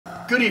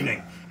Good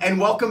evening, and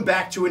welcome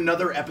back to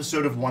another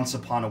episode of Once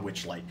Upon a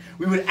Witchlight.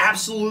 We would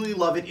absolutely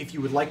love it if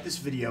you would like this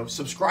video,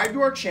 subscribe to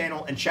our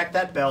channel, and check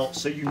that bell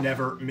so you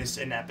never miss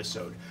an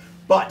episode.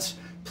 But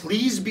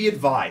please be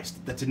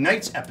advised that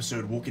tonight's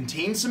episode will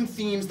contain some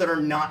themes that are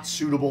not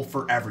suitable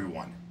for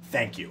everyone.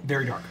 Thank you.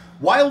 Very dark.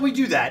 While we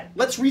do that,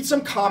 let's read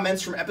some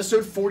comments from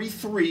episode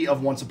 43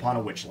 of Once Upon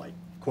a Witchlight.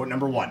 Quote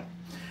number 1.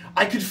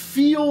 I could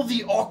feel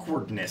the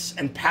awkwardness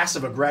and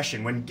passive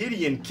aggression when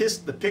Gideon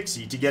kissed the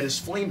pixie to get his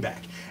flame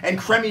back, and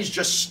Kremmy's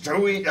just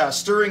stirring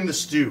the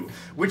stew,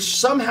 which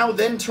somehow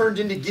then turned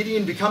into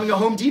Gideon becoming a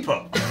Home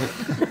Depot.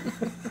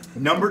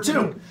 Number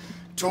 2.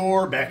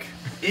 Torbeck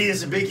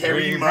is a big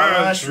hairy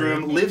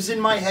mushroom, lives in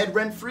my head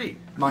rent-free.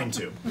 Mine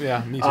too.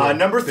 Yeah, me too.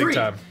 Number Big 3.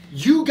 time.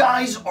 You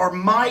guys are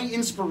my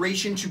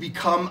inspiration to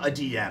become a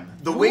DM.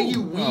 The way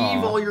you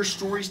weave all your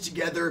stories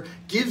together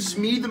gives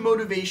me the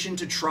motivation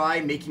to try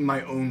making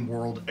my own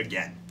world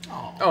again.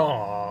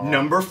 Aww.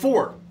 Number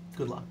 4.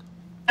 Good luck.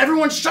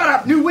 Everyone shut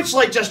up! New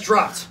Witchlight just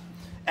dropped!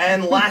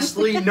 And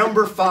lastly,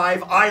 number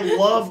 5. I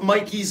love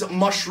Mikey's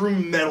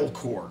mushroom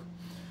metalcore.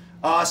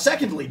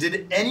 Secondly,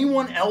 did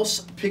anyone else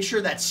picture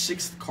that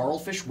 6th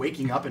Carlfish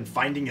waking up and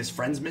finding his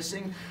friends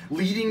missing,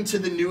 leading to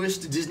the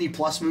newest Disney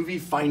Plus movie,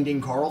 Finding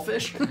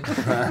Carlfish?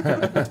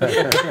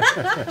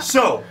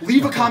 So,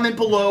 leave a comment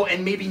below,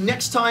 and maybe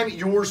next time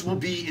yours will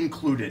be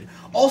included.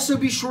 Also,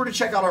 be sure to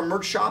check out our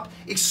merch shop,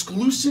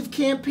 exclusive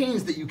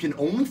campaigns that you can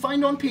only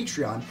find on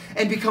Patreon,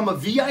 and become a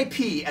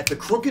VIP at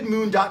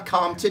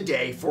thecrookedmoon.com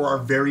today for our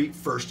very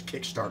first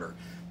Kickstarter.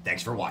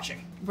 Thanks for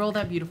watching. Roll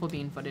that beautiful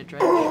bean footage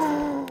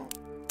right.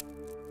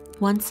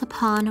 Once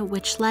upon a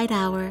witchlight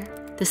hour,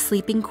 the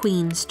sleeping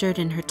queen stirred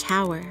in her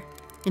tower,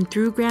 and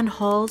through grand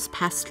halls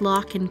past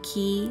lock and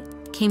key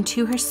came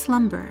to her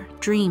slumber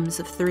dreams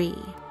of 3.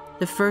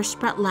 The first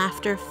brought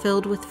laughter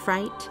filled with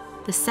fright,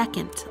 the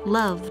second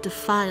love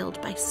defiled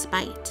by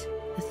spite,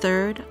 the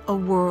third a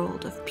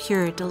world of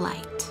pure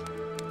delight.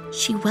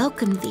 She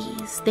welcomed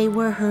these, they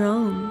were her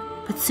own,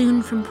 but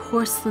soon from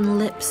porcelain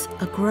lips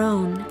a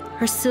groan,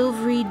 her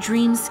silvery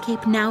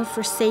dreamscape now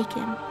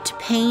forsaken, to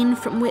pain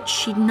from which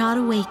she'd not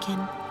awaken.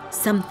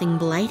 Something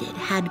blighted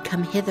had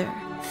come hither,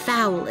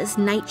 foul as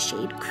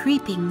nightshade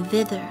creeping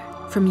thither.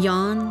 From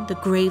yon the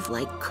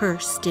grave-like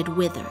curse did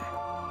wither.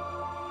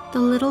 The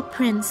little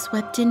prince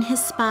wept in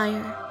his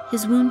spire,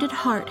 his wounded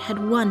heart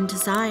had one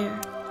desire.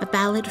 A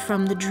ballad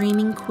from the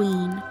dreaming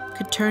queen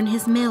could turn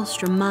his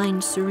maelstrom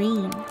mind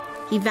serene.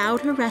 He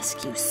vowed her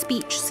rescue,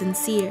 speech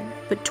sincere,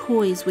 but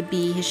toys would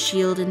be his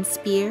shield and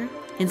spear,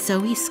 and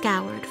so he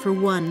scoured for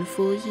 1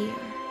 full year.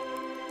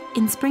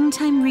 In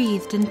springtime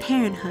wreathed in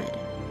parenthood,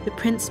 the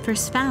prince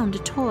first found a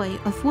toy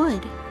of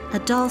wood, a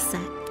doll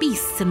set,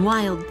 beasts and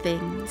wild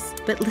things,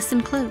 but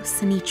listen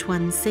close and each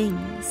one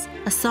sings,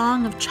 a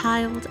song of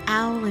child,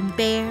 owl and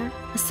bear,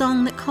 a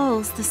song that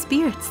calls the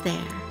spirits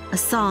there, a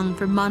song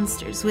for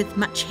monsters with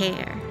much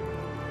hair.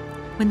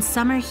 When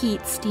summer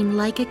heat steamed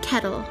like a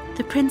kettle,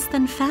 the prince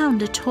then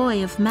found a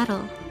toy of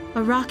metal,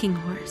 a rocking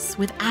horse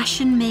with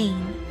ashen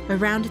mane.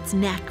 Around its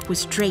neck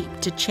was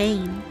draped a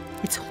chain.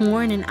 Its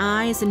horn and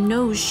eyes and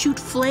nose shoot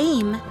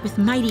flame. With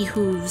mighty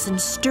hooves and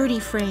sturdy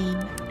frame,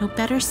 no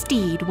better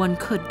steed one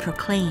could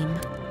proclaim.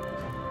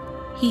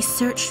 He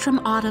searched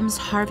from autumn's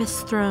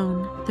harvest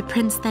throne. The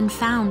prince then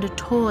found a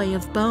toy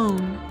of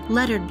bone.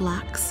 Lettered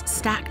blocks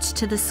stacked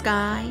to the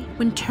sky,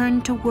 when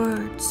turned to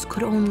words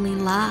could only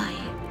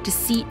lie.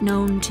 Deceit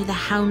known to the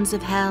hounds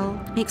of hell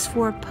makes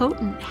for a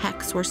potent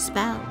hex or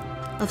spell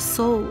of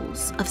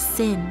souls, of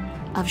sin,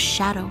 of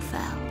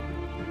Shadowfell.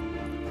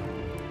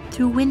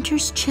 Through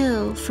winter's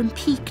chill from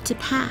peak to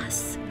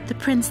pass, the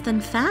prince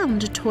then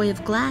found a toy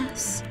of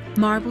glass,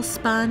 marble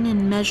spun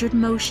in measured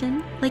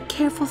motion, like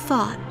careful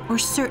thought or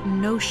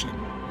certain notion,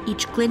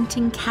 each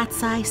glinting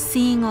cat's eye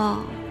seeing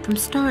all, from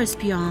stars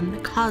beyond the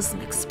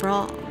cosmic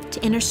sprawl,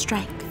 to inner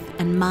strength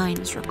and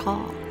mind's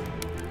recall.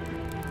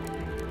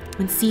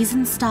 When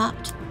season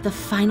stopped, the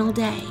final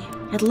day,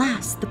 at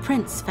last the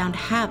prince found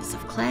halves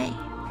of clay.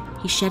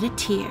 He shed a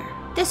tear.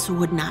 This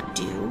would not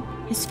do.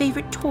 His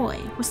favorite toy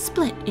was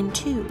split in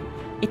 2.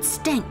 It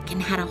stank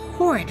and had a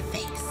horrid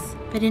face,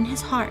 but in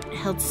his heart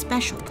held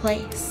special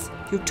place.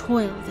 Through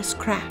toil this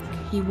crack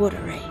he would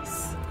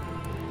erase.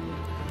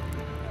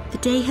 The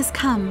day has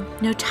come,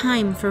 no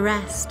time for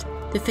rest.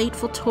 The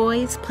fateful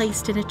toys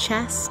placed in a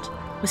chest,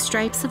 with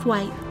stripes of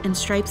white and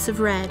stripes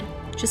of red,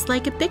 just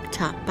like a big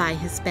top by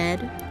his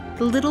bed.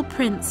 The little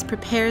prince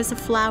prepares a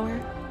flower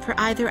for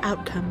either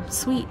outcome,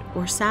 sweet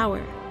or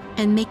sour,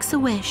 and makes a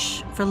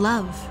wish for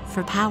love,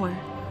 for power.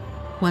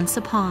 Once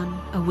upon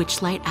a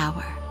witchlight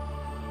hour.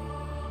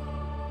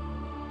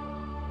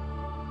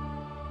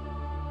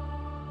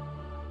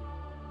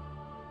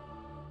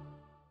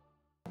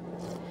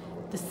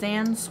 The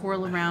sands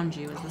swirl around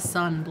you as the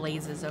sun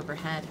blazes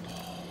overhead.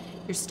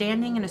 You're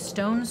standing in a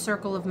stone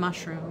circle of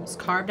mushrooms,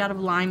 carved out of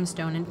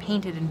limestone and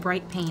painted in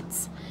bright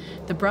paints,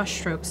 the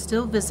brushstrokes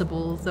still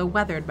visible, though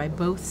weathered by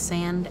both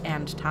sand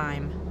and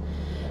time.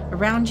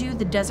 Around you,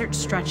 the desert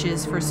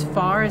stretches for as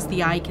far as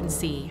the eye can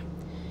see.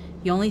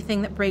 The only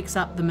thing that breaks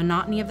up the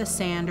monotony of the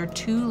sand are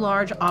 2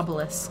 large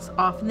obelisks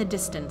off in the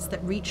distance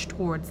that reach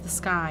towards the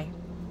sky.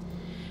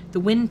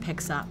 The wind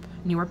picks up,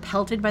 and you are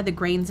pelted by the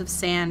grains of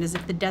sand as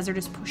if the desert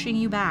is pushing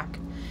you back,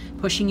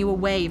 pushing you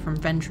away from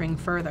venturing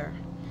further.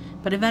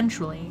 But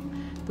eventually,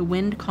 the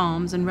wind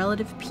calms and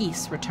relative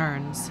peace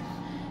returns.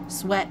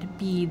 Sweat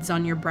beads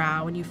on your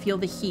brow, and you feel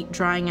the heat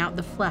drying out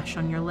the flesh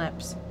on your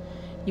lips.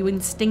 You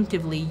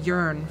instinctively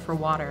yearn for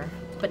water,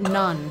 but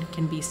none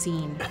can be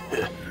seen.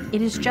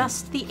 It is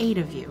just the 8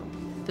 of you,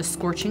 the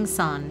scorching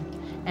sun,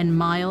 and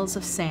miles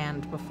of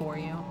sand before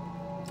you.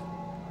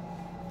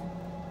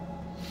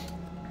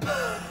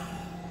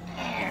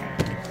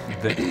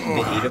 The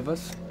 8 of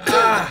us?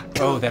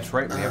 Oh, that's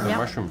right. We have the Yep.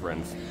 mushroom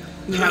friends.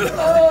 You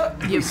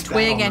have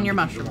Twig and your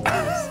mushroom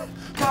friends.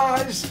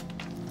 Guys,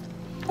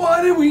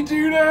 why did we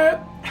do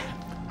that?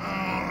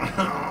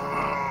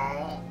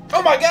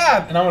 Oh my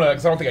god! And I'm gonna,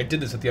 because I don't think I did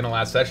this at the end of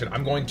last session,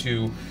 I'm going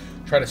to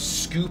try to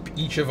scoop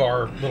each of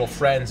our little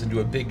friends into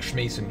a big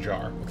mason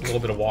jar with a little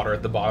bit of water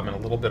at the bottom and a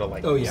little bit of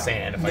like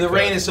sand. If I The could.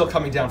 rain is still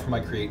coming down from my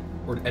create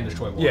and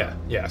destroy water. Yeah,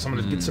 yeah. So I'm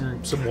gonna get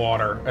some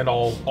water and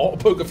I'll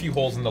poke a few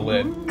holes in the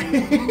lid.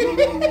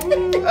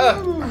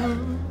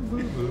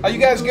 Are you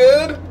guys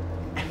good?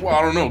 Well,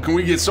 I don't know. Can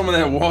we get some of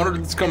that water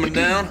that's coming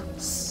down?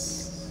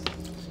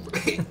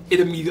 It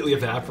immediately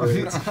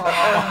evaporates.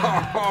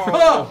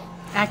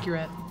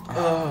 Accurate.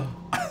 Are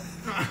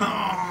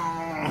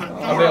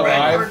they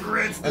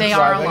alive? They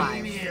are alive.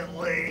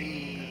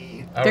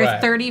 Immediately. All They're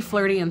right. 30,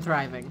 flirty, and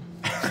thriving.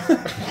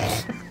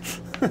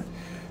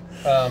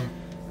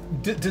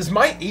 Does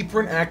my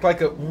apron act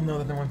like a? Well, no,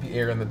 then there won't be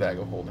air in the bag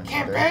of holding.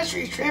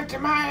 Pastry trip to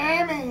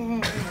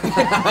Miami.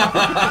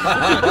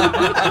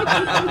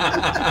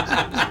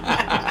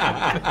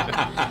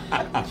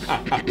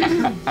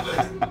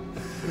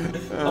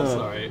 I'm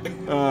sorry.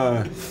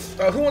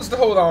 Who wants to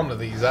hold on to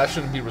these? I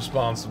shouldn't be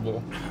responsible.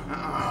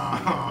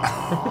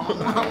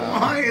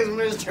 Why is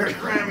Mr.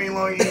 Grammy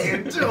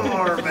looking at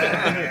door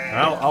back?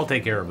 I'll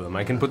take care of them.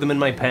 I can put them in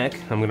my pack.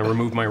 I'm gonna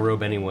remove my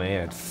robe anyway.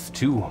 It's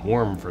too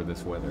warm for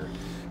this weather.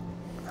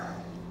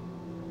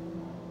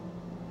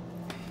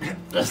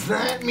 Does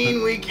that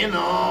mean we can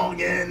all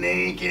get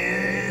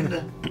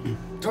naked?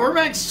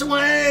 Torbeck's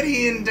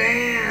sweaty and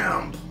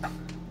damp.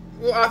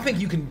 Well, I think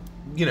you can,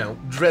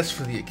 dress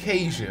for the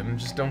occasion.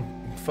 Just don't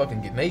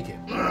fucking get naked.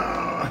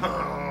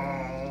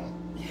 Yeah,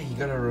 you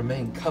gotta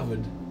remain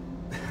covered.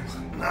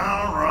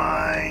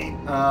 Alright.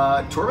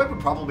 Torbeck would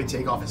probably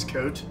take off his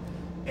coat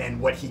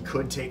and what he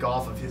could take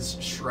off of his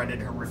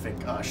shredded, horrific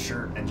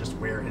shirt and just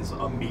wear his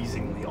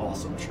amazingly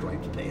awesome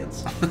striped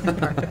pants.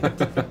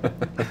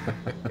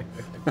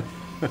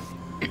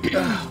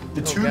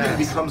 The tube then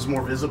becomes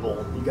more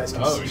visible. You guys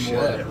can see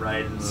more of it,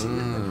 right? And see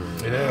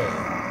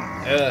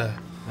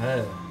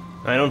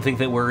I don't think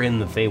that we're in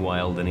the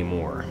Feywild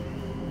anymore.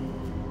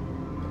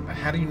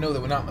 How do you know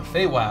that we're not in the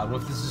Feywild?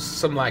 What if this is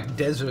some like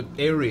desert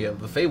area of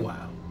the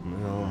Feywild?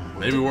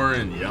 Maybe we're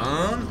in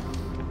Yon?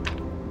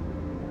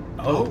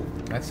 Oh,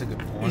 that's a good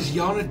point. Is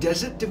Yon a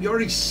desert? Did we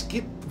already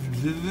skip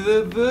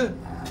the?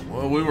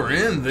 Well, we were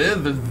in the,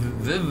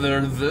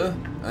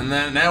 and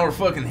then now we're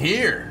fucking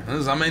here. There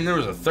was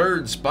a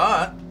third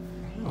spot.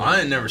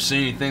 I ain't never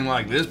seen anything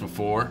like this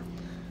before.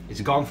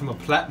 It's gone from a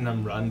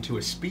platinum run to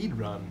a speed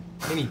run.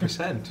 Any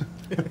percent.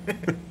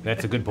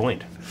 That's a good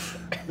point.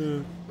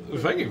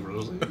 Thank you,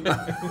 Rosie.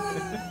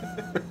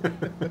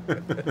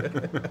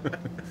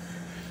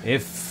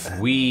 If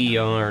we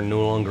are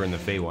no longer in the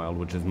Feywild,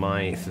 which is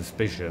my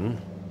suspicion,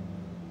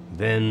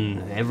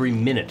 then every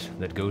minute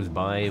that goes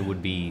by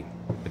would be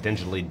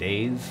potentially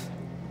days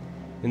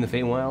in the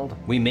Feywild.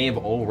 We may have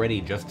already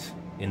just,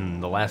 in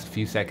the last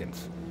few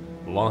seconds,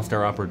 lost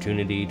our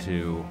opportunity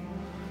to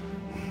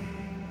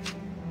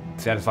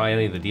satisfy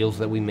any of the deals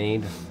that we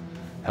made,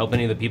 help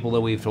any of the people that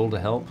we've told to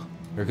help.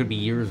 There could be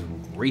years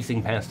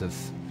racing past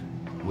us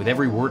with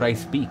every word I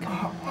speak.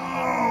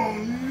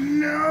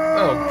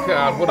 Oh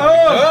God, what have we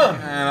done?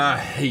 Man, I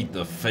hate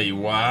the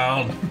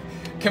Feywild.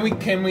 Can we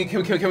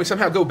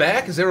somehow go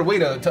back? Is there a way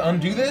to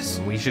undo this?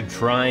 We should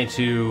try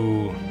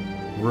to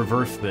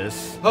reverse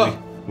this. Huh.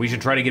 We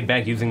should try to get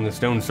back using the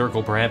stone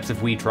circle. Perhaps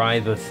if we try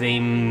the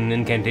same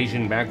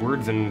incantation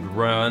backwards and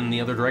run the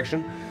other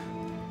direction.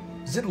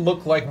 Does it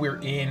look like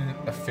we're in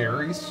a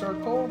fairy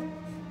circle?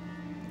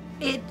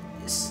 It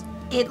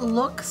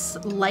looks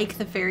like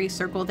the fairy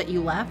circle that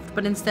you left,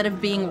 but instead of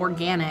being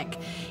organic,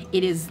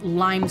 it is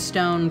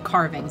limestone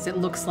carvings. It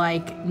looks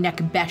like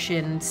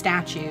Nekbeshan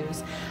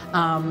statues.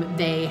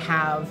 They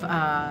have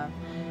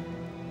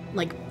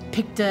like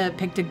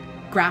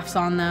pictographs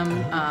on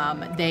them.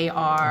 They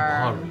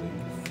are.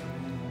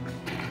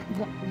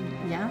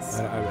 Yes.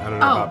 I don't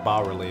know about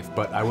bas-relief,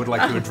 but I would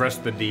like to address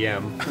the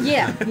DM.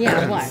 Yeah.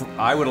 What?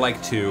 I would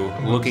like to,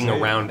 looking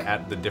around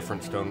at the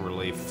different stone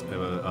relief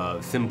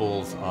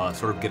symbols,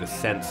 sort of get a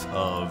sense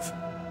of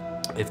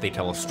if they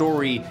tell a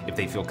story, if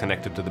they feel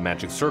connected to the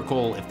magic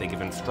circle, if they give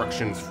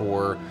instructions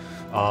for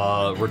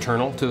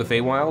returnal to the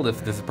Feywild,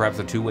 if this is perhaps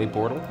a two-way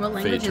portal. What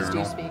languages do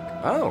you speak?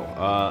 Oh,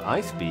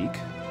 I speak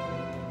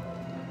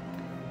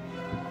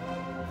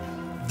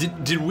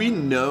Did we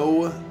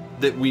know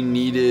that we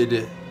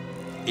needed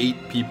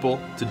 8 people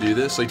to do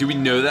this? Like, did we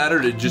know that, or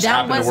did it just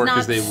happen to work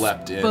because they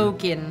leapt in?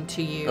 Spoken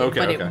to you,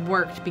 but it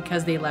worked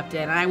because they leapt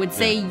in. And I would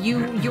say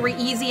you were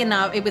easy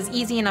enough. It was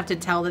easy enough to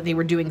tell that they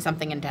were doing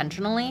something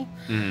intentionally.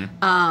 Should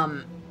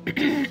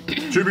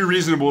it be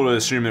reasonable to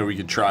assume that we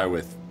could try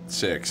with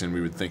 6, and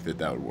we would think that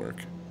that would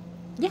work?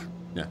 Yeah.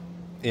 Yeah.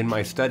 In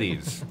my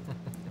studies,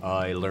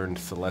 I learned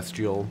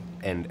Celestial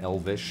and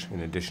Elvish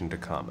in addition to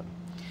Common.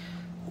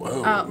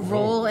 Whoa.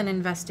 Roll an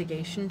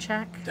investigation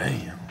check.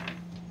 Damn.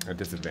 At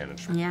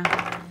disadvantage. Yeah.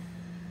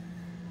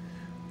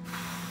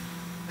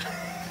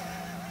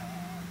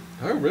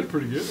 I read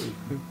pretty good.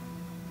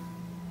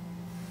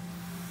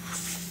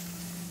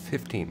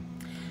 15.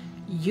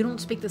 You don't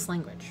speak this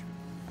language.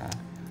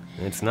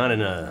 It's not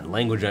in a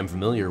language I'm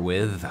familiar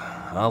with.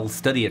 I'll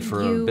study it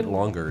for a bit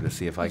longer to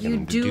see if I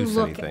can deduce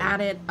anything. You do look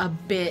at it a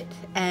bit,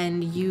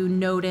 and you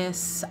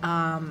notice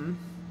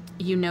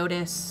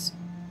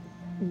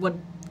what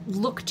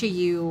look to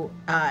you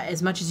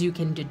as much as you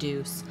can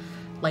deduce,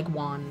 like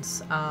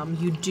wands.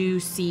 You do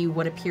see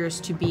what appears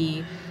to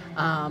be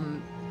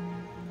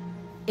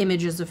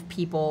images of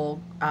people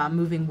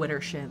moving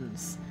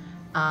widdershins.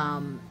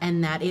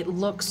 And that it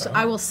looks,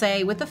 I will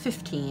say, with a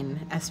 15,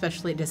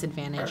 especially at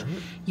disadvantage,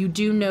 you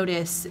do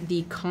notice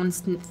the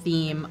constant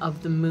theme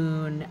of the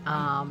moon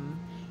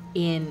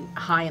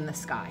high in the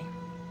sky,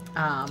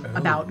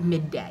 about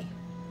midday.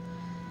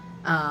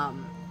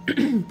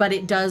 But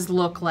it does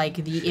look like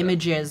the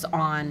images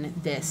on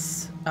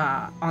this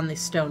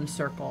stone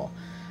circle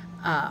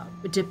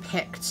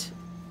depict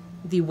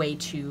the way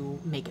to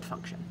make it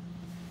function.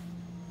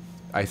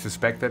 I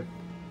suspect that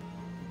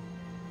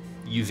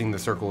using the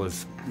circle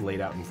is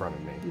laid out in front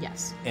of me.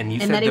 Yes. And you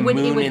said the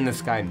moon in the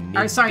sky midday.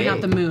 Or sorry,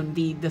 not the moon,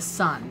 the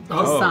sun.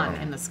 Oh. The sun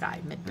in the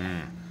sky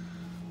midday.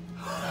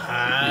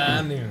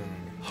 High noon.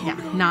 Yeah,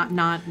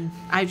 not.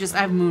 I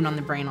have moon on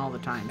the brain all the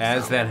time.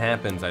 As so. that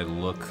happens, I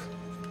look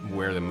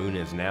where the moon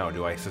is now.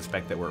 Do I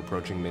suspect that we're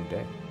approaching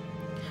midday?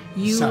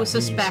 You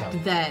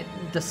suspect that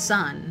the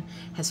sun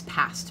has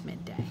passed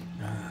midday.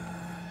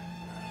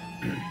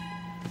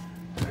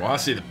 Well, I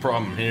see the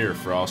problem here,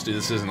 Frosty.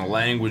 This isn't a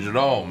language at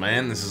all,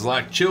 man. This is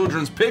like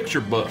children's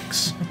picture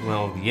books.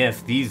 Well,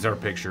 yes, these are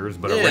pictures,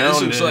 but yeah, around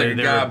this looks like a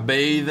guy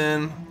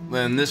bathing.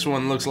 Then this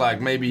one looks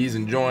like maybe he's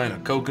enjoying a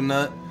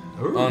coconut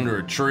under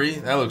a tree.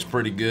 That looks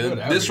pretty good.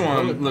 This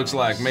one looks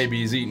like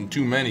maybe he's eating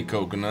too many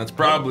coconuts.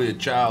 Probably a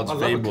child's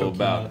fable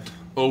about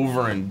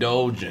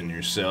overindulging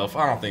yourself.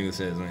 I don't think this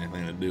has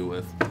anything to do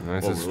with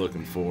what we're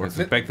looking for. I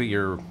suspect that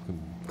you're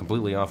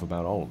completely off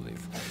about all of these.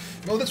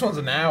 Well, this one's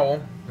an owl,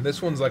 and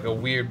this one's like a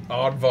weird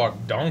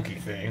aardvark donkey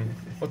thing.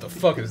 What the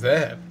fuck is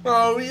that?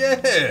 Oh,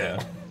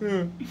 yeah.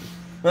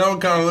 That one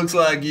kind of looks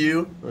like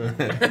you. Yeah,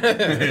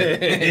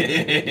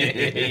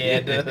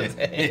 it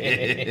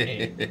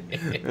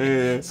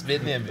does.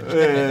 Spitting image.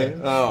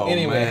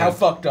 Anyway, man. how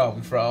fucked are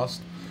we,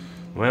 Frost?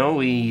 Well,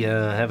 we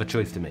have a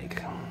choice to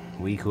make.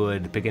 We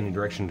could pick any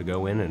direction to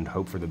go in and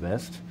hope for the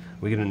best.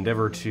 We could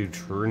endeavor to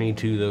journey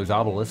to those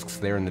obelisks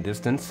there in the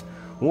distance,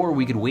 or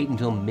we could wait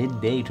until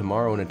midday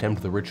tomorrow and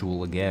attempt the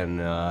ritual again.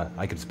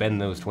 I could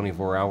spend those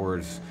 24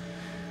 hours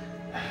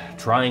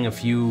trying a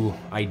few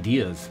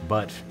ideas,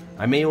 but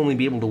I may only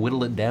be able to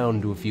whittle it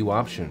down to a few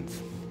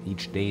options.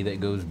 Each day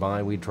that goes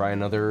by, we'd try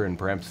another and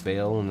perhaps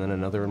fail, and then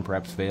another and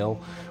perhaps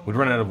fail. We'd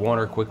run out of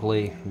water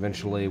quickly.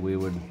 Eventually, we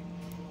would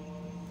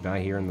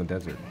die here in the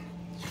desert.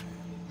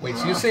 Wait,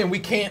 so you're saying we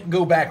can't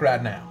go back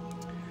right now?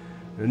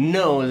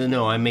 No,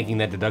 I'm making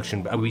that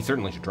deduction. We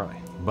certainly should try,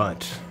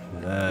 but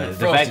the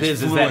fact is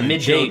that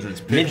midday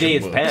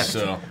is past.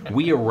 So.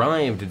 We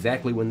arrived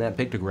exactly when that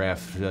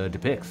pictograph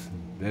depicts.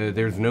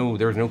 There's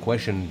no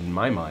question in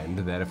my mind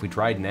that if we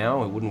tried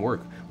now, it wouldn't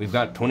work. We've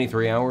got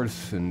 23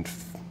 hours and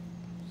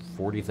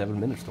 47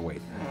 minutes to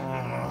wait.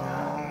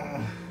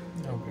 Oh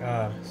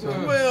God.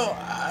 Well,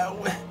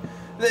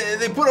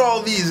 they put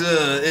all these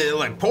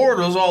like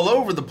portals all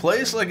over the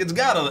place. Like it's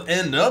got to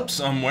end up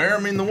somewhere. I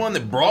mean, the one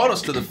that brought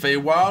us to the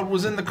Feywild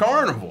was in the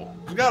carnival.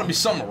 There's got to be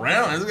something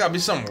around. There's got to be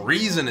some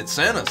reason it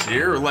sent us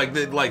here, or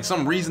like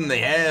some reason they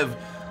have,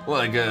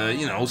 like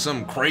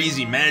some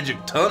crazy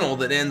magic tunnel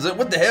that ends up.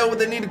 What the hell would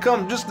they need to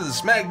come just to the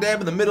smack dab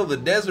in the middle of the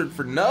desert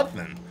for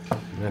nothing?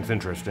 That's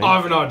interesting. I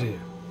have an idea.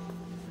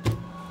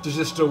 Does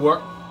this still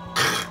work?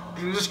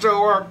 Does this still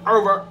work?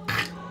 Over.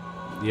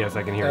 Yes,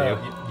 I can hear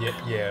you.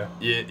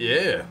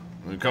 Yeah.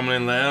 We're coming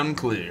in loud and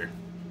clear.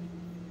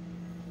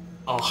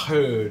 I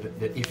heard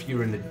that if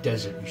you're in the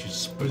desert, you should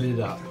split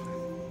up.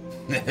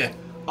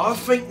 I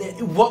think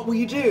that what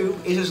we do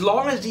is, as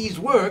long as these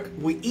work,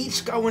 we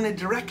each go in a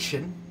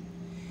direction,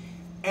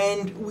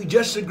 and we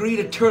just agree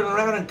to turn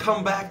around and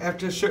come back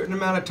after a certain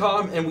amount of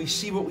time, and we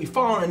see what we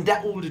found, and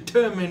that will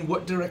determine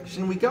what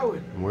direction we go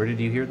in. Where did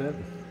you hear that?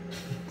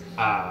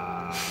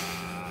 I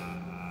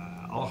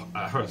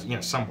heard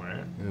it,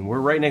 somewhere. And we're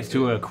right next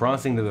to a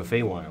crossing to the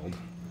Feywild.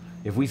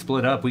 If we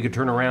split up, we could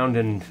turn around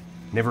and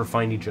never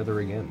find each other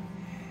again.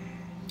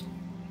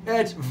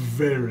 That's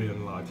very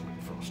unlikely,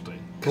 Frosty.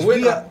 Because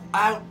we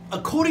are,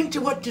 according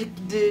to what the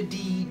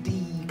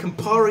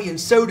Campari and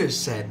soda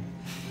said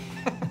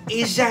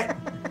is that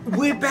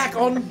we're back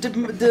on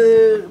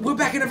we're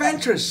back in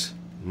Aventris.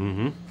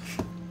 Mm-hmm.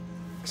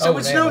 So Oh,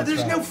 it's man,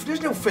 there's no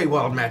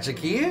Feywild magic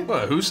here.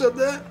 What, who said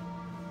that?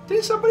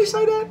 Didn't somebody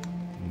say that?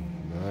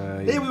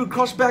 Yeah, we would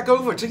cross back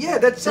over. So yeah,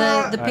 that's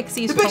The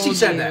pixies the pixie told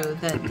said you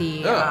that. that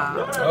the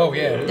Oh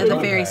yeah. that the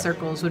fairy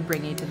circles would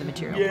bring you to the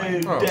material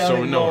plane. Oh,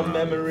 so we know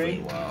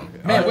memory.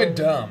 Man, we're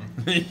dumb.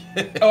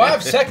 Oh, I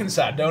have second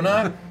sight, don't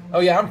I? Oh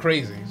yeah, I'm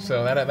crazy.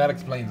 So that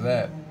explains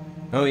that.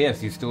 Oh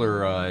yes, you still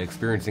are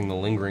experiencing the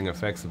lingering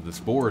effects of the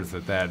spores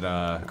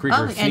that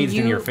creature sneezed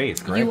in your face,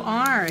 correct? You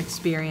are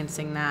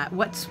experiencing that.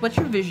 What's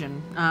your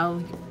vision?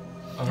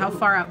 How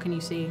far out can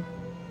you see?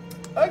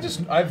 I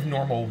have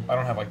normal. I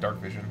don't have like dark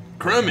vision.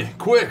 Crummy,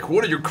 quick,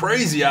 what do your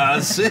crazy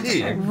eyes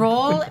see?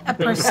 Roll a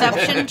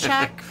perception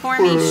check for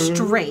me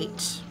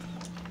straight.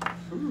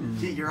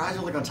 Yeah, your eyes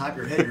are like on top of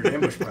your head. You're an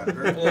ambush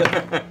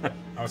predator.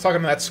 I was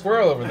talking to that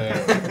squirrel over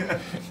there.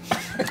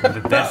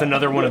 That's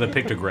another one of the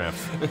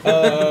pictographs.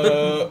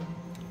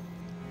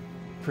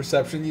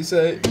 Perception, you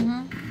say?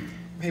 Mm-hmm.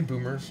 Hey,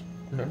 boomers.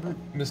 Remember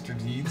Mr.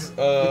 Deeds?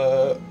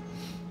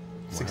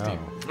 16.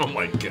 Oh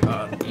my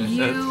god.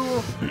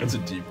 That's a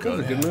deep cut.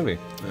 That's a good movie.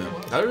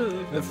 Yeah. I really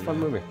like That's a fun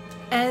movie.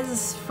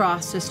 As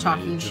Frost is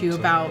talking to you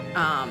about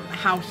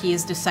how he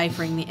is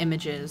deciphering the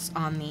images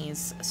on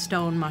these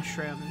stone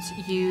mushrooms,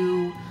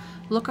 you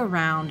look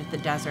around at the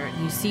desert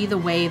and you see the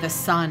way the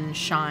sun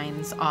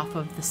shines off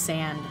of the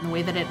sand and the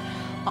way that it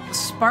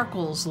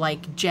sparkles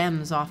like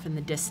gems off in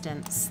the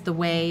distance, the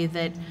way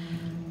that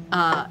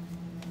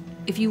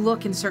if you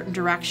look in certain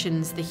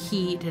directions, the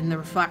heat and the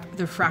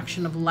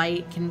refraction of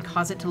light can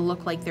cause it to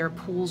look like there are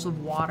pools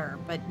of water,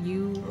 but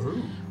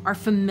you are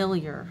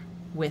familiar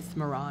with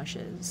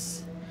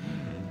mirages,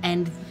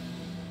 and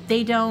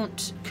they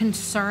don't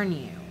concern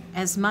you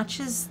as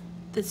much as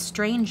the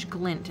strange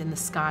glint in the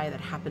sky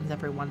that happens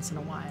every once in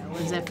a while,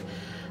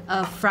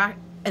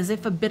 as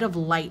if a bit of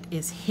light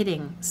is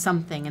hitting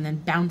something and then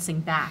bouncing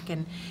back,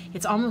 and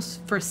it's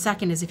almost for a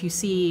second as if you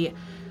see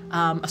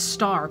a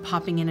star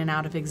popping in and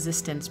out of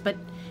existence, but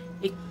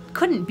it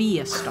couldn't be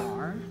a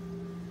star.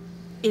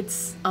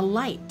 It's a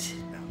light.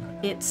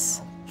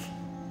 It's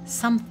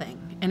something,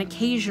 and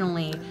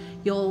occasionally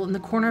you'll, in the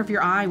corner of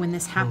your eye when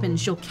this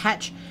happens, you'll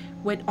catch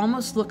what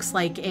almost looks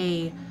like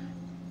a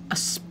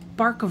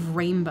spark of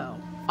rainbow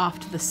off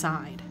to the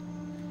side.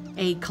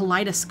 A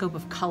kaleidoscope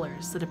of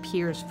colors that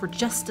appears for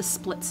just a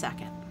split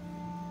second.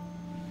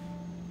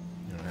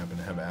 You don't happen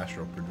to have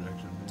astral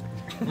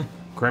projection.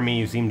 Cremmy,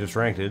 you seem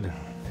distracted.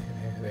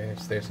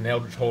 There's an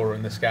eldritch horror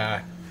in the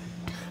sky.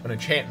 An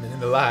enchantment in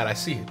the light. I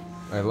see it.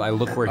 I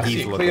look where I see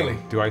he's it looking. clearly.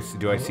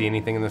 Do I see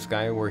anything in the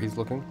sky where he's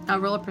looking?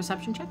 Roll a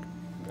perception check.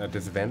 At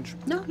disadvantage?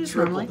 No, just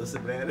Triple normally.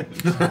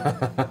 disadvantage.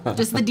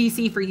 Just the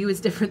DC for you is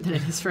different than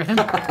it is for him.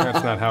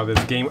 That's not how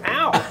this game.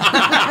 Ow!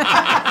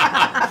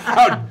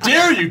 How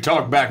dare you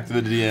talk back to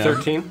the DM?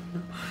 13.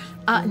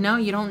 No,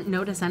 you don't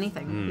notice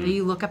anything.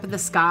 You look up at the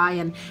sky,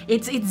 and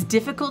it's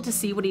difficult to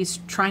see what he's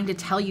trying to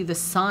tell you. The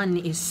sun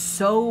is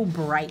so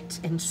bright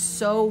and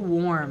so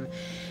warm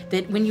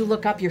that when you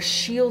look up, you're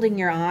shielding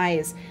your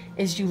eyes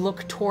as you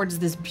look towards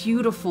this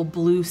beautiful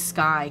blue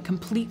sky,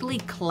 completely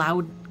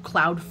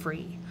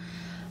cloud-free.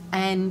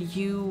 And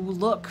you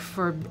look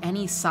for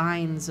any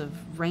signs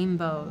of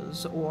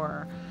rainbows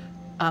or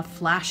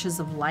flashes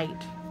of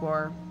light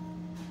or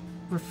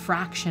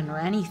refraction or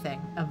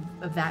anything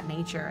of that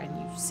nature, and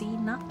you see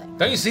nothing.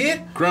 Don't you see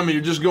it? Crummy,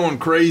 you're just going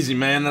crazy,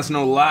 man. That's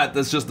no light.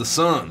 That's just the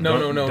sun.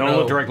 No. Don't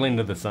look directly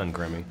into the sun,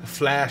 Cremmy. A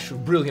flash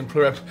of brilliant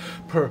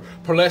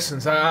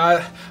pearlescence.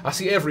 I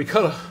see every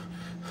color.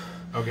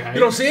 Okay. You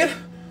don't see it?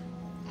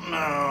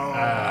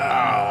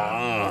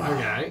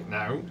 Okay.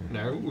 No.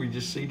 We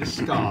just see the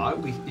sky.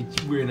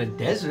 We're in a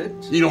desert.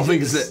 You don't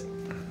think it's that?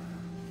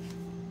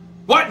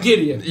 What,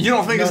 Gideon? You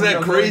don't think it's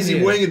that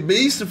crazy winged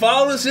beast that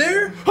followed us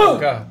here? Oh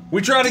God.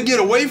 We try to get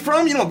away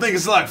from you. Don't think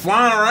it's like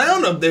flying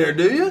around up there,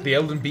 do you? The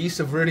Elden Beast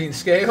of Viridian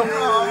Scale?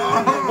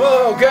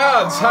 Oh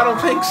gods, I don't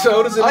think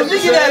so. Does it I look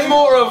think the it had same?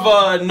 more of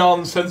a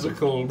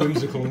nonsensical,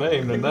 whimsical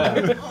name than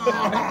that.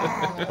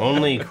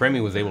 Only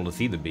Cremmy was able to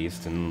see the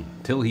beast, and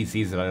until he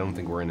sees it, I don't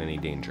think we're in any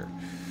danger.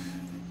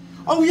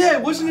 Oh yeah,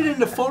 wasn't it in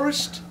the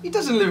forest? He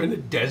doesn't live in the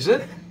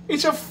desert.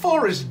 It's a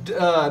forest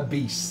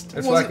beast.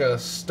 It's like a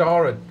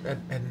star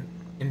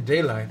in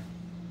daylight.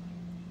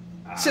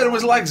 Said it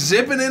was like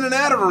zipping in and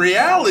out of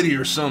reality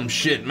or some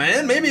shit,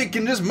 man. Maybe it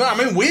can just. I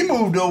mean, we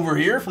moved over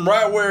here from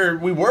right where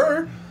we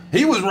were.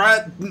 He was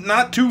right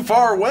not too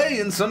far away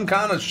in some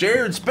kind of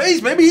shared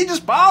space. Maybe he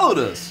just followed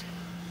us.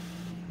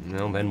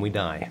 Well, then we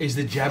die. Is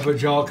the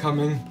Jabberjaw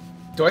coming?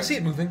 Do I see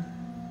it moving?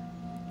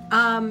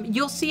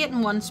 You'll see it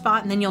in one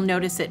spot, and then you'll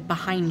notice it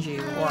behind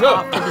you or No.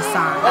 off to the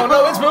side. Oh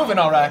no, it's moving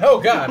all right. Oh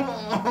God.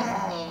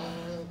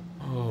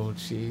 Oh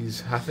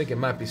jeez, I think it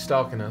might be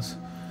stalking us.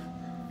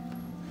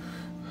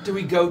 Do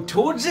we go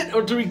towards it,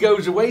 or do we go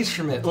away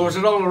from it, or is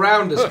it all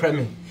around us,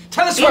 Cremmy?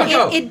 Tell us where to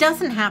go. It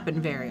doesn't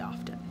happen very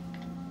often.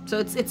 So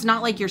it's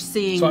not like you're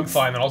seeing. So I'm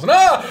fine. Then all of a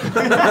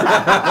sudden,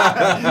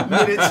 ah!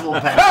 Minutes will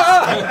pass.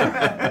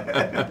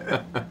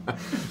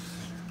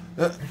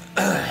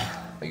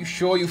 Are you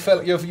sure you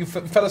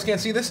fellas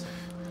can't see this?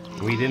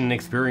 We didn't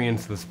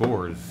experience the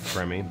spores,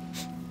 Remy.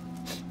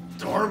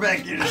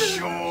 Torbeck is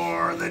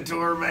sure that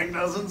Torbeck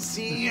doesn't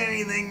see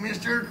anything,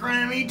 Mr.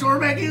 Kremmy.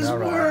 Torbeck is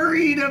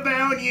worried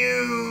about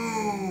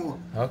you.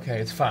 Okay,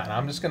 it's fine.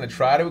 I'm just gonna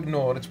try to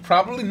ignore it. It's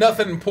probably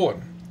nothing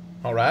important.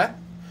 All right?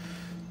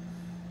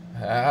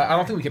 I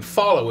don't think we can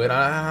follow it.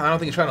 I don't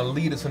think it's trying to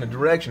lead us in a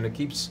direction. It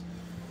keeps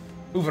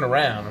moving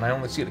around, and I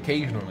only see it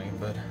occasionally,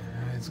 but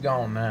it's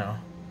gone now.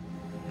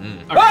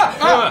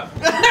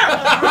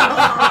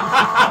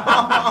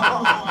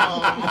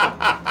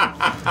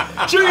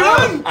 Should we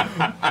run?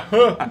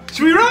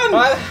 Should we run?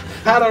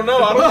 I don't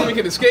know. I don't think we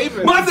can escape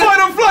it. My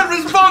fight or flight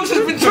response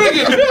has been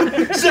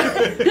triggered.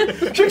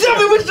 So tell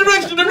me which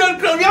direction to run,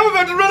 Crummy. I'm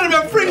about to run in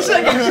about 3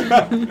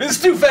 seconds. It's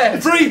too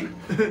fast. 3,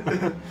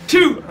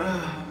 2,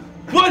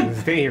 1.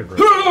 Stay here, Chris.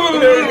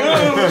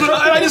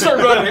 I just start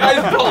running.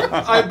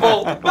 I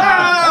bolt.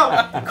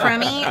 Ah!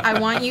 Kremmy, I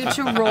want you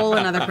to roll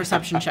another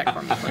perception check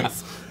for me,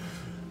 please.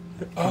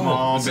 Come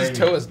on, This is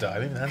Toa's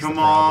diving. That's Come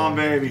the on,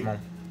 problem. baby. Come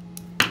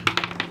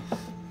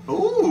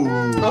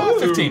on. Ooh.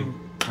 15.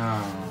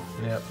 Oh.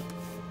 Yep.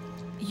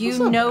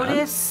 You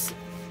notice,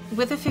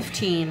 with a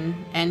 15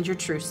 and your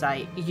true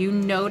sight, you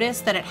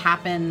notice that it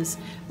happens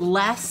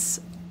less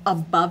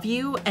above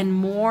you and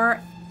more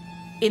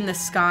in the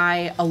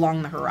sky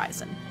along the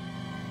horizon.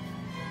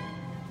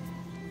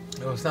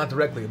 No, it's not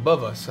directly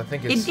above us. I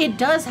think it's... It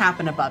does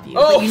happen above you.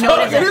 Oh, but you fuck,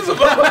 notice it is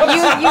above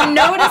us. You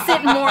notice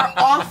it more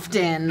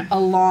often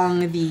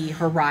along the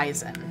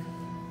horizon.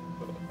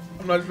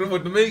 I'm not sure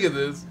what to make of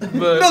this,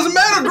 but... Doesn't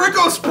matter,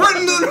 Gricko's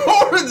sprinting to the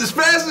north as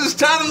fast as his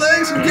tiny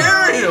legs can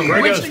carry him.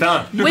 Greggo's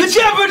done. The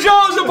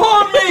Jabberjaw is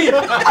upon me!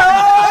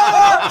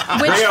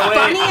 Which,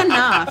 funny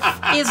enough,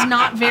 is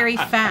not very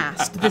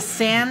fast. The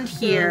sand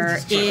here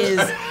is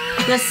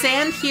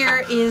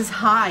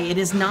high. It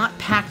is not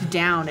packed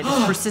down. It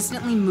is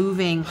persistently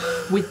moving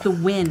with the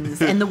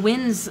winds, and the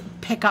winds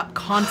pick up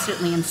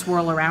constantly and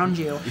swirl around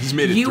you. He's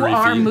made it you 3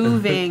 are feet.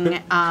 moving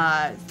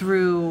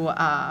through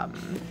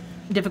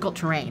difficult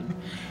terrain,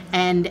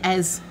 and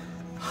as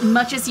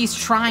much as he's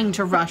trying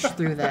to rush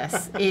through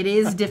this, it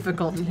is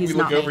difficult, and he's We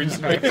not look over, making he's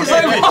it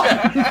very like... Oh,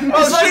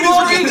 shit, he's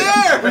right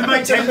there! With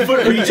my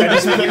 10-foot reach, I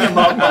just pick him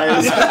up by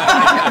his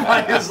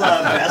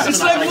vest.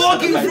 It's like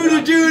walking through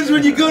the dunes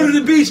when you go to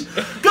the beach.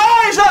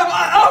 Guys,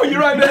 oh,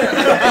 you're right there.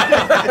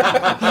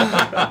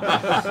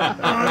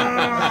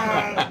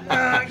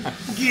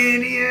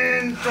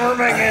 Gideon,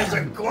 Torbeck has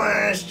a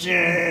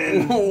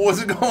question.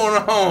 What's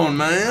going on,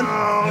 man?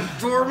 Oh,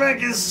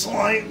 Torbeck is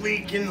slightly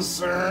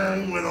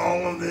concerned with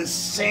all of this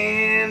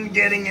sand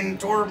getting in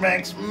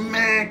Torbeck's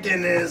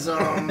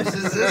mechanisms.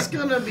 Is this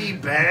gonna be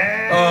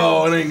bad?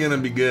 Oh, it ain't gonna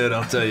be good,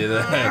 I'll tell you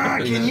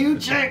that. Can you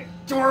check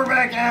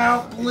Torbeck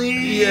out,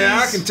 please?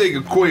 Yeah, I can take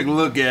a quick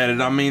look at it.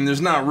 I mean,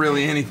 there's not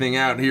really anything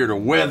out here to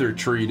weather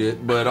treat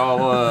it, but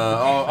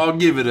I'll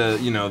give it a,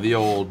 the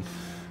old,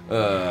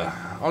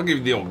 I'll give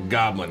it the old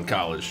Goblin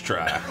College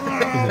try.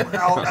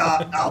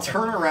 I'll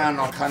turn around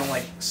and I'll kind of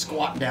like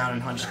squat down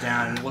and hunch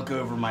down and look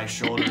over my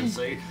shoulder and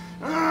say,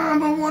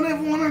 but what if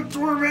one of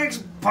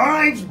Torbeck's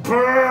pipes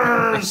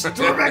bursts?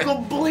 Torbeck will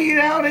bleed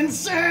out in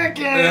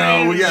seconds.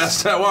 No, we gotta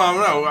stop. Well,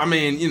 no, I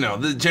mean,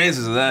 the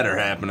chances of that are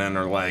happening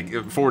are like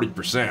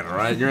 40%. All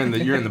right, you're in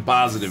the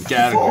positive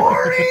category.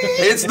 40?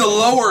 It's the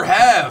lower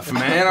half,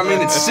 man. I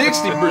mean, it's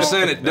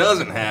 60% it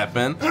doesn't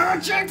happen.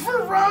 Check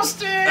for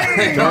rusting.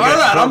 All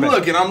right, I'm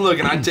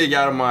looking. I take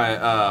out of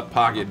my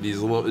pocket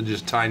these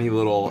just tiny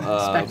little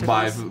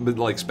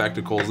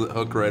spectacles that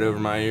hook right over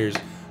my ears.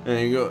 And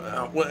you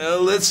go,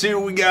 well, let's see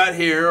what we got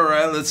here. All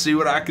right, let's see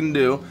what I can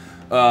do.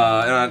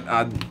 And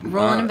I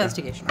roll an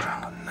investigation.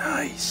 Oh,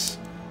 nice.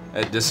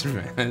 At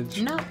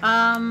disadvantage. No,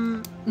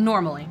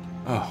 normally.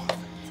 Oh.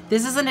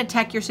 This isn't a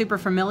tech you're super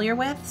familiar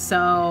with,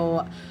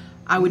 so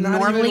I would Not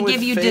normally even with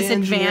give you Fey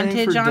Engineering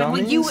disadvantage for on it.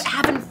 Well, you Dummies?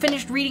 haven't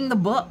finished reading the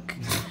book.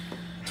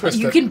 Twist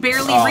You it. can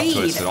barely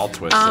read. I'll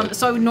twist it.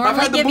 So I would I've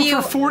normally had the give book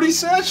you. for 40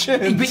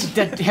 sessions.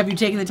 Have you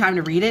taken the time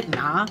to read it?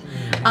 Nah.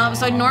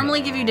 So I'd normally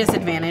give you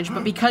disadvantage,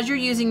 but because you're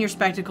using your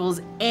spectacles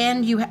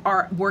and you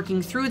are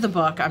working through the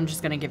book, I'm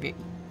just gonna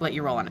let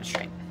you roll on it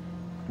straight.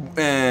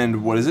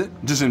 And what is it?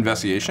 Just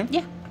investigation?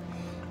 Yeah.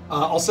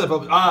 I'll step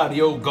up.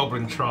 The old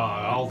Goblin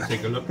try. I'll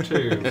take a look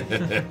too.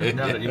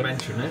 Now that you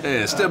mention it.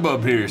 Yeah, step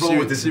up here. Roll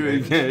with See what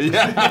you can.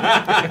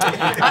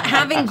 Yeah.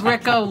 Having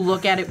Gricko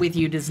look at it with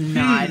you does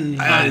not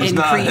It's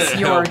not increase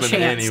your helping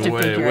chance to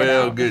anyway. figure it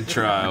Well, out. good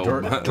try.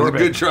 Torbeck.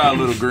 Good try,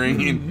 little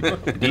green.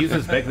 Do you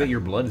suspect that your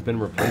blood's been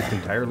replaced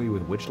entirely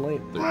with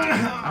Witchlight?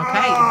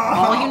 Okay,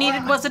 all you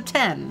needed was a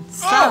 10.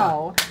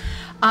 So,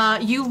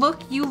 you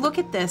look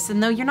at this,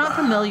 and though you're not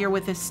familiar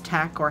with this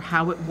tech or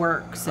how it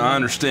works, I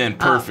understand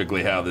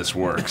perfectly how this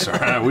works. All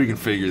right, we can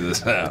figure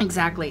this out.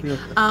 exactly.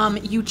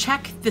 You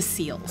check the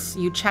seals.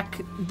 You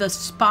check the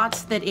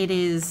spots that it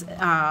is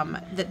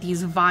that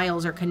these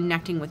vials are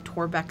connecting with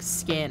Torbeck's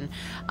skin.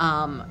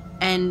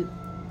 And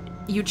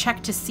you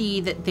check to see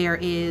that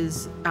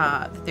there's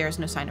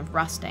no sign of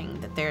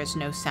rusting, that there's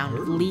no sound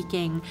of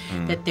leaking,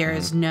 that there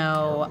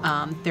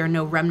are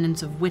no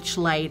remnants of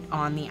witchlight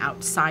on the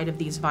outside of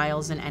these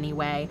vials in any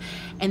way.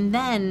 And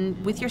then,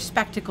 with your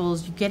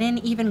spectacles, you get in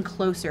even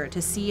closer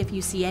to see if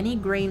you see any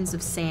grains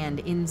of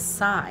sand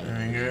inside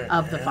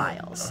of the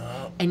vials.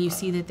 And you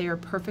see that they are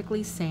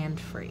perfectly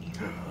sand-free.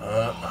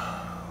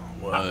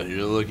 Well,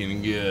 you're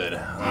looking good.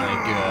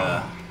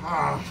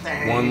 Oh,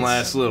 thanks. One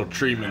last little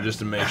treatment just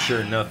to make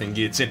sure nothing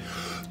gets in.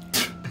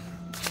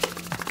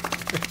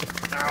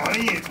 What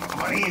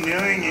are you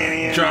doing,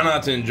 idiot? Try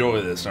not to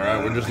enjoy this, all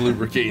right? We're just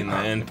lubricating the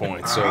end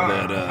point so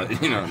that,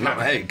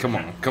 hey, come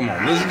on.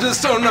 This is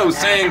just so no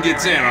sand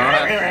gets in, all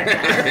right?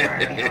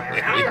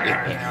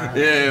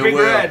 Yeah, Big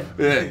well, Red,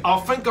 yeah. I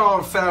think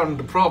I've found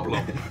the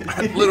problem.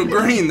 Little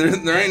Green,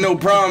 there ain't no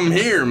problem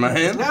here,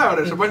 man. No,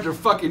 there's a bunch of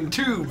fucking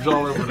tubes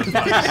all over the place.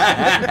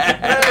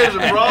 There's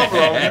a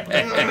problem.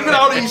 Look at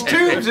all these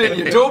tubes in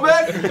you,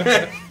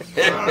 Tobeck.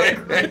 I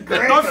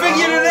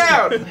figured it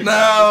out.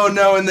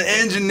 No, in the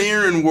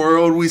engineering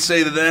world, we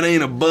say that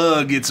ain't a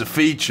bug, it's a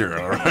feature,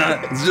 all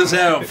right? It's just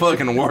how it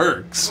fucking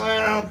works.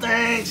 Well,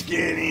 thanks,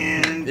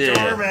 Gideon. Yeah.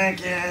 Torbeck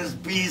has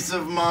peace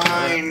of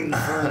mind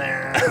for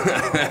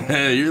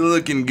now. You're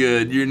looking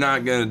good. You're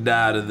not gonna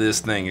die to this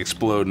thing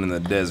exploding in the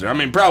desert. I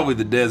mean, probably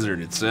the desert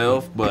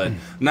itself, but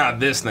not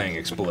this thing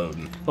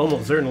exploding.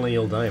 Almost certainly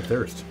you'll die of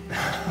thirst.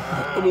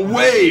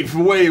 Way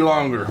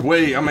longer.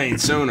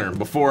 Sooner,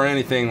 before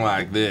anything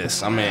like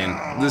this. I mean,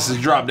 this has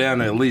dropped down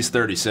to at least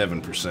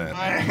 37%.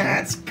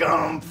 That's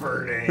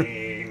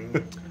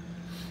comforting.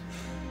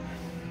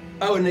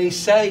 Oh, and they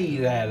say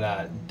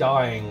that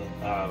dying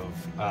of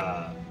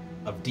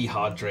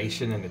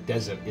dehydration in the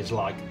desert is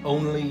like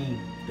only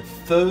the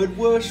third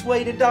worst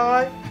way to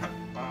die.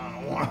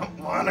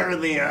 What are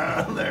the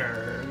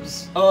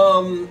others?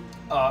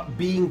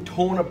 Being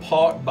torn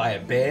apart by a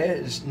bear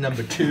is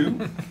number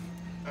 2,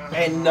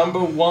 and number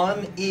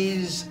 1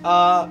 is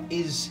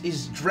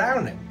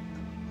drowning.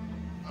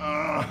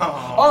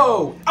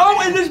 Oh,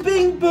 and there's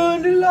being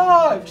burned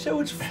alive, so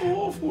it's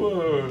 4th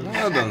worst.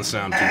 That doesn't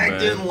sound too bad.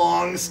 Acton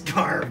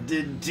Longscarf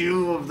did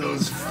 2 of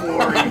those 4 you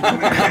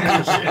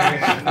mentioned.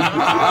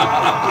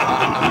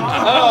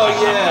 Oh,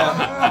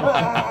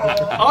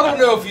 yeah. I don't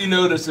know if you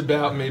know this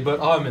about me,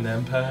 but I'm an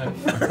empath.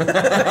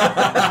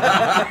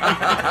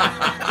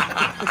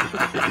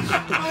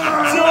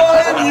 So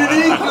I am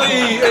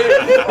uniquely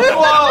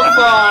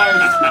qualified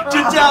to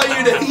tell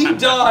you that he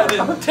died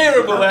in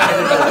terrible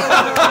agony.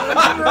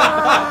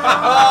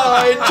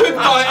 It took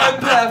my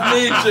empath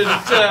nature to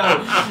tell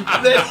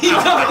that he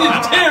died in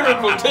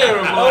terrible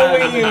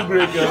agony.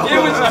 It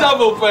was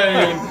double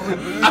pain.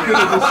 You could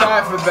have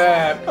deciphered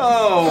that.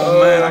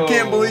 Oh, man, I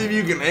can't believe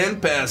you can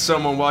empath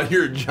someone while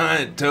you're a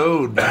giant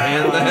toad,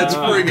 man. That's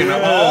friggin'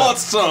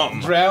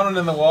 awesome. Drowning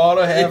in the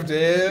water, half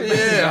dead.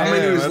 Yeah, I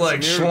mean, he was that's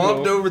like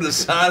slumped over the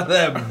side of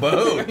that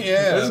boat.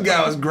 Yeah. This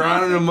guy was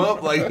grinding him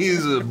up like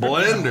he's a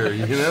blender,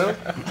 you know?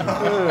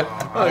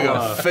 Like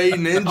a fey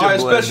ninja I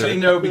especially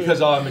blender. know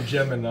because I'm a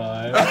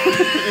Gemini.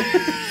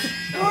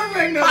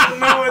 Torbeck doesn't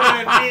know what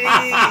that means.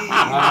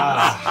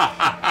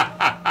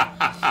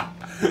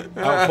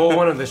 I'll pull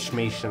one of the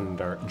Schmation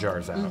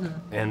jars out,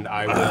 and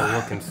I will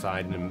look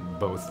inside them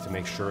both to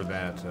make sure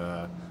that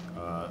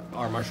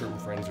our mushroom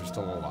friends are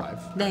still alive.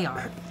 They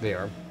are. They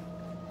are.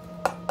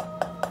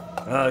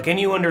 Can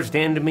you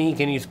understand me?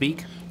 Can you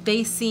speak?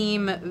 They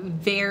seem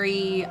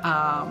very,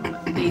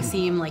 they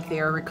seem like they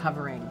are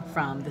recovering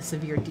from the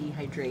severe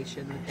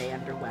dehydration that they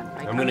underwent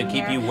by I'm going to coming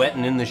keep here. you wet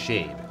and in the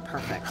shade.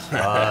 Perfect.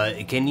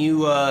 Can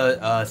you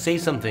say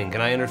something?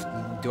 Can I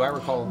understand? Do I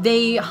recall?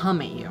 They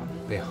hum at you.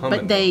 They hum But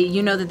at they, me.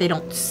 you know that they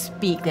don't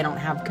speak, they don't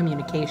have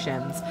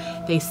communications.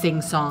 They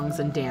sing songs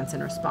and dance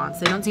in response.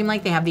 They don't seem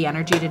like they have the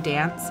energy to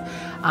dance,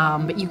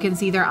 but you can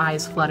see their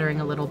eyes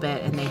fluttering a little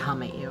bit and they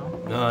hum at you.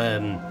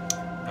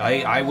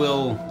 I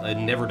will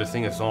endeavor to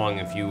sing a song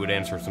if you would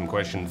answer some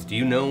questions. Do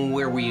you know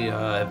where we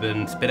have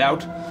been spit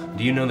out?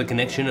 Do you know the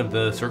connection of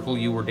the circle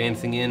you were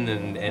dancing in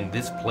and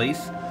this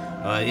place?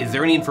 Is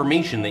there any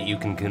information that you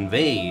can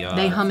convey?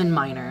 They hum in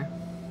minor.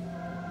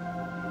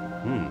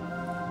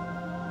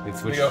 They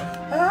switch.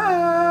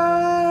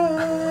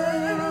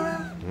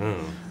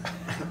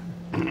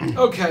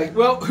 Okay,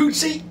 well,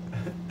 Hootsie.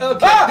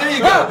 Okay, there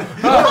you go.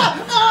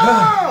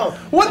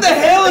 What the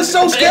hell is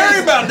so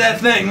scary about that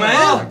thing,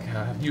 man?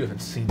 God, you haven't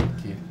seen it,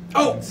 kid.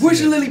 Oh,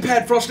 where's your lily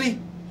pad, Frosty?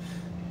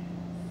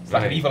 It's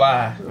like an evil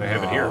eye. I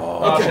have it here.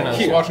 Watching us,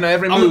 here. watching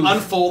every I'm move. gonna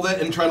unfold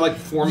it and try to like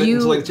form it You-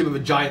 into like the tip of a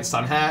giant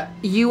sun hat.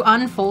 You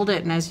unfold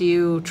it, and as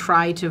you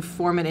try to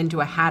form it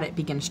into a hat, it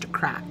begins to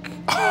crack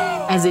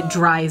as it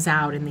dries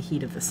out in the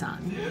heat of the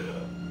sun.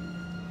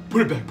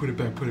 Put it back, put it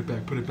back, put it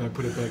back, put it back,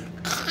 put it back.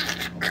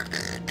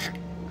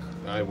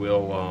 I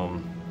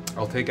will,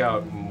 I'll take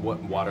out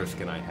what water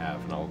skin I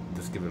have, and I'll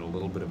just give it a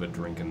little bit of a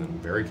drink, and then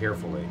very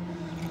carefully,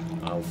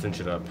 I'll cinch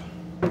it up.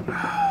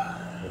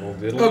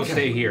 It'll Okay.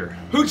 stay here.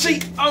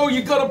 Hootsie, oh,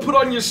 you gotta put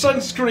on your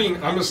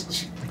sunscreen. I'm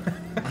just.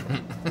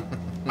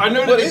 I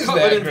know that What it's is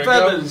covered that, in Gregor?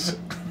 feathers.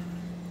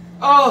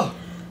 Oh,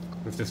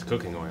 It's just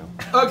cooking oil.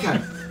 okay.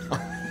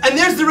 And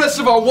there's the rest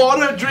of our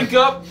water. Drink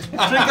up,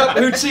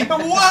 Hootsie.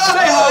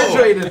 Stay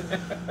hydrated.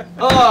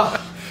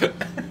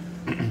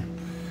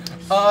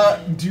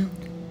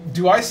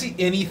 Do I see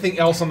anything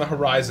else on the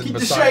horizon Keep the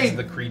besides shade.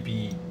 the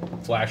creepy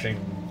flashing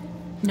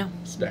No.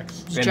 specks?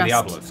 And the Just-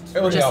 obelisks.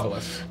 Oh, the Just-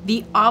 obelisk.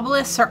 The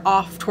obelisks are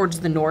off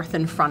towards the north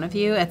in front of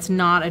you. It's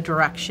not a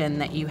direction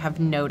that you have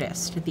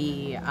noticed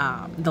the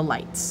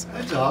lights.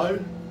 Hello.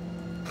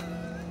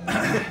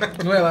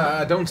 Well,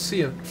 I don't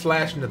see it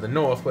flashing to the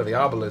north where the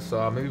obelisks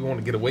are. Maybe we want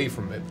to get away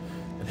from it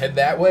and head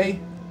that way.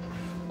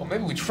 Or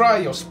maybe we try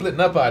your splitting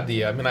up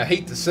idea. I mean, I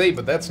hate to say,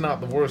 but that's not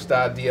the worst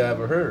idea I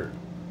ever heard.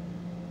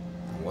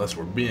 Unless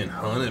we're being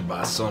hunted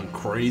by some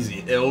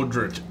crazy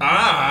eldritch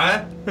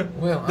eye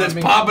Well, that's I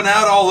mean, popping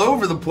out all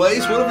over the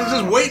place. What if it's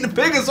just waiting to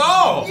pick us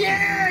off?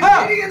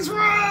 Yeah, Gideon's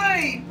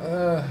right.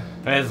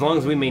 As long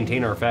as we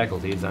maintain our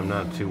faculties, I'm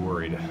not too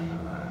worried.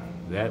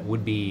 That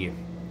would be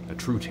a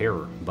true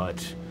terror,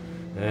 but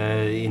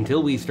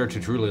until we start to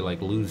truly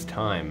lose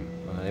time,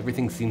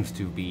 everything seems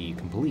to be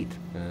complete,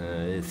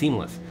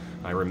 seamless.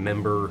 I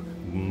remember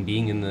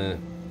being in the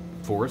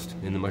forest,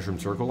 in the Mushroom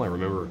Circle. I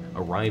remember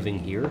arriving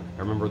here.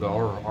 I remember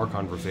our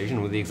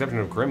conversation, with the exception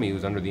of Gremmy,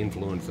 who's under the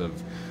influence of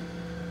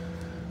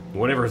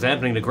whatever's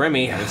happening to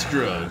Gremmy. It's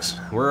drugs.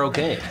 We're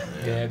okay.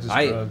 yeah, just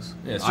drugs.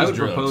 Yeah, it's I just would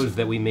drugs. propose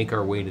that we make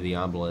our way to the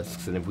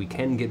obelisks, and if we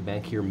can get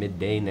back here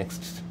midday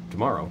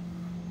tomorrow,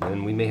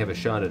 then we may have a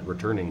shot at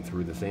returning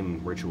through the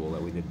same ritual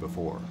that we did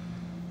before.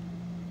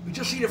 We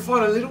just need to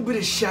find a little bit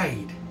of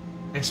shade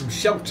and some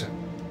shelter.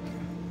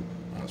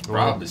 There's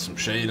probably some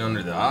shade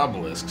under the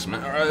obelisks,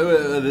 man.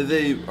 Do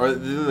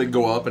they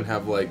go up and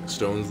have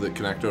stones that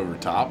connect over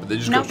top? Or they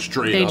just Nope. go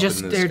straight They up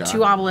just in the they're sky?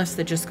 two obelisks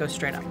that just go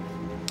straight up.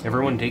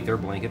 Everyone take their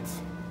blankets.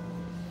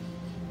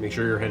 Make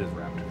sure your head is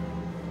wrapped.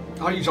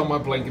 I'll use all my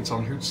blankets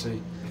on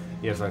Hootsie.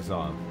 Yes, I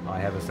saw. I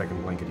have a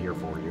second blanket here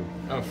for you.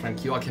 Oh,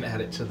 thank you. I can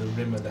add it to the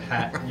rim of the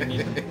hat. You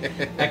need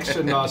it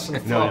extra nice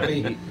and No,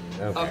 floppy.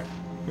 okay.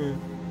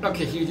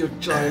 Okay, here are your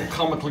giant,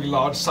 comically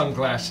large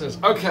sunglasses.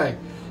 Okay.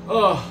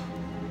 Oh,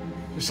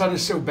 the sun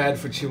is so bad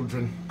for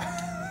children.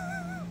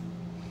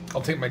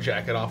 I'll take my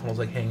jacket off and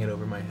I'll hang it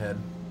over my head.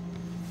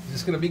 Is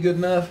this gonna be good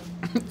enough?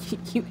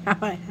 You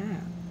have a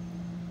hat.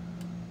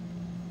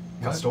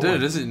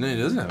 Dude, he doesn't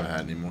have a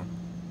hat anymore.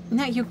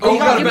 No, you Oh, you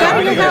got your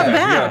hat You got it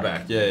back.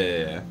 back.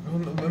 Yeah.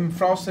 When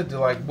Frost said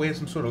to wear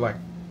some sort of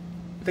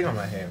thing on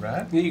my head,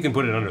 right? Yeah, you can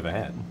put it under the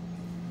hat.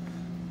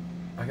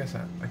 I guess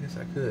I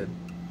could.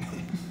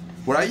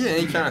 Would I get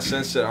any kind of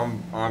sense that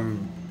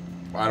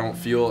I don't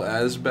feel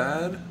as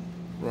bad?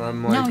 Where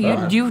I'm No,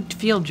 you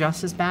feel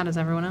just as bad as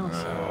everyone else.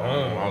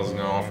 I was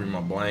gonna offer you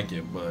my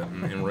blanket, but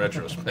in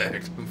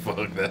retrospect,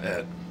 fuck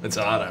that. It's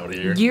hot out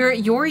here.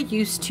 You're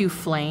used to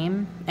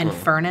flame and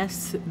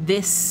furnace.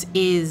 This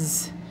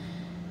is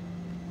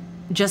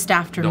just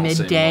after Don't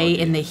say midday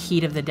muggy. in the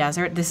heat of the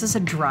desert. This is a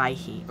dry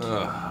heat.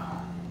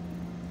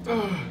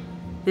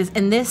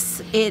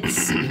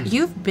 It's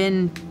you've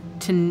been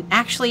to.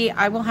 Actually,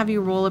 I will have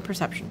you roll a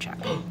perception check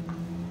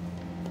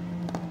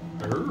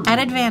at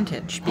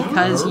advantage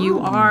because you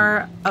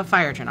are a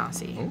fire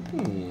genasi.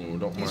 Ooh,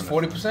 don't He's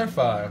mind. 40%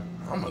 fire.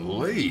 I'm at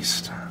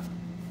least.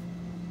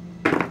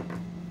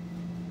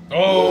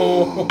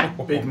 Oh,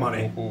 Big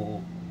money.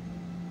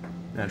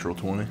 Natural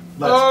 20.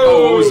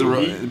 Oh, What was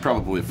the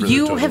probably for the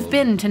You total. have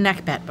been to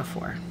Neckbet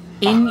before.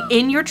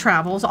 In your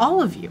travels,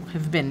 all of you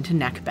have been to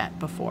Neckbet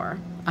before.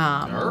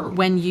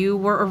 When you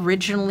were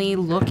originally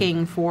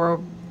looking for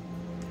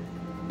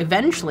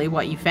eventually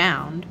what you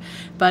found,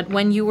 but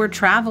when you were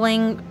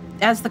traveling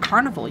as the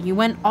carnival, you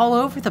went all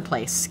over the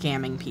place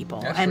scamming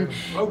people. That's and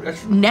true. Oh,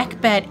 that's true.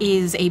 Neckbet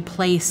is a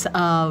place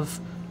of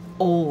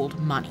old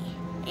money,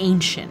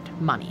 ancient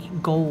money,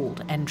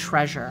 gold and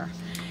treasure.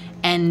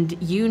 And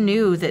you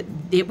knew that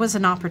it was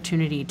an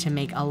opportunity to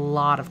make a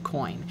lot of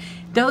coin.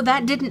 Though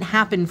that didn't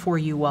happen for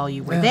you while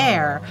you were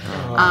there,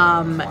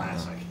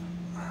 Classic.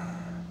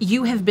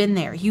 you have been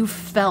there. You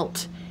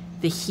felt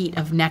the heat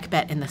of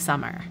Neckbet in the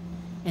summer.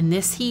 And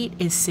this heat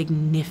is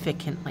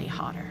significantly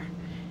hotter.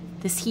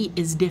 This heat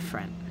is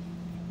different.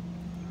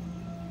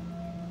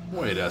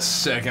 Wait a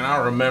second, I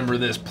remember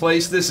this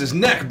place. This is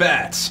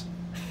Neckbats.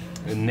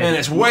 And And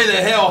it's way the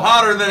hell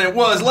hotter than it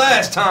was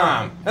last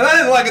time. And I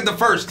didn't like it the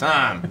first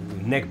time.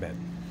 neckbed.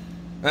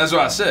 That's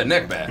what I said,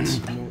 Neckbats.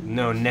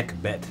 No,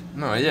 neckbet.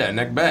 No, yeah,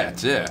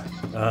 Neckbats, yeah.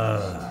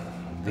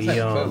 The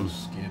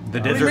close, kid. the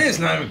What do you desert. mean it's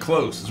not even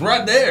close? It's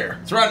right there.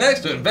 It's right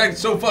next to it. In fact,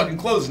 it's so fucking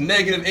close, it's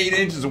 -8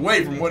 inches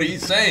away from what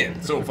he's saying.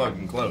 It's so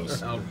fucking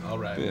close. all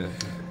right. Yeah.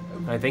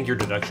 I think your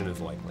deduction is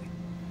likely.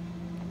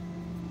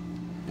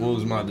 What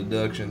was my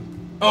deduction?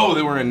 Oh,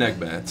 they were in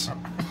Neckbats.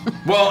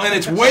 Well, and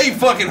it's way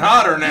fucking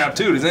hotter now,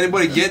 too. Does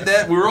anybody get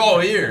that? We were all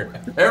here.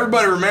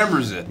 Everybody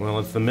remembers it. Well,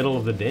 it's the middle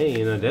of the day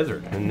in a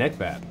desert, in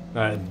Neckbat.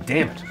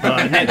 Damn it.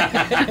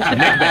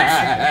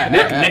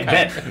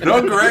 Neckbat.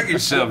 Don't correct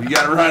yourself. You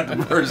got it right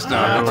the first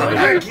time.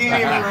 I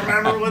can't even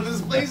remember what this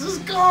place is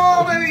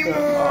called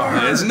anymore.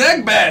 It's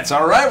Neckbats,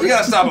 all right? We got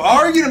to stop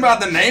arguing about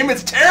the name.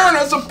 It's tearing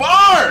us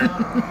apart.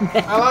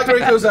 I like where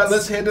he goes out.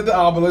 Let's head to the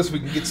obelisk. We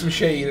can get some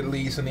shade at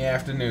least in the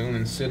afternoon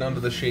and sit under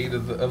the shade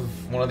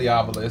of one of the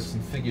obelisks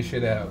and figure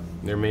shit out.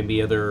 There may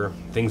be other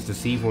things to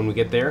see when we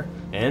get there,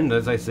 and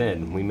as I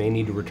said, we may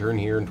need to return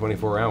here in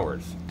 24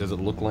 hours. Does it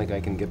look like I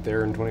can get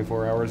there in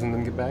 24 hours and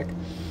then get back?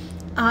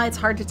 It's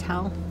hard to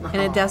tell in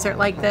a desert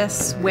like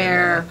this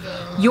where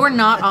you're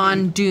not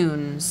on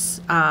dunes,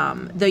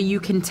 though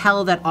you can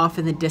tell that off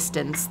in the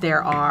distance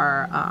there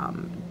are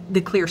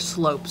the clear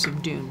slopes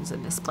of dunes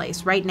in this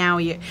place. Right now,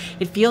 it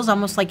feels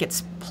almost like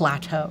it's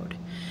plateaued.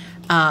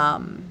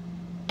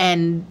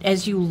 And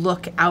as you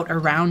look out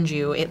around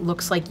you, it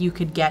looks like you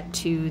could get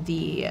to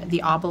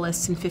the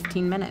obelisk in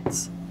 15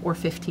 minutes or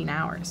 15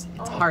 hours.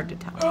 It's hard to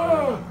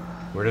tell.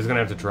 We're just gonna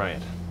have to try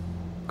it.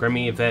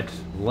 Grimmy, if that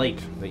light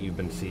that you've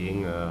been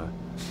seeing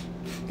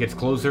gets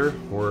closer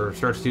or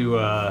starts to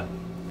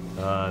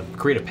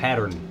create a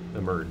pattern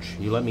emerge,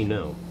 you let me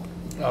know.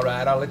 All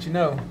right, I'll let you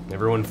know.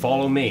 Everyone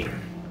follow me.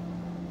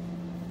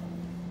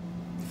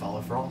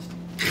 Follow Frost.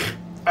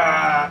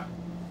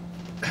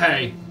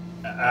 Hey,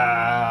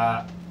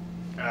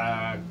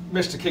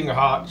 Mr. King of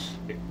Hearts,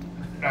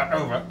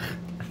 over.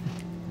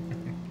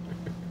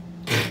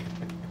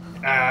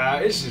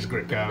 This is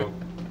Gricko.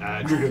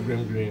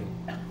 Grim.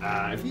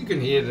 If you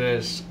can hear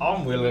this,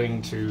 I'm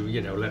willing to,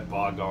 let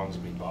bygones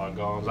be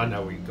bygones. I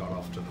know we got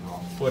off to the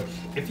wrong foot.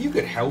 If you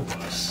could help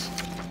us,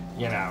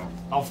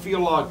 I feel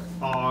like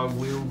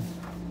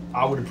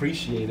I would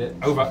appreciate it.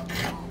 Over.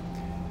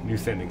 New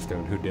Sending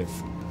Stone, who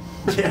dis?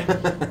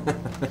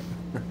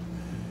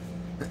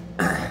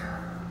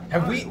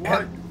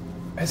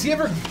 Has he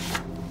ever...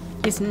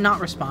 He's not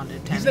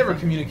responded to He's anything. never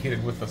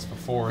communicated with us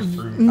before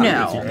through...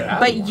 No,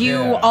 but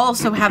you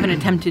also haven't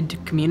attempted to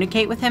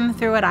communicate with him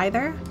through it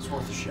either. It's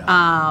worth a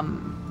shot.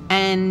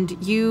 And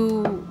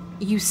you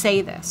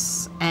say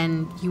this,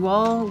 and you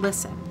all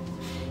listen.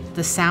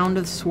 The sound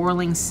of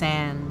swirling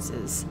sands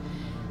is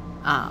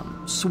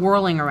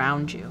swirling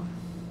around you.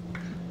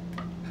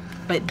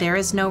 But there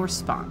is no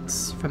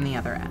response from the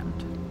other end.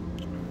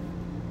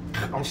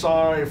 I'm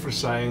sorry for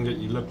saying that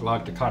you look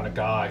like the kind of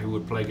guy who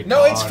would play guitar.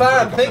 No, it's and break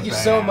fine. up Thank a you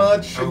so band.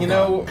 much. Over. You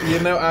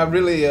know, I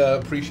really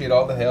appreciate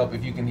all the help.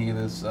 If you can hear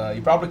this,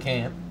 you probably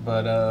can't,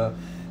 but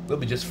we'll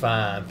be just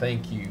fine.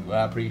 Thank you.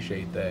 I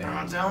appreciate that.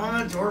 Tell him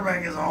that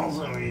Torbeck is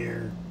also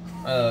here.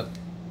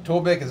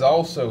 Torbeck is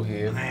also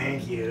here.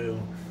 Thank you.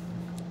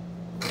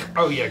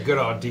 Oh yeah, good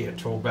idea,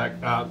 Torbeck.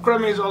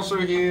 Cremmy's also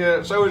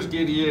here. So is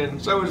Gideon.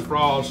 So is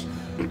Frost.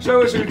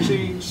 So is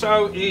Uchi.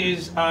 So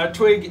is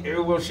Twig.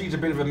 Well, she's a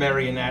bit of a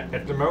marionette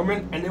at the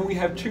moment. And then we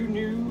have two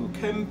new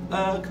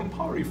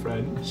Campari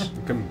friends.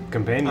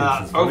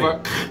 Companions. is Over.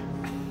 funny.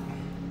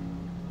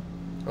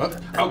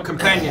 What? Oh,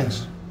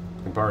 companions.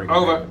 Campari.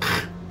 Over.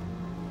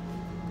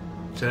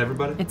 Is that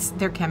everybody?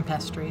 They're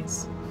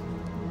campestries.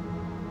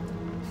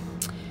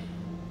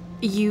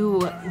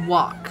 You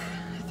walk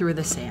through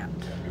the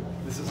sand.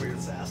 This is a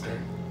disaster.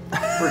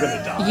 We're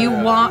gonna die. You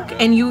walk,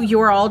 and you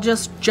are all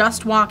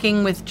just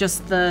walking with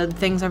just the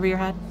things over your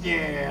head?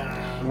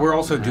 Yeah. We're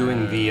also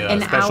doing the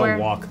An special hour.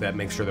 walk that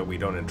makes sure that we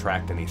don't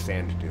attract any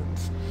sand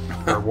dunes.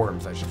 Or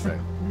worms, I should say.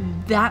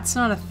 That's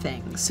not a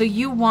thing. So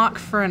you walk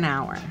for an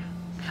hour.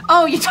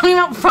 Oh, you're talking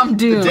about from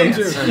Dune. Dance.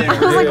 I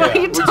was like, what are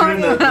you We're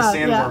talking doing the about?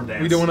 sandworm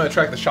dance. We don't want to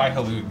attract the shy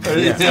halloot.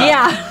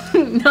 Yeah.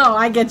 No,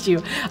 I get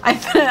you. I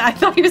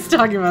thought he was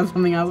talking about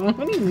something else. What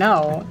do you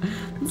know?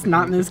 It's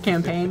not in this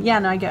campaign. Yeah,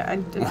 no, I get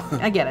it.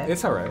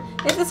 It's all right.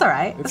 It's all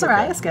right. It's all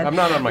right. okay. It's good. I'm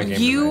not on my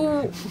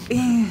game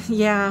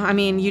Yeah, I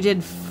mean, you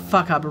did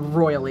fuck up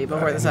royally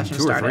before the session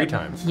 2 or started. 3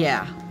 times.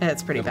 Yeah,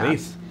 it's pretty At bad.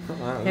 least.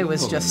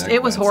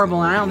 It was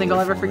horrible, and I don't think I'll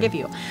ever forgive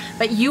you.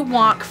 But you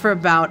walk for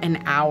about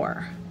an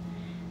hour.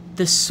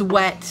 The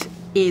sweat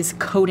is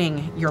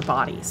coating your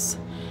bodies.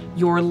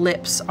 Your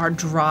lips are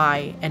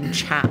dry and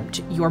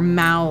chapped. Your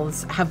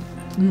mouths have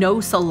no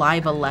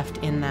saliva left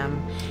in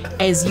them.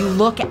 As you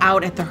look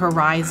out at the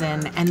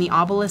horizon, and the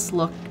obelisks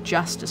look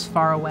just as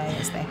far away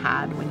as they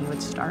had when you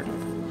had started.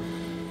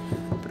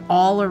 But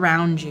all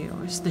around you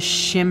is the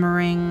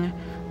shimmering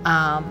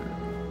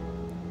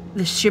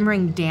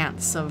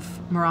dance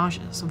of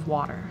mirages of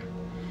water.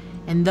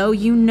 And though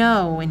you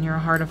know in your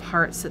heart of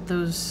hearts that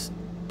those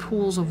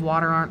pools of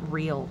water aren't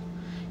real,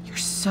 you're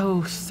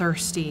so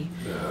thirsty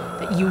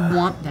that you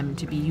want them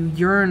to be. You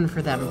yearn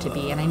for them to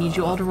be. And I need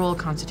you all to roll a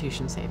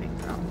Constitution saving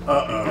throw.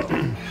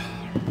 Uh-oh.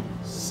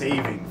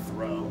 Saving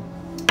throw.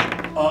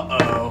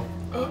 Uh-oh.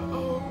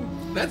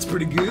 That's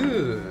pretty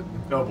good.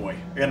 Oh boy.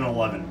 I got an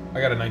 11.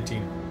 I got a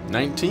 19.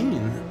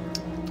 19.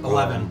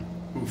 11.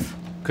 Oof.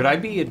 Could I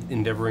be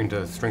endeavoring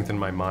to strengthen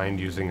my mind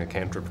using a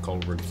cantrip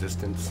called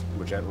Resistance,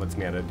 which lets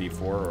me add a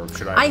D4, or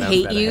should I? I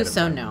hate you,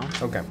 so no.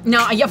 Okay.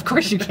 No, yeah, of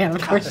course you can.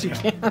 Of course you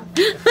can.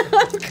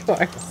 Of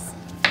course.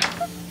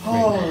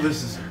 Oh,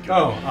 this is.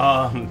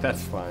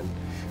 That's fine.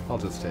 I'll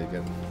just take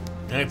it.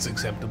 That's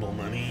acceptable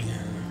money.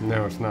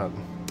 No, it's not.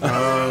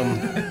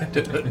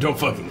 Don't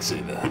fucking say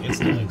that. It's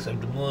not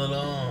acceptable at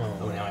all.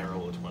 Oh, now I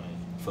roll a 20.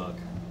 Fuck.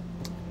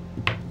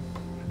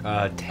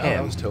 10.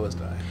 That was Toa's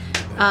die.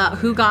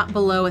 Who got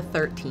below a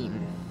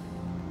 13?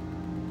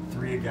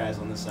 3 guys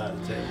on this side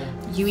of the table.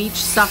 You each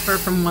suffer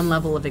from 1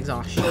 level of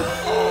exhaustion.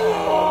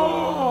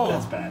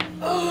 That's bad.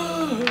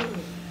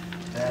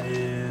 That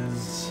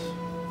is.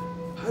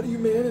 How do you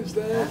manage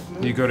that?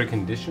 You go to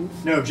conditions?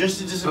 No,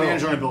 just a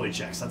disadvantage on ability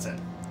checks. That's it.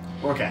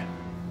 Okay.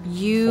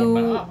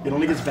 You It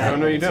only gets bad.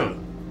 No, you don't.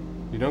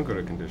 You don't go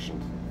to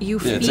conditions. you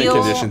Yeah, it's in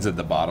feel conditions at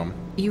the bottom.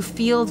 you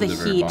feel the To the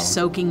very heat bottom.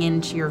 soaking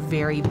into your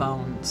very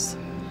bones.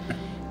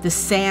 The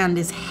sand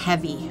is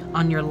heavy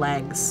on your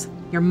legs.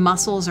 Your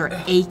muscles are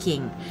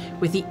aching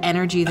with the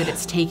energy that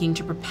it's taking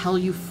to propel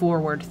you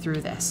forward through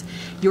this.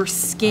 Your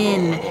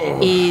skin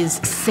is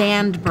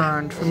sand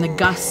burned from the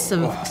gusts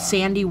of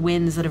sandy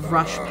winds that have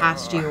rushed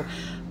past you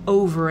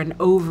over and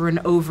over and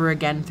over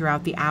again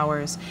throughout the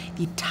hours.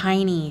 The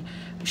tiny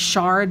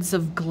shards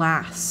of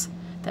glass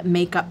that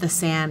make up the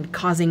sand,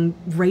 causing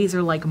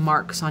razor-like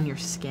marks on your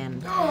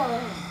skin.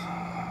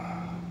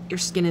 Your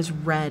skin is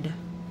red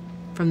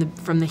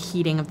from the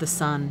heating of the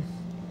sun,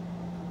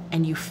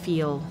 and you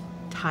feel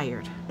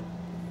tired.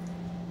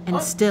 And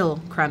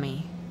still,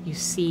 Crummy, you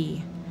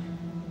see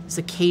this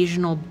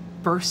occasional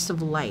bursts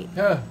of light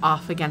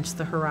off against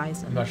the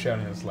horizon. I'm not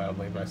shouting this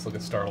loudly, but I still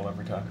get startled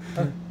every time.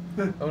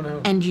 Oh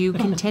no. And you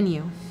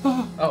continue.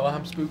 Oh,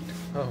 I'm spooked.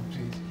 Oh,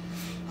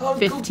 jeez.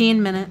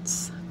 15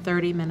 minutes,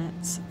 30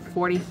 minutes,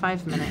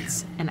 45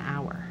 minutes, an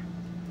hour.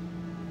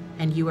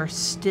 And you are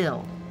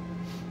still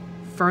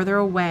further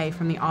away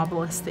from the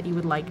obelisk than you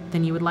would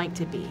like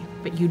to be.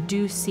 But you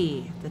do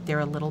see that they're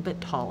a little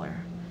bit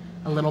taller,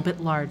 a little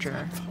bit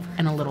larger,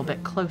 and a little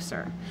bit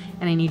closer.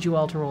 And I need you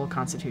all to roll a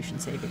Constitution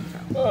saving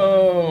throw.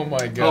 Oh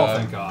my god. Oh,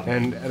 thank God.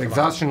 And at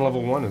exhaustion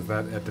level 1, is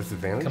that at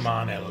disadvantage? Come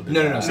on, Elo.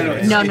 No.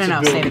 Save No,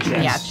 ability saving.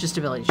 checks. Yeah, it's just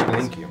ability checks.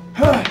 Thank you.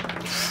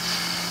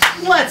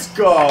 Let's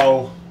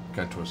go.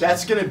 Got twist.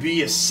 That's gonna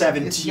be a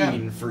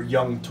 17 for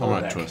young I'm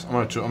gonna Torek. twist.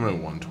 I'm gonna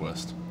one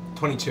twist.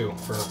 22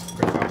 for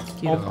critical.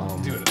 Beautiful.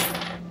 Do it.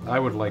 I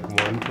would like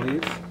 1,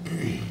 please.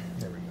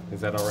 There we go.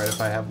 Is that all right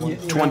if I have 1?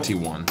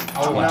 21.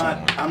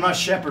 I'm not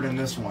shepherding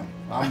this one.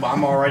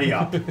 I'm already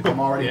up. I'm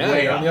already Yeah,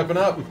 way you're on the up.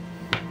 up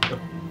and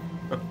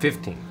up.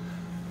 15.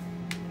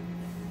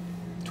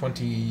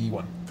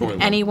 21.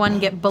 Did anyone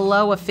get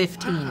below a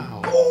 15?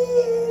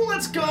 Oh,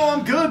 let's go.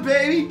 I'm good,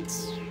 baby.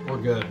 We're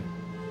good.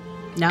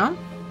 No?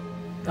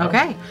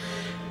 Okay.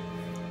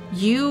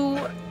 You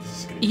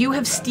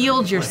have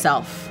steeled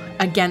yourself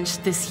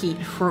against this heat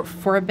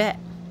for a bit.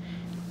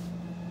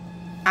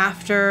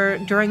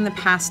 During the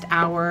past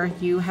hour,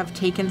 you have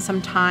taken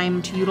some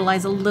time to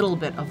utilize a little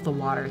bit of the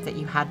water that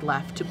you had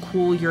left to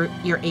cool your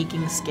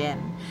aching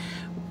skin.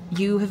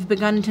 You have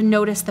begun to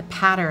notice the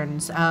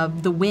patterns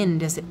of the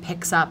wind as it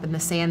picks up and the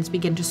sands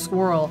begin to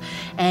swirl,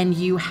 and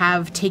you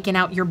have taken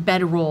out your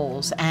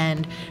bedrolls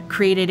and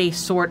created a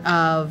sort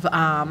of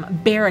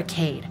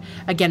barricade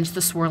against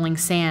the swirling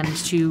sand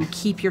to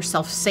keep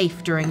yourself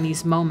safe during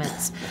these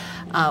moments.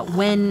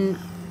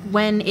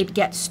 When it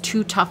gets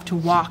too tough to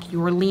walk,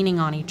 you are leaning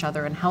on each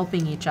other and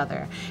helping each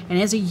other. And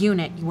as a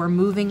unit, you are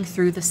moving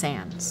through the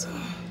sands.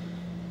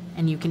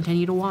 And you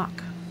continue to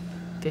walk.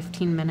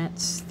 15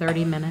 minutes,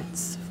 30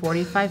 minutes,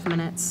 45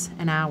 minutes,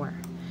 an hour.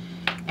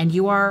 And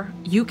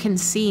you can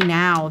see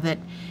now that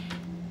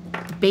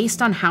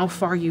based on how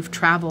far you've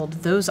traveled,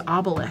 those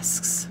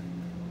obelisks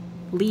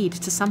lead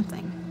to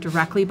something.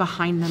 Directly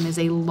behind them is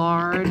a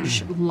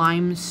large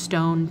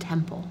limestone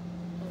temple.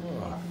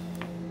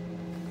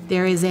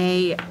 There is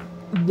a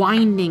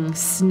winding,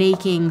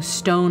 snaking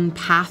stone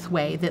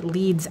pathway that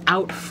leads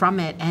out from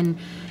it and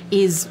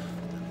is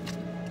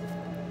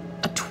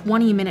a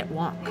 20-minute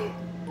walk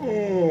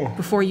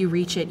before you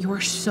reach it. You are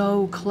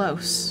so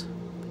close,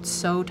 but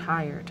so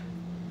tired,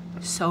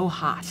 so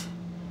hot,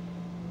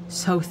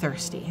 so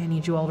thirsty. I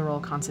need you all to roll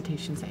a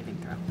Constitution saving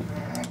throw.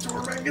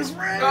 Torek is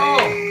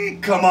ready.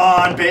 Come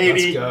on,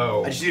 baby. Let's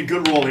go. I just need a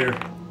good roll here.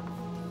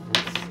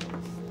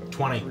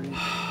 20.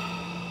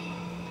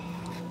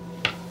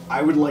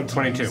 I would like to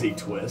 22. use a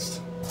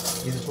twist.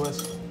 Use a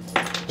twist.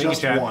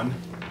 Just Chad. one.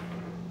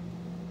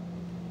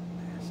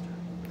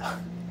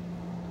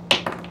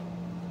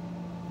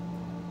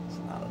 It's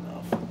not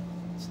enough.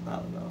 It's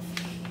not enough.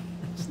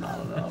 It's not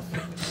enough.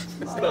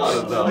 It's not I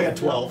enough. got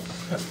 12.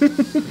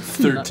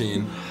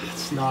 13.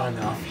 It's not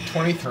enough.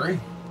 23.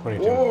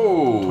 22.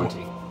 Whoa.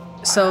 20.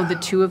 So the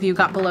two of you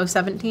got below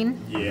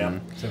 17? Yeah.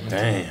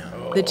 Damn.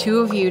 The two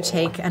of you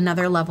take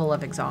another level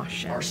of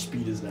exhaustion. Our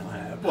speed is now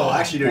halved. Well,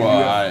 actually, no, Well,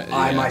 you have,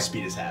 yeah. my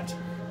speed is halved.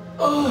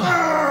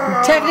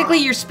 Technically,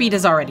 your speed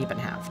has already been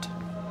halved.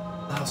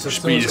 So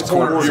Speed is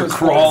quarter. You're So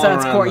crawling So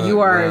it's around core. the You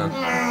ground.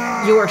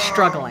 are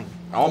struggling.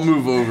 I'll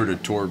move over to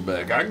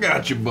Torbeck. I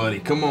got you, buddy.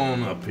 Come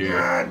on up here.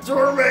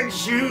 Torbeck's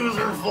shoes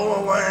are full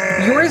of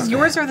lead.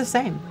 Yours are the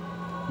same.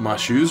 My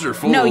shoes are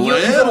full No, of you-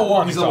 lead. He's level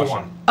 1. He's level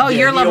 1. Oh, Yeah,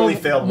 you're he level only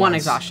failed 1 once.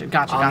 exhaustion.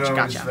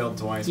 Gotcha. Just failed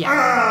twice.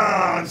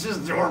 Yeah. It's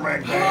just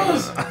Torbeck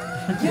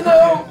things. You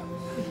know,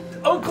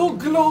 Uncle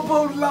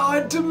Globo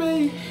lied to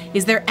me.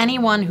 Is there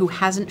anyone who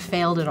hasn't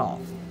failed at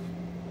all?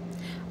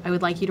 I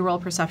would like you to roll a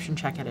perception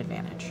check at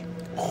advantage.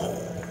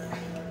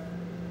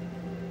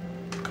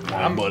 Come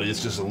on, buddy.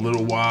 It's just a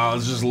little while.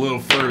 It's just a little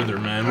further,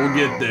 man. We'll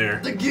get there.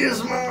 The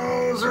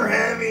gizmos are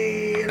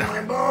heavy in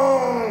my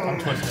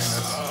bones.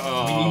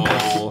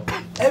 Oh.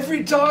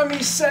 Every time I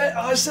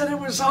said it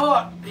was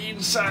hot,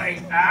 he'd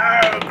say,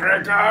 "Oh,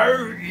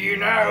 Greco, you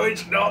know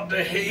it's not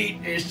the heat,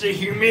 it's the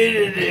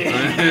humidity."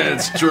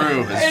 It's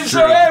true. And It's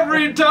so true.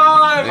 every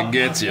time It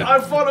gets you. I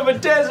thought of a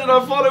desert,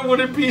 I thought it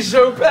wouldn't be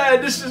so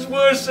bad. This is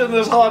worse than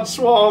this hot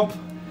swamp.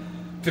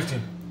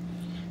 15.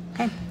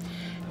 Okay.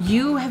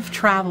 You have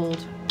traveled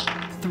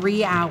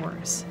 3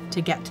 hours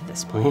to get to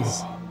this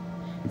place.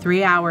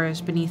 3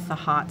 hours beneath the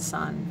hot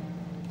sun.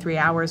 3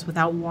 hours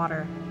without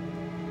water.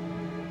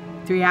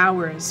 3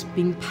 hours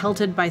being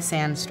pelted by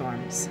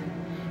sandstorms.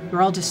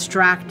 You're all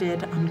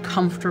distracted,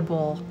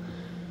 uncomfortable,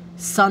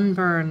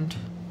 sunburned,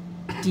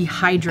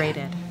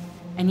 dehydrated.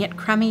 And yet,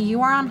 Kremi,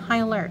 you are on high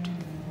alert.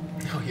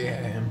 Oh, yeah,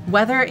 I am.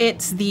 Whether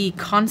it's the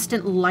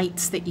constant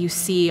lights that you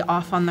see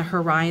off on the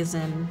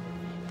horizon,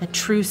 the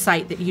true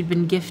sight that you'd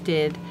been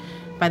gifted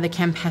by the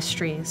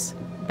Campestries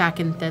back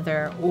in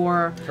thither,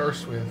 or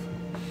Cursed with.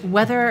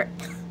 whether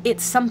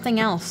it's something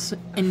else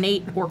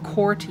innate or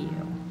core to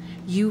you,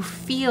 you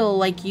feel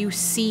like you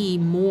see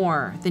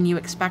more than you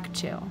expect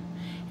to.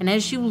 And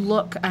as you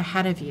look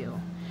ahead of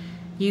you,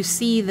 you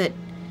see that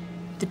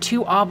the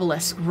two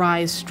obelisks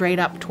rise straight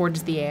up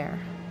towards the air,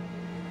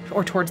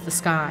 or towards the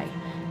sky.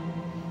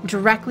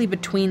 Directly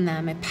between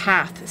them, a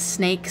path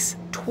snakes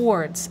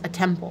towards a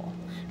temple,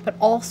 but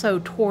also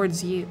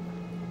towards you.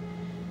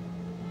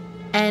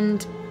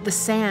 And the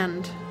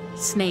sand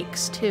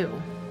snakes too.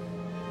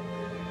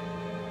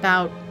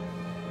 About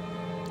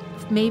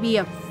maybe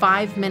a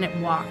 5-minute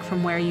walk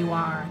from where you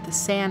are, the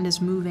sand is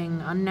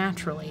moving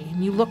unnaturally.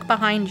 And you look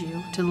behind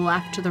you, to the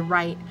left, to the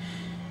right.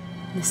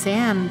 The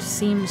sand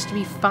seems to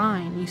be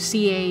fine. You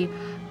see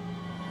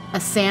a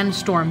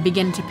sandstorm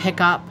begin to pick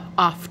up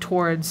off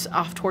towards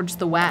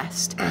the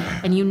west,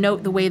 and you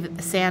note the way that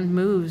the sand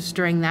moves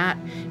during that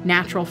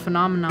natural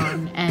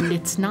phenomenon, and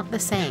it's not the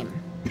same.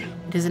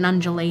 It is an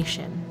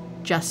undulation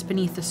just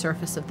beneath the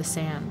surface of the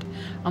sand,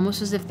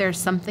 almost as if there's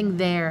something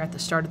there at the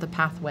start of the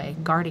pathway,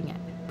 guarding it,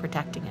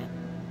 protecting it.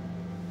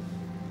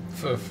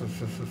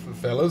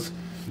 Fellas,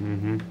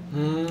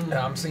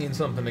 I'm seeing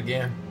something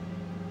again.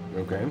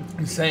 Okay.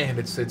 Sand,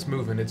 it's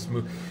moving, it's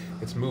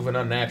moving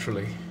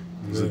unnaturally.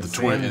 Is it the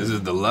twin? Is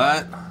it the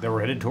light? That we're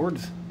headed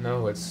towards?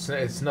 No,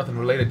 it's nothing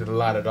related to the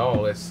light at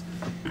all. It's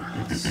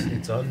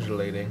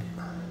undulating,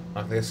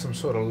 like there's some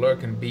sort of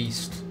lurking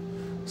beast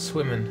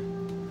swimming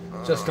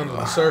just under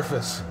the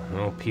surface.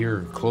 I'll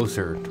peer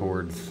closer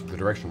towards the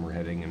direction we're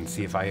heading and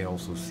see if I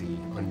also see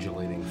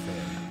undulating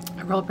sand.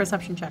 I roll a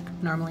perception check,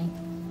 normally.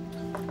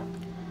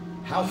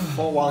 How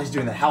far, while he's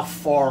doing that, how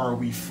far are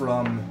we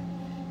from,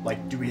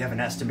 like, do we have an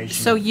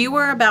estimation? So you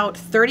were about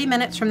 30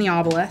 minutes from the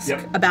obelisk,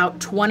 Yep. about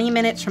 20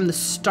 minutes from the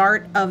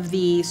start of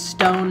the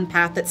stone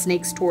path that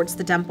snakes towards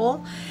the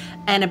temple,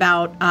 and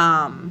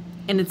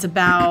it's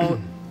about,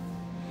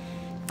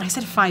 I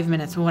said 5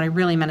 minutes, but what I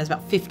really meant is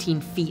about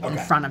 15 feet in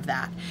Okay. front of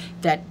that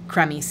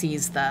Kremi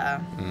sees the...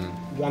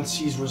 Once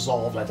he's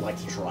resolved, I'd like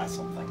to try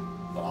something,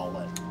 but I'll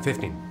let...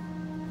 15.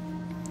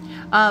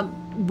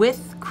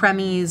 With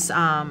Kremi's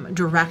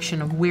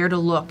direction of where to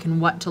look and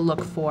what to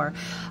look for,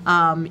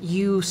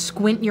 you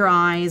squint your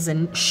eyes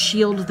and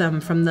shield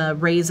them from the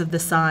rays of the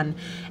sun,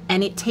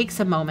 and it takes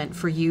a moment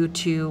for you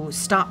to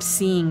stop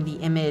seeing the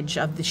image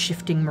of the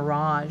shifting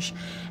mirage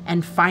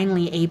and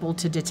finally able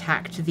to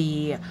detect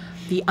the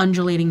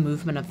undulating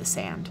movement of the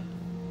sand.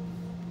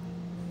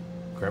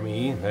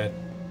 Kremi,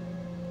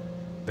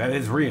 that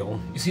is real.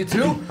 You see it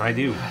too? I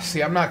do.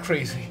 See, I'm not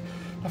crazy.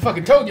 I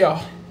fucking told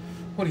y'all.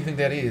 What do you think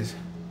that is?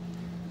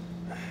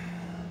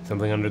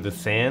 Something under the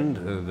sand?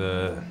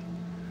 The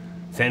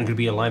sand could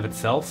be alive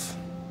itself.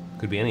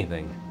 Could be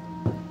anything.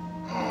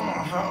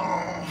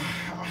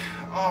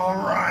 All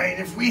right,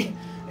 if we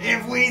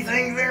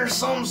think there's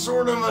some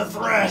sort of a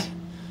threat,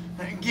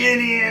 get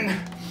in.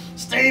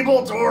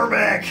 Stable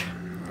Torbeck.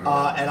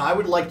 And I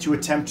would like to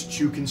attempt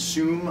to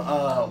consume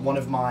one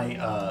of my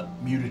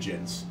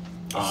mutagens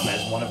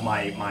as one of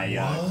my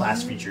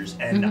class features,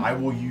 and I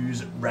will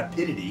use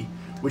rapidity,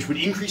 which would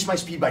increase my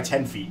speed by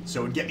 10 feet,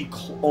 so it would get me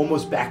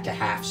almost back to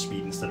half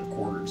speed instead of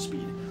quarter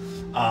speed.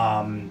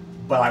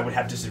 but I would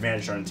have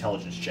disadvantage on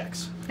intelligence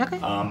checks. Okay.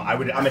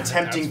 I'm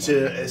attempting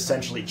to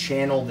essentially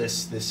channel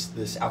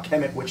this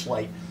alchemic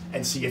witchlight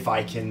and see if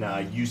I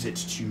can use it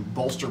to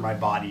bolster my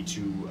body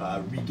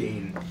to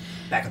regain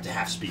back up to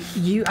half speed.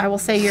 I will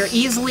say you're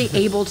easily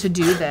able to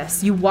do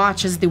this. You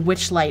watch as the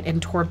witchlight in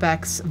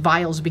Torbeck's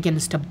vials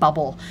begins to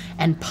bubble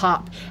and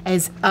pop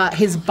as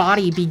his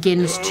body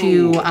begins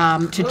to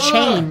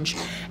change.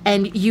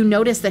 And you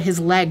notice that his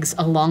legs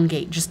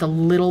elongate just a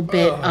little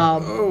bit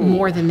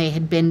more than they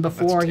had been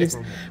before. He's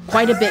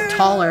quite a bit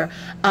taller.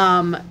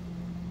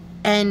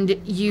 And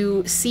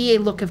you see a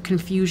look of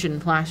confusion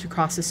flash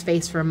across his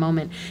face for a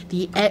moment.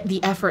 The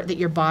effort that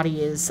your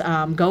body is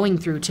going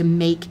through to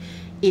make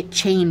it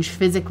change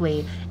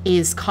physically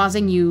is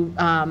causing you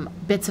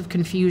bits of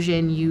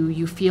confusion.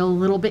 You feel a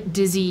little bit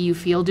dizzy. You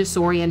feel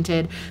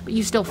disoriented, but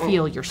you still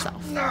feel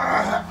yourself.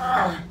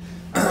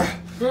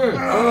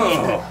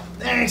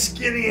 Thanks,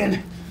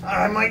 Gideon.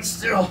 I might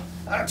still...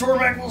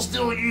 Tormek will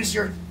still use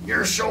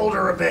your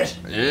shoulder a bit.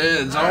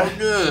 Yeah, it's all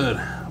good.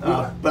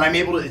 But I'm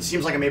able to... It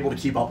seems like I'm able to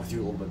keep up with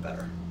you a little bit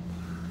better.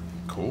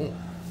 Cool.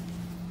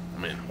 I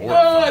mean,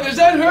 horrifying. Does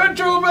that hurt,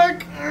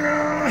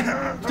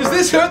 Tormek? Does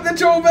this hurt the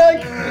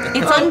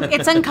Tormek?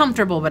 It's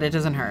uncomfortable, but it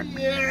doesn't hurt.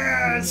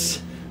 Yeah,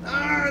 it's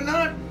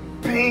not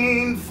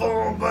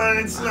painful, but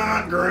it's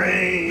not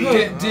great.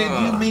 Did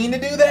you mean to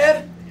do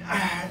that?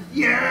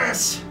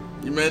 Yes.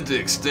 You meant to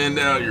extend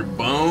out your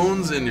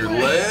bones and your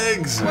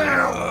legs?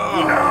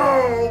 Well,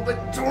 no,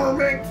 but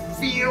Tormek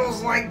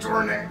feels like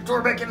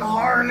Tormek can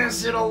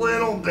harness it a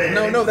little bit.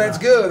 No, that's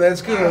good.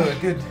 That's good.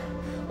 Good.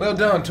 Well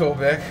done,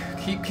 Tormek.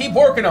 Keep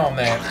working on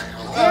that.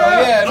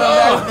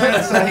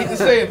 I hate to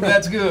say it, but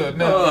that's good.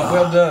 No,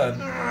 well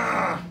done.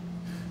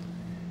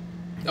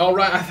 All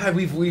right, I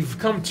think we've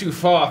come too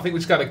far. I think we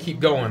just got to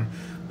keep going.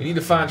 We need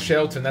to find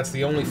shelter, and that's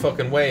the only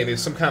fucking way.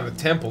 There's some kind of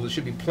temple. There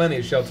should be plenty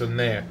of shelter in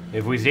there.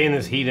 If we stay in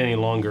this heat any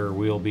longer,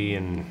 we'll be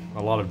in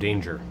a lot of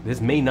danger. This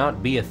may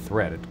not be a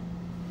threat.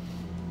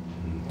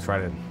 Try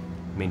to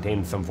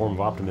maintain some form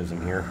of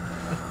optimism here.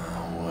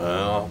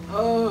 Well...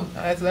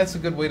 That's a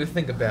good way to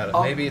think about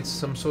it. Maybe it's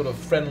some sort of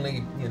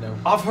friendly,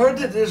 I've heard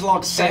that there's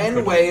like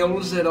sand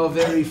whales that are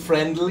very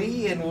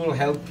friendly and will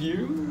help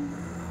you.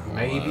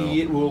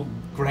 Maybe it will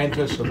grant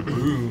us a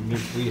boon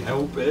if we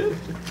help it.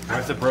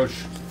 Let's approach.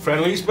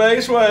 Friendly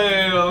space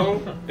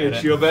whale,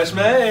 it's your best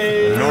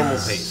mate. Normal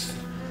pace.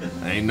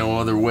 Ain't no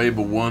other way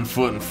but 1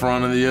 foot in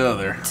front of the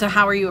other. So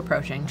how are you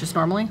approaching? Just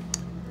normally?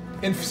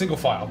 in single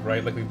file,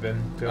 right? Like we've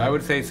been doing. I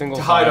would say single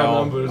to file. hide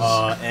our numbers.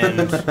 And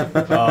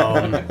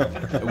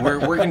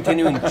we're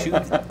continuing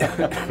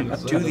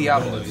to the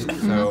obelisk,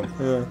 so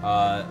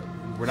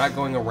we're not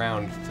going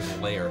around to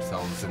delay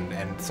ourselves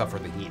and suffer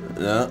the heat.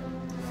 Yeah.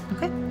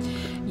 Okay.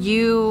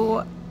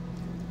 You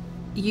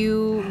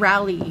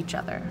rally each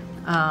other.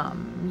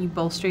 You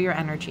bolster your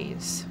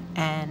energies,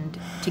 and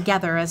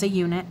together as a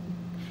unit,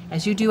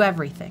 as you do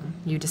everything,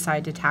 you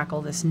decide to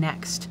tackle this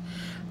next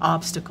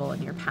obstacle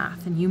in your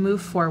path, and you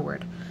move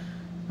forward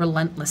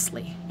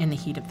relentlessly in the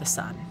heat of the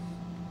sun.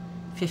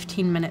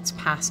 15 minutes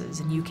passes,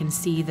 and you can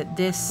see that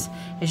this,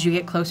 as you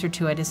get closer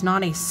to it, is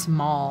not a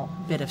small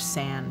bit of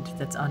sand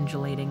that's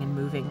undulating and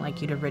moving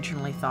like you'd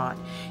originally thought.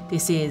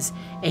 This is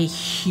a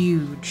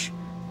huge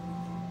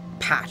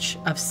patch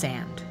of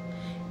sand.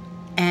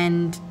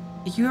 And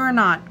you're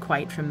not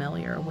quite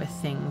familiar with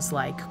things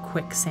like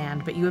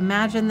quicksand, but you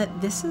imagine that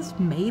this is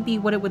maybe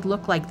what it would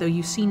look like, though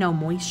you see no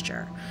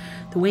moisture.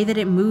 The way that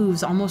it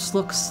moves almost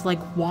looks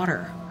like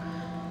water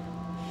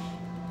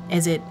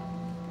as it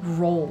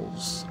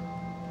rolls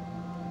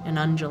and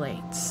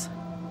undulates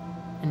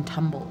and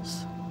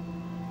tumbles.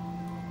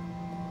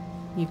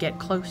 You get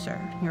closer.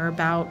 You're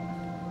about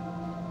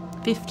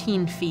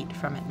 15 feet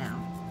from it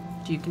now.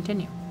 Do you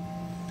continue?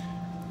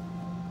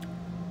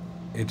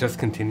 It just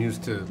continues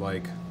to,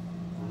 like...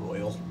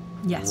 Royal.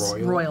 Yes,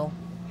 royal.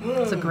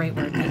 It's a great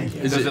word. Thank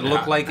you. Does it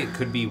look like it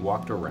could be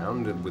walked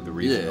around with the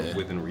reason,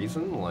 within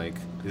reason? Like,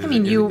 I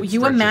mean,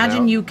 you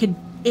imagine you could.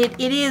 It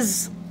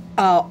is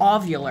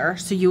ovular,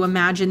 so you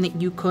imagine that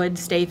you could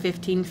stay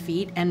 15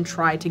 feet and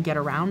try to get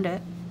around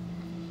it.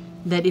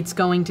 That it's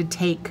going to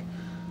take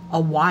a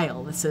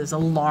while. This is a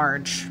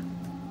large.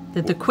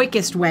 That the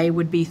quickest way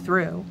would be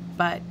through,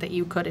 but that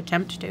you could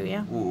attempt to.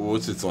 Yeah.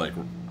 What's its like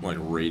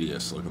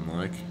radius looking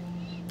like?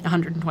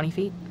 120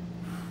 feet.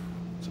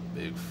 It's a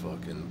big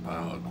fucking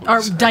pile of Or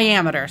quicksand.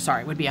 diameter,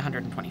 sorry, would be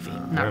 120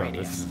 feet, not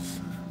radius.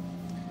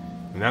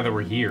 Now that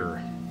we're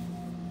here,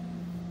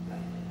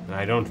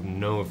 I don't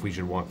know if we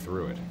should walk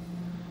through it.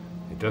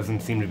 It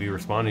doesn't seem to be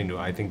responding to it.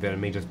 I think that it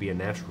may just be a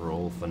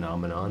natural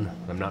phenomenon.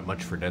 I'm not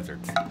much for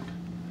deserts.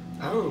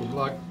 Oh,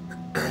 like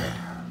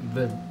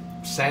the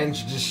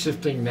sand's just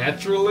shifting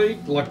naturally,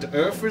 like the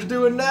earth was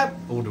doing that,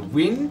 or the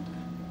wind?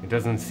 It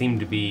doesn't seem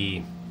to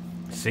be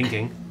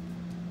sinking,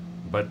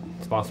 but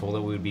it's possible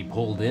that we would be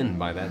pulled in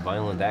by that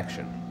violent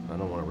action. I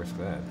don't want to risk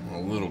that.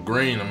 Well, Little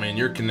Green, I mean,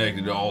 you're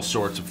connected to all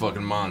sorts of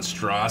fucking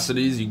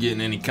monstrosities. You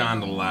getting any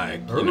kind of,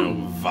 like, you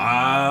know,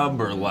 vibe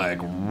or, like,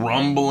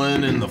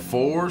 rumbling in the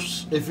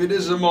force? If it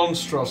is a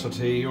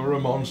monstrosity or a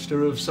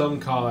monster of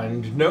some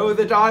kind, know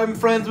that I am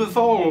friends with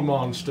all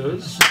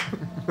monsters.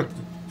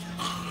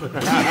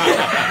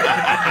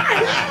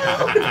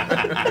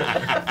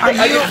 Are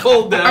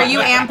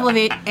you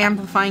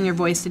amplifying your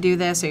voice to do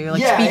this? Or you're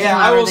like speaking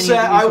louder than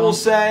I will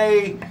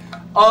say,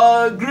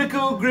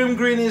 Gricko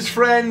Grimgreen is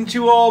friend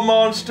to all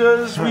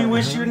monsters. We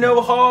wish you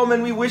no harm,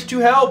 and we wish to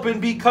help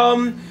and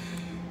become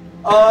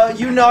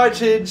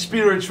united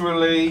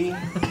spiritually.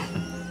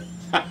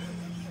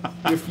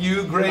 With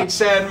you, great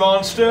sand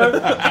monster.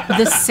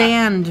 The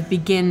sand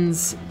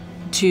begins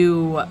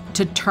to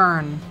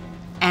turn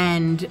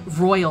and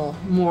roil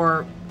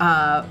more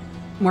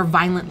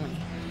violently.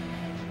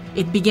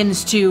 It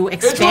begins to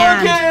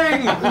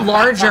expand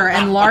larger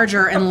and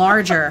larger and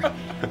larger.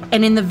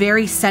 And in the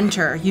very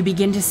center, you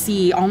begin to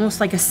see almost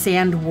like a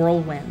sand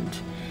whirlwind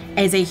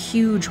as a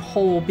huge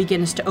hole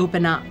begins to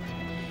open up.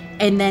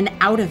 And then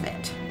out of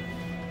it,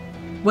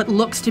 what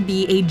looks to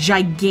be a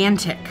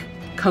gigantic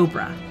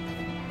cobra.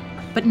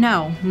 But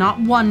no, not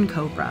one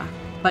cobra,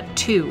 but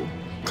two,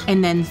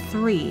 and then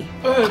three.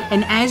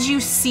 And as you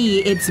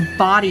see its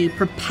body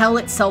propel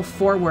itself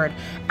forward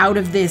out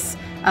of this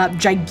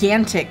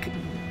gigantic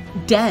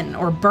den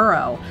or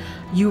burrow,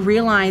 you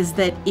realize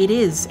that it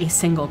is a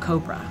single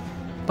cobra,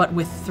 but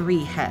with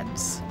 3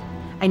 heads.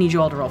 I need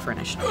you all to roll for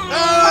initiative.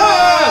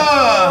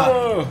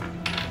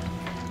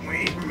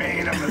 We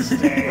made a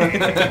mistake.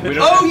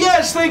 Oh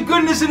yes, thank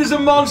goodness it is a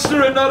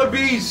monster and not a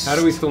beast. How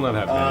do we still not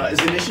have that?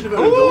 Is initiative an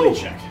ability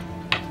check?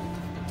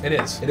 It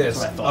is. It is.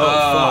 That's what I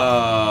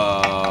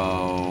thought.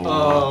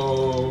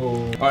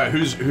 Oh. All right,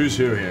 who's who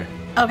here?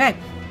 Okay.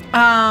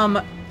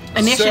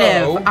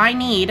 Initiative. So- I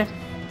need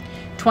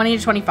 20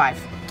 to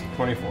 25.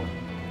 24.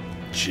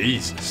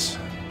 Jesus.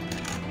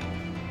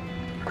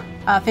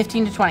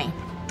 15 to 20.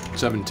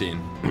 17.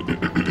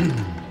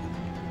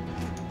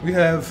 We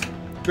have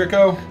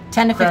Gricko,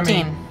 10 to Cremmy,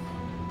 15.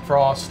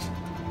 Frost,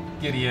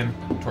 Gideon,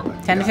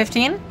 Torbeck. 10 to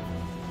 15?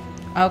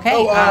 Okay.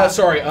 Oh,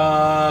 sorry,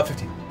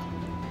 15.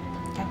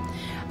 Okay.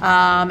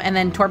 And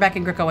then Torbeck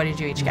and Gricko, what did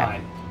you each get?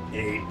 9,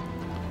 8.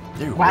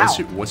 Dude, Wow.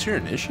 what's your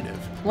initiative?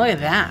 Look at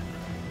that.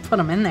 Put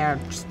them in there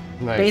just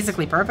Nice.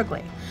 basically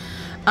perfectly.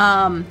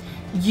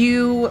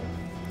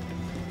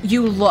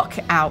 You look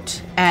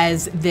out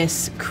as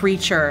this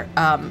creature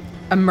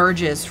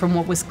emerges from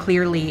what was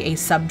clearly a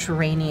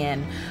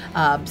subterranean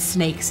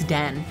snake's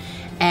den,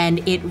 and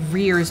it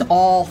rears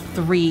all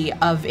 3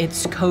 of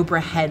its cobra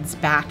heads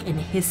back and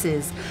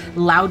hisses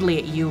loudly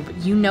at you. But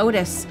you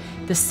notice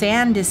the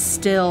sand is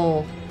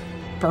still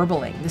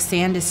burbling. The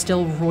sand is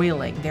still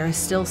roiling. There is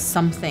still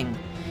something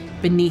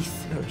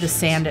beneath the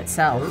sand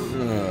itself.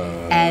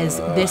 As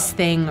this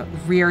thing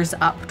rears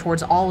up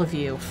towards all of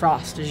you.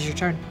 Frost, it is your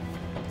turn.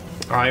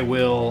 I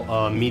will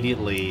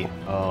immediately.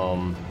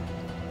 I'll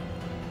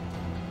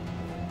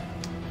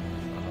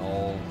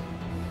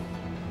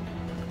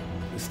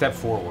step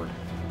forward.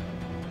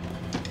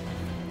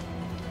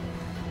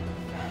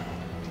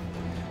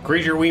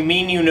 Creature, we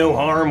mean you no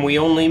harm. We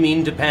only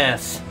mean to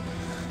pass.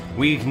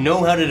 We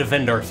know how to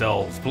defend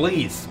ourselves.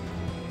 Please,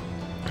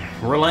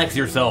 relax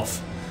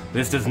yourself.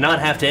 This does not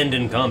have to end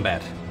in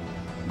combat.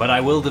 But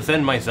I will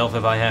defend myself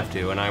if I have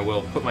to, and I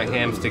will put my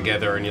hands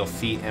together and you'll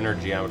see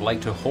energy. I would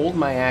like to hold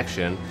my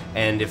action,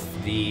 and if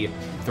the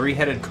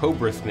 3-headed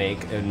cobra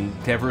snake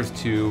endeavors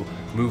to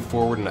move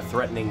forward in a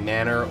threatening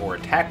manner or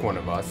attack one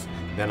of us,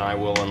 then I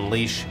will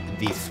unleash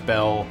the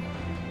spell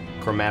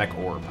Chromatic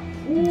Orb.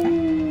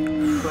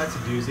 Ooh, that's a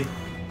doozy.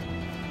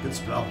 Good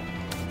spell.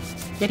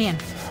 Gideon.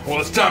 Well,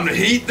 it's time to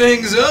heat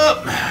things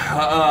up.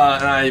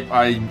 And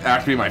I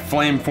activate my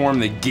flame form.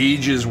 The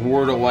gauges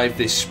ward of life.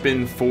 They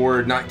spin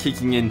forward, not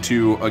kicking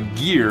into a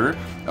gear,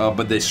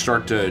 but they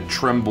start to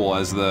tremble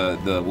as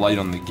the light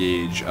on the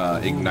gauge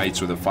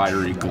ignites with a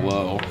fiery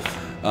glow.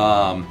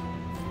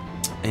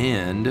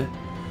 Gideon,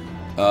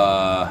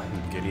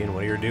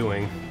 what are you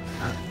doing?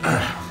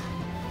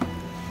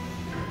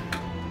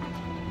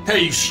 Hey,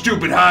 you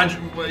stupid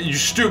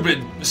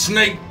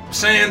snake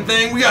sand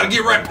thing. We gotta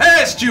get right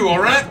past you, all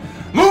right?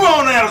 Move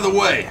on out of the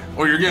way,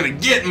 or you're gonna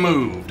get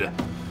moved. And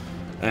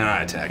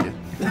I attack it.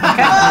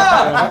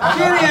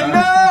 Gideon,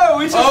 no!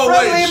 It's a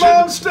friendly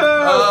monster!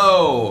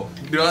 Oh.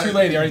 Too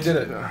late, he already did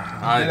it.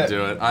 I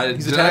do it.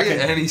 He's Did I get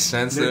attacking. any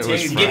sense that it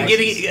was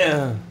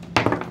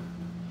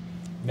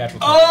Natural.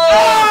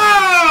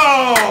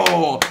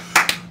 Oh!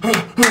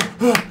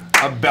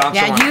 I bounce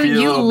on my feet a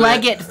you little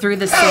leg bit. it through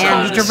the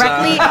sand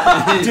directly.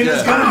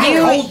 Dinner's gonna be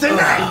cold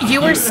tonight.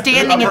 You were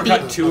standing at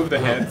Uppercut the 2 of the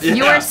heads.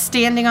 You are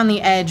standing on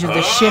the edge of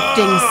the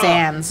shifting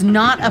sands,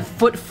 not a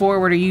foot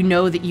forward, or you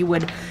know that you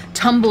would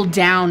tumble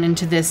down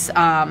into this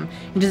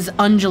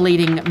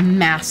undulating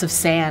mass of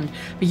sand.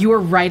 But you are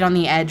right on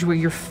the edge where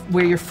your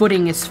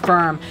footing is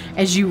firm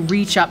as you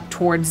reach up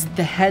towards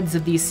the heads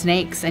of these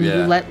snakes and you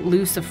Yeah. let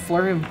loose a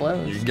flurry of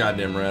blows. You're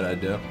goddamn right, I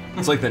do.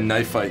 It's like the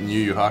knife fight in Yu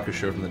Yu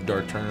Hakusho from the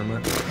Dark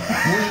Tournament.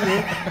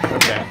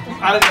 Okay.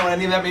 I don't know what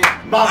any of that means.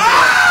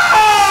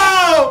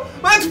 Oh!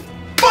 Let's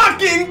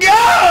fucking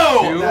go!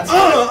 Good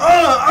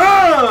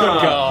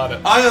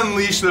God. I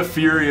unleash the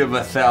fury of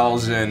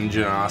 1,000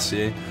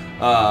 Genasi.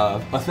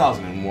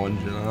 1,001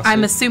 Genasi.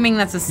 I'm assuming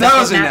that's a That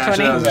was second a nat natural.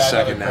 20. That was a Yeah,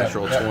 second another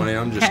natural crit. 20.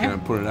 I'm just Okay. gonna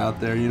put it out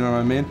there. You know what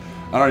I mean?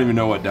 I don't even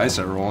know what dice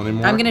I roll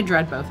anymore. I'm gonna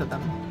dread both of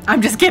them.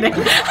 I'm just kidding. I'm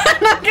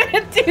not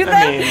gonna do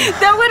that.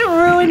 That would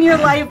ruin your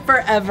life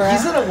forever.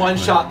 He's gonna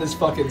one-shot this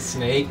fucking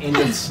snake and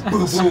just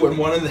boo-boo, and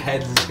one of the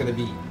heads is gonna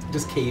be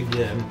just caved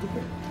in.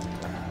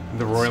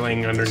 The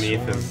roiling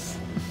underneath is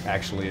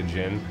actually a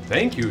djinn.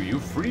 Thank you, you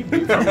freed me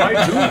from my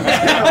doom.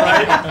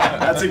 Right?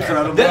 That's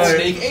incredible. That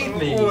snake ate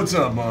me. What's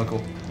up,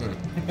 Uncle?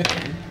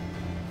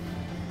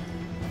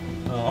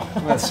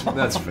 That's fair.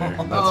 That's fair.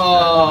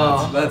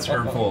 That's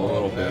hurtful a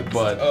little bit,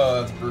 but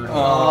Oh, that's brutal.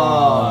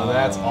 Oh,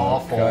 that's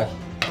awful. Okay.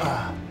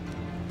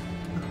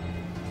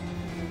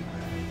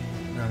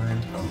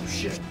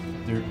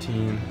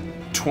 13,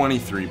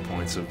 23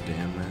 points of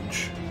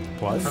damage.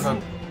 Plus?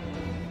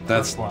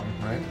 That's one,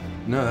 right?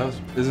 no, that was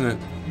isn't it?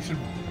 You should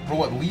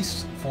roll at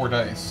least 4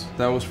 dice.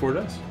 That was 4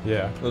 dice.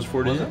 Yeah. That was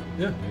 40. Was it?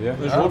 Yeah, Yeah.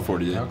 There's rolled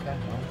 40. Okay.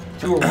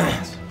 2 or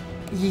 1s.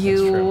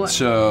 You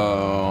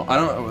So I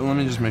don't. Let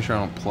me just make sure I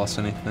don't plus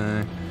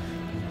anything.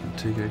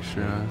 Take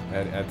extra.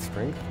 Add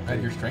strength?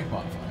 Add your strength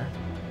modifier.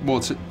 Well,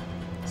 it's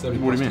So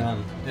What do you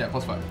mean? Yeah,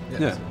 plus 5.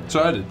 yeah.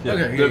 So I did. Yeah.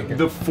 Okay,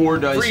 The 4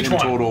 dice For each in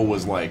one. total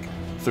was like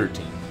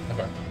 13.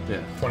 Okay.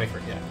 Yeah.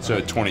 23, yeah. So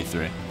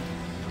 23.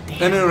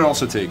 And then it would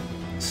also take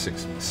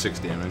 6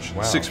 damage.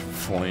 Wow. 6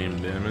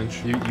 flame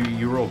damage.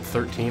 You rolled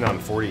 13 on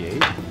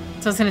 48?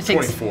 so it's gonna take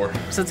 24.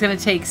 so it's gonna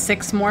take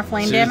 6 more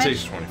flame So damage. It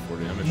takes 24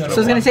 damage. No, So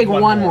it's gonna take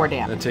one more It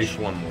damage. takes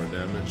 1 more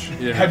damage. You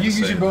didn't Have you to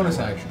used say your it, bonus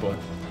action? But,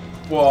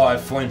 well, I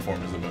flame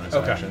form as a bonus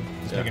Okay. action.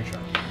 Just Yeah. making sure.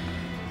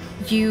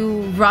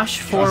 You rush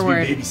Must be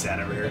forward. babysat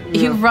over here.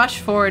 You rush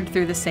forward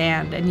through the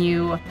sand and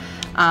you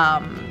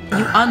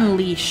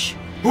unleash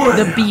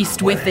the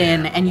beast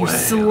within and you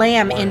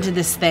slam into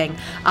this thing,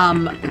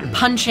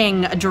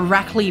 punching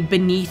directly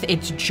beneath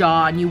its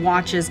jaw. And you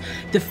watch as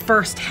the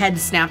first head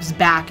snaps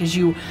back as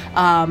you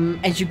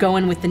go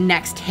in with the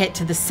next hit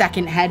to the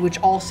second head, which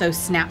also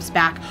snaps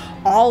back.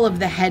 All of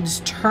the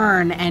heads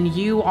turn and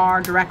you are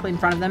directly in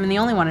front of them and the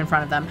only one in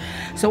front of them.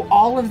 So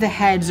all of the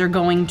heads are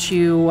going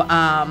to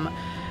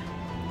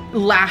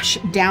lash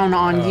down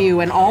on you,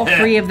 and all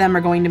 3 of them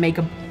are going to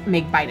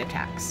make bite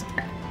attacks.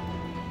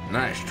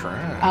 Nice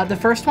try. The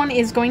first one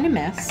is going to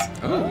miss.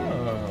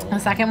 The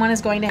second one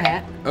is going to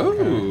hit.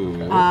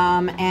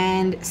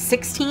 And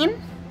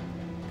 16.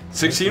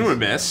 16 would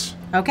miss.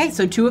 Okay,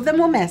 so 2 of them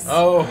will miss.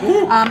 Oh.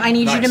 I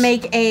need you to Nice.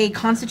 make a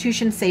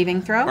Constitution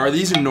saving throw. Are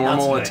these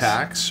normal That's nice.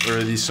 attacks, or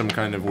are these some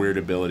kind of weird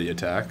ability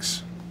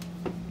attacks?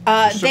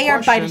 Just a They are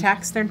bite question.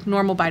 attacks. They're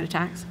normal bite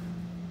attacks.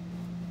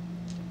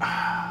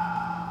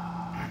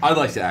 I'd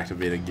like to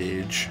activate a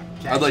gauge.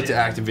 I'd like to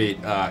activate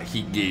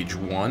heat gauge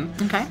 1.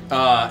 Okay.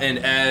 And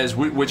as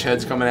which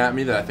head's coming at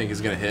me that I think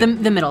is gonna hit?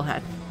 The middle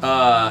head.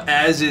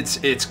 As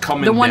it's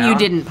coming The one down, you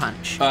didn't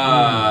punch.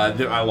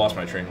 I lost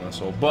my training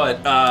whistle,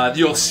 but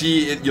you'll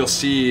see it. You'll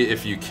see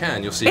if you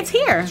can. You'll see. It's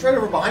here. It's right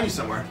over behind you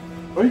somewhere.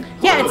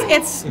 Yeah,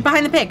 it's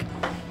behind the pig.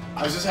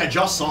 I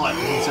just saw it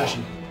in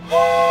session.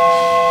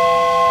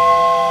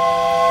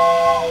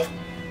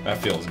 That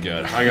feels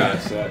good. I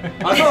gotta say.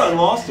 I thought I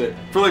lost it.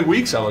 For like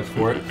weeks I looked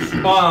for it.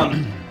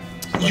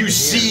 You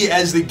see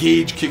as the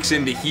gauge kicks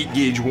into heat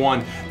gauge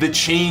 1, the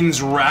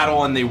chains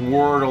rattle and they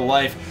whir to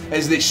life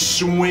as they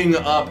swing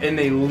up and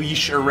they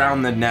leash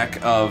around the neck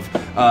of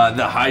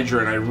the Hydra,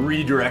 and I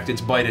redirect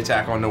its bite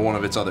attack onto one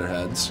of its other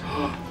heads.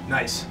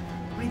 Nice.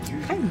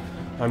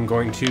 I'm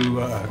going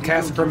to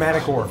cast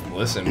Chromatic Orb.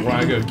 Listen, when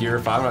I go Gear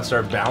 5 and I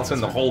start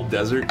bouncing, the whole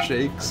desert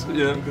shakes.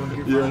 Yeah.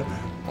 Yeah.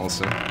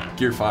 Also,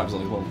 Gear 5's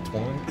like level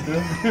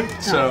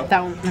 20. So.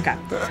 That one, okay.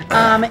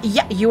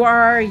 Yeah, you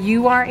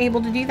are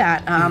able to do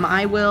that.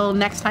 I will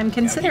next time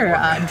consider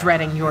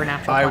dreading your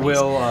natural 20s. I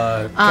will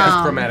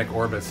cast Chromatic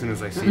Orb as soon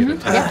as I see it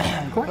attack.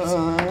 Yeah, of course.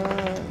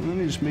 Let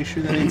me just make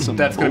sure that ain't some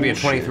That's going to be a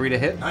bullshit. 23 to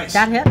hit. Nice.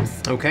 That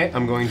hits. Okay,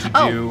 I'm going to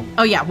do...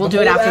 Oh yeah, we'll do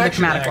it after the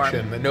chromatic orb.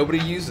 action that nobody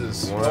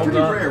uses. It's pretty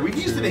rare. We've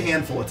used it a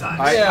handful of times.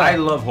 I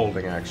love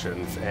holding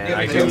actions, and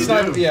I do. It's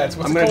not, yeah, it's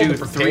what's I'm it going to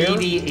called, do the prepare?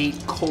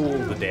 3d8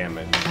 cold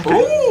damage.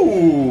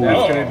 Ooh!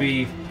 That's going to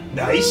be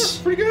Nice.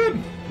 Pretty good.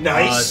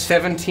 Nice.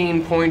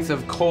 17 points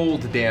of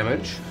cold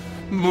damage.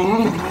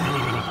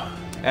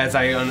 As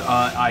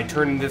I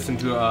turn this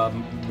into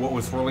what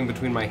was swirling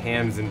between my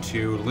hands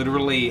into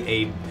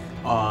literally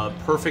a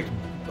perfect,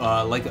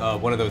 like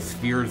one of those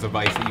spheres of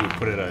ice that you would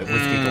put in a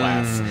whiskey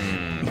glass,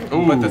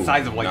 but the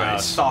size of like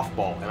nice. a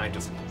softball, and I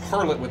just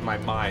hurl it with my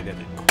mind, and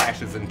it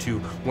slashes into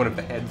one of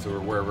the heads or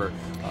wherever.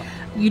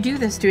 You do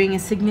this doing a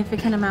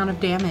significant amount of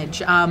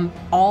damage.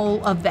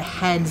 All of the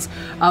heads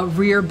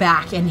rear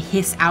back and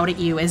hiss out at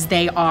you as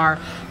they are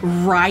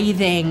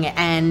writhing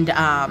and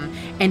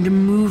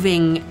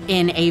moving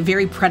in a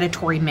very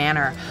predatory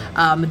manner.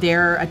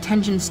 Their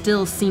attention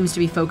still seems to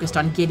be focused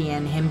on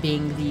Gideon, him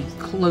being the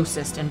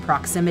closest in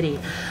proximity.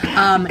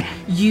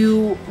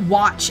 You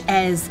watch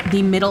as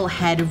the middle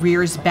head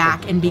rears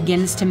back and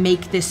begins to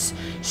make this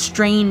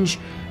strange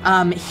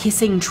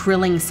hissing,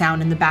 trilling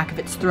sound in the back of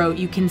its throat.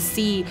 You can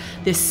see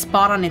this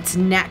spot on its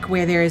neck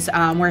where there's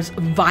where it's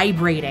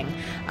vibrating,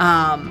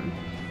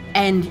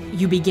 and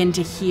you begin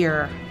to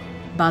hear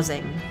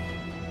buzzing,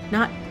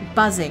 not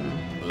buzzing,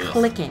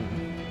 clicking,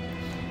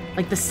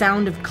 like the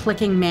sound of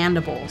clicking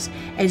mandibles.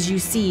 As you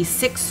see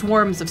 6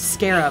 swarms of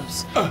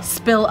scarabs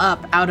spill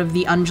up out of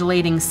the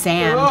undulating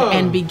sand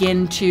and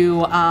begin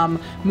to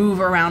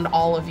move around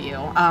all of you.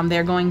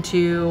 They're going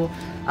to.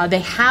 They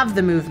have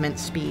the movement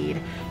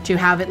speed to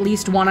have at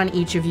least 1 on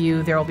each of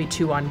you. There will be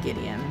 2 on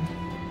Gideon.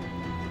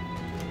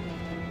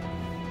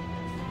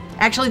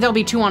 Actually, there'll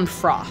be 2 on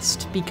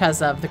Frost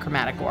because of the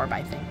chromatic orb,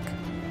 I think.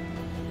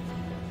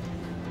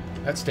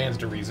 That stands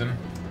to reason.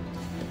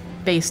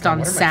 Based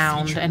on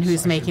sound and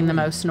who's making the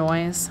most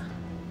noise.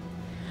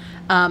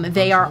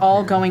 They are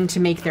all going to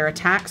make their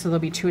attacks, so there'll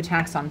be 2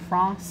 attacks on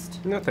Frost.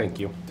 No, thank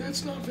you.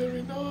 That's not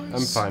very nice.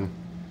 I'm fine.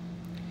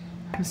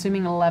 I'm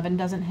assuming 11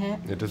 doesn't hit.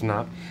 It does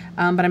not.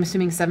 But I'm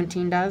assuming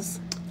 17 does.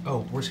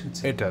 Oh, where's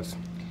Hootsie? It does.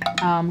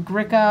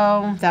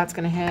 Gricko, that's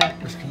gonna hit.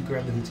 Can you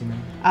grab the Hootsie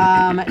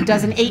man?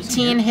 Does an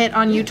 18 hit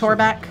on you,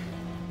 Torbeck?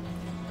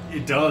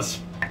 It does.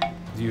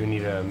 Do you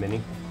need a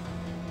mini?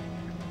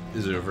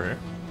 Is it over here?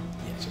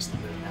 Yeah, it's just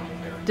there.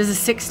 Does a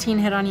 16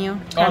 hit on you?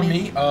 On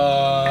Tommy? me?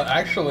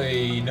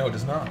 Actually, no, it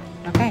does not.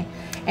 Okay.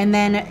 And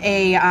then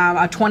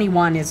a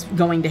 21 is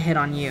going to hit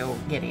on you,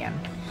 Gideon.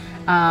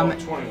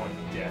 21,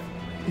 yeah.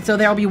 So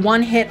there'll be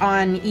 1 hit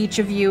on each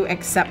of you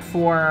except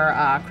for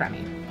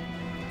Kremi.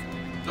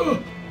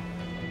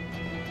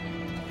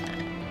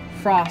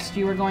 Frost,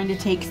 you are going to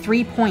take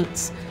 3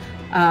 points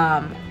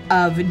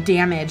of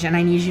damage, and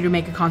I need you to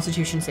make a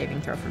Constitution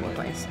saving throw for me,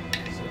 please.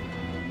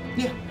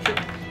 Yeah, sure.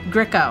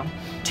 Gricko,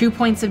 2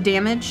 points of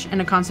damage and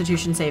a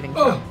Constitution saving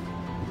throw.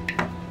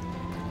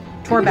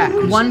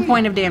 Torbeck, 1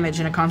 point of damage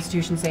and a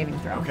Constitution saving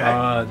throw. Okay.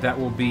 That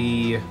will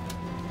be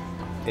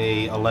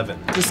a 11.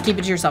 Just keep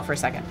it to yourself for a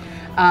second.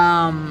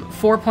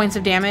 4 points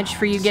of damage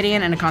for you,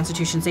 Gideon, and a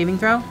Constitution saving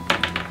throw.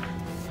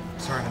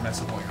 Sorry to mess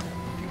with you.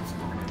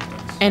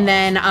 And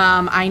then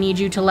I need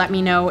you to let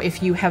me know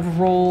if you have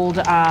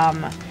rolled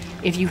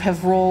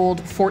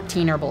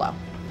 14 or below.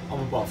 I'm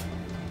above.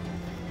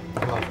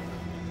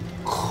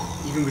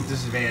 Even with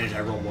disadvantage,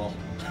 I roll well.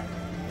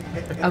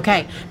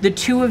 Okay, the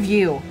 2 of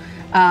you,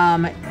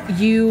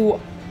 you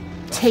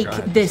take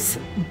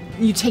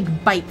you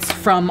take bites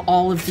from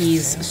all of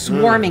these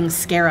swarming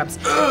scarabs.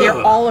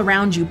 They're all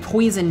around you.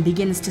 Poison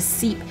begins to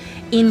seep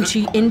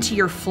into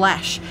your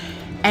flesh,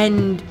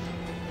 and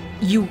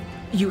you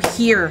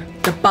hear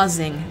the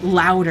buzzing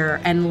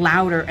louder and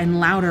louder and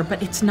louder,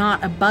 but it's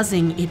not a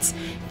buzzing, it's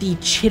the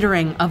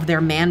chittering of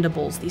their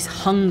mandibles, these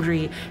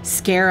hungry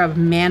scarab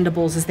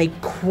mandibles as they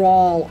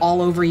crawl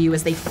all over you,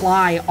 as they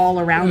fly all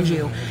around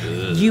you.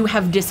 You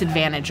have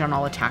disadvantage on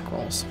all attack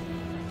rolls.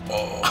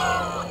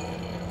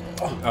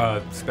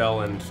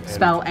 Spell and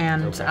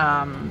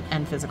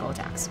physical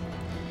attacks.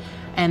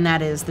 And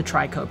that is the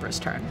Tricobra's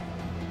turn.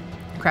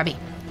 Krabby.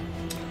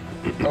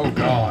 Oh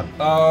god.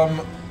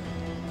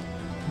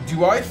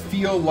 Do I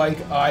feel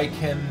like I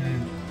can...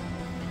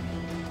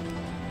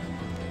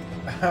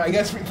 I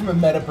guess from a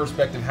meta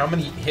perspective, how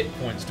many hit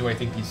points do I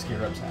think these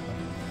scarabs have?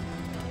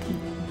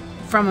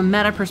 From a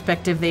meta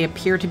perspective, they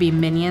appear to be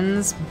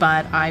minions,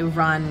 but I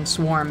run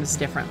swarms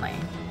differently.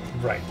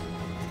 Right.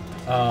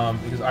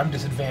 Because I'm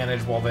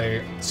disadvantaged while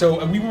they...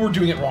 So we were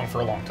doing it wrong for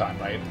a long time,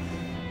 right?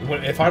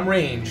 If I'm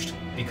ranged,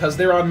 because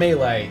they're on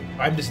melee,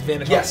 I'm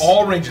disadvantaged on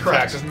all ranged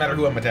attacks, doesn't matter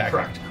who I'm attacking.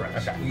 Correct.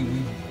 Okay.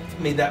 We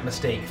made that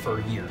mistake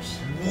for years.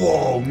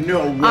 Whoa,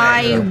 no way.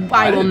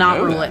 I will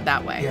not rule it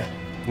that way. Yeah.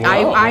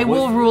 I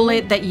will rule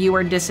it that you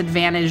are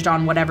disadvantaged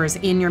on whatever's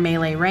in your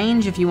melee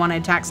range. If you want to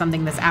attack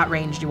something that's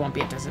outranged, you won't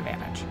be at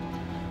disadvantage.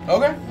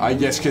 Okay. I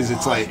guess because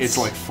it's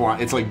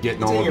like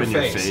getting all up in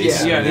your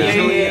face. Yeah.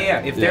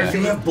 If there's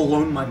You have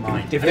blown my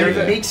mind. If I mean, there's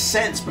it a- makes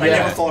sense, but I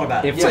never thought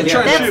about it. It's like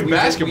trying to shoot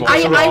basketball.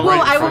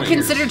 I will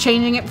consider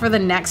changing it for the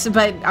next,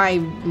 but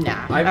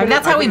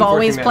that's how we've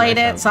always played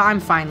it, so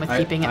I'm fine with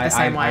keeping it the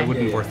same way. I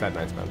wouldn't force that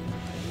nice man.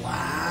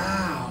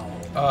 Wow.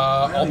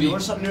 I'll be learn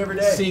something new every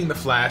day. seeing the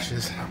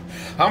flashes.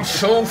 I'm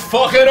so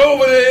fucking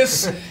over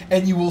this!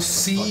 And you will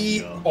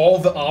see all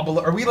the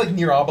obelisks. Are we like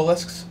near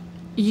obelisks?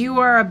 You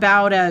are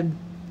about a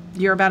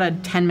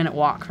 10-minute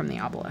walk from the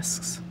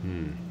obelisks.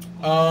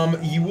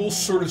 You will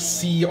sort of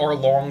see our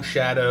long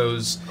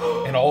shadows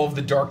and all of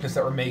the darkness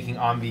that we're making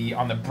on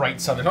the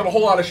bright sun. There's not a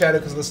whole lot of shadow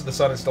because the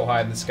sun is still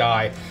high in the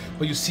sky,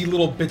 but you see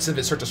little bits of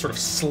it start to sort of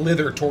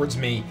slither towards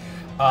me,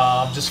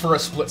 just for a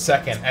split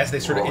second as they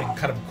it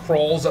kind of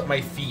crawls up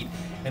my feet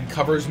and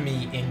covers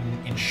me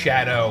in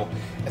shadow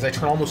as I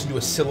turn almost into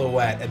a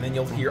silhouette, and then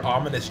you'll hear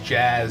ominous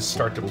jazz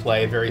start to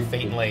play very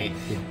faintly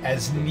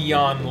as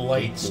neon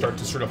lights start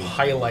to sort of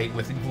highlight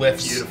with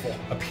glyphs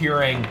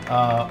appearing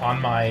on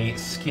my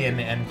skin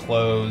and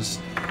clothes.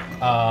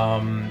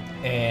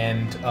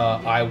 And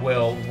I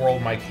will whirl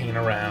my cane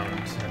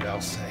around and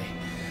I'll say,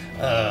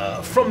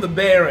 from the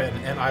Baron,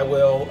 and I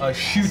will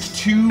shoot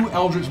 2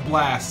 Eldritch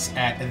Blasts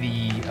at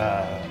the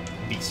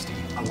beastie.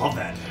 I love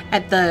that.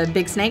 At the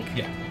big snake?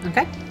 Yeah.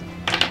 Okay.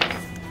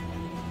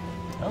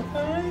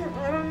 Okay,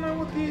 I don't know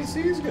what the AC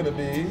is going to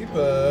be,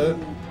 but...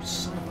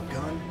 Son of a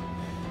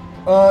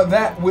gun.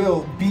 That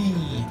will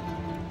be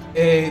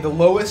the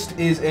lowest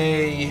is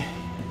a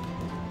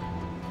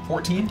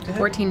 14 to hit?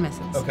 14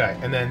 misses. Okay,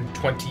 and then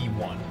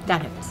 21.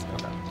 That hits.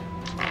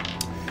 Okay.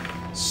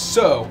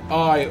 So,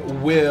 I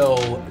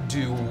will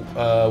do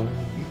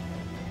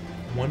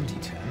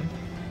 1d10.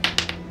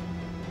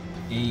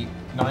 8,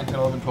 9, 10,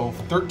 11, 12,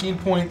 13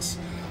 points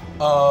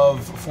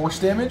of force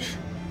damage.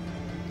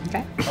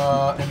 Okay.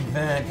 And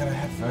then,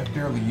 I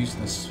barely used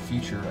this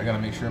feature. I gotta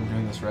make sure I'm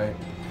doing this right.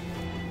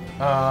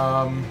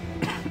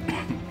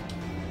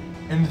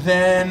 And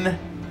then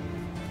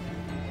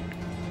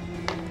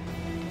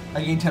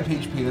I gain 10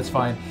 HP, that's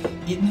fine.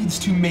 It needs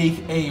to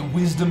make a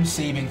wisdom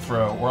saving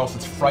throw, or else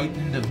it's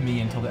frightened of me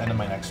until the end of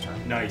my next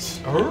turn.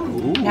 Nice.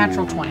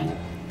 Natural 20.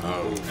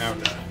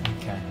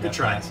 Okay. Good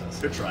try.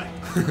 Good try.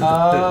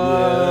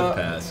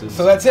 Passes.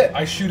 So that's it.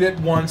 I shoot it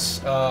once.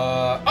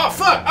 Oh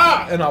fuck!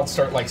 Ah! And I'll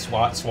start like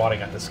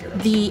swatting at the scarab.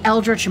 The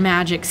eldritch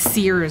magic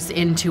sears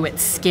into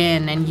its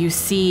skin, and you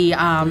see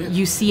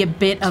a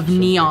bit of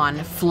neon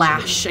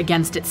flash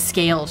against its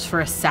scales for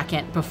a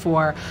second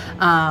before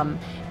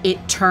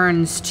it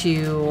turns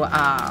to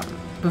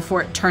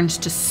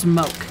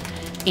smoke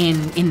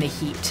in the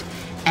heat.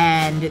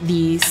 And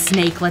the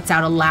snake lets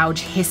out a loud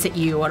hiss at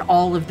you, and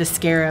all of the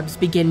scarabs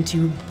begin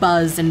to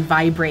buzz and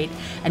vibrate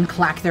and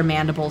clack their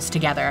mandibles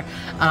together,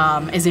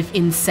 as if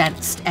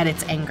incensed at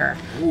its anger.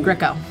 Ooh.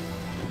 Gricko.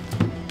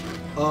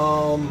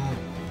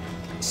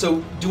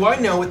 So, do I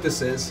know what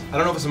this is? I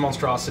don't know if it's a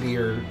monstrosity,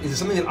 or is it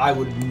something that I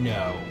would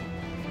know?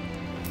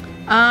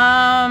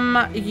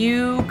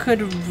 You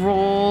could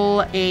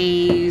roll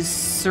a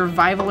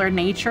survival or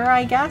nature,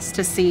 I guess,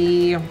 to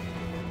see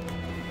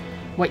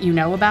what you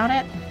know about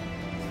it.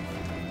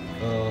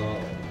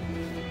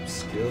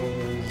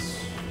 Skills.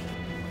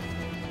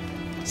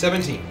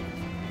 17.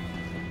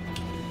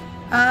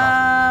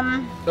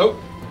 Oh.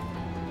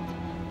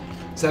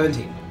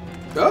 17.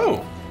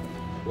 Oh.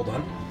 Well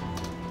done.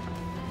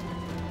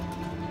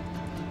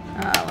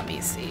 Let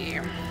me see.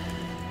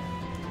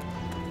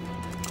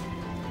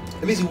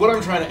 Basically, what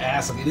I'm trying to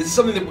ask, is this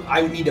something that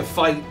I would need to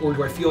fight, or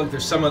do I feel like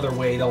there's some other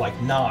way to, like,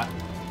 not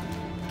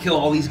kill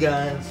all these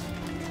guys?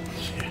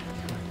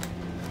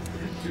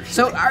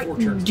 So,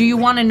 do you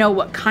want to know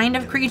what kind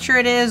of creature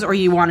it is, or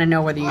you want to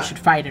know whether you should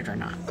fight it or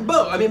not?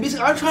 Both. I mean,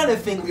 basically, I'm trying to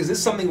think, is this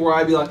something where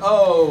I'd be like,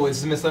 oh,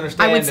 it's a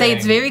misunderstanding? I would say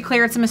it's very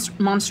clear it's a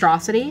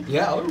monstrosity.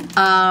 Yeah.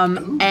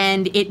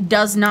 And it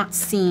does not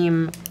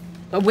seem...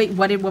 wait,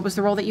 what was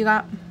the roll that you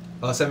got?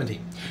 17.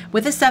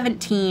 With a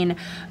 17,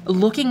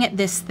 looking at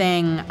this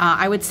thing,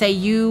 I would say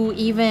you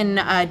even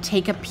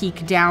take a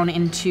peek down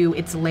into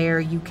its lair.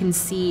 You can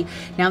see,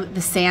 now that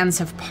the sands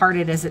have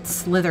parted as it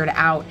slithered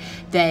out,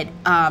 that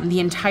the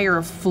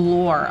entire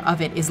floor of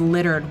it is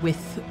littered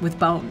with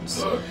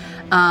bones.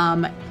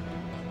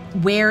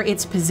 Where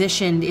it's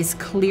positioned is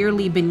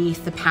clearly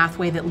beneath the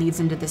pathway that leads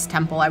into this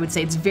temple. I would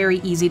say it's very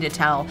easy to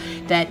tell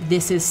that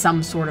this is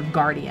some sort of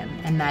guardian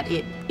and that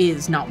it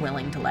is not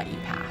willing to let you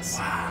pass.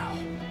 Wow.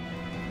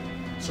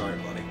 Sorry,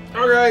 buddy.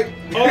 Alright,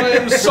 I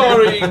am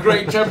sorry,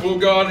 Great Temple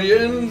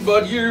Guardian,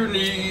 but you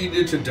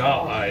need to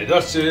die.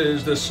 Thus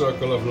is the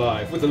circle of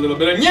life, with a little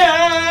bit of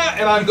yeah,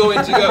 and I'm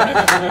going to go.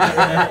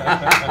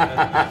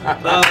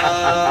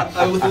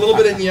 With a little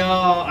bit of yeah,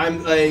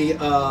 I'm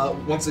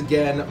once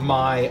again,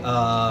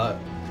 my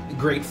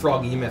great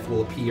froggy myth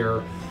will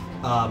appear,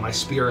 my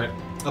spirit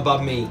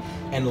above me,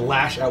 and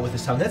lash out with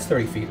his tongue. That's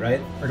 30 feet,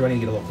 right? Or do I need to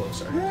get a little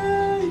closer?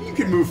 You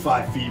can move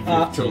 5 feet.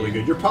 You're totally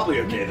good. You're probably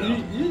okay though.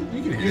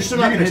 You're still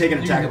not going to take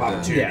an attack of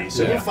opportunity. Yeah,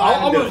 so yeah.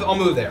 I'll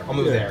move there. I'll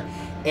move there.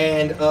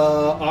 And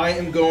I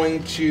am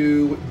going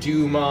to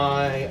do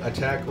my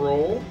attack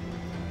roll.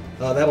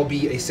 That'll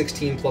be a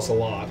 16 plus a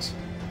lot.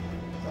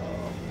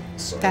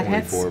 That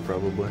hits. 24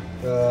 probably.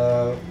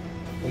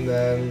 And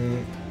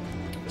then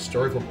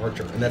story from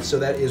Archer, and that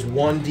is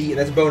 1d.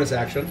 That's a bonus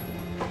action.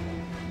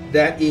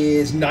 That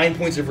is 9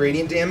 points of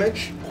radiant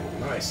damage.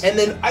 Nice. And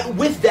then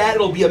with that,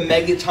 it'll be a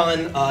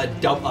megaton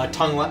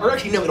tongue, or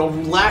actually no, it'll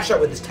lash out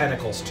with its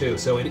tentacles too.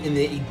 So in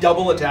a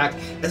double attack,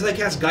 as I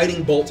cast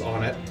Guiding Bolt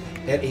on it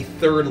at a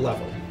 3rd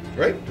level.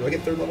 Right? Do I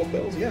get 3rd level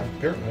spells? Yeah,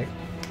 apparently.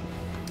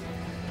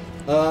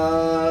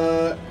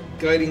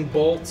 Guiding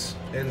Bolt,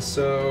 and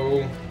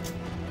so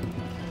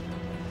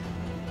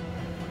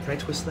can I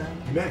twist that?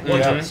 You may.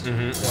 One twist.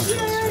 Mm-hmm. One twist.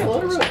 Yeah,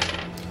 let it rip.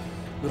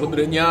 A little bit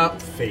of yeah.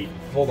 Fate.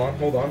 Hold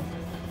on.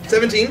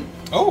 17.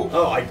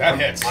 That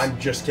hits. I'm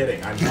just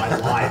kidding. I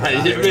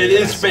lied. It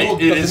is fate.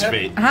 It is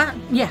fate.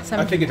 Yeah,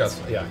 I think it does.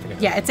 Yeah, I think it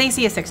does. Yeah, its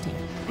AC is 16.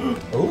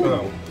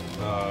 Ooh.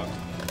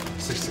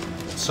 16.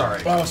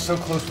 Sorry. Oh, so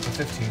close with the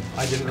 15.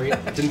 I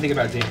didn't think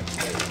about damage.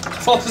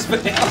 False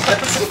banana.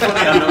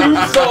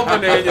 False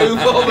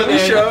banana.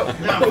 Show.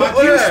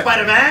 Fuck you,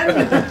 Spider-Man!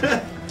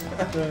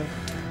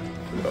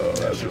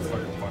 That's really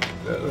funny.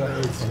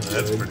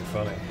 That's pretty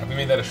funny. Have we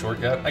made that a short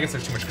yet? I guess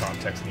there's too much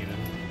context needed.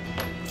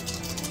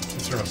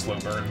 It's sort of a slow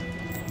burn.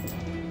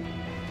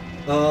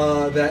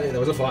 That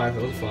was a 5.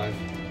 That was a 5.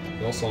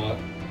 We all saw it.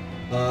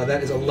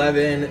 That is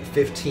 11,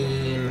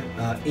 15,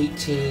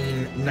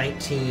 18,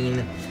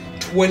 19,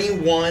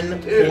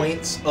 21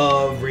 points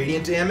of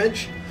radiant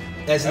damage.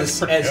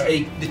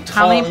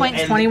 How many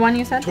points? 21,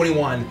 you said?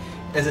 21.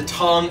 As the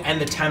tongue and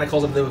the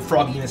tentacles of the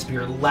froggy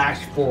spear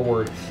lash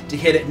forward to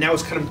hit it. Now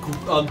it's kind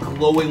of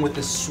glowing with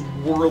this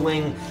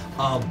swirling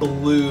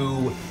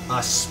blue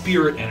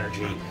spirit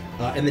energy.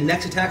 And the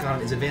next attack on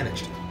it is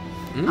advantaged.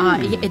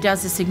 It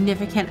does a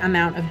significant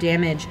amount of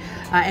damage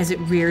as it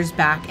rears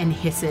back and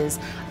hisses.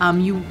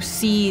 You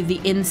see the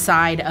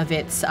inside of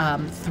its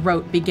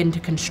throat begin to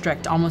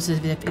constrict, almost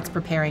as if it's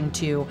preparing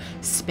to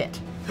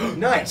spit.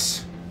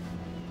 Nice.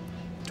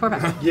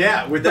 Torbeck.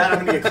 Yeah, with that,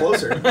 I'm going to get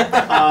closer.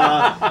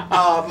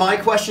 My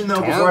question,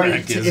 though, before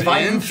if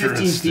I move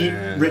 15 feet,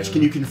 Rich,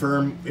 can you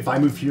confirm if I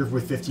move here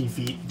with 15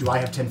 feet, do I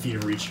have 10 feet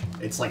of reach?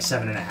 It's like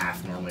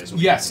 7.5 normally. Is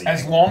what Yes,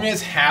 as long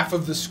as half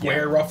of the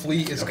square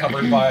roughly is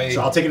covered by.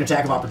 So I'll take an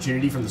attack of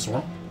opportunity from the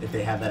swarm if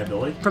they have that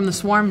ability. From the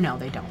swarm, no,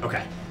 they don't.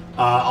 Okay.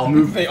 I'll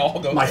move. They all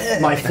go.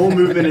 My full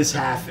movement is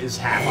half,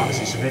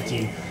 obviously, so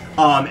 15.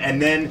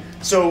 And then,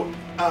 so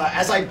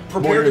as I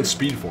prepare More to in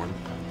speed form.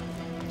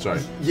 Sorry.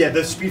 Yeah,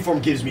 the speed form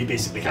gives me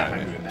basically half my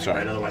movement back,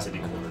 right? Otherwise I'd be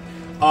quartered.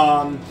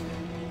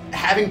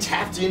 Having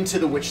tapped into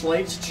the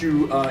Witchlight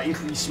to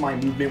increase my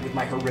movement with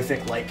my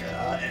horrific,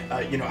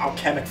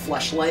 alchemic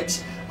flesh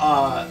legs,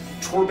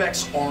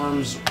 Torbeck's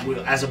arms,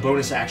 will, as a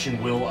bonus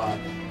action, will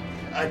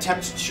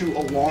attempt to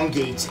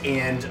elongate,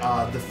 and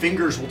the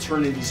fingers will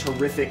turn into these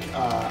horrific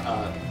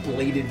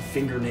bladed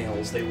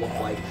fingernails, they look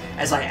like,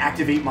 as I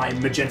activate my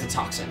magenta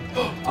toxin.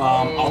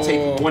 I'll take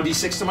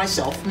 1d6 to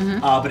myself,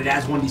 but it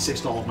adds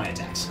 1d6 to all of my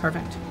attacks.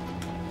 Perfect.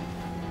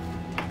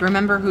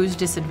 Remember who's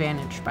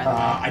disadvantaged, by the way.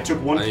 I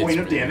took 1 point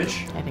of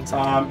damage. I think so.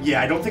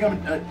 Yeah, I don't think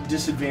I'm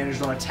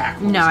disadvantaged on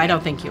attack rolls. No, I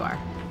don't think you are.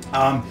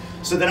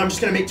 So then I'm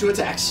just going to make 2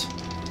 attacks.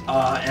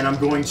 And I'm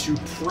going to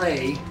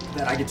pray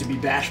that I get to be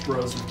Bash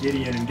Bros with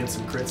Gideon and get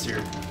some crits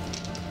here.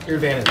 You're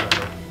advantaged,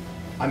 remember?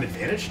 I'm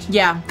advantaged?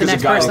 Yeah, the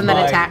next person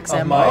that attacks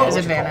him is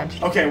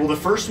advantaged. Okay, well the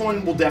first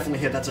one will definitely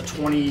hit. That's a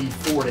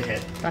 24 to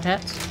hit. That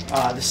hits.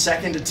 The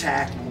second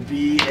attack will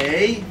be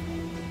a...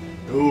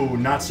 Ooh,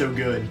 not so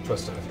good.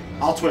 Twist it.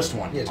 I'll twist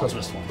one. Yeah, I'll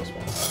twist one.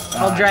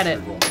 I'll dread it.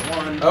 Roll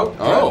 1.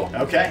 Oh.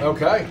 Okay.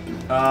 Okay.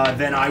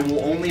 Then I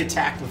will only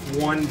attack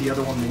with 1. The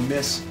other one will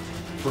miss,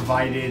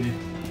 provided...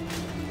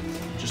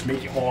 Just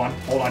make it. Hold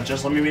on.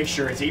 Just let me make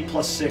sure. It's 8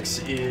 plus 6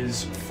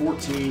 is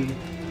 14.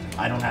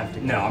 I don't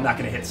have. No, I'm not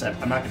gonna hit 7.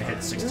 I'm not gonna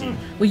hit 16.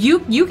 Well,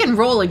 you can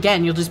roll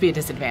again. You'll just be at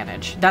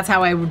disadvantage. That's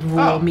how I would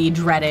rule me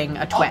dreading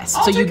a twist.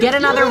 I'll so you get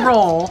another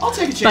roll. I'll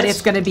take a chance. But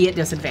it's gonna be at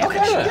disadvantage.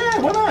 Okay, yeah,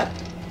 why not?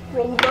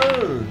 Roll the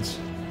birds.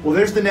 Well,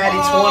 there's the natty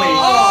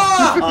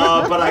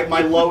 20. But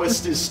my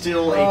lowest is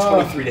still a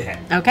 23 to hit.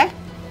 Okay.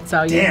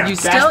 So Damn, you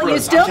still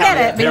get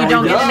it, but you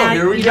don't get a natty.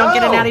 You don't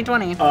get a natty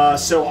 20.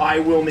 So I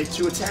will make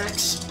 2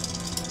 attacks.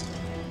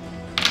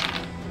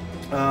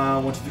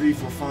 1, 2, 3,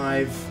 4,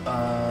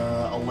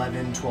 5,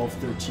 11, 12,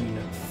 13,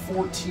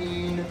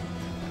 14,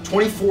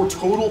 24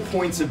 total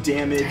points of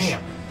damage.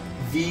 Damn.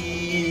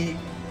 The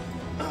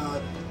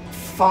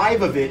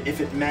 5 of it,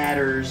 if it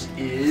matters,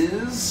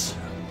 is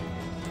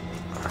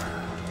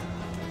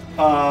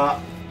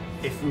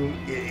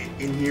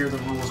in here the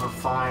rules are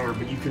fire,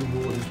 but you can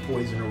rule it as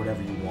poison or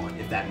whatever you want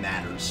if that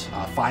matters.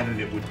 5 of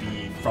it would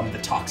be from the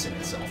toxin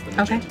itself, the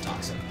magenta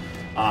toxin,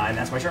 and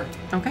that's my turn.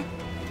 Okay.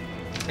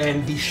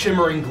 And the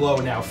shimmering glow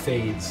now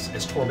fades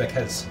as Torbeck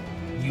has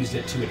used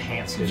it to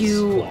enhance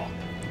his claw.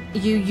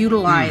 You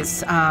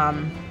utilize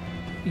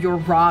your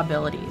raw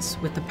abilities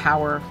with the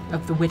power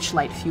of the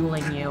Witchlight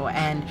fueling you,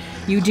 and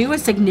you do a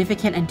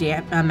significant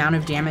amount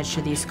of damage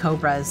to these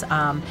cobras.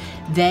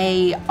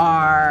 They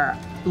are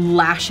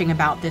lashing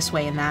about this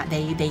way and that.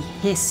 They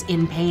hiss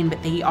in pain,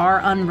 but they are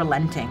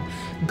unrelenting,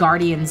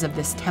 guardians of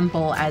this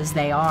temple as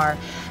they are,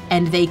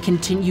 and they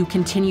continue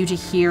to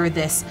hear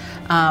this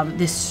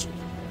this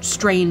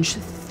strange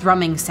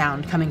thrumming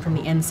sound coming from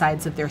the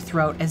insides of their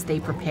throat as they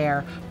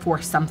prepare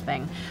for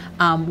something.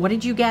 What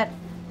did you get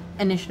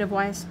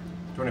initiative-wise?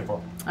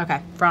 24.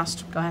 Okay,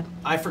 Frost, go ahead.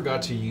 I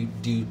forgot to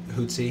do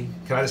Hootsie.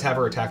 Can I just have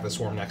her attack the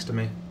swarm next to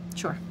me?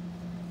 Sure.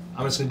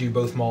 I'm just gonna do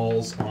both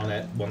mauls on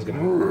it. One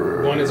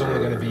is only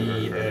gonna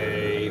be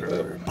a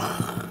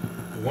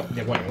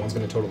one's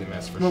gonna totally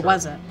miss for sure. What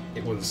was it?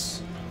 It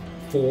was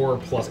 4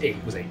 plus 8.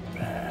 It was 8.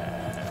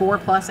 4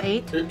 plus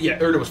 8? Yeah,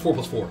 or it was 4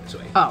 plus 4, so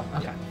 8. Oh,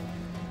 okay. Yeah.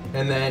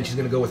 And then she's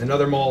gonna go with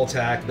another maul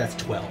attack. That's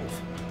 12.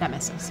 That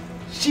misses.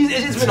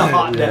 It's been a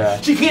hot day.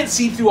 She can't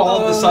see through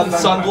all of the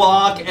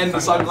sunblock and the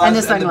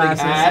sunglasses and the big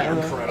hat.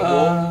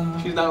 Incredible.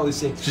 She's not really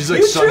seeing. She's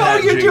like,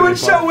 you're doing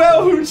so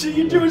well, Hoochie.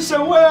 You're doing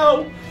so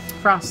well.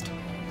 Frost.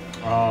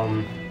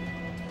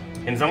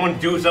 Can someone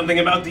do something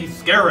about these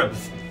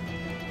scarabs?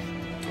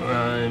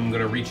 I'm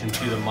gonna reach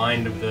into the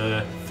mind of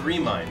the 3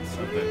 minds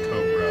of the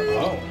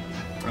Cobra. Oh.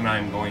 And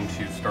I'm going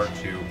to start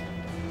to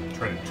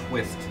try to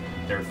twist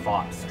their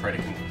thoughts, try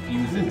to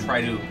confuse it, try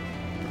to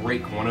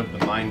break one of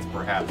the minds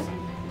perhaps, and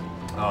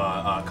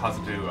cause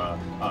it to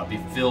be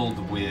filled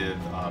with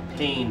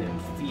pain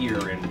and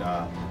fear and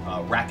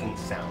racking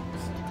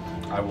sounds.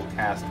 I will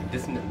cast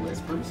Dissonant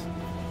Whispers,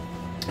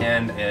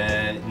 and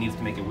it needs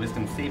to make a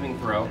Wisdom saving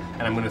throw,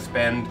 and I'm going to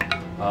spend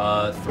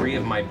 3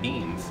 of my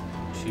beams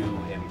to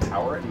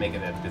empower it and make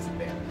it at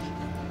disadvantage.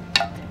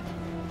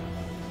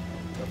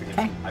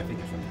 I think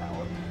it's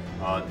empowered.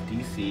 The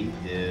DC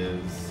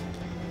is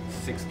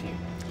 16.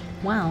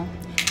 Well,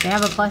 they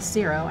have a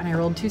 +0, and I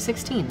rolled 2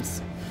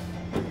 16s.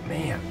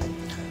 Man.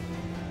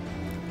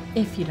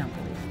 If you don't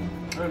believe me.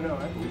 Oh no,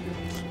 I believe it.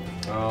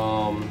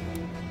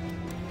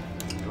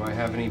 Do I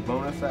have any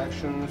bonus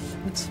actions?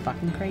 It's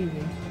fucking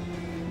crazy.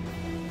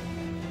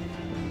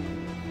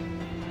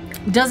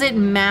 Does it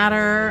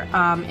matter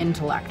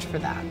intellect for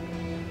that?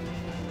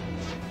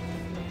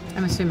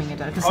 I'm assuming it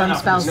does, because some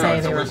spells say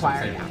they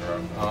require it.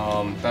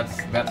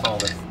 That's all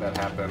that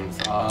happens.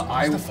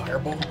 What's the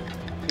fireball?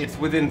 It's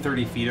within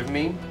 30 feet of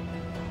me.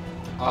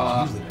 Yeah,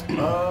 I don't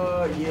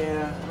know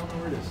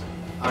where it is.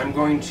 I'm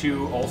going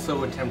to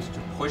also attempt to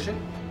push it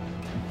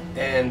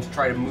and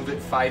try to move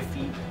it 5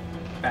 feet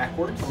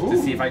backwards to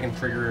see if I can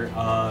trigger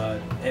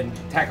an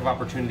attack of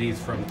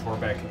opportunities from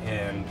Torbeck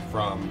and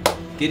from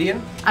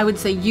Gideon. I would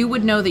say you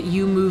would know that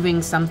you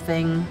moving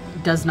something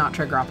does not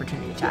trigger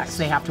opportunity attacks.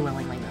 They have to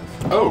willingly move.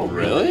 Oh,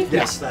 really?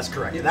 Yes, that's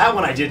correct. That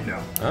one I did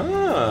know.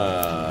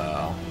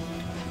 Oh.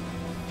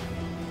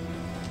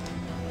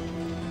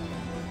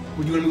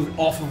 Would you want to move it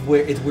off of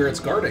where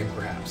it's guarding,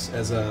 perhaps,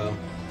 as a...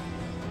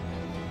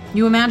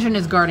 You imagine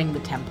is guarding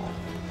the temple.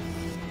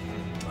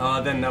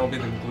 Then that will be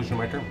the conclusion of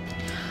my turn.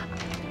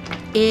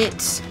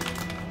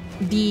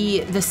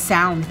 The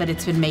sound that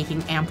it's been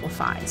making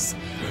amplifies,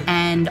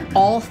 and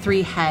all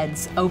 3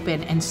 heads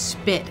open and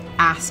spit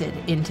acid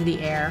into the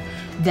air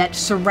that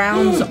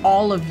surrounds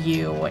all of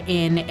you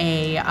in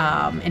a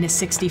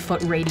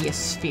 60-foot radius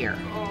sphere.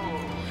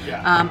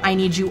 I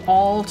need you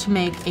all to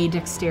make a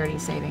dexterity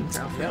saving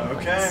throw.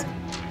 Okay.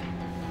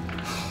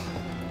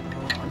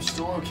 I'm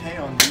still okay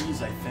on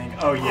these, I think.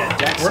 Oh yeah,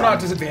 Dex. We're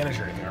not disadvantaged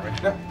or anything, are we?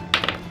 No.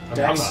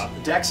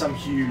 Dex, I'm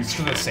huge.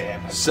 For the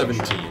same.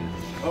 17.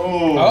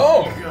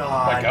 Oh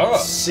God. my God.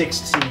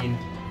 16.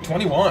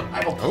 21.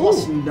 I have a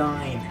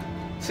 +9.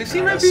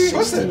 16 might be.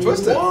 Twist it.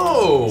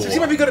 Whoa. 16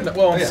 might be good enough.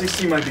 Well, yeah.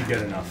 16 might be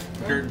good enough.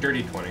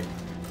 Dirty 20.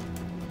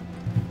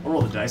 I'll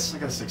roll the dice. I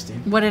got a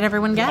 16. What did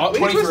everyone get?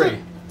 23.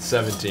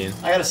 17.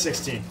 I got a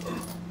 16.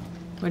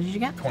 What did you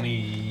get?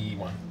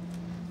 21.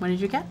 What did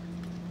you get?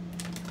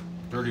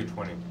 Dirty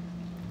 20.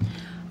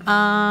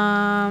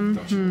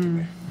 Don't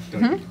you look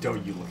at me.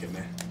 Don't you look at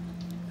me.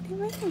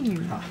 What do you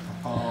mean?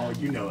 Oh,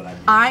 you know what I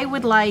mean. I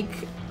would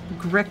like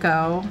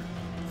Gricko,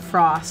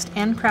 Frost,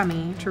 and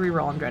Crummy to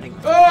reroll on Dreading.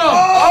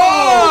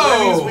 Oh! That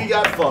means we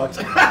got fucked.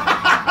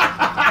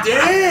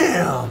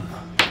 Damn.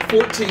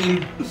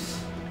 14.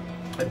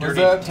 Was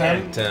that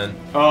 10? 10.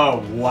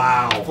 Oh,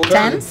 wow.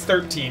 10?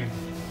 13.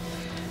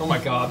 Oh my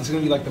God, this is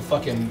gonna be like the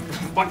fucking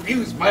fuck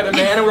you,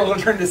 Spider-Man, and we're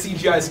gonna turn to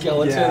CGI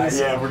skeletons.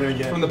 Yeah, we're gonna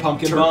get from the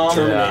pumpkin bomb.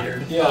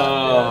 Terminated.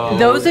 Yeah.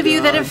 Those of you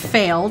that have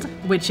failed,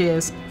 which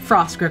is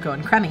Frost, Gricko,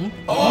 and Crummy,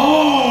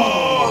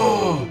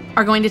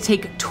 are going to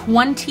take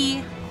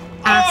 20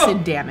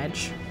 acid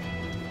damage.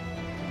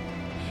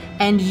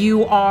 And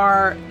you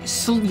are,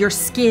 your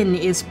skin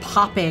is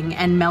popping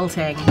and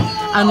melting.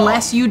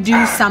 Unless you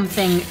do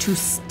something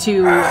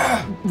to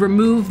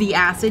remove the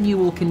acid, you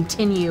will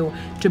continue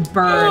to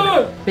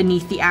burn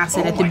beneath the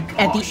acid at the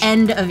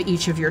end of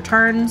each of your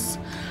turns.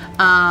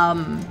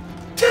 The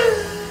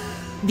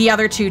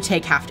other 2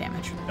 take half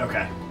damage.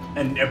 Okay.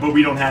 But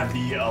we don't have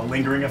the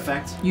lingering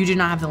effect? You do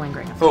not have the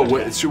lingering effect. Oh,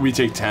 wait, should we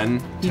take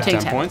 10? You take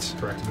 10 points?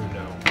 Correct.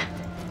 No.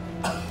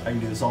 I can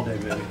do this all day,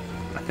 baby.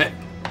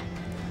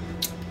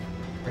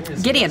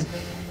 Gideon.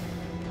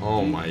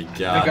 Oh my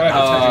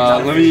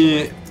God. Let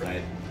me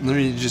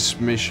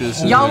just make sure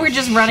this is Y'all were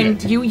just running.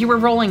 You were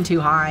rolling too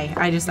high.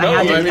 I had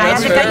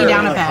to cut you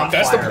down a peg.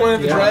 That's the point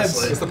of the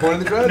dreads. That's the point of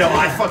the dreads. No,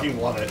 I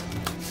fucking love it.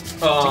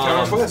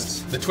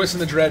 Twists. The twists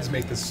and the dreads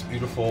make this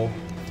beautiful.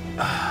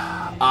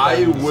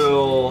 I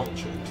will.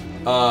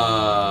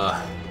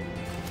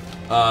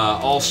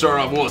 I'll start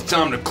off. Well, it's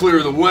time to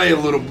clear the way a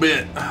little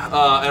bit, and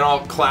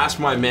I'll clasp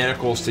my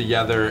manacles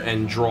together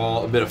and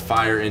draw a bit of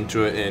fire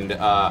into it and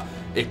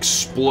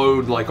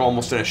explode like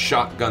almost in a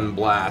shotgun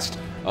blast,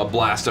 a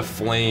blast of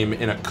flame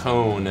in a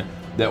cone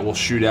that will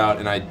shoot out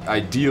and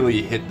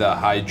ideally hit the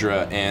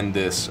Hydra and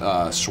this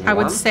swarm. I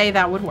would say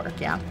that would work,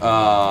 yeah.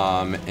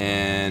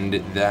 And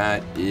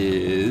that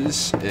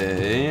is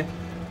a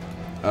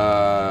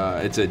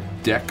it's a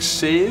dex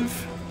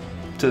save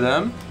to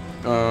them.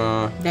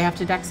 They have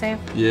to dex save?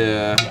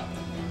 Yeah.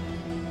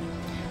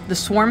 The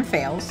swarm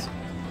fails.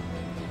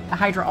 The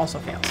Hydra also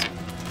fails.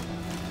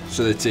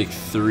 So they take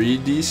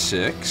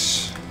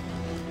 3d6.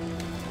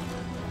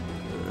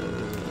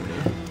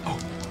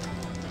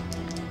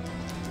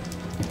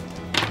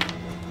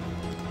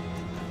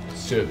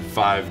 So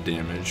 5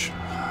 damage.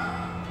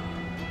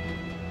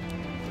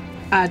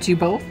 To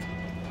both?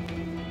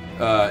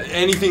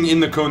 Anything in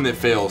the cone that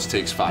fails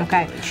takes 5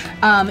 damage.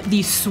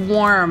 The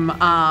swarm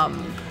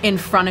in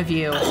front of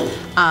you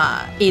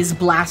is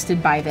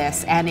blasted by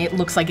this, and it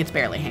looks like it's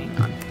barely hanging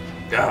on.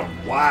 Oh,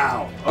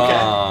 wow.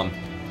 Okay.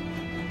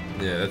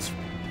 Yeah, that's...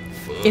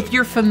 If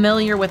you're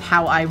familiar with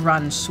how I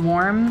run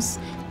swarms,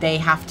 they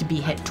have to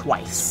be hit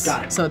twice.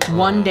 Got it. So it's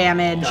 1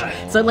 damage.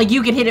 So like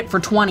you could hit it for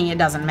 20, it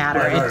doesn't matter.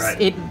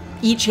 Right.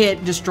 Each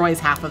hit destroys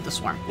half of the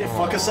swarm. Yeah,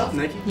 fuck us up,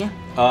 Nikki. Yeah.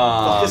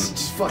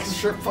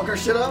 Fuck our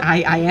shit up.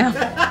 I am.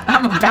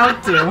 I'm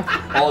about to.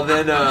 I'll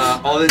then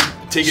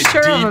take a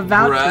deep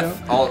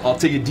breath. I'll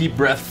take a deep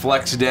breath,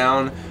 flex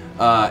down,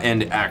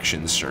 and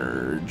action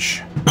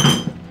surge.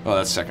 Oh,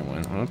 that's the second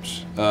one.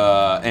 Oops.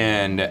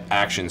 And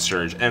action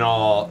surge, and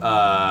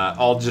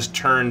I'll just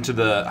turn to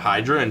the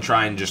Hydra and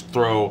try and just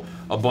throw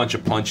a bunch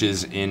of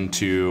punches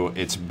into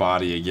its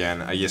body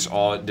again. I guess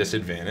all at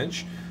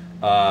disadvantage,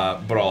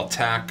 but I'll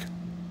attack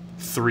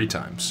 3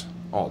 times,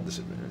 all at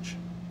disadvantage.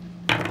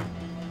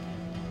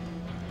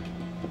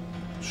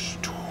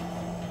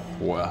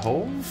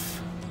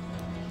 12.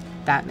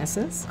 That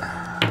misses.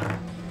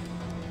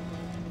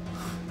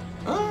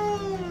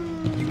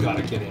 You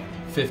gotta get in.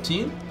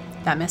 15.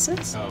 That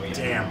misses. Oh yeah.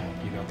 Damn.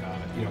 You don't got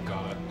it. You don't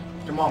got it.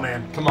 Come on,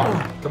 man. Come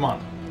on. Come on.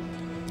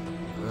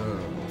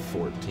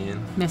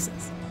 14.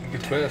 Misses.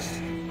 Good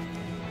twist.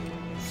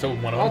 So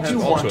one of I'll them do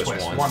has one twist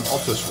twist. one. One I'll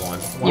twist one.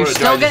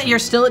 You're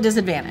still at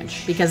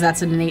disadvantage because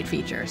that's an innate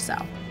feature. So.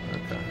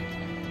 Okay.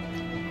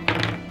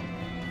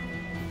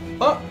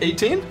 Oh,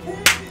 18.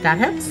 That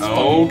hits.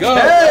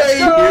 Okay,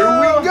 here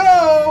we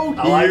go.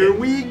 Here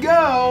we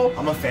go.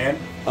 I'm a fan.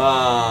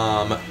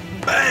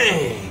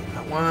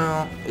 Bang.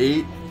 Well,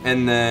 8,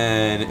 and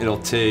then it'll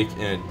take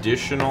an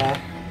additional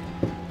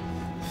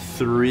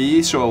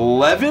 3, so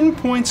 11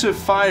 points of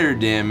fire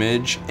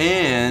damage,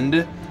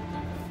 and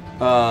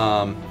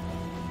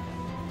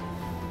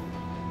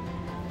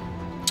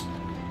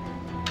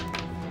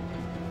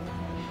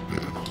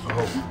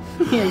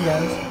Here he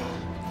goes.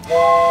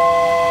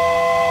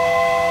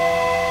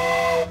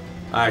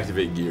 I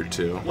activate gear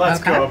 2.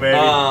 Let's go, baby.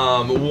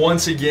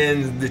 Once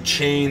again, the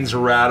chains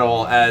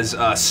rattle as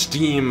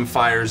steam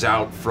fires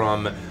out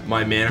from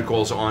my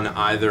manacles on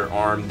either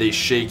arm. They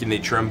shake and they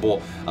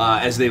tremble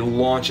as they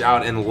launch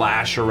out and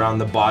lash around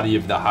the body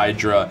of the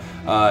Hydra,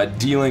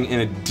 dealing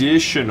an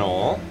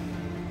additional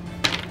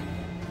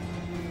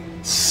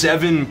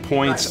 7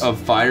 points of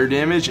fire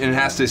damage, and it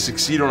has to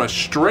succeed on a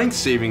strength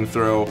saving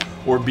throw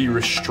or be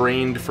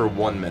restrained for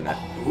 1 minute.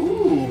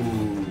 Ooh.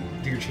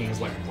 Do your chains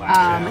like lash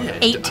out.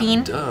 18.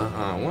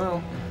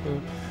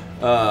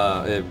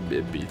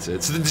 It beats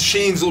it. So the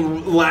chains will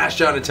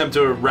lash out, attempt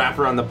to wrap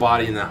around the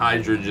body, and the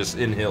Hydra just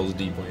inhales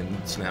deeply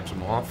and snaps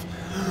them off.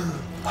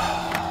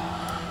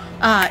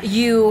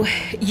 You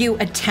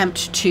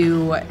attempt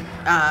to.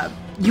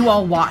 You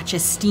all watch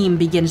as steam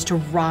begins to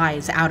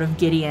rise out of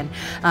Gideon.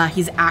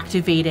 He's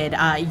activated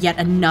yet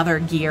another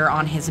gear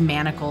on his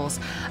manacles.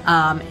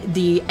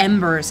 The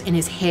embers in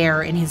his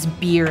hair, in his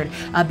beard,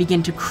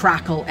 begin to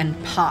crackle and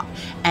pop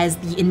as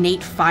the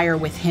innate fire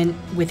within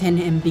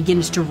him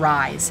begins to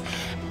rise.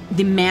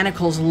 The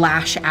manacles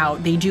lash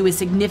out. They do a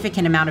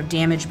significant amount of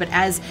damage, but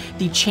as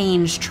the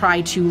chains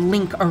try to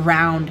link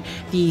around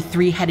the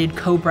three-headed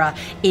cobra,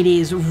 it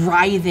is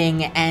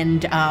writhing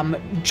and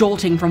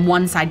jolting from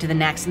one side to the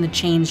next, and the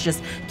chains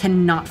just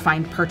cannot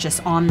find purchase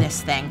on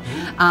this thing.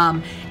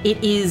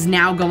 It is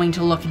now going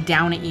to look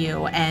down at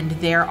you, and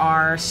there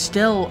are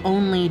still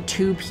only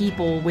 2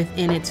 people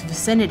within its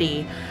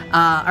vicinity.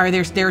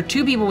 There are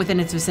 2 people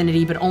within its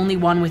vicinity, but only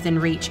 1 within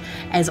reach,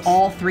 as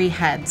all 3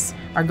 heads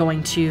are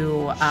going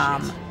to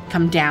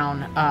come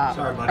down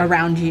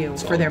around you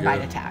for their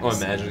bite attacks. Oh,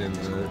 imagine in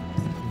the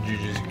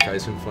Jujutsu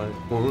Kaisen fight.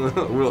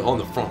 We're on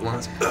the front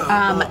lines.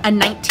 A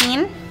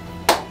 19.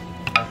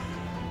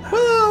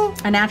 Well,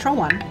 A natural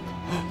 1.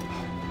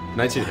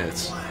 19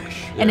 hits.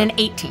 And an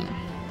 18.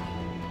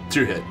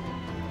 2 hit.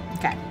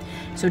 Okay.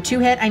 So 2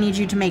 hit, I need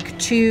you to make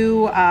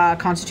 2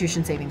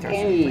 Constitution saving throws,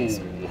 please.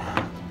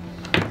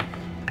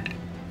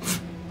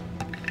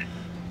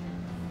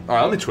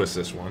 Alright, let me twist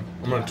this one.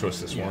 I'm gonna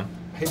twist this one.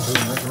 Hey,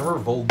 Boomer, remember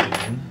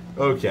Volbean?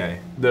 Okay.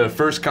 The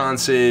first con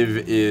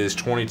save is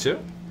 22.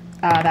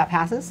 That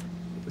passes.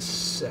 The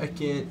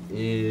second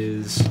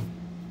is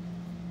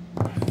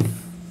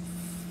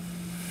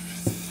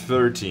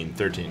 13.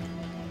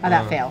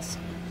 That fails.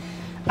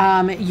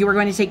 You are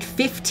going to take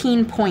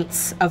 15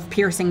 points of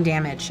piercing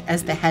damage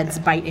as the heads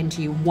bite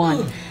into you,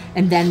 one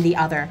and then the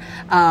other.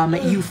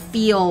 You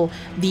feel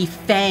the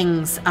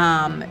fangs,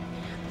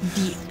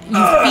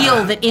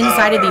 feel that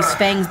inside of these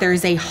fangs there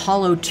is a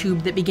hollow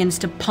tube that begins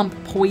to pump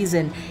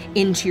poison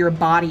into your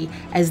body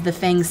as the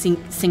fangs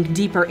sink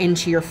deeper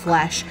into your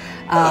flesh.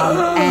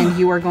 And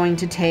you are going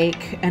to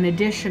take an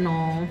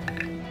additional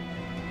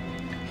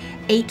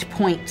 8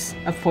 points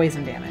of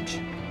poison damage.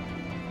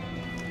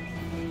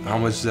 How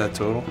much is that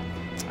total?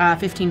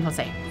 15 plus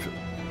 8.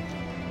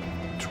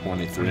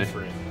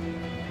 23.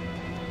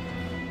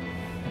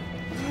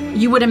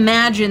 You would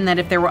imagine that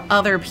if there were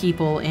other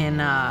people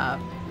in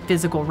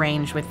physical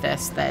range with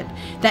this,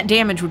 that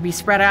damage would be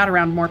spread out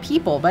around more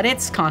people, but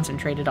it's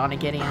concentrated on a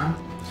Gideon.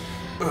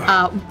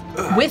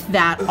 With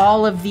that,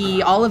 all of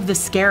the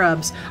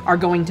scarabs are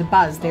going to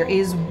buzz. There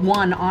is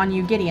one on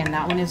you, Gideon.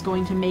 That one is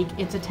going to make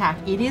its attack.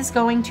 It is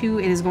going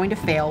to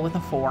fail with a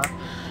 4.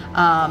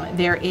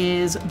 There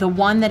is the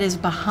one that is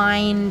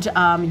behind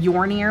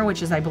Yornir,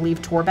 which is, I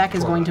believe, Torbeck,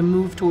 is going to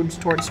move towards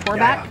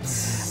Torbeck.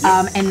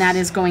 And that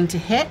is going to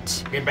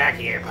hit. Get back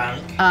here,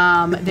 punk.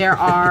 There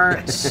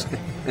are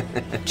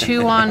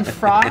 2 on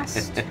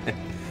Frost.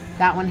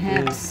 That one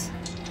hits.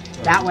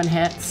 That one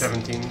hits.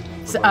 17.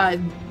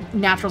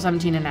 Natural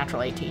 17 and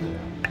natural 18.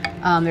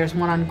 There's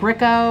one on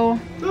Gricko.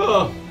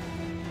 Oh.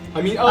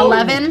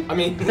 11. I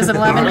mean, Does an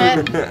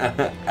 11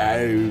 hit?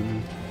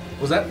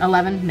 Was that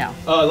 11? No.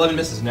 11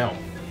 misses. No.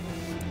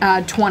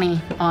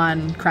 20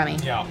 on Crummy.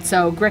 Yeah.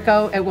 So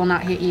Gricko, it will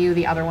not hit you.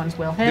 The other ones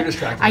will They're hit.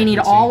 distracted. I need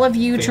You can all see of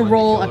you to failing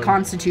roll to a kill her.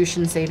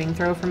 Constitution saving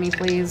throw for me,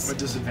 please. With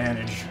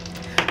disadvantage.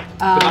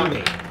 But not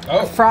me.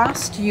 Oh,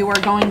 Frost, you are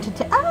going to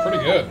take. Oh,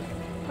 pretty good.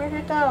 where'd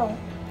it go?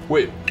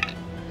 Wait.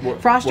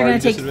 Frost, you're why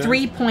going to take disadvantage?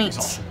 3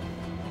 points.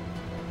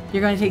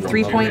 You're going to take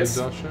 3 From points.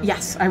 exhaustion?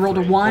 Yes, I rolled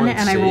a 1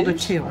 and I rolled a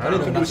 2. I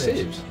don't think it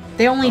saves.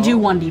 They only do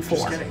Just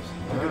 1d4. kidding.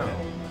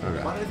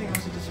 Okay. Why did I think I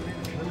was at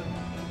disadvantage?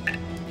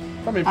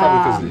 Probably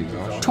because of the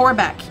exhaustion.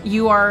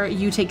 Torbeck,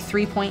 you take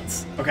 3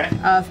 points Okay.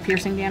 of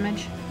piercing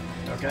damage.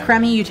 Okay.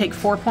 Kremmy, you take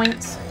 4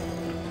 points.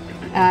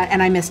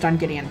 And I missed on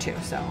Gideon too,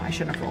 so I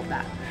shouldn't have rolled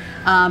that.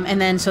 And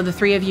then, so the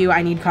 3 of you,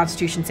 I need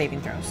Constitution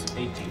saving throws.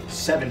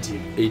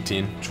 17.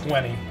 18.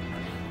 20.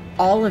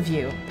 All of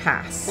you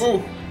pass.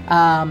 Ooh.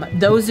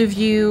 Those of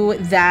you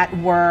that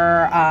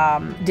were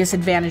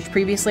disadvantaged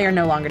previously are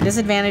no longer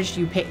disadvantaged.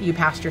 You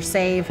passed your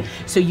save,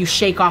 so you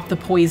shake off the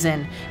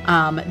poison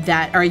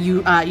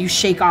you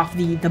shake off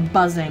the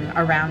buzzing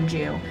around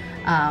you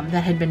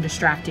that had been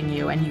distracting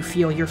you, and you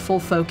feel your full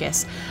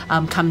focus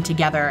come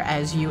together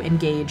as you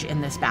engage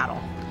in this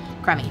battle.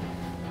 Cremmy.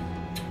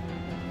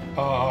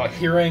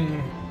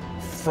 Hearing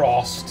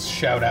Frost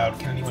shout out,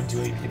 "Can anyone do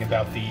anything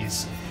about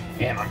these?"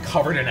 And I'm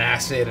covered in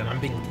acid, and I'm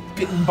being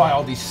bitten by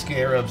all these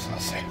scarabs. And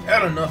I'll say,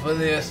 "Had enough of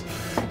this.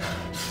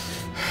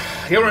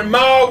 You're in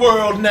my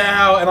world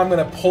now." And I'm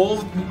gonna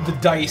pull the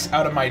dice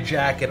out of my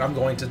jacket. I'm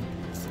going to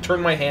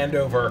turn my hand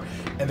over,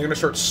 and they're gonna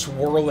start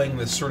swirling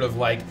this sort of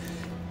like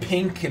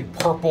pink and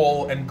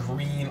purple and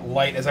green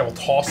light as I will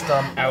toss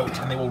them out,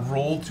 and they will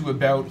roll to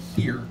about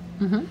here.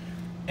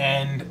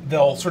 And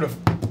they'll sort of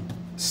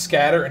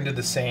scatter into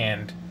the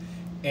sand,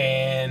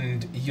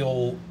 and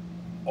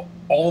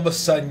all of a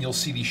sudden you'll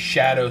see these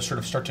shadows sort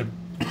of start to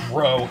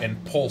grow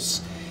and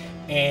pulse,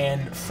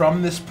 and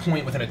from this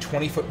point within a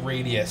 20-foot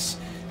radius,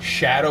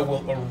 shadow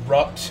will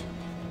erupt.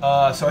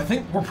 So I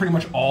think we're pretty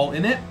much all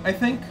in it, I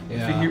think.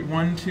 Yeah. If you hear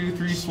 1, 2,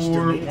 3,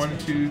 4, 1,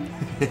 2,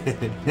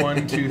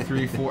 1, 2,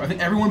 3, 4. I think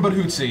everyone but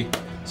Hootsie.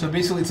 So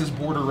basically it's this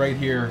border right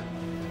here.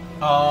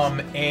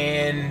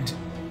 And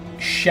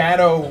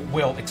shadow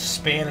will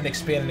expand and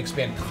expand and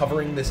expand,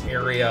 covering this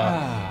area.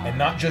 And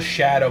not just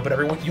shadow, but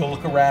everyone, you'll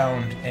look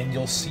around and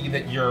you'll see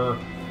that you're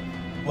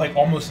like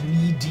almost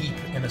knee deep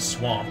in a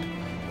swamp.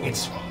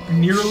 It's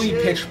nearly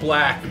pitch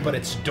black, but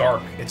it's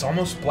dark. It's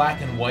almost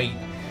black and white.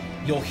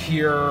 You'll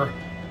hear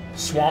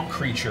swamp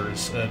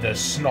creatures, the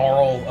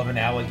snarl of an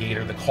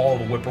alligator, the call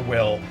of a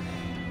whippoorwill,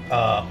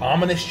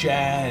 ominous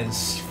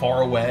jazz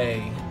far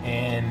away,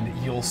 and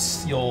you'll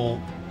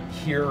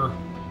hear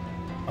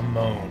a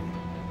moan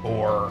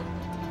or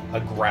a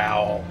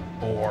growl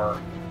or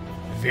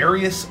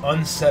various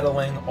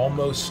unsettling,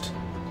 almost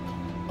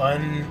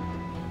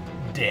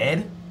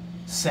undead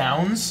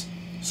sounds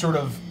sort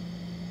of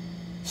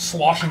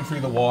sloshing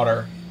through the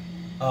water,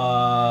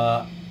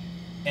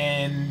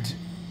 and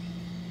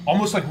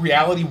almost like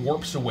reality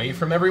warps away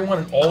from everyone,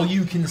 and all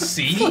you can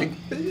see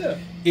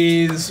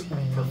is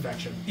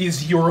Perfection.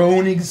 is your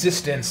own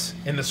existence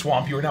in the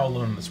swamp. You are now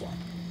alone in the swamp,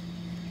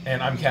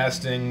 and I'm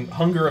casting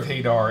Hunger of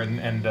Hadar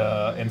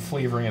and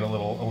flavoring it a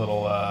little.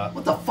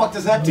 What the fuck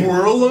does that do?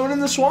 We're alone in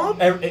the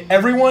swamp?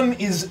 Everyone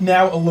is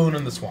now alone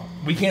in the swamp.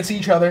 We can't see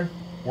each other.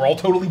 We're all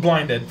totally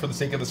blinded for the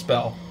sake of the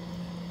spell.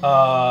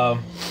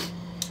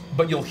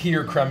 But you'll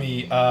hear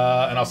Crummy, and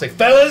I'll say,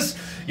 "Fellas,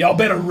 y'all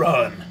better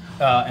run."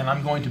 And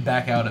I'm going to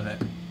back out of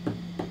it.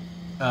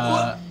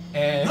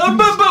 And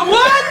But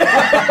what?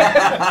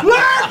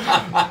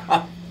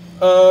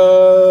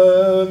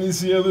 let me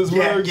see how this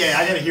works. Yeah,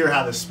 I gotta hear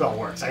how this spell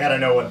works. I gotta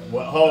know what.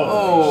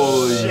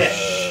 Oh, shit!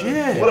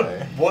 Shit.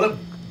 What a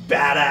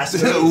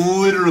badass move.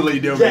 Literally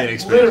domain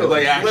expansion.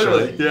 literally, Like, actually.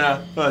 literally.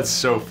 Yeah. That's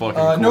so fucking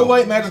cool. No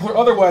light, magical, or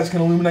otherwise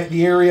can illuminate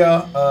the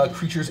area.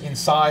 Creatures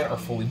inside are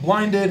fully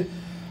blinded.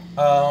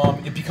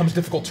 It becomes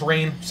difficult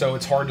terrain, so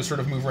it's hard to sort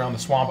of move around the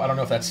swamp. I don't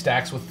know if that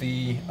stacks with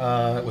the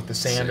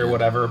sand or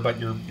whatever, but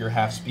you're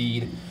half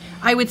speed.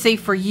 I would say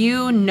for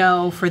you,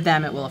 no. For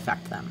them, it will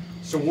affect them.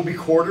 So we'll be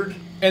quartered.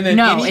 And then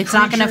No, any it's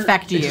not going to creature-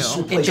 affect you.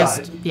 It just,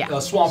 Got it. yeah.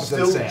 Swamp is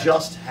Still sand.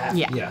 just half.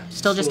 Yeah.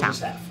 Still just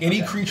half.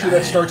 Any creature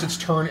that starts its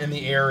turn in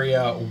the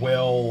area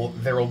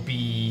there will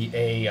be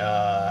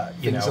a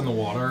Things in the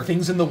water.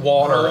 Things in the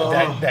water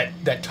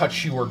that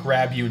touch you or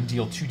grab you and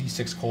deal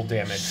 2d6 cold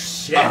damage.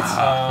 Shit.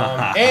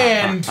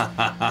 And you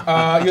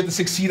have to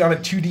succeed on a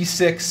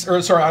 2d6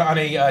 on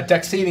a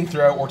dex saving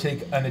throw or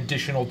take an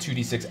additional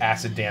 2d6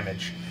 acid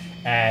damage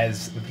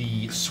as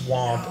the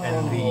swamp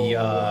and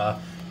the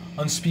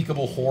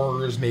unspeakable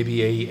horrors,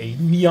 maybe a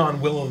neon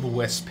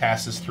will-o'-the-wisp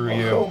passes through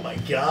you. Oh my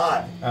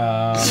god.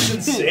 This is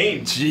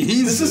insane.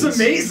 Jesus. This is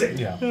amazing.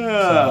 Yeah.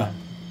 So,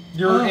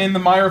 you're in the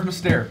Mire of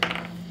Mystere.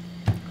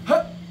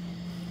 That's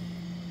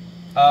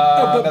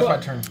my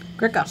turn.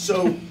 Gricka.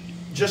 So,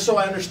 just so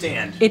I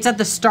understand, It's at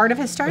the start of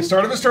his turn? The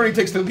start of his turn, he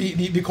takes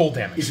the cold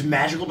damage. is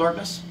magical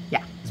darkness?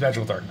 Yeah. It's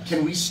magical darkness.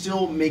 Can we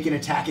still make an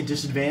attack at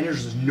disadvantage? Or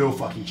there's no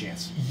fucking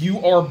chance.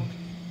 You are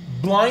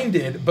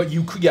blinded, but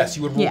you could, yes,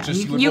 you would roll Yeah,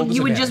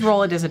 you would just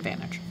roll a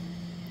disadvantage.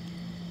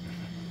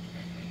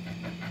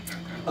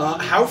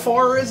 How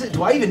far is it?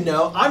 Do I even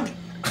know? I'm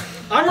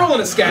rolling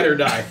a scatter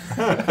die.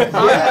 I'm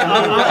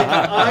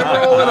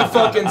rolling a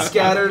fucking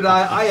scatter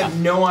die. I have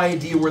no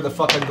idea where the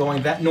fuck I'm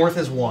going. That north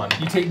is 1.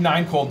 You take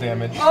 9 cold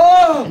damage.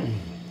 Oh!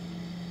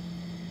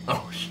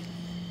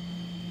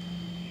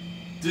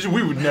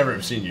 We would never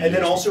have seen you. And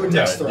then also a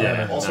dex No, throw.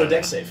 yeah, Also a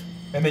dex save.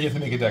 And then you have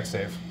to make a dex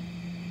save.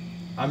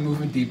 I'm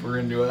moving deeper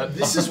into it.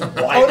 This is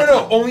wild. Oh,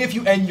 no. Only if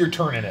you end your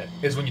turn in it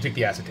is when you take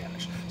the acid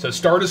damage. So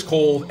start is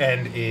cold,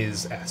 end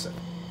is acid.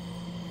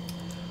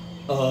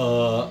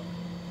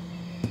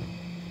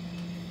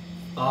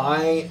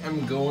 I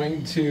am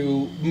going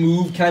to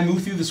move. Can I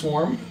move through the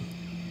swarm?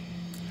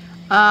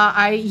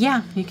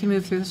 Yeah, you can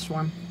move through the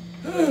swarm.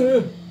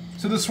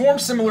 So the swarm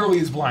similarly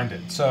is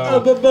blinded. So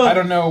I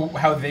don't know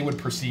how they would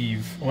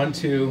perceive. 1,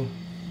 2.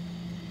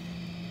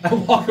 I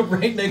walk up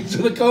right next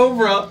to the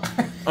cobra. What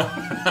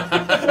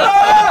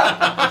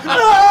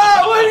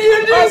do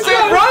you do? I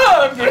said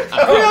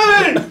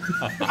run!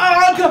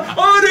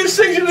 Oh, there's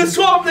things in the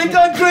swamp. They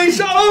got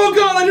crazy. Oh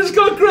god, I just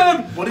got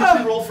grabbed. What did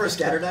you roll for a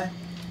scatter die?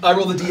 I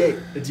rolled a D8.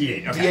 A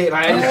D8. Okay. D8.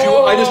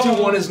 I just do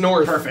 1 as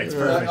north. Perfect.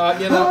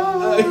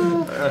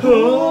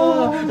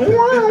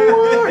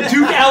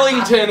 Duke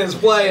Ellington is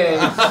playing.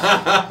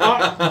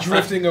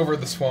 Drifting over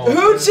the swamp.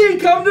 Hoochie,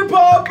 come to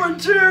Papa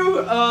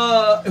too.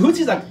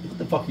 Hootie's like, what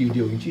the fuck are you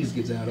doing? She just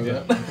gets out of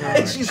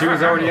it. She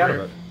was already out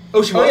of it.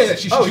 Oh, she was. Oh yeah,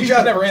 she's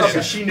never in okay,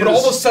 it. she But all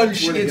of a knows sudden,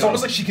 where to it's go.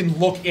 almost like she can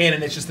look in,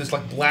 and it's just this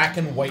like black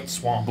and white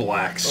swamp.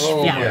 Blacks.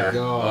 Oh Yeah. my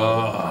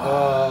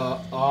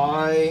god.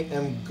 I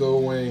am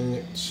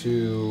going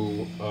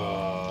to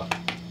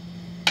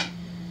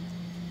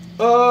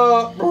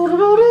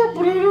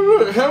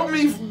help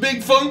me,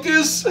 Big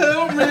Funkus,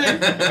 help me.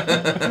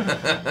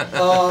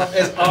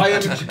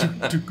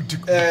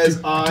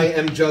 As I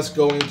am just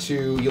going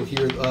to, you'll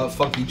hear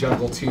funky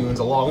jungle tunes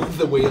along with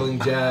the wailing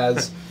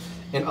jazz,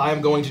 and I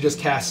am going to just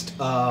cast.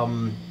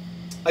 I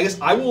guess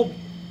I will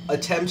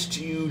attempt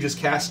to just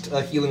cast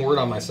a healing word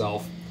on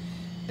myself,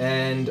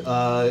 and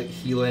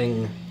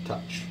healing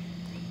touch.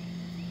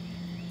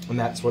 And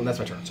that's my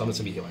turn. So I'm just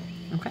gonna be healing.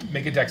 Okay.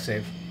 Make a dex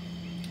save.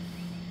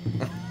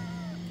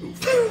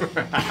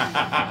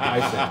 I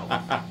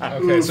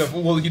failed. Okay,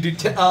 so you did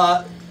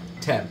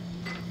 10.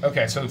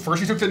 Okay, so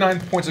first you took the 9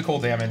 points of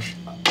cold damage,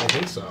 I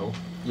think so.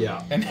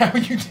 Yeah. and now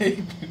you take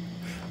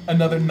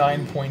another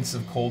 9 points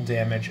of cold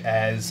damage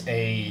as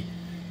a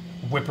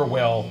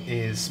whippoorwill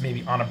is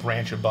maybe on a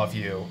branch above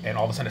you, and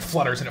all of a sudden it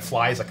flutters and it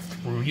flies like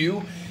through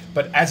you.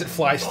 But as it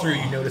flies through,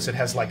 you notice it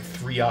has like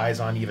 3 eyes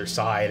on either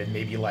side and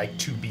maybe like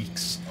 2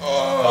 beaks.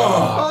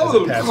 As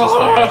it passes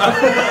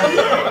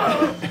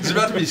through. It's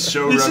about to be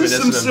so This is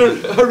reminiscent some sort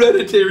of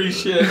hereditary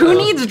shit. Who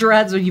needs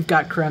dreads when you've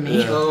got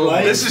Crummy?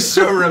 This is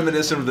so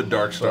reminiscent of the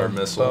Dark Star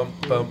missile.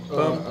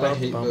 I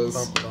hate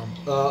this.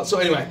 So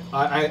anyway,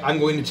 I'm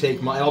going to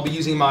take my. I'll be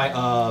using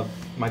my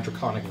my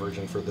draconic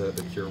version for the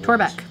cure. wounds.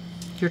 Torbeck,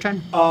 your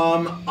turn.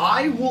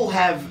 I will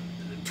have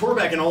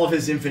Torbeck and all of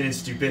his infinite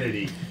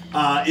stupidity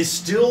is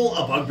still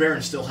a bugbear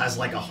and still has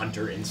like a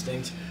hunter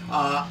instinct.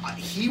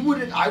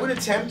 I would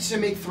attempt to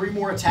make 3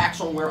 more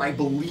attacks on where I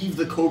believe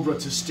the cobra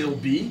to still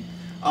be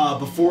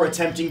before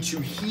attempting to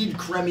heed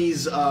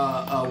Kremi's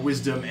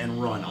wisdom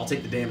and run. I'll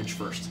take the damage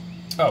first.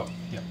 Oh,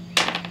 yeah.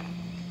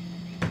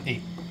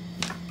 8.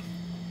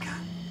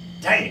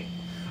 Dang it.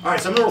 All right,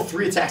 so I'm gonna roll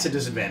 3 attacks at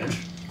disadvantage.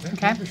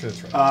 Okay.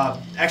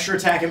 Extra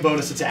attack and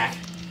bonus attack.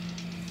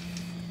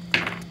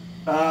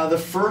 The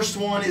first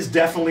one is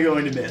definitely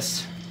going to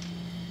miss.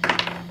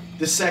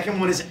 The second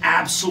one is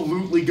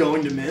absolutely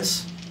going to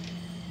miss.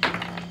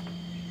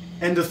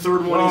 And the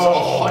third one is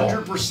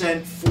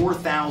 100%,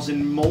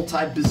 4,000,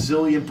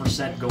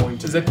 multi-bazillion% going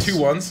to Is that miss. 2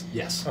 ones?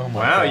 Yes. Oh my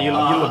Wow, god. you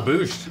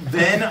labooshed.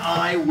 Then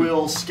I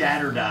will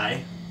scatter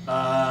die.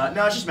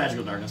 No, it's just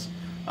magical darkness.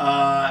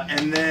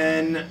 And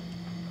then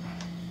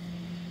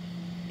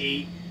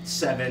 8,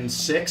 7,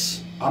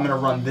 6. I'm gonna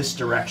run this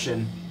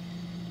direction,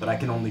 but I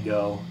can only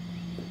go.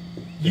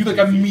 You like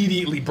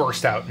immediately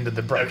burst out into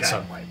the bright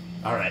sunlight.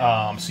 All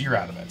right. So you're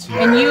out of it. So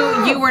And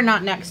you were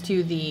not next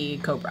to the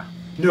cobra.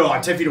 No,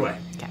 I'm 10 feet away.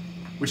 Okay.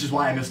 Which is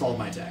why I missed all of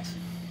my attacks.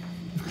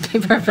 Okay,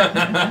 perfect.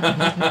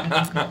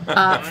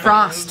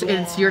 Frost,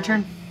 it's your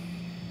turn.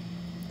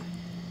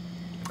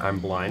 I'm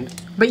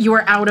blind. But you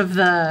are out of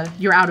the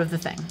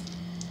thing.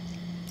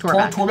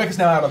 Torbeck. Torbeck is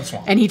now out of the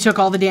swamp. And he took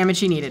all the damage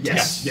he needed to.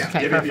 Yes. Yeah.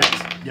 Okay, Yep,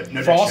 perfect. Yep.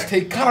 No Frost dex check.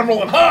 take. God, I'm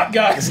rolling hot,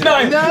 guys.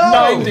 9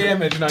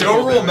 damage. 9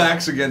 Don't roll damage.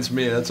 max against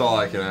me. That's all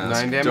I can ask.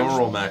 9 damage? Don't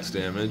roll max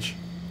damage.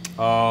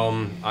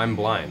 I'm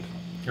blind.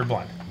 You're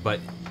blind. But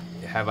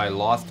have I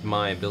lost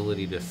my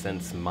ability to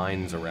sense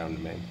minds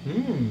around me?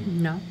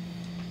 No.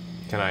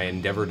 Can I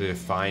endeavor to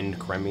find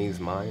Kremi's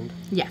mind?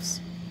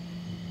 Yes.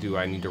 Do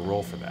I need to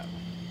roll for that?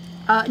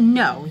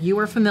 No. You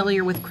are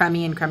familiar with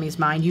Kremi and Kremi's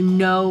mind. You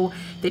know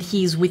that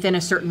he's within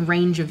a certain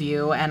range of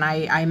you, and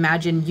I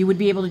imagine you would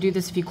be able to do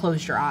this if you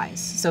closed your eyes.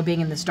 So being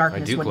in this I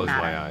darkness do wouldn't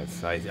close matter.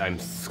 my eyes. I'm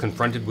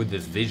confronted with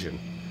this vision,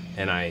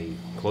 and I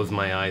close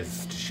my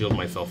eyes to shield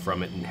myself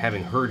from it. And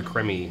having heard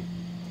Kremi,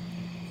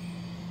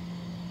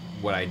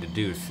 what I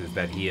deduce is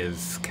that he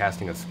is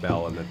casting a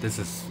spell, and that this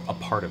is a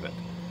part of it.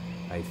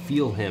 I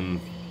feel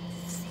him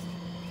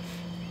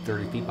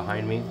 30 feet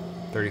behind me,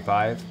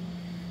 35,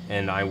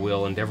 and I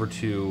will endeavor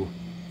to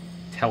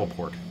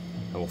teleport.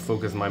 I will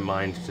focus my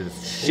mind to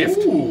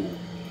shift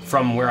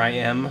from where I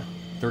am,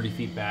 30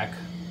 feet back.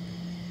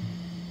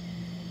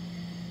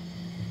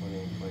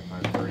 20,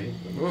 25, 30.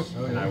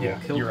 And I will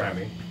kill you're out.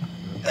 Kremi.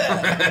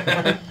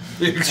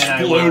 You And I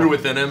explode will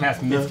within him.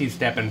 Cast Misty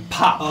Step and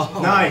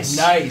pop Nice.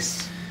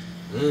 Nice.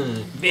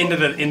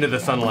 into the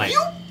sunlight.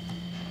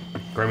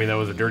 Kremi, that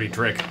was a dirty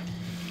trick.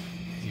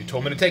 You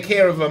told me to take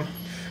care of him.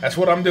 That's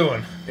what I'm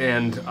doing.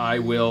 And I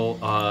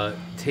will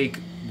take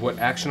what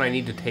action I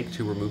need to take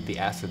to remove the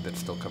acid that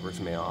still covers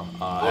me off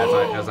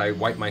as I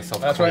wipe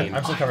myself That's clean. right.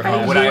 I'm still covered. I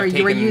think Would you I were- have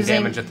you were taken using-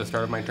 damage at the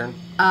start of my turn?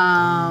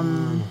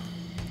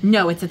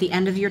 No, it's at the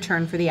end of your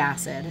turn for the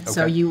acid.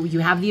 So Okay. you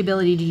have the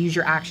ability to use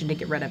your action to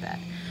get rid of it.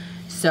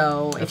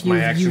 So That's if my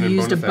you action and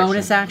used a bonus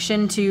bonus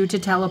action to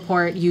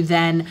teleport, you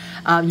then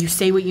you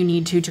say what you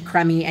need to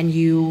Kremi, and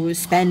you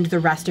spend the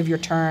rest of your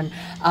turn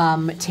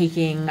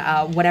taking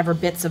whatever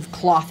bits of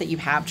cloth that you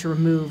have to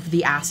remove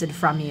the acid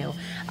from you,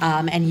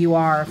 and you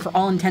are, for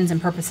all intents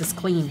and purposes,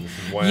 clean.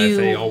 Why I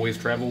say always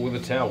travel with a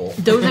towel.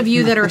 Those of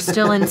you that are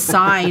still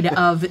inside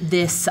of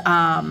this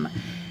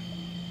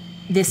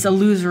this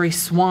illusory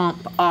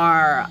swamp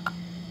are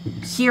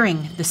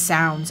hearing the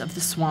sounds of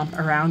the swamp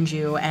around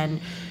you,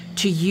 and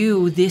to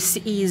you, this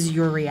is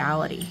your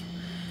reality.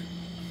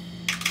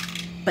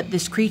 But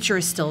this creature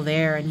is still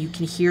there, and you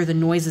can hear the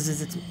noises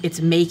as it's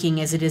making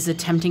as it is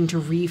attempting to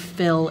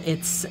refill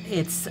its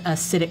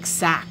acidic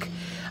sac,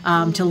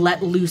 to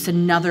let loose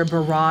another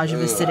barrage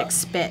of acidic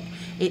spit.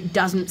 It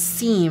doesn't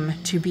seem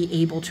to be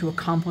able to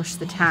accomplish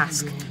the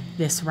task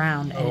this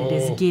round, and it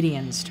is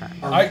Gideon's turn.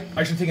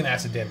 I should take an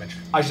acid damage.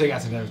 I should take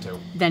acid damage too.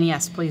 Then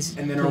yes, please.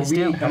 And then please are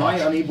we? do. Am I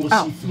unable to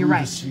Oh, see through you're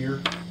right. the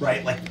sphere?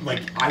 Right, like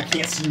I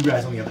can't see you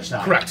guys on the other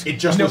side. Correct. It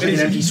just No, looks like an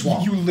it's- empty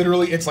swamp. You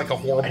literally, it's like a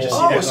horrible. I just see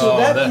Oh, that. so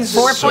that means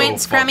 4 so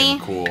points, fucking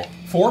Kremi. Cool.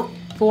 4?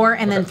 4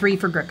 and then 3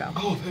 for Gricko.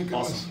 Oh, thank goodness.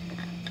 Awesome.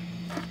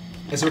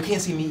 And so it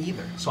can't see me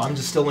either. So I'm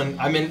just still in.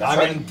 I'm in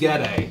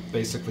Gede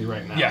basically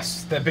right now.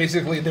 Yes. That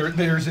basically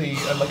there's a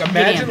like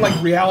imagine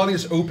like reality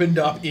is opened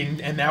up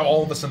and now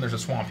all of a sudden there's a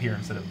swamp here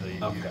instead of the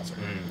desert.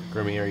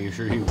 Kremi, are you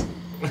sure you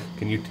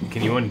can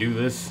you undo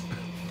this?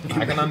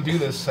 I can undo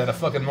this at a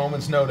fucking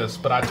moment's notice,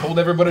 but I told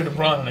everybody to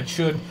run and it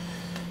should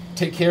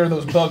take care of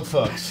those bug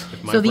fucks.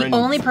 My So the friend-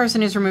 only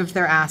person who's removed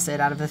their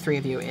acid out of the 3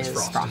 of you is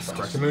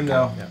Frost.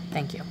 Mundo.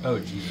 Thank you. Oh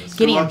Jesus.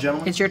 Gideon, luck,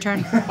 gentlemen. it's your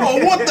turn.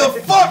 Oh, what the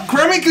fuck,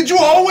 Kremi? Could you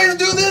always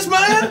do this,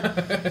 man?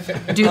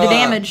 Do the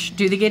damage.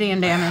 Do the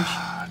Gideon damage.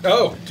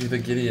 Oh, Do the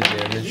Gideon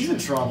damage. He's in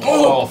trouble.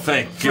 Oh,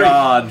 thank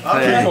God.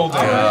 Okay. Thank Hold on.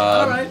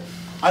 God. All right.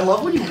 I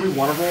love when you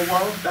want to roll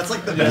low. That's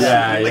like the best.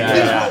 Yeah, like,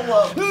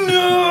 yeah. please roll low.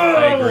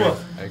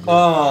 No!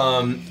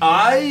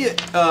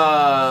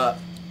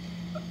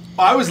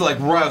 I was like,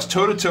 I was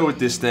toe to toe with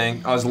this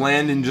thing. I was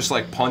landing just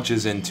like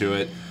punches into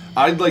it.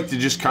 I'd like to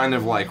just kind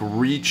of like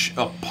reach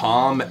a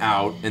palm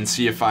out and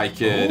see if I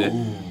could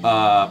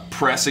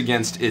press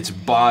against its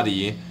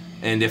body.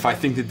 And if I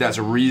think that that's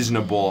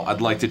reasonable,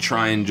 I'd like to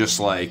try and just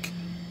like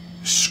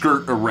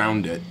skirt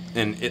around it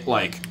and it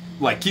like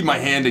keep my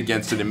hand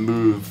against it and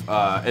move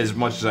as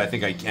much as I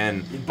think I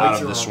can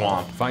out of the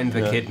swamp. Find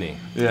the kidney.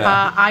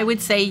 Yeah. I would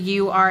say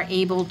you are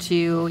able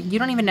to, you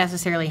don't even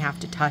necessarily have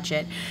to touch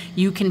it.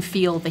 You can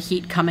feel the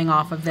heat coming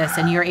off of this,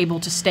 and you're able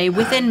to stay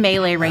within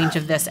melee range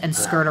of this and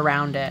skirt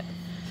around it.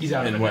 He's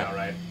out of it And what- now,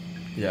 right?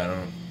 Yeah, I don't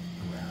know.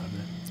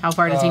 How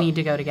far does he need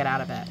to go to get out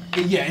of it?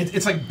 yeah,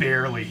 it's like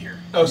barely here.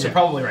 Oh, so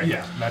probably right.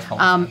 Yeah, that's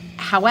probably.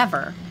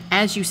 However,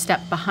 as you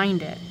step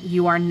behind it,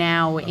 you are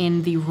now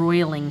in the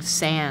roiling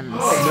sands.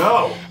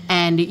 Oh, no.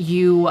 And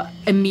you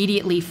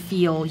immediately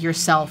feel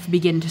yourself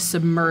begin to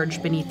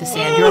submerge beneath the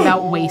sand. You're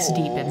about waist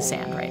deep in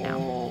sand right now.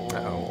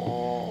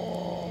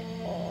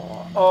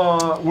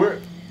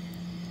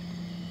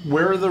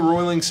 Where are the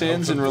roiling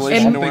sands in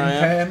relation to where I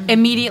am?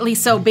 Immediately,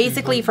 so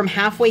basically from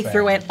halfway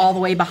through it all the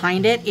way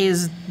behind it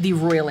is the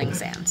roiling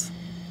sands.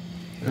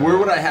 Where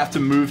would I have to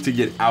move to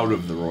get out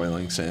of the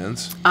roiling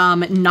sands?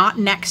 Not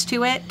next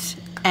to it,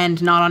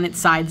 and not on its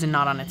sides, and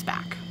not on its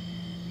back.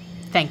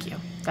 Thank you.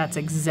 That's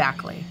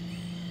exactly.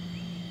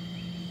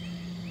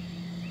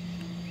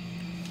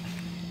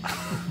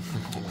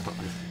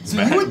 So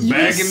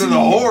back into the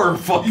horror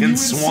fucking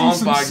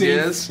swamp, I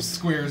guess.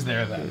 Squares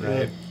there, then,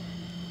 right?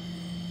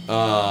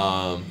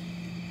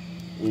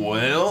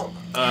 Well.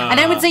 And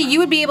I would say you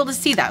would be able to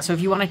see that. So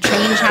if you want to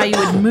change how you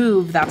would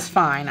move, that's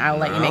fine. I'll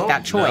let you make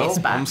that choice.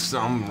 No, but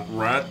I'm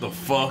right the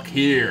fuck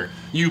here.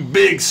 You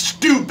big,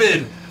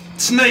 stupid,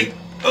 snake,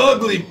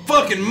 ugly,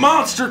 fucking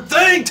monster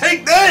thing.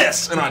 Take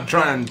this! And I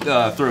try and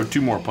throw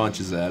 2 more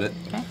punches at it.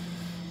 Okay.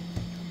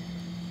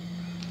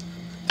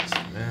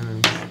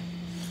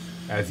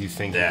 As you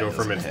sink, you go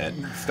from its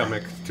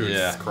stomach to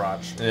its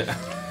crotch. Yeah.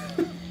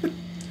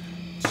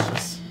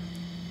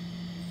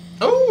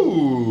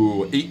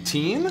 Oh,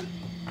 18?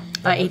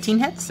 18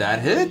 hits? That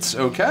hits,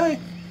 okay.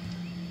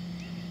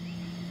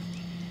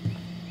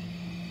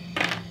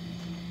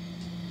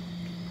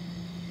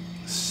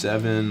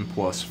 Seven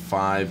plus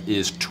 5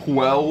 is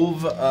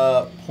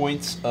 12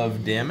 points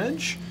of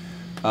damage.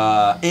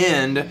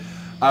 And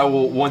I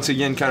will once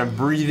again kind of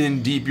breathe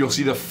in deep. You'll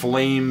see the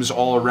flames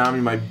all around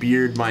me. My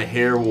beard, my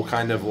hair will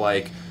kind of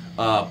like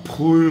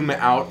plume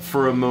out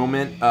for a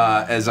moment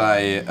as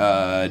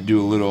I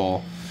do a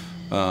little,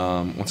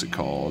 what's it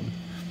called?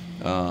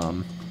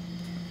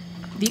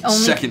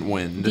 Second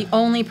wind. The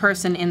only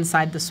person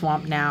inside the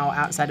swamp now,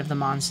 outside of the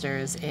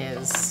monsters,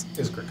 is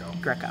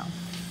Greco.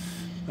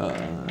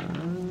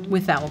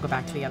 With that, we'll go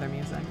back to the other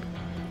music.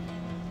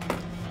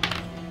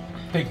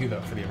 Thank you,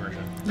 though, for the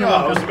immersion.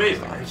 That was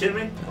amazing. Are you kidding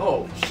me?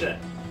 Oh, shit.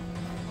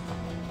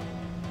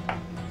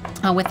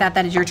 With that,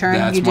 that is your turn.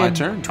 That's you my did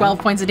turn. 12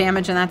 points of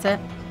damage, and that's it?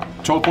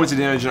 12 points of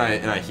damage,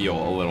 and I heal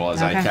a little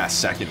as I cast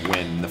Second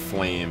Wind. The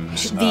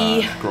flames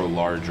grow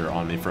larger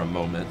on me for a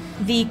moment.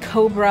 The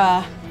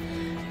cobra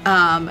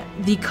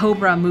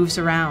moves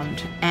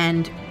around,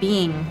 and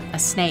being a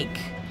snake,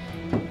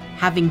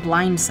 having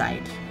blind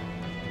sight,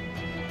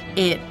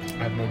 it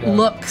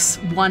looks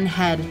one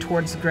head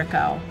towards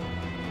Greco,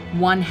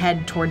 one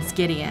head towards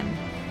Gideon.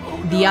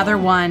 The other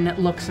one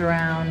looks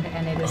around,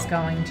 and it is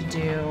going to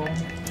do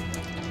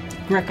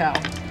Greco.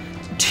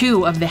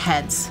 2 of the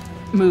heads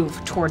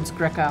move towards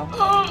Greco,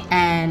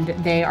 and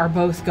they are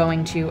both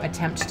going to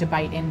attempt to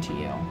bite into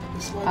you.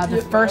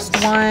 The first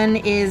one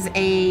is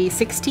a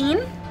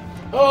 16.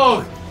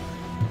 Oh!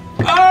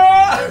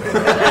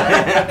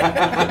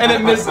 And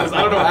it misses.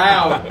 I don't know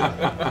how.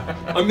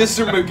 I'm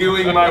Mr.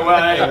 Magooing my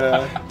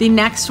way. The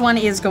next one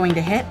is going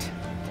to hit.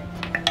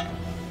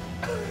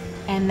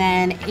 And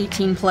then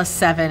 18 plus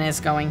 7 is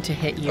going to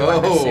hit you,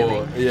 I'm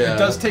assuming. Yeah. It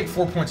does take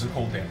 4 points of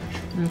cold damage.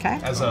 Okay.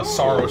 As a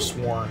sorrow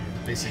swarm,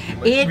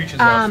 basically, like, reaches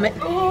out.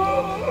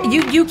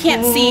 You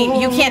can't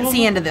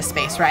see into this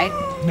space, right?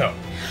 No.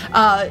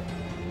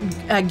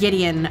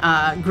 Gideon,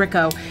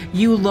 Greco,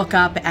 you look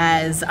up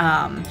as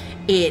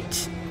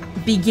it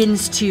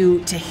begins to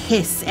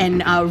hiss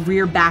and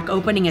rear back,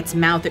 opening its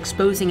mouth,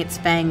 exposing its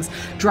fangs.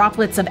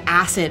 Droplets of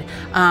acid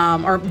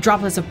or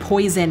droplets of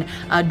poison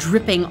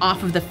dripping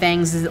off of the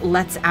fangs as it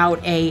lets out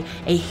a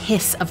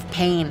hiss of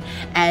pain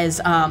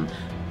as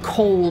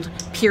cold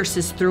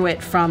pierces through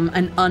it from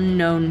an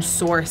unknown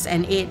source,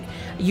 and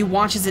you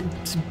watch as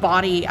its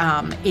body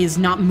is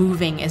not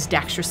moving as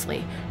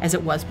dexterously as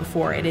it was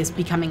before. It is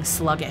becoming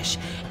sluggish.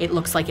 It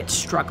looks like it's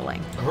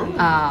struggling.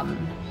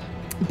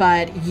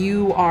 But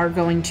you are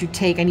going to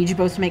take, I need you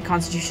both to make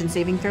Constitution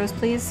saving throws,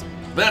 please.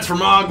 That's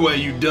from Agua,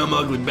 you dumb,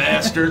 ugly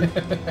bastard.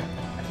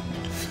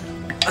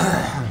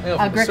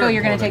 Greco,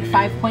 you're going to take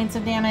 5 points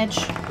of damage.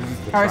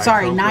 Or,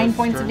 sorry, 9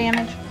 points of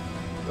damage.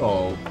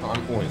 Oh,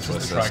 I'm going to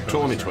twist this.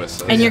 Let me twist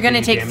this. And you're going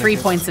to take 3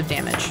 points of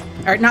damage.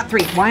 Or, not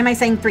 3. Why am I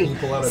saying 3?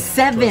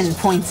 7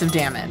 points of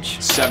damage.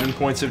 7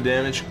 points of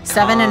damage?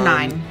 7 and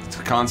 9.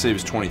 Con save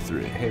is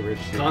 23. Hey, Rich,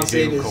 con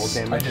save is... cold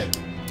damage?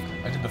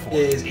 I did the 4.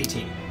 Is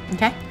 18.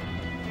 Okay.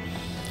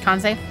 Con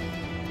save?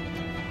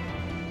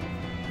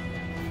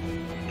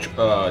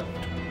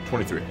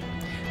 23.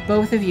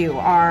 Both of you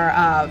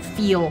are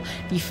feel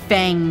the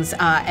fangs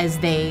as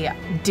they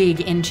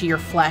dig into your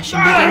flesh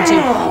and begin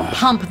to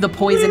pump the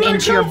poison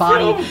into your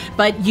body.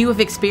 But you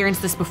have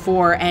experienced this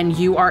before, and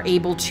you are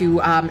able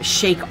to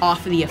shake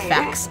off the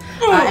effects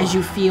as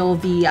you feel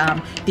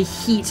the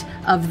heat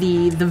of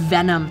the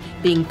venom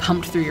being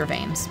pumped through your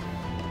veins.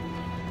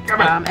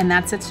 And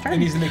that's its turn. He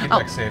needs to make a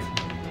dex save.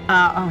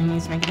 He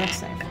needs to make a dex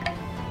save.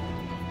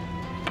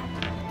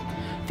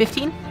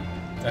 15?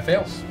 That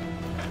fails.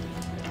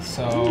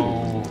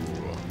 So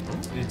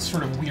it's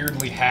sort of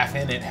weirdly half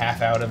in it,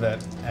 half out of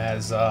it,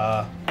 as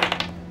a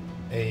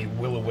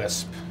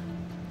will-o-wisp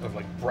of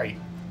like bright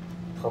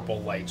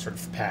purple light sort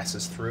of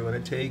passes through, and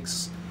it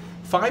takes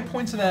 5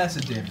 points of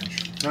acid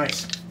damage.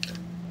 Nice.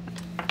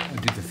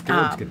 Did the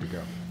scarabs get to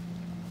go?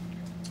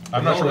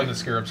 I'm not sure where the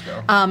scarabs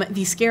go.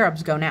 The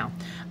scarabs go now.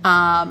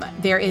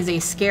 There is a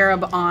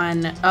scarab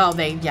on. Oh,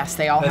 they all And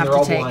have they're to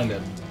all take.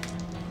 blinded.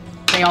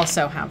 They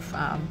also have.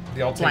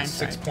 They all take blind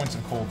 6 sight. points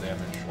of cold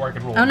damage, or I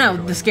could roll. Oh no,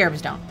 individually. the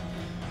scarabs don't.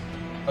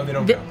 Oh, they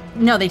don't go.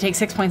 No, they take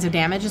 6 points of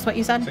damage. Is what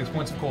you said? 6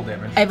 points of cold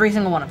damage. Every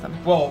single one of them.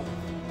 Well,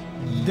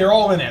 they're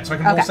all in it, so I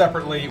can roll Okay.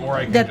 separately, or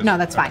I can just... No,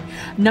 that's fine.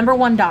 Number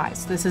 1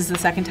 dies. This is the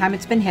second time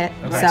it's been hit,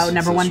 Okay. so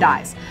number 1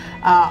 dies.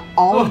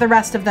 All of the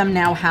rest of them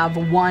now have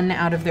 1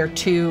 out of their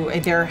 2.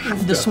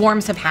 The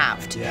swarms have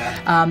halved.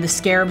 Yeah. The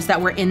scarabs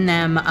that were in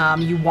them,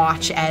 you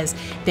watch as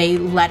they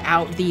let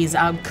out these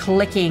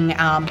clicking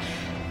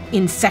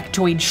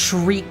insectoid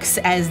shrieks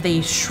as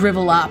they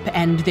shrivel up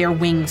and their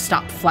wings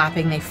stop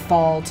flapping. They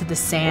fall to the A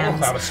sands.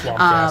 cloud of swamp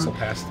gas will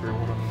pass through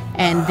one of them.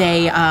 And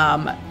they,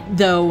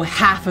 though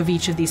half of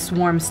each of these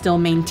swarms still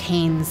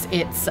maintains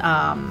its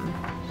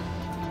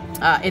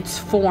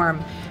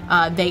form,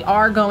 they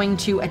are going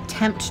to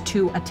attempt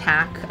to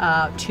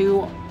attack.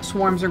 2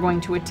 swarms are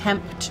going to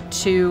attempt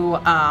to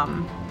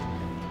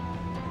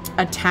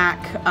attack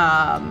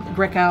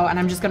Gricko, and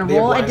I'm just going to They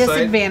have roll a blind sight?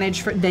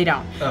 disadvantage for. They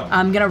don't. Oh.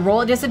 I'm going to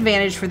roll a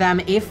disadvantage for them.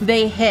 If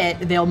they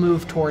hit, they'll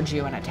move towards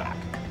you and attack.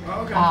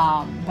 Okay.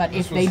 But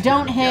if was they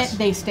don't here, hit, yes.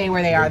 they stay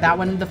where they are. That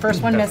one, the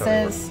first one That's how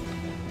it misses.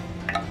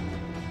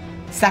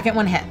 Second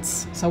one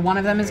hits. So one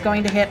of them is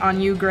going to hit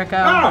on you,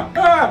 Gricko.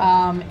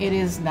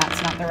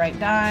 That's not the right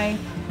die.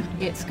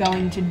 It's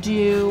going to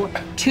do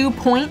 2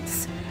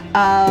 points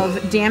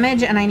of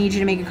damage, and I need you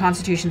to make a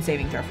Constitution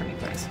saving throw for me,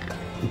 please.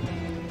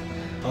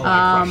 Oh,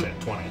 I crush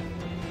it.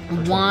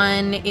 20.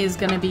 1 is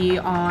going to be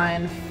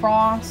on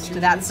Frost.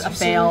 That's a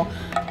fail.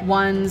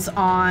 1's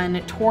on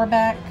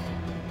Torbeck.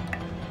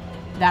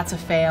 That's a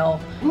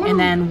fail. And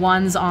then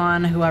 1's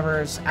on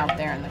whoever's out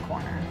there in the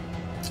corner.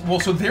 Well,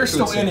 so they're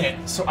still in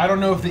it, so I don't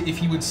know if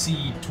he would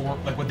see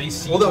like would they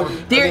see Well,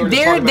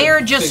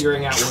 They're just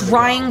figuring out where to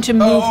trying go. to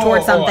move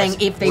towards I something.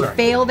 see. If they Right.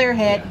 fail their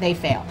hit, they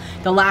fail.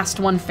 The last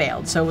one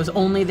failed, so it was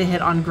only the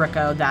hit on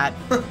Gricko that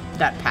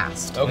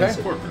passed. Okay.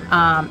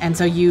 And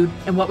so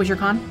and what was your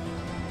con?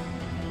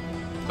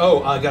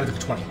 Oh, I got it to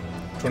 20.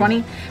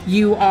 20.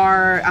 You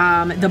are,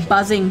 the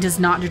buzzing does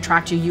not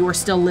detract you. You are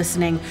still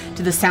listening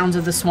to the sounds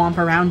of the swamp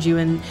around you,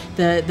 and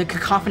the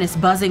cacophonous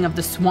buzzing of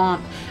the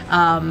swamp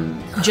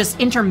just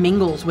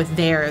intermingles with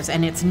theirs,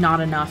 and it's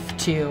not enough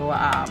to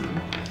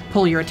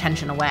pull your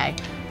attention away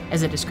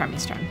as it is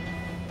Kremi's turn.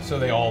 So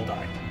they all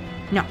die.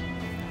 No.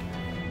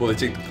 Well, they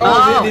take the.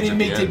 Oh, they at didn't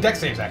the take end. dex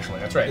saves, actually.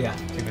 That's right. Yeah.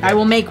 Take the I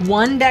will dex. make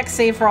 1 dex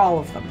save for all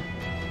of them.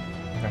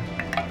 Okay.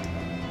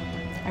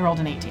 I rolled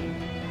an 18.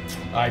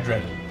 I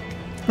dread it.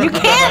 You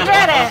can't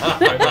dread it!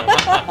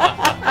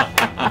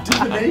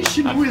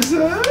 Divination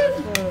wizard.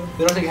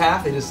 They don't take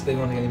half, they don't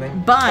take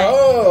anything. But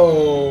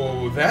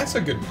Oh, that's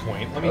a good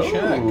point. Let me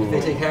check. If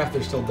they take half,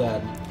 they're still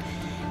dead.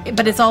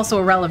 it's also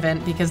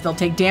irrelevant because they'll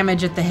take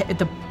damage at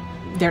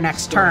their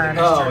next turn,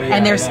 Oh, yeah,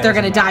 and they're yeah,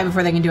 going to die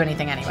before they can do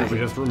anything anyway. Should we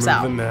just remove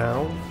them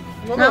now?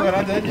 Well, No, they're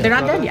not dead yet. they're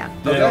not dead yet.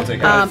 They don't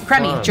take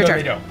Kremi, it's your No,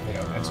 they turn. don't. They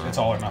don't. It's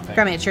all or nothing.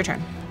 Kremi, it's your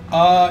turn.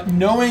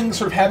 Knowing,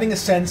 sort of having a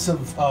sense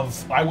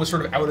of I was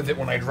sort of out of it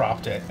when I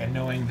dropped it, and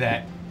knowing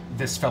that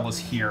this fella's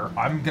here,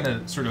 I'm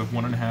gonna sort of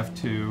 1.5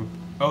 to.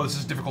 Oh, this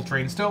is difficult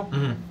terrain still.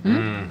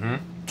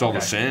 It's all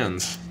the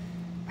sands.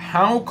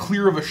 How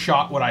clear of a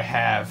shot would I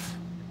have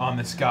on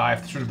this guy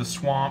if sort of the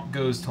swamp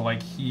goes to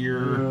like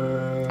here?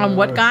 On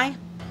what guy?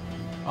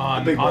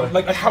 big boy.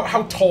 Like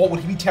how tall would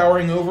he be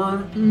towering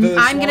over? The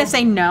I'm going to swamp?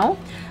 say no.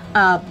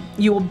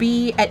 You will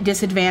be at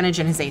disadvantage,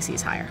 and his AC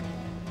is higher.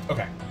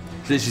 Okay.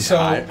 This is So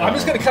high. I'm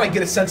just gonna kind of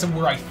get a sense of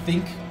where I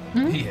think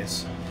he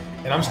is,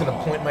 and I'm just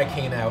gonna point my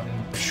cane out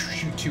and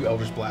shoot 2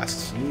 Eldritch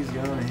Blasts. He's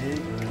gonna hit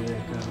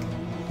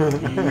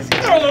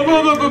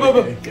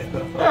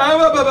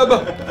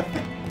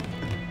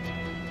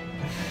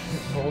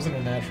It wasn't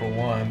a natural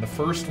 1. The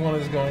first one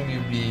is going to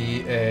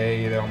be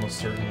that almost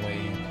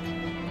certainly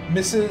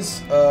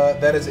misses.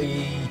 That is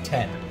a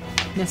 10.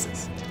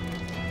 Misses.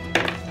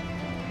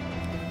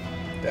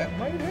 That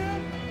might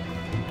have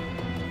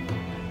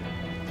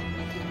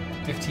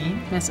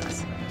 15.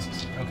 Misses.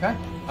 Okay.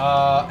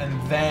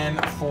 And then do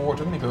I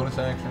have any bonus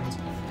actions?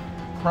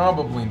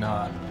 Probably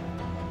not.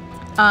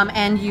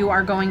 And you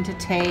are going to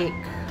take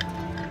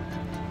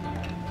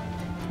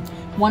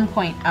 1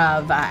 point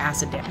of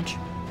acid damage.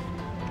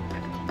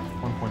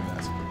 1 point of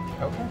acid.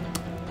 Okay.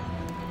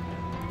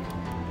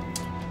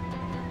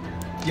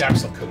 Yeah, I'm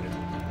still coated.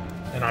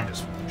 And I'm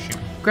just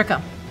shooting.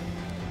 Gricko.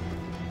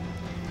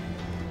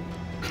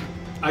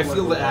 I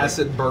feel the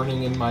acid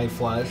burning in my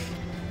flesh.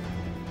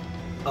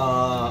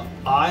 I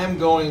am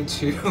going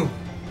to.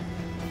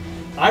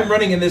 I'm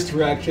running in this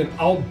direction.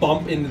 I'll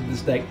bump into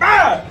this thing.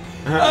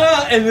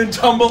 And then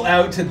tumble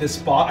out to this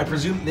spot. I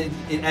presume that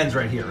it ends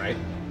right here, right?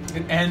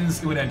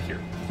 It would end here.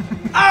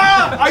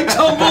 I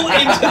tumble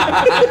into.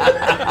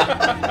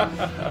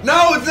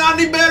 No, it's not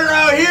any better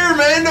out here,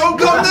 man. Don't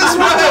come this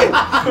way.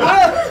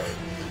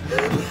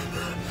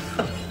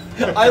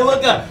 I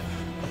look up.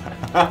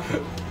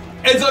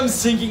 As I'm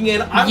sinking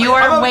in,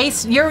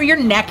 you're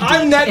neck deep.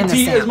 I'm neck in the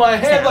deep sand. as my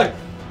head like,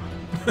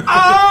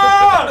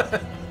 ah!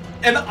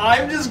 And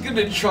I'm just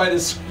gonna try to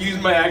use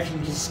my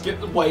action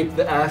to wipe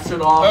the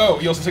acid off. Oh,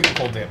 you also take the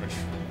cold damage.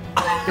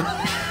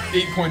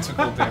 8 points of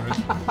cold damage.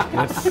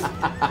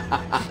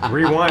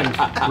 Rewind,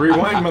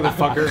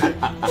 motherfucker.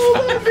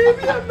 Hold on,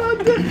 baby, I'm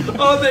not dead.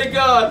 Oh, thank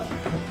God.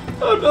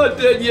 I'm not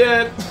dead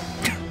yet.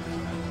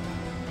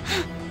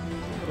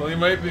 Well, you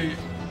might be.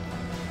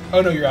 Oh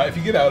no, you're out. If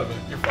you get out of it,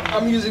 you're fine.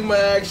 I'm using my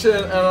action,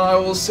 and I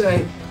will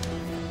say,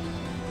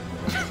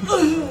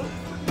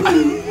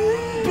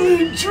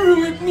 being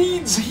true, it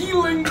needs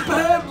healing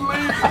badly.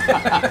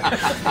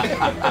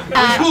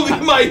 Which will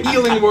be my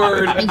healing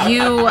word.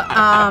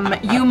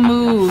 You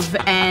move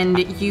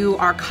and you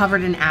are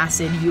covered in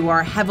acid. You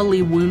are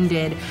heavily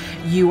wounded.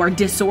 You are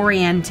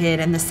disoriented,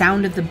 and the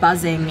sound of the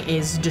buzzing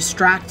is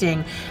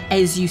distracting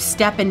as you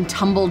step and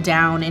tumble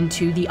down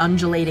into the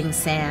undulating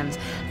sand,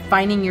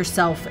 finding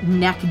yourself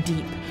neck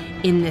deep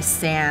in this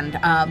sand.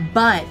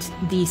 But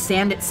the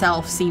sand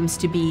itself seems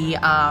to be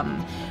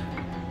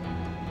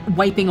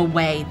wiping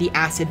away the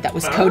acid that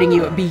was coating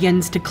you. It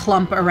begins to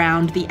clump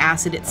around the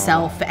acid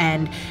itself,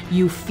 and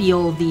you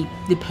feel the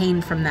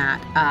pain from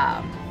that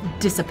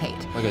dissipate.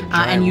 Like a giant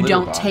and you litter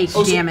don't box. take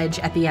damage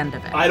at the end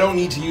of it. I don't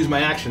need to use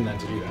my action then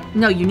to do that.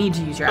 No, you need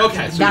to use your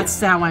action. Okay, so that's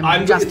how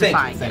I'm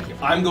justifying. Thank you.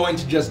 I'm going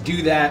to just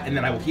do that, and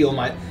then I will heal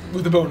my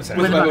With the bonus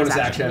action. with the my bonus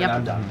bonus action, action, yep.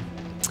 and I'm done.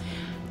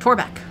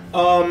 Torbeck.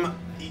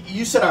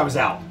 You said I was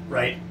out,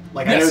 right?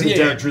 Like I Yes, know that yeah,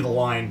 Derek yeah. drew the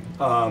line.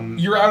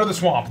 You're out of the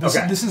swamp. This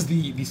Okay. is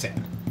the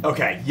sand.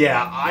 Okay,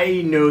 yeah,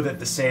 I know that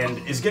the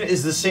sand is gonna.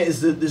 Is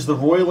the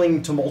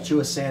roiling,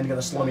 tumultuous sand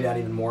gonna slow me down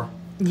even more?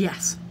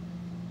 Yes.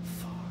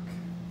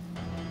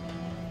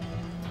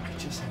 I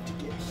just have to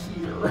get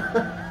here.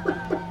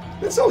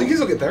 That's all. You can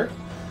still get there.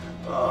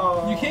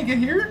 You can't get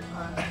here.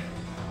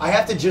 I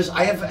have to just.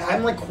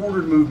 I'm like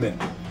quartered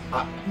movement.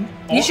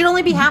 You should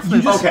only be half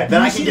moved. Okay,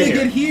 then you I just can need get to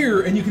here. get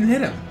here, and you can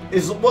hit him. I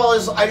just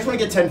want to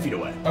get 10 feet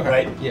away. Okay.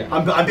 Right. Yeah.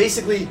 I'm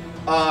basically.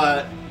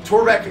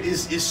 Torbeck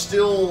is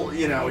still,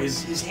 you know,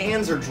 his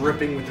hands are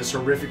dripping with this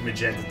horrific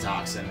magenta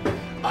toxin.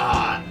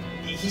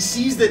 He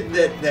sees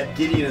that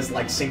Gideon is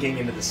like sinking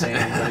into the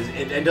sand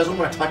and doesn't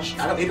want to touch. He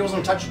doesn't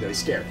want to touch you though. He's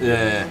scared.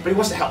 Yeah. But he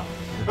wants to help.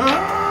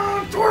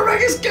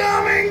 Torbeck is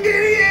coming,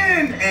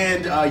 Gideon!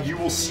 And you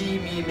will see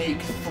me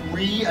make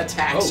 3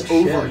 attacks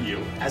over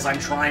you as I'm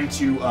trying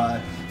to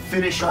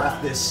finish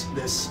off this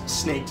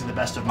snake to the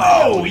best of my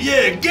ability.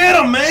 Yeah, get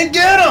him, man,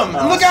 get him!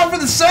 And look out for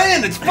the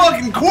sand, it's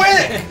fucking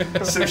quick!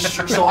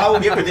 So I will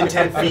get within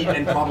 10 feet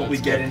and probably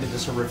get into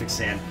this horrific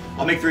sand.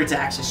 I'll make 3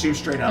 attacks, assume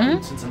straight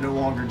up, since I'm no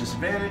longer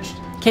disadvantaged.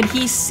 Can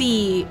he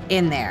see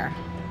in there?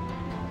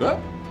 What?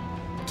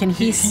 Can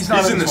he? He's not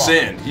He's in the swamp.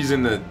 sand. He's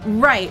in the.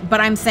 Right,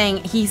 but I'm saying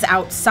he's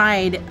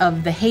outside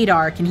of the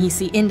Hadar. Can he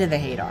see into the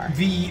Hadar?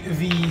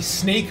 The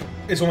snake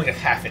is only a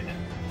half in it.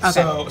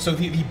 Okay. So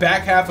the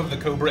back half of the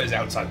cobra is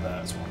outside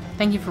the swamp.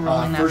 Thank you for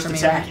rolling that First for me.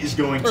 attack Ryan. is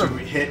going to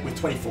hit with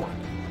 24.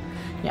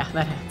 Yeah,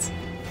 that hits.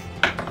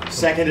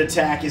 Second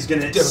attack is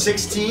going to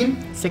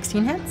 16.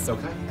 16 hits.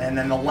 Okay. And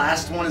then the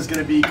last one is going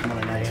to be, come on,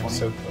 a nat 20.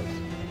 So close.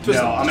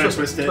 Twist No, it, I'm going to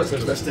twist it, twist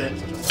it. twist it.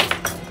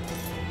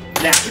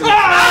 Natural.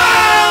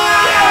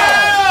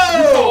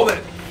 You called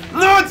it.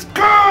 Let's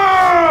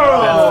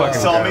go!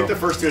 So I'll make the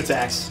first 2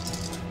 attacks.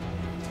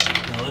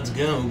 Now let's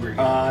go.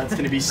 It's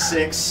going to be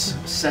 6,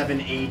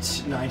 7,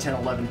 8, 9, 10,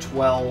 11,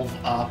 12,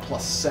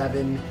 plus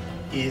 7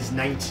 is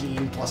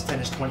 19, plus 10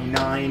 is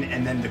 29,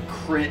 and then the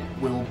crit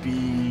will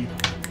be,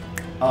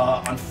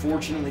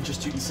 unfortunately,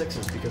 just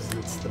 2d6s because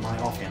it's my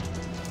offhand.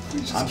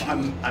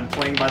 I'm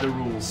playing by the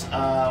rules.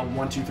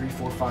 1, 2, 3,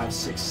 4, 5,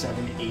 6,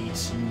 7,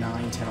 8,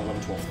 9, 10,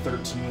 11, 12,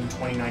 13.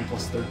 29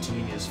 plus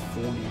 13 is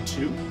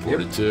 42.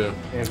 42.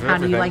 How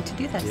do you like to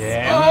do this?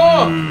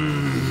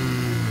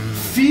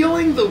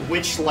 Feeling the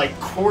witchlight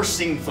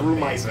coursing through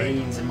my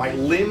veins, and my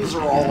limbs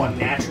are all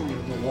unnaturally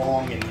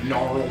long and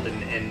gnarled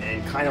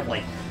and kind of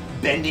like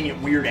bending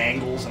at weird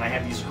angles, and I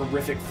have these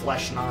horrific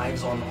flesh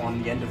knives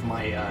on the end of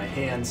my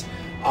hands.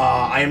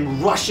 I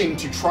am rushing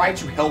to try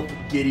to help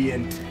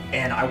Gideon,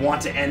 and I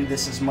want to end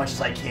this as much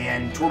as I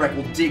can. Torbeck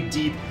will dig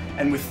deep,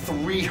 and with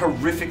 3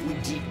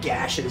 horrifically deep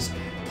gashes,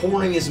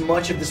 pouring as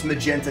much of this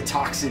magenta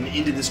toxin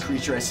into this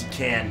creature as he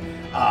can,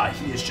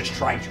 he is just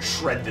trying to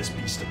shred this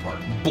beast apart.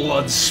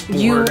 Blood You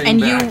splurting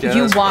back at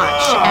us.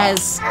 watch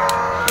as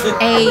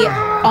a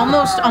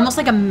almost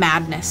like a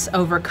madness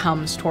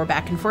overcomes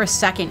Torbeck, and for a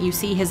second you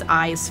see his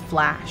eyes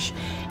flash,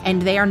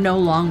 and they are no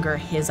longer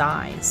his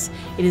eyes.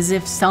 It is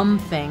as if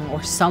something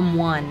or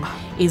someone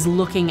is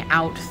looking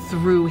out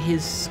through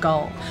his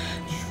skull.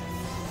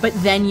 But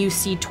then you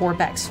see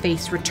Torbeck's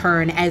face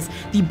return as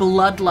the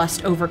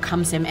bloodlust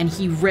overcomes him, and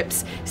he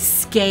rips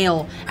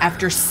scale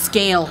after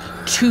scale,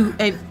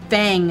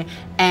 fang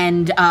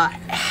and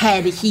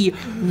head. He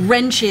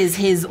wrenches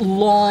his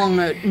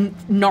long,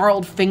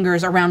 gnarled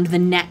fingers around the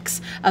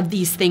necks of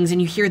these things,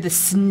 and you hear the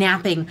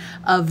snapping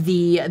of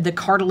the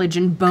cartilage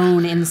and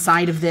bone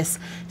inside of this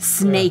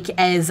snake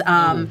as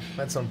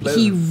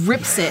he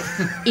rips it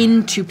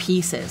into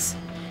pieces.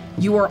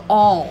 You are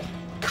all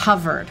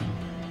covered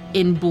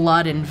in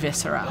blood and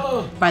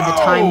viscera by the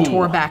time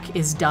Torbeck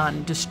is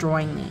done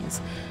destroying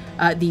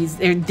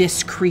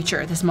this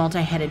creature, this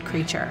multi-headed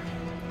creature.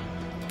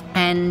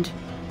 And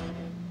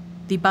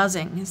the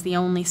buzzing is the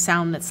only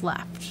sound that's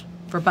left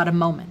for but a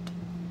moment.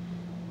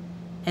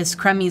 As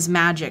Kremi's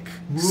magic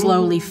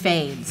slowly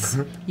fades,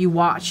 you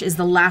watch as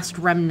the last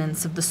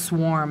remnants of the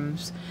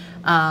swarms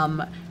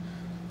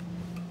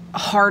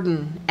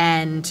harden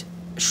and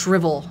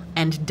shrivel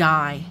and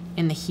die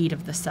in the heat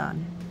of the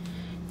sun.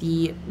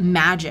 The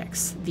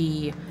magics,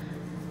 the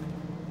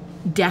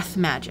death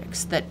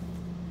magics that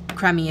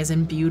Kremi is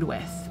imbued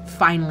with,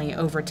 finally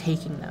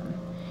overtaking them.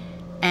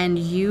 And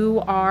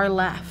you are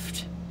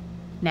left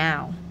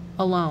now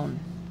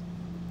alone,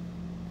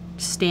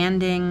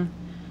 standing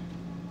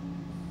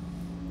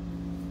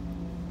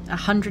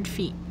 100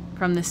 feet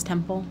from this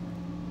temple.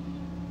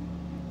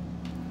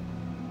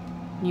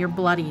 You're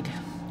bloodied,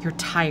 you're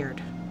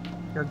tired,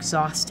 you're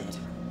exhausted,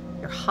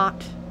 you're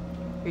hot,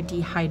 you're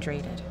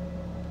dehydrated.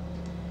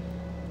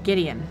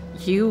 Gideon,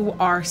 you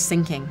are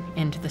sinking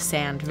into the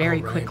sand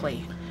very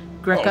quickly.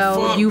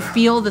 Greco, you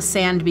feel the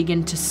sand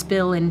begin to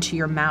spill into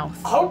your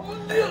mouth.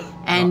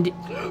 And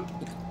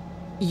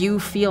you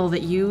feel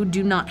that you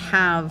do not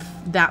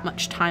have that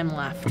much time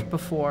left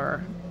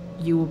before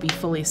you will be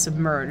fully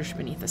submerged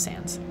beneath the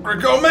sands.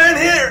 Greco, man,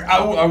 here!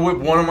 I whip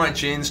one of my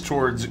chains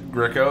towards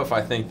Greco if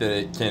I think that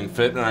it can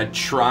fit, and I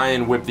try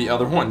and whip the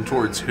other one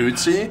towards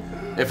Hootsie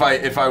if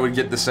I would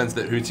get the sense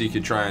that Hootsie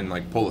could try and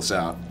like pull us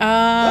out.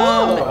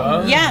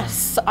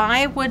 Yes,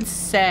 I would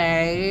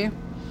say.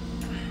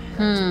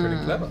 That's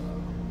pretty clever.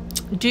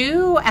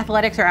 Do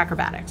athletics or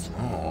acrobatics.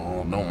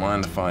 Oh, don't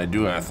mind if I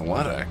do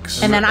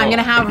athletics. And then I'm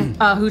gonna have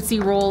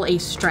Hootsie roll a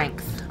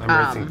strength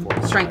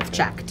strength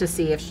check to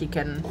see if she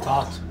can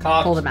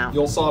pull them out. You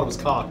all saw it was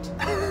cocked.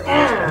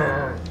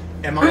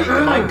 Am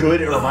I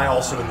good, or am I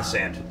also in the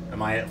sand?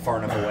 Am I far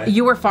enough away?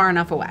 You were far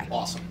enough away.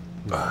 Awesome.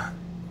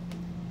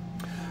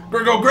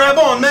 Greco, grab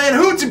on, man!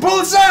 Hootsie, pull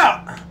us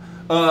out!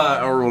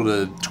 I rolled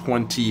a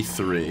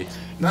 23.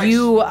 Nice.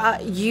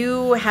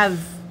 You have,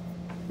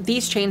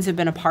 these chains have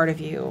been a part of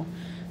you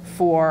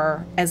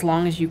for as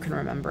long as you can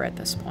remember at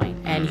this point,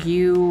 and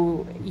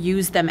you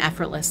use them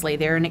effortlessly.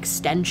 They're an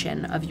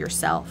extension of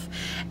yourself.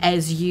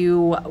 As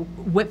you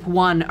whip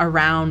one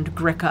around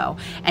Greco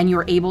and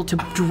you're able to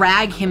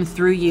drag him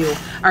through you,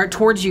 or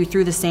towards you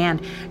through the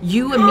sand,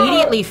 you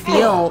immediately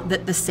feel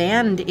that the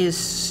sand is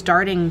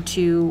starting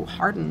to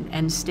harden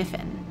and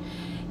stiffen.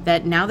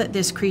 That now that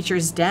this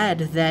creature's dead,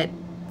 that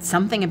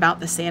something about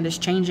the sand is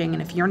changing,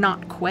 and if you're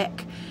not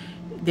quick,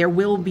 there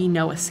will be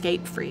no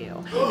escape for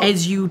you.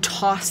 As you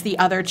toss the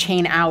other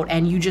chain out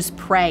and you just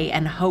pray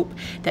and hope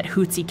that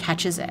Hootsie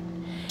catches it.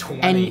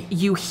 20. And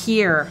you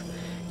hear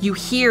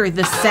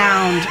the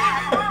sound,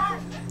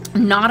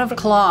 not of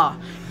claw,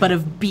 but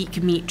of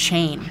beak meat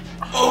chain.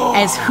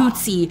 As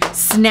Hootsie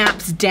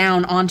snaps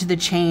down onto the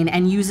chain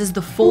and uses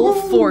the full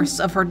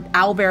force of her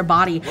owlbear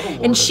body.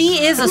 And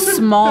she is a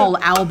small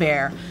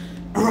owlbear,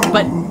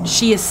 but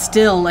she is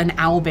still an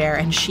owlbear,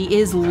 and she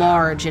is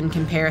large in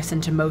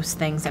comparison to most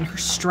things, and her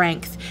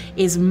strength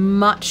is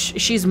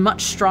she's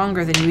much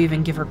stronger than you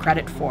even give her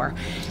credit for.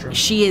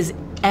 She is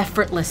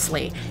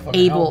effortlessly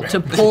able to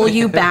pull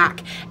you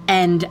back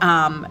and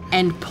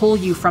pull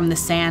you from the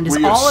sand. As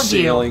we are all of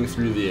sailing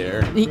through the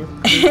air.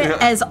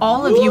 As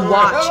all of you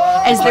watch,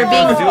 as they're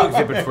being Field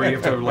exhibits where you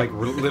have to like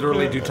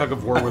literally do tug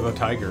of war with a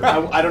tiger.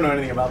 I don't know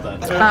anything about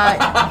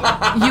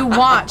that. you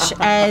watch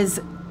as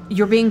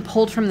you're being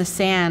pulled from the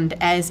sand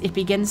as it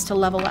begins to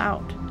level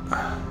out.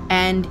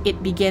 And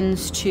it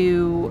begins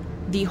to,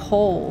 the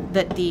hole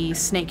that the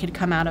snake had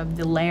come out of,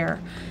 the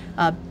lair,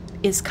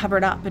 is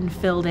covered up and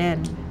filled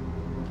in.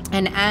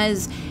 And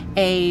as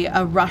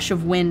a rush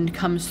of wind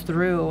comes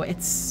through,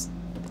 it's,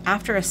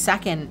 after a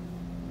second,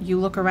 you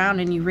look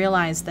around and you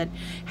realize that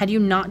had you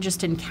not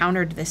just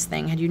encountered this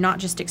thing, had you not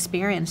just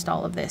experienced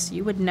all of this,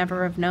 you would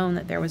never have known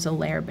that there was a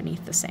lair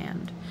beneath the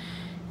sand.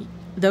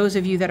 Those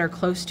of you that are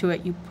close to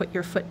it, you put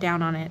your foot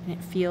down on it and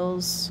it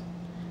feels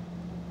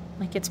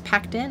like it's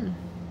packed in.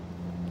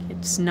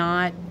 It's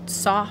not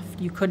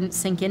soft. You couldn't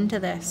sink into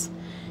this.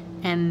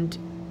 And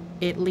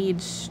it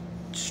leads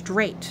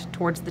straight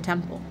towards the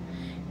temple.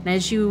 And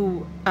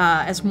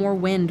as more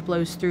wind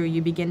blows through,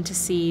 you begin to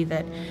see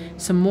that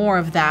some more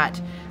of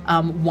that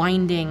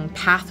winding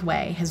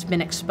pathway has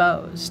been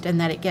exposed, and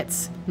that it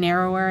gets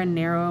narrower and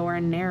narrower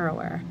and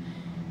narrower,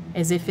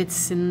 as if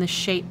it's in the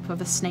shape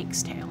of a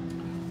snake's tail.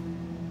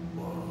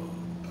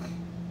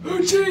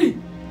 Hootsie,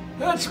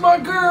 that's my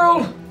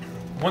girl.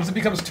 Once it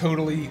becomes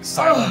totally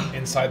silent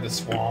inside the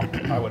swamp,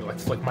 I would like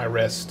flick my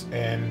wrist,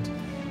 and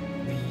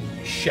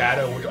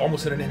shadow would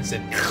almost in an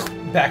instant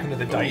back into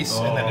the dice,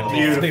 and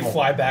then they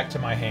fly back to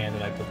my hand,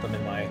 and I put them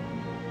in my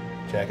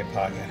jacket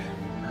pocket.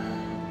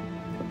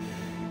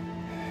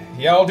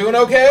 Y'all doing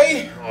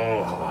okay?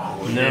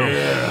 Oh, no.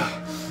 Yeah.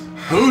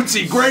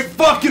 Hootsy, great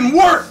fucking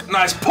work!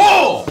 Nice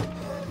pull!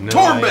 No,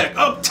 Torbeck,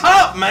 up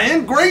top,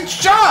 man! Great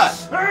shot!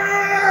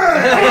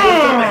 I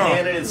lift up my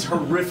hand and it's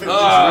horrifically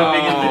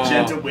dripping in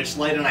magenta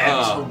witchlight, and I have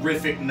these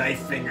horrific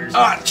knife fingers.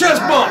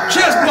 Chest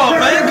bump,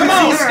 man! Come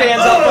on! He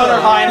stands up on her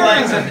hind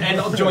legs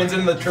and joins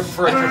in the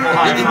for a triple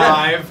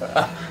high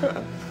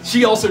five.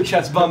 She also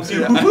chest bumps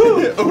you.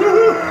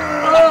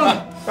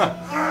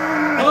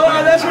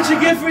 Oh, that's what you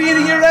get for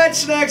eating your rat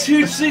snacks,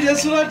 Hootsy.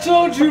 That's what I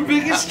told you,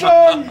 big and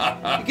strong.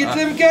 You get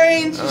them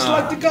gains, just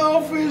like the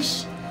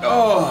golfers.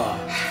 Oh.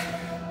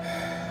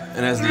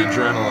 And as the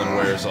adrenaline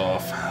wears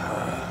off.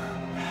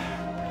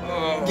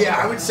 Yeah,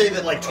 I would say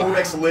that like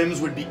Torbeck's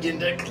limbs would begin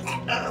to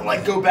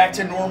like go back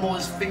to normal.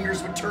 His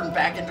fingers would turn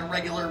back into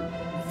regular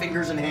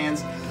fingers and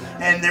hands,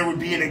 and there would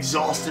be an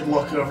exhausted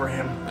look over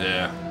him.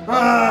 Yeah.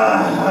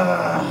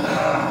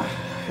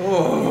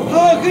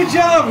 Oh, good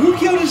job. Who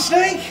killed a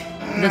snake?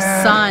 The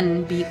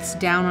sun beats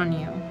down on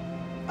you.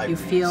 You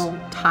feel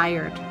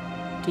tired,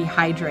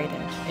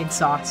 dehydrated,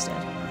 exhausted.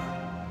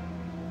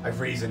 I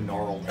raise a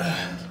gnarled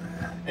hand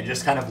and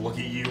just kind of look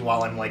at you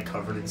while I'm like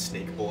covered in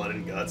snake blood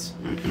and guts.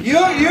 You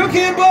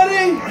okay,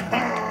 buddy?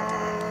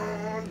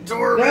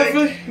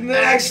 Torbeck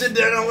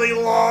accidentally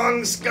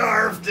long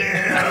scarfed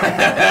him.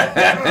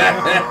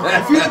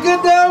 Feel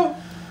good now?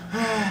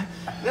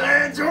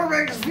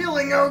 Torbeck's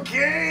feeling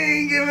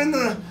okay given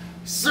the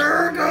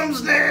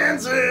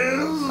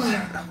circumstances.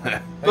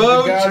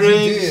 Boat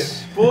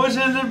drinks. Boys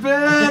in the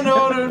band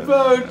ordered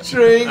boat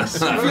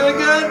drinks. You feeling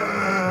good?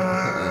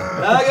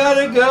 I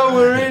gotta go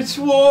where it's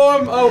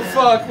warm. Oh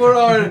fuck, where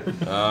are you?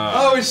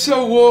 Oh, it's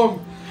so warm.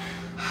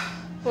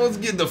 Let's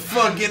get the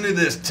fuck into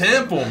this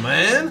temple,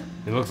 man.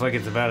 It looks like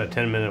it's about a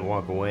 10-minute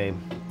walk away.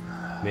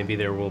 Maybe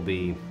there will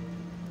be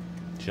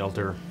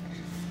shelter.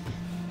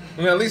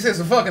 Well, at least there's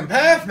a fucking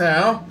path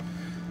now.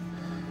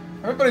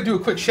 Everybody do a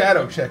quick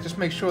shadow check. Just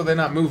make sure they're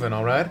not moving,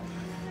 alright?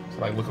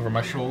 So I look over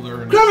my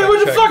shoulder and... Grammy,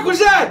 what the fuck was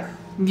that?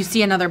 You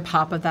see another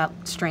pop of that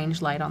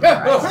strange light on the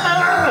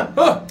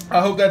horizon.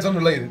 I hope that's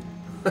unrelated.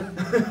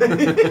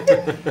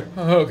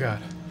 Oh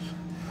god.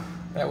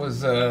 That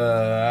was,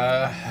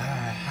 I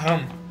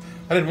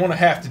didn't want to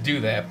have to do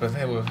that, but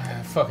there were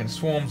fucking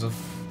swarms of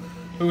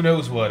who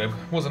knows what. It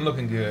wasn't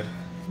looking good.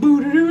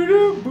 I'm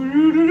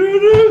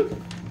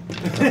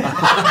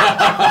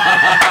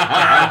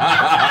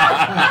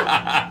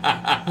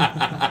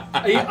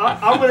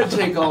gonna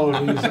take all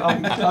of these.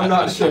 I'm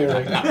not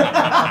sharing.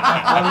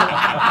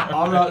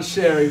 I'm not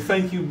sharing.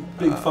 Thank you,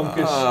 Big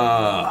Funkus.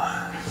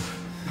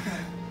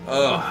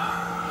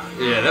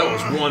 Yeah, that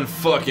was one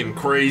fucking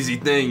crazy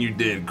thing you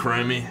did,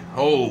 Cremmy.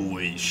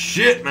 Holy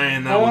shit,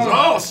 man, that was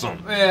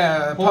awesome.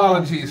 Yeah,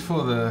 apologies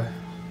for the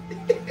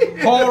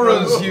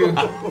horrors you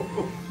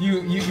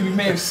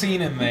may have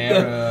seen in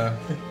there.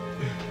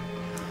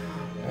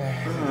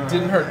 It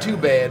didn't hurt too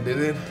bad, did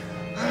it?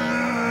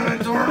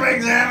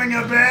 Torbeck's having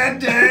a bad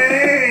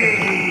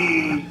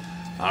day.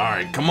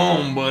 Alright, come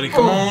on, buddy.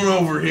 Come on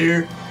over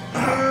here.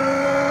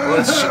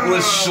 Let's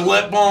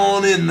schlep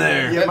on in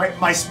there. Yeah,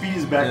 my speed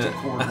is back to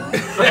quarter.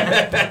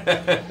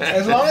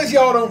 As long as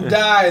y'all don't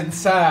die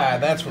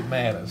inside, that's what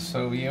matters.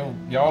 So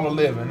y'all are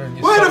living. And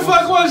Where the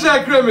fuck was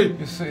that, Grimmy?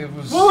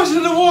 What was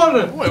in the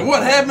water? Wait,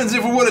 what happens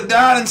if we would have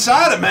died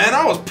inside it, man?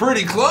 I was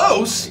pretty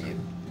close.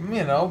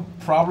 You know,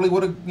 probably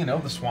would have,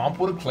 the swamp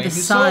would have claimed The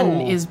your sun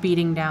soul. is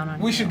beating down on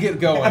you. We should get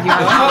going.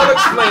 I'll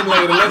explain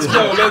later. Let's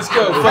go.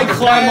 I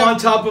climb on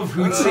top of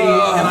Hootsy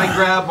and I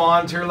grab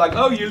onto her like,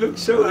 oh, you look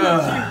so cute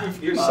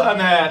with your sun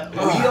hat.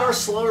 We are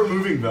slower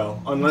moving though,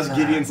 unless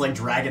Gideon's like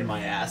dragging my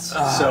ass.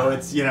 So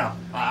it's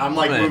I'm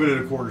like moving at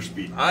a quarter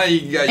speed.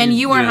 And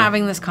you are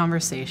having this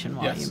conversation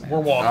while you move. We're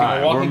walking. Right,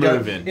 we're walking we're down.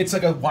 moving. It's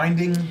like a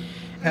winding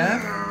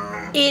path.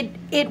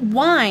 It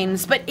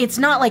winds, but it's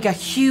not like a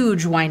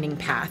huge winding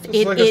path.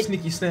 It's like a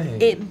sneaky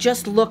snake. It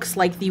just looks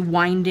like the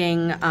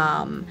winding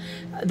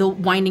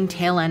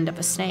tail end of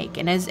a snake.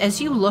 And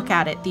as you look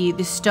at it,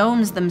 the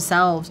stones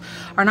themselves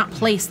are not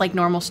placed like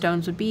normal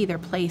stones would be. They're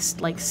placed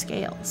like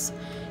scales.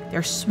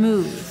 They're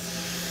smooth.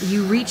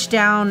 You reach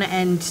down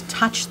and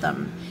touch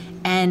them,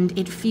 and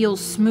it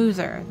feels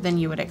smoother than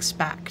you would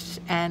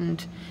expect,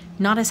 and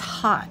not as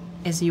hot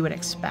as you would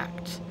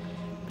expect,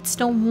 but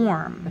still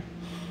warm.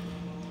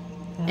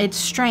 It's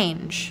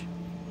strange.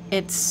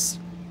 It's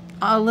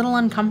a little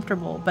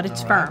uncomfortable, but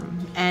it's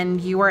firm. And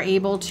you are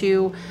able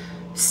to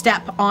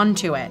step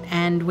onto it.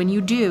 And when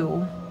you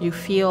do, you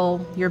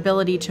feel your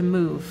ability to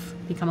move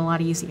become a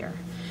lot easier.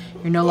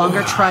 You're no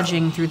longer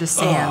trudging through the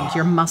sand.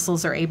 Your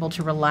muscles are able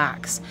to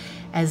relax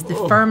as the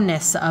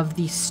firmness of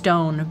the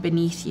stone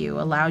beneath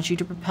you allows you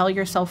to propel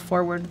yourself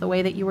forward the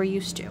way that you were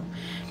used to.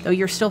 Though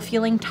you're still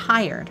feeling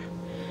tired,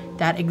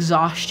 that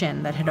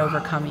exhaustion that had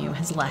overcome you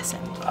has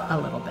lessened a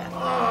little bit.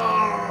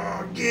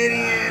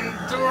 Gideon.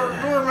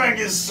 Tormek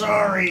is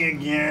sorry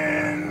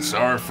again.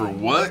 Sorry for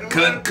what?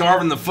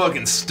 Carving the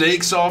fucking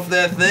steaks off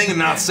that thing and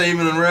not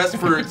saving the rest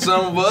for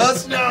some of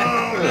us?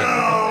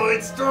 No,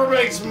 it's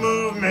Tormek's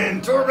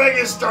movement. Tormek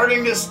is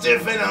starting to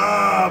stiffen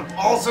up.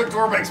 Also,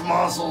 Tormek's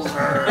muscles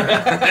hurt.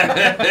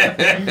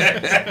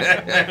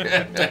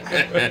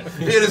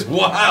 It is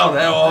wild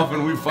how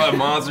often we fight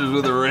monsters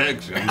with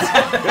erections.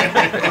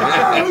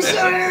 Who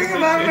said anything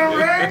about an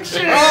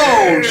erection?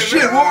 Oh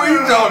shit, what were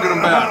you talking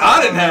about?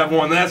 I didn't have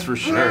one, that's for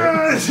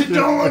sure.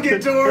 Don't look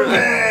at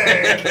Tormek.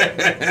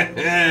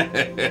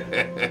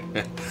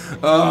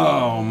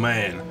 Oh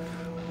man.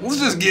 Let's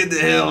just get the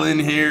hell in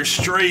here,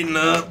 straighten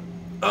up.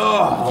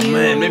 Oh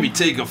man, maybe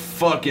take a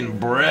fucking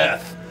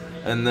breath.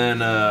 And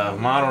then,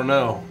 I don't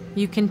know.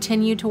 You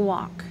continue to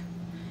walk,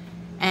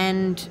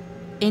 and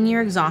in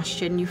your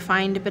exhaustion, you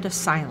find a bit of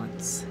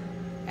silence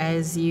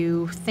as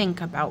you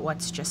think about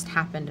what's just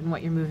happened and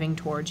what you're moving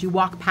towards. You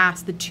walk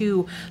past the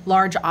two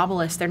large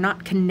obelisks. They're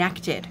not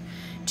connected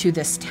to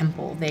this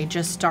temple. They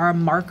just are a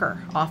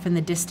marker off in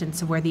the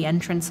distance of where the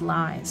entrance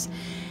lies.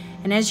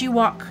 And as you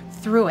walk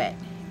through it,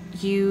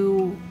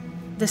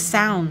 the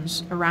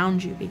sounds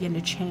around you begin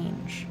to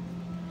change.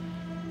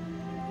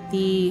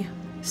 The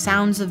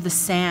sounds of the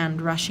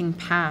sand rushing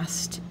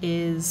past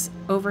is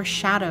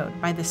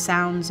overshadowed by the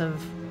sounds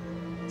of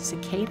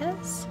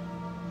cicadas,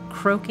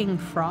 croaking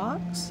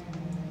frogs,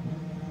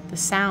 the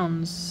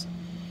sounds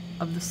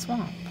of the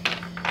swamp.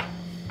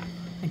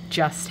 I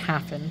just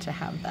happened to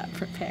have that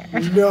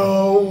prepared.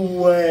 No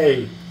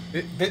way.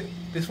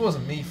 This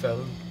wasn't me,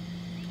 fellas.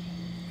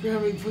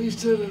 Grammy,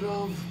 please turn it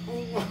off.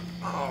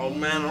 Oh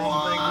man,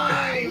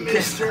 Why,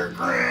 Mr.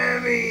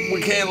 Grammy?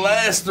 we can't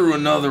last through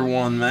another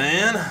one,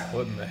 man.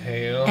 What in the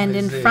hell? And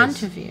is in this?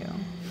 front of you,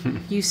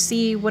 you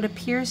see what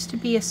appears to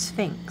be a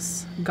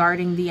sphinx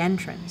guarding the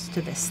entrance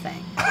to this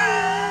thing.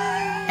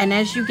 And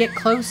as you get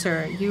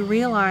closer, you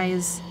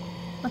realize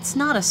it's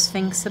not a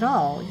sphinx at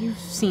all. You've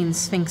seen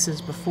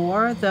sphinxes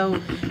before, though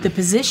the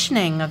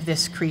positioning of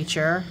this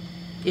creature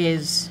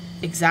is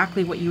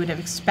exactly what you would have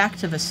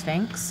expected of a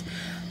sphinx.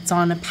 It's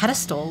on a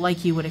pedestal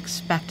like you would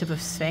expect of a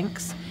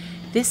sphinx.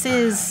 This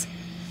is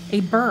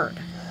a bird,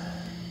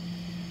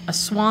 a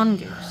swan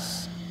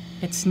goose.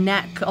 Its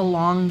neck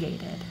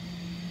elongated,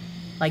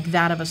 like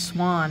that of a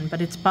swan, but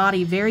its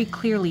body very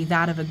clearly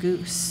that of a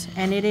goose,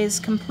 and it is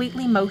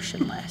completely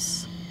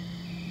motionless.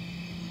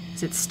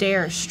 As it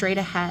stares straight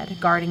ahead,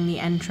 guarding the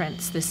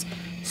entrance, this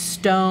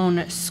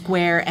stone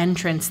square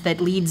entrance that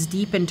leads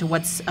deep into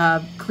what's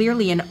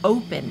clearly an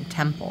open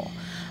temple.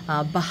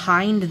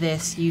 Behind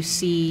this, you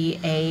see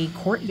a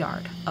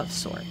courtyard of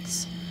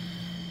sorts.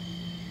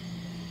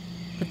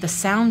 But the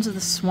sounds of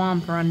the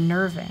swamp are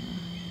unnerving.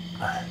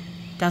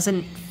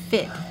 Doesn't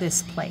fit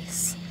this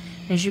place.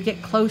 As you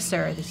get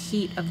closer, the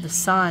heat of the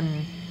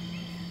sun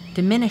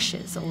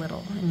diminishes a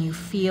little, and you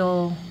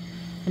feel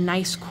a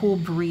nice cool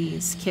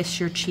breeze kiss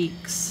your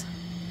cheeks.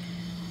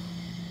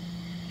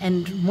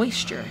 And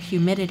moisture,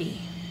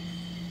 humidity.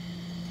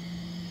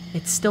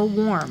 It's still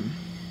warm,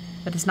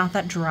 but it's not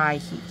that dry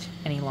heat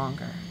any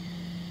longer.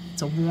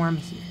 It's a warm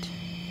heat.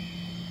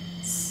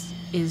 It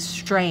is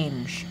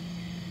strange.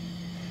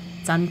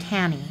 It's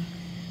uncanny.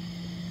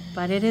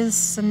 But it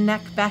is a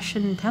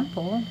Nekbeshan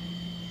temple,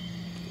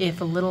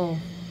 if a little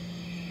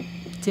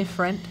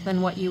different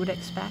than what you would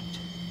expect.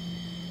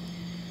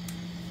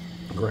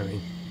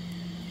 Granny,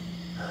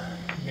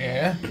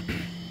 Yeah.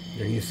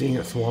 are you seeing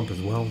a swamp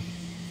as well?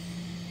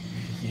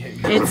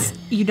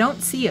 You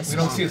don't see a swamp.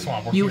 We don't see a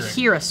swamp. We're You hearing.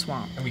 hear a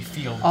swamp. And we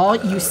feel.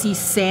 You see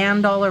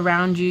sand all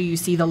around you. You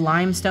see the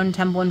limestone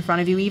temple in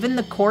front of you. Even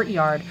the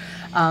courtyard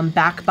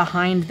back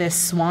behind this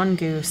swan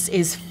goose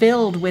is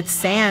filled with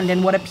sand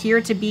and what appear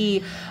to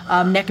be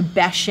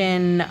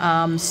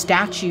Nekbeshan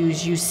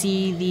statues. You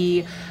see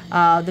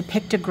the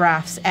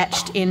pictographs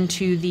etched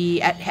into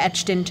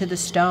the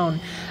stone.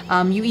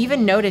 You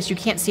even notice, you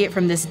can't see it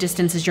from this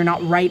distance as you're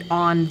not right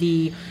on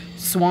the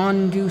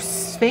swan goose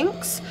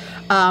sphinx.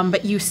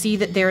 But you see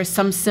that there is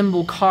some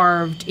symbol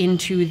carved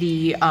into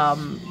the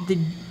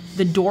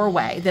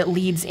doorway that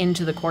leads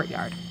into the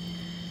courtyard.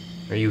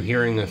 Are you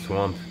hearing a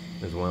swamp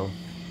as well?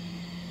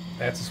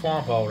 That's a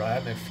swamp, all right,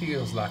 and it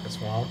feels like a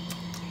swamp.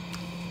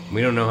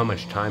 We don't know how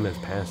much time has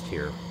passed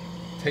here.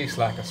 Tastes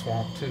like a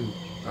swamp, too.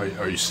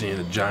 Are you seeing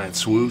a giant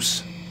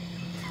swoosh?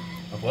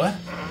 A what?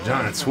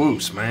 Giant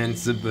swoosh, man.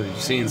 You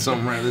seeing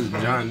something right this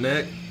giant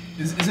neck?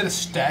 Is it a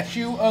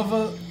statue of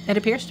a... It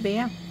appears to be,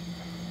 yeah.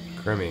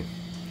 Grimmy,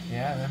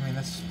 Yeah, I mean,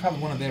 that's probably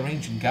one of their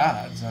ancient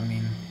gods. I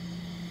mean,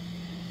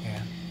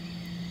 yeah.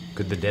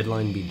 could the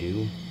deadline be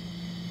due?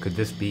 Could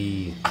this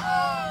be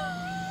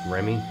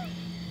Remy?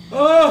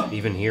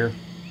 Even here?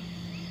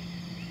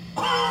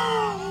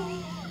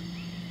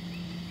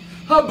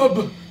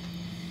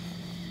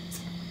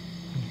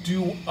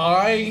 Do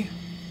I...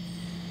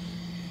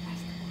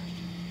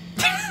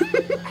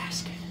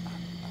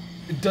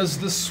 Does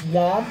the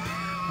swamp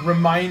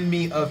remind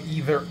me of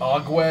either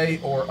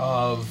Agwe or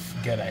of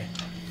Gede?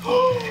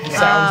 The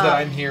sounds that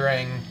I'm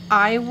hearing.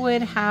 I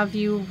would have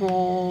you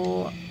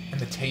roll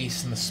the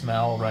taste and the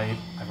smell, right?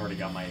 I've already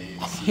got my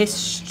A's.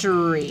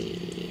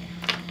 History.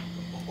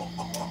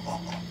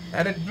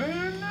 At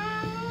advantage?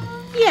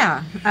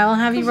 Yeah, I will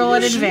have you roll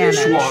at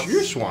advantage.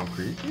 You're Swamp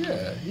Creek.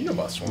 Yeah, you know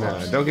about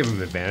swamps. No, don't give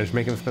him advantage.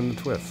 Make him spend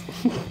the twist.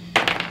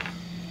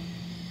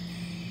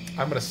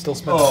 I'm gonna still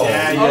spend. Come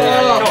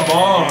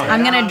on.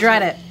 I'm gonna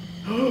dread it.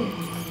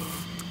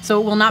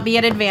 So it will not be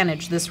at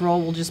advantage. This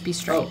roll will just be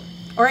straight.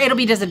 Or it'll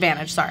be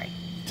disadvantage, sorry.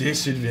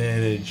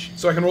 Disadvantage.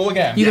 So I can roll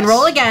again. You can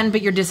roll again,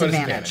 but you're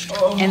disadvantaged.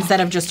 disadvantage.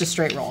 Instead of just a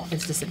straight roll,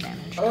 it's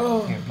disadvantage.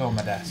 Here, blow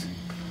my dice.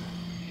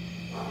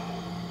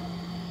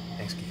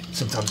 Thanks, kid.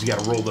 Sometimes you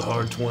gotta roll the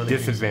hard 20.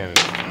 Disadvantage.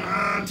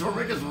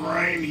 Torvik is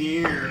right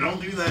here.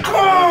 Don't do that.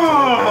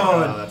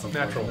 Oh, that's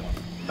natural one.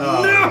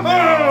 No!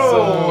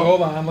 So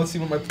hold on, let's see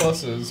what my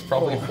plus is.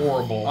 Probably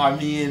horrible. I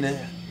mean,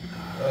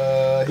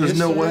 There's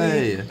no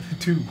way.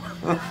 2.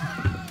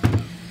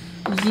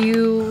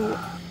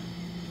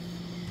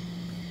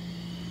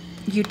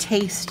 You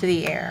taste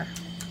the air.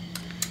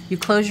 You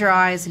close your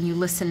eyes and you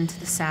listen to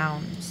the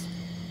sounds.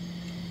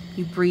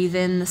 You breathe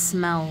in the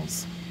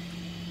smells.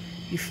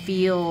 You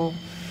feel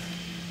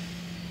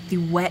the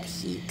wet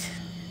heat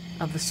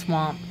of the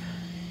swamp,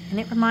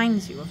 and it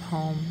reminds you of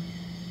home.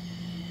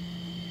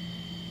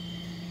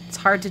 It's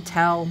hard to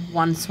tell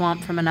one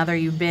swamp from another.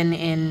 You've been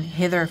in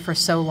Hither for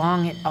so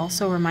long, it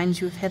also reminds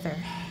you of Hither.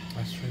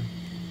 That's true.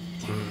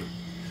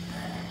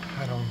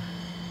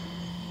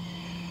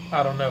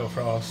 I don't know,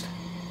 Frost.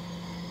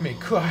 I mean,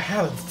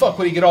 how the fuck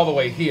would he get all the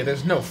way here?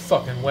 There's no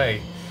fucking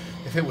way.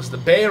 If it was the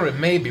bear, it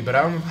may be, but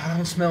I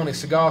don't smell any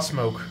cigar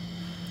smoke.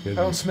 I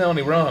don't smell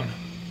any rum.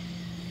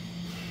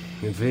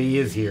 If he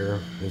is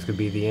here, this could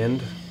be the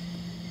end.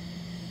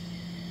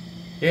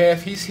 Yeah,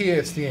 if he's here,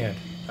 it's the end,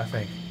 I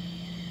think.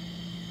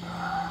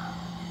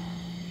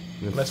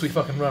 Unless we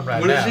fucking run right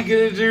What now. is he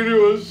gonna do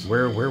to us?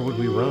 Where would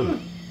we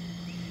run?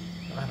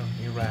 I don't.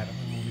 You're right. I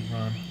don't know we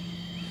run.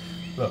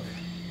 Look,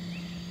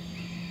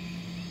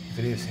 if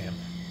it is him,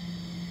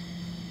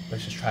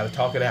 let's just try to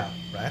talk it out,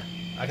 right?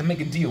 I can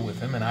make a deal with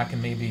him, and I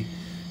can maybe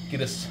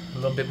get us a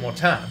little bit more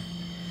time.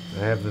 I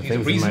have the He's a things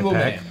in my reasonable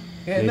pack. man.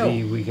 Yeah,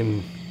 Maybe no. we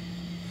can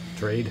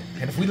trade.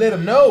 And if we let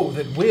him know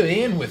that we're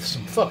in with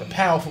some fucking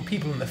powerful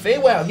people in the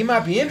Feywild, he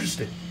might be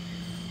interested.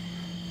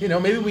 You know,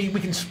 maybe we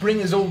can spring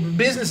his old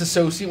business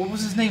associate. What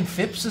was his name?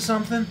 Phipps or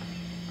something?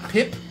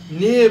 Pip?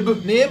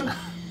 Nib. Nib?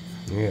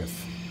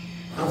 Yes.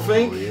 I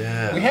think.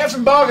 Yeah. We have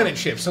some bargaining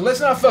chips, so let's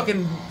not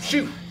fucking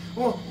shoot.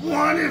 Well,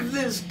 what if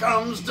this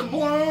comes to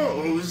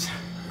blows?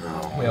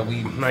 Well,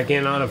 we I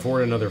cannot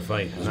afford another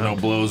fight. There's no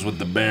blows with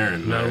the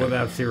Baron. Not man.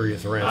 without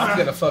serious I'm rest.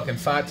 gonna fucking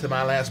fight to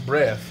my last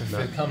breath if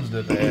it comes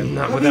to that.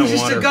 Not I without mean, he's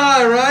just water. a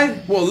guy,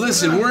 right? Well,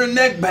 listen, we're in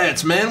neck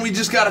bats, man. We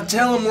just gotta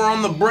tell him we're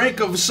on the brink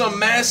of some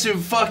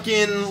massive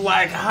fucking,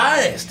 like,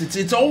 heist.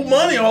 It's old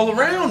money all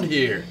around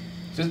here.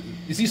 Just,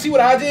 you see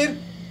what I did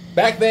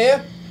back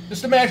there?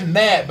 Just imagine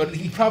that, but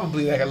he's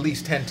probably like at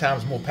least 10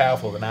 times more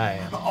powerful than I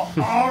am.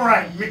 All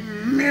right,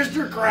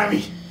 Mr.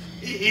 Krabby.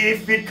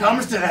 If it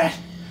comes to that,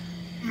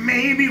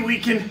 maybe we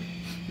can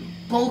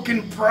poke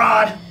and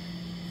prod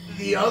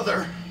the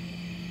other.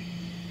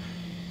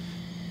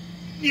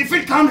 If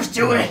it comes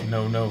to it.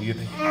 No, you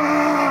think.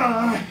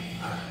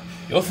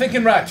 You're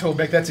thinking right,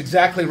 Tobek. That's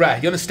exactly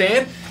right. You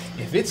understand?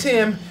 If it's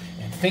him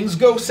and things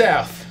go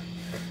south,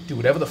 do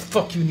whatever the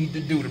fuck you need to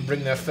do to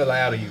bring that fella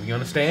out of you. You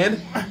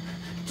understand?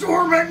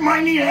 Torbeck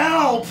might need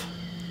help.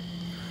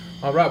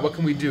 All right, what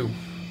can we do?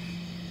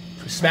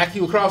 Should we smack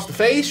you across the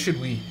face? Should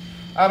we,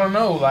 I don't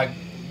know, like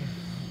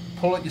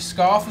pull at your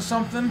scarf or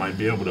something? Might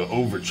be able to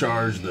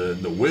overcharge the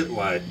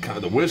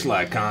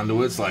Witchlight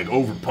conduits, like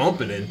over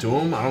pump it into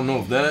them. I don't know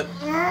if that.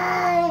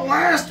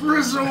 Last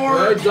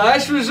resort.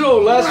 Last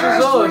resort. Last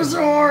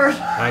resort.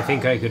 I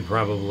think I could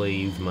probably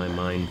use my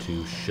mind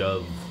to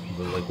shove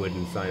the liquid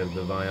inside of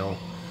the vial,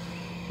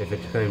 if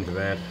it came to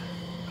that.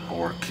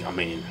 Or, I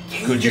mean,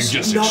 could you just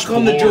just knock explore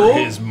on the door?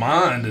 his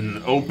mind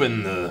and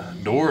open the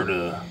door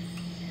to...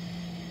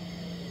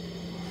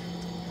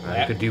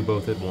 I could do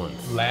both at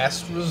once.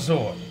 Last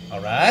resort, all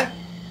right?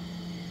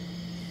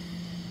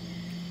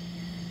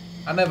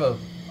 I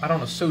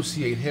don't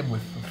associate him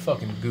with a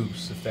fucking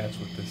goose, if that's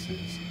what this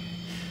is.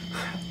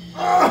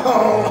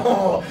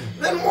 Oh,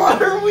 then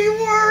what are we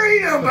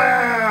worried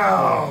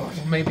about?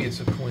 Well, maybe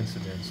it's a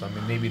coincidence. I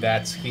mean, maybe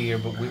that's here,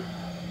 but we...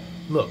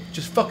 Look,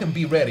 just fucking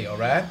be ready, all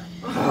right?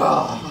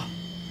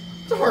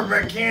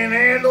 Torbeck can't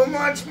handle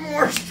much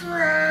more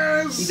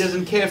stress. He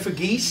doesn't care for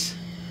geese.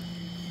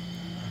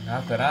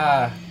 Not that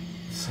I've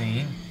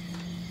seen.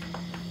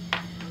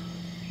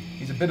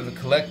 He's a bit of a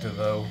collector,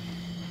 though.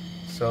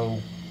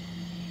 So,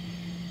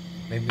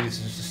 maybe this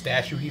is just a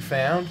statue he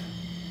found?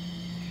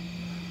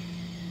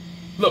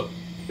 Look,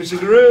 Mr.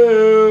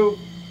 Guru.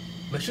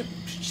 let's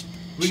just...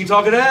 We can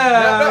talk it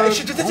out.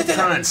 Don't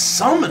try and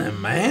summon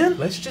him, man.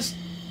 Let's just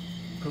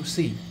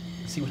proceed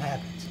and see what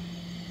happens.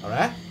 All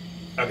right?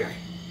 Okay.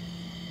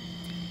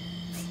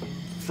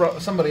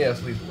 Somebody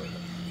else lead the way.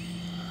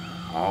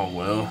 Oh,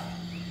 well.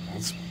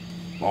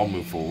 I'll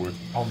move forward.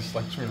 I'll just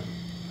like sort of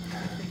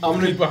I'm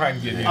gonna Keep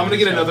behind Gideon. I'm gonna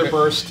get another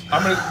burst.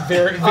 I'm gonna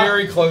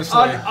very closely.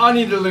 I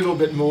need a little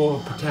bit more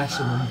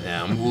potassium.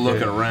 Yeah, I'm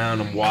looking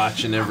around. I'm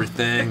watching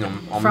everything.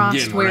 I'm Frost,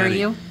 getting where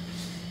ready. are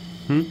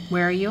you?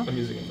 Where are you? I'm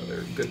using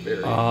another good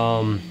berry.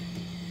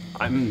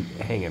 I'm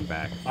hanging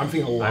back. I'm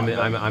feeling a lot.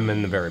 I'm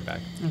in the very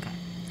back. Okay.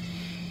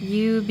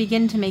 You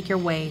begin to make your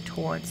way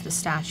towards the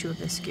statue of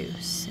this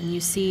goose, and you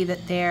see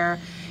that they're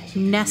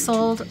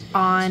nestled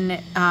on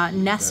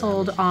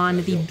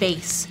the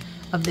base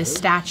of this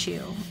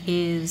statue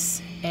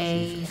is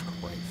a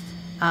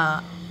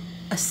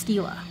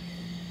stela.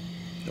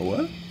 A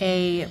what?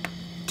 A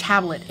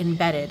tablet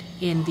embedded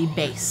in the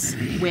base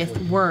with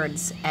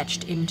words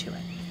etched into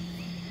it.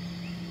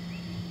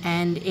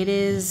 And it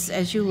is,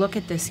 as you look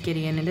at this,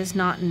 Gideon, it is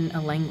not in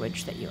a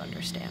language that you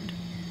understand.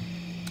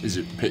 Is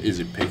it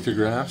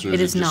pictographs or It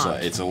is is it just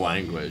not. it's a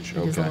language?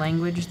 It is a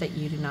language that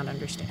you do not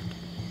understand.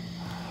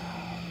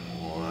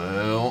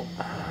 Well,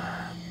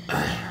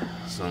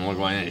 doesn't look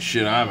like any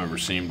shit I've ever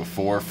seen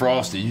before.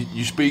 Frosty,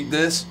 you speak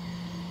this?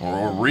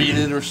 Or read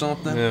it or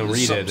something?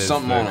 Read it is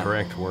something the on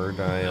correct word.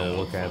 I'll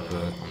look at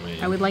the...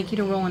 I would like you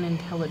to roll an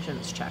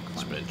intelligence check for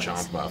It's me, been please.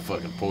 chomped by a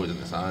fucking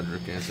poisonous hydra.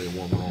 Can't say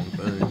one wrong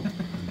thing.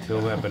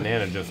 Until that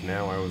banana just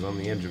now, I was on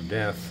the edge of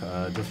death.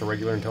 Just a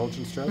regular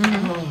intelligence check?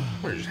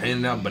 We're just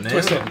handing out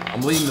bananas. Twist it.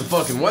 I'm leading the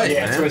fucking way,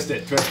 Yeah, man. twist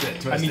it.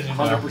 I need to know.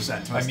 100%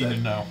 twist I need it.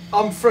 to know.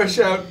 I'm fresh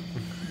out,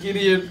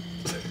 Gideon.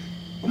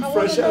 I'm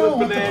fresh out of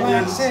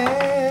bananas.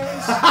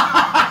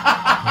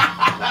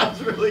 That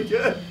was really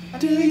good.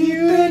 Do you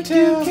think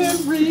you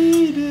can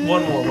read it?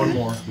 One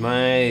more.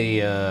 My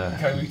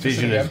Can we twist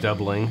vision it is again?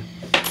 doubling.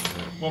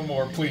 One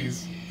more,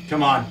 please.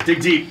 Come on,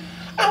 dig deep.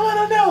 I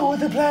want to know what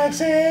the plaque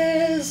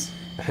says.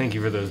 Thank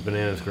you for those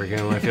bananas,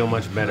 Grigo. I feel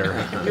much better.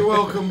 You're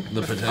welcome.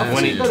 The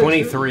potassium.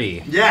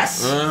 23.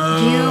 Yes.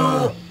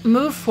 You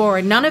move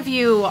forward. None of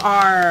you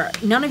are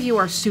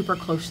super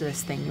close to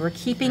this thing. You are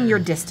keeping your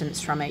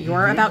distance from it. You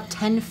are about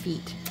 10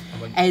 feet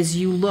as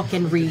you look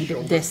and read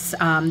this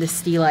this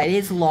stela. It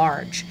is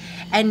large,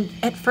 and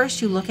at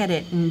first you look at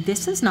it, and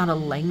this is not a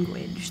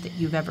language that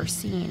you've ever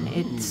seen.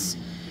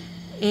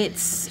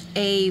 It's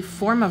a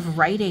form of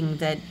writing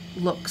that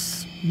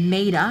looks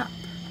made up.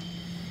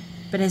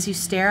 But as you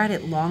stare at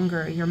it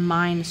longer, your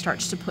mind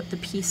starts to put the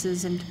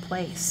pieces into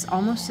place,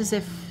 almost as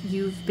if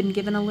you've been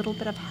given a little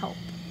bit of help.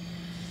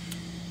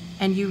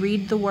 And you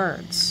read the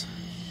words.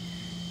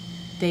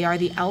 They are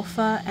the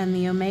Alpha and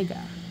the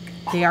Omega.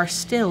 They are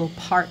still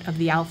part of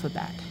the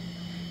alphabet.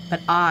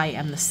 But I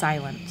am the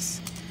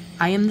silence.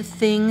 I am the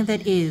thing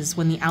that is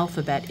when the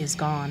alphabet is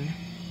gone.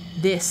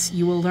 This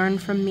you will learn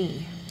from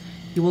me.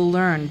 You will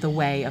learn the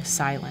way of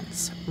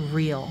silence,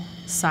 real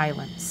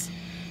silence.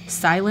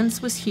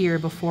 Silence was here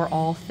before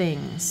all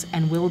things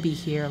and will be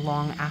here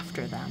long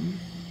after them.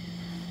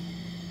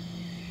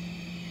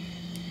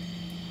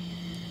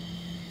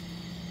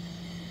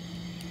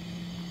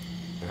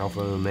 Alpha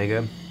and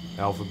Omega,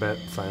 alphabet,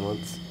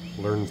 silence.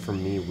 Learn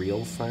from me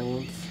real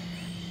silence.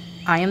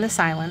 I am the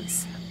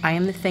silence. I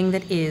am the thing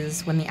that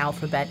is when the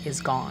alphabet is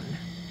gone.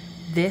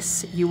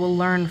 This you will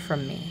learn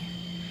from me.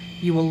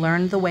 You will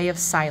learn the way of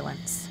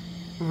silence,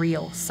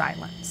 real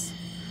silence.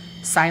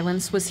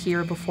 Silence was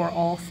here before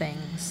all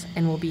things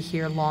and will be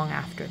here long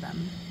after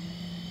them.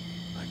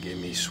 That gave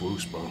me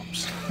swoosh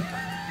bumps.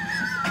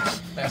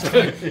 That's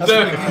pretty funny.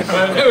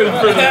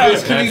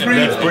 That's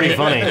pretty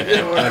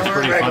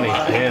funny.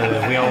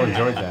 Yeah, we all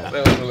enjoyed that.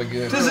 That was really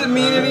good. Does it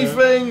mean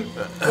anything,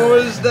 or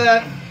is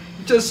that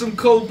just some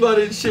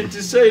cold-blooded shit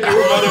to say to a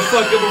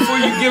motherfucker before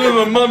you give him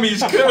a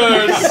mummy's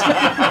curse?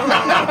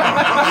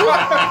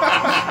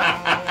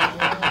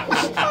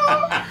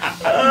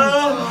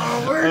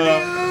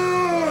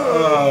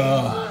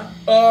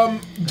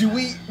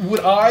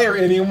 Would I or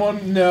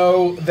anyone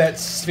know that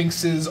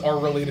sphinxes are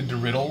related to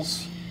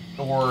riddles?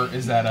 Or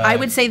is that I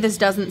would say this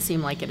doesn't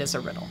seem like it is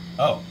a riddle.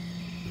 Oh.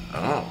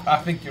 Oh. I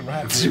think you're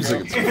right. It seems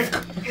like it's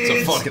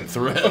a fucking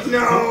threat.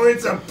 No,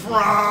 it's a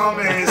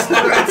promise.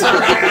 Threats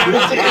are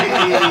empty.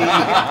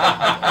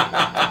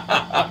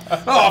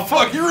 Oh,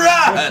 fuck, you're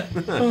right!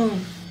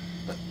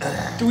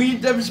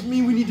 That does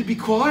mean we need to be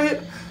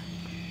quiet?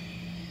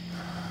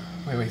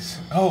 Wait.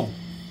 Oh.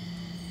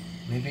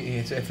 Maybe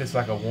if it's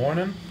like a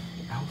warning?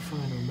 Alpha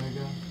and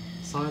Omega,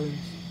 silence.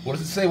 What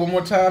does it say one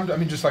more time? I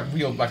mean, just like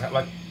real,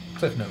 like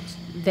Cliff Notes.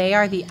 They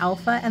are the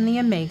Alpha and the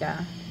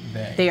Omega.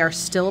 They are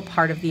still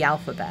part of the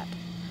alphabet.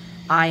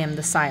 I am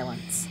the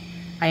silence.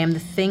 I am the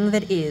thing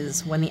that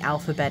is when the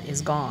alphabet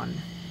is gone.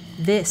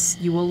 This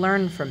you will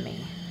learn from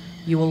me.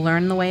 You will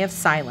learn the way of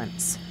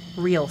silence,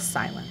 real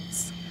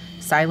silence.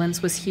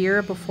 Silence was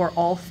here before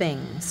all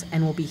things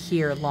and will be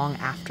here long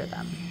after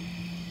them.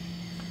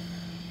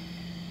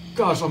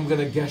 Gosh, I'm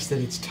gonna guess that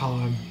it's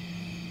time.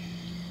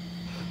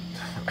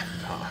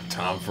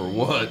 Time for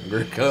what,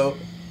 Grico?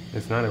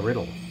 It's not a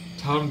riddle.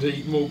 Time to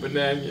eat more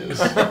bananas.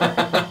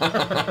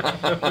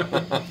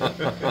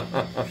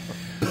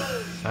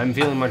 I'm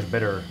feeling much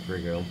better,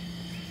 Grigo.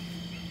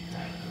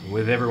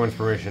 With everyone's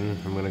permission,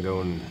 I'm gonna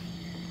go and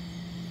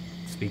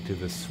speak to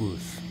the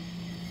sleuth.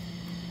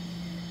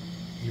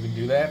 You can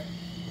do that?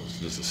 It's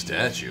just a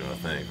statue, I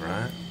think,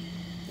 right?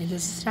 It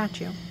is a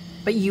statue.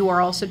 But you are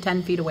also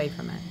 10 feet away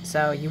from it,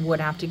 so you would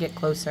have to get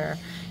closer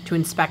to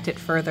inspect it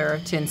further,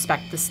 to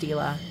inspect the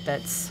stela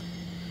that's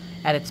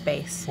at its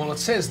base. Well, it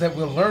says that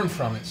we'll learn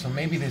from it, so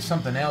maybe there's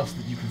something else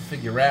that you can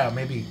figure out.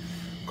 Maybe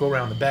go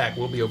around the back.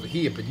 We'll be over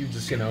here, but you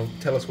just,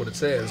 tell us what it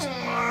says.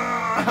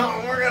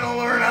 We're gonna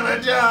learn how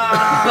to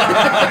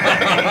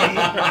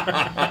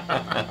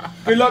die.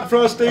 Good luck,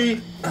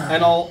 Frosty.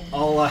 And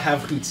I'll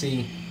have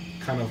Hootsie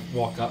kind of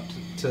walk up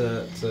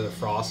to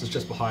Frost. It's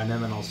just behind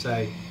them, and I'll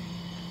say,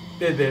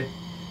 "There,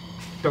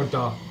 don't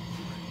die.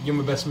 You're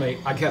my best mate.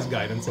 I cast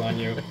guidance on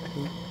you."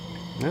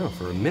 No,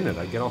 for a minute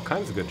I get all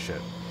kinds of good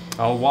shit.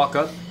 I'll walk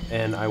up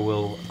and I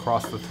will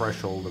cross the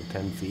threshold of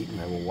 10 feet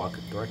and I will walk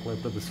directly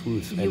up to the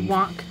swoosh. You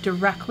walk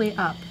directly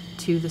up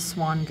to the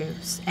swan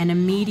goose, and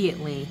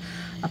immediately,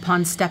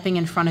 upon stepping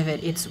in front of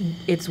it,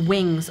 its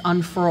wings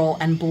unfurl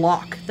and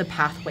block the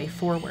pathway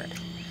forward.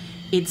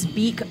 Its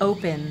beak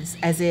opens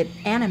as it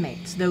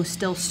animates, though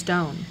still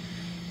stone,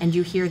 and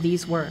you hear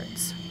these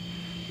words.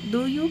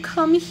 "Do you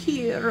come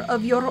here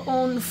of your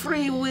own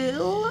free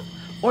will,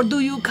 or do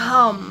you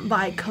come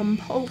by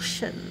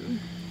compulsion?"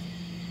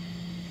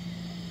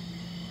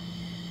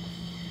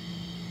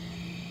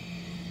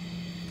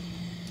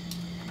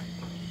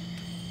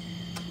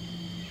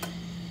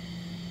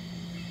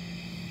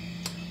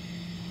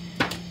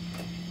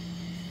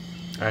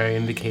 I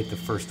indicate the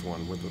first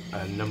one with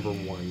number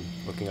 1,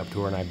 looking up to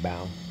her, and I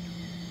bow.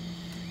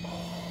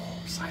 Oh,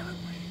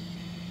 silently.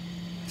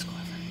 It's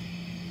clever.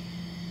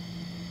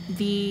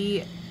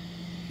 The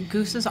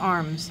goose's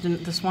arms,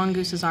 the swan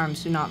goose's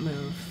arms do not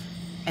move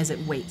as it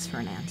waits for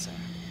an answer.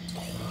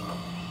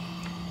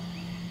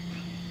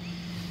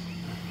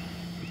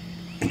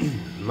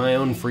 My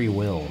own free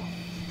will.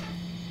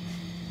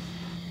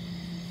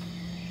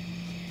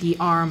 The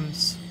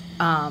arms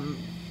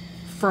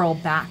furl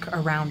back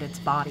around its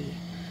body,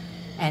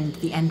 and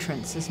the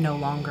entrance is no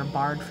longer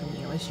barred from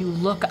you. As you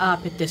look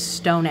up at this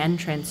stone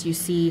entrance, you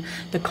see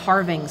the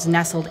carvings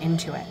nestled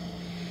into it.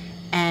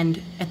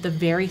 And at the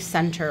very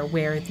center,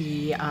 where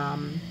the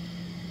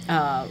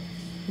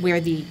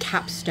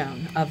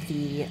capstone of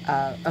the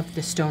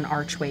stone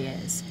archway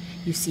is,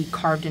 you see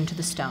carved into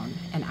the stone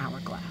an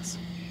hourglass.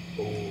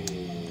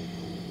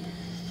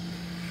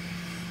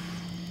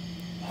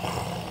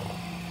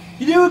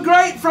 You're doing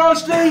great,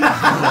 Frosty!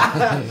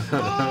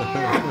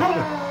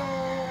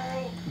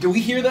 Do we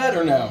hear that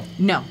or no?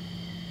 No.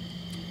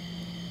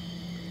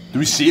 Do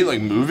we see it like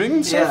moving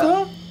and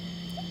stuff?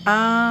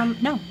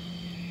 No.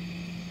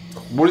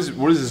 What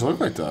does this look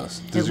like to us?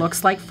 It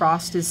looks like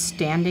Frost is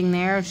standing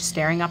there, just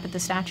staring up at the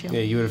statue.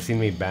 Yeah, you would have seen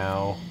me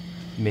bow.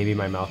 Maybe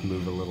my mouth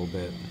moved a little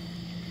bit.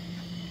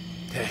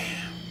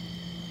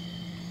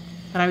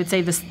 But I would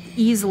say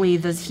he's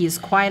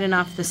quiet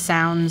enough, the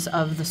sounds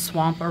of the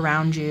swamp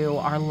around you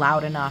are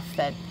loud enough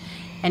that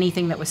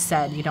anything that was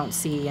said you don't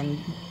see, and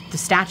the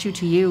statue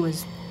to you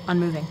is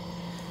unmoving.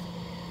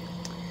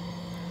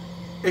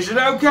 Is it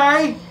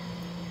okay?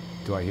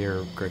 Do I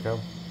hear Greco?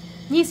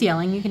 He's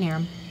yelling, you can hear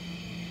him.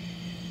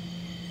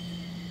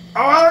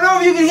 Oh, I don't know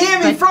if you can hear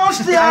me,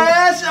 Frosty, I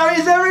asked.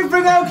 Is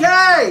everything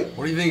okay?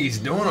 What do you think he's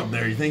doing up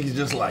there? You think he's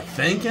just like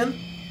thinking?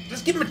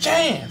 Just give him a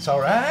chance, all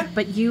right?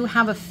 But you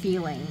have a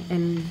feeling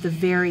in the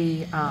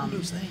very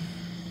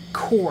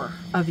core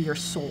of your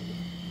soul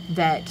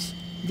that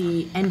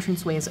the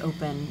entranceway is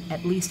open,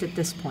 at least at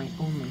this point,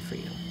 only for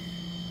you.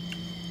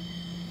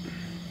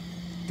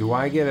 Do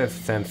I get a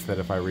sense that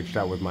if I reached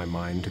out with my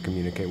mind to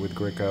communicate with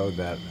Greco,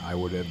 that I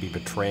would be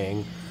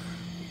betraying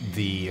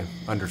the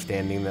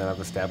understanding that I've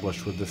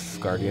established with this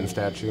guardian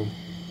statue?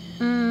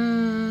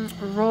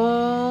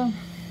 Roll.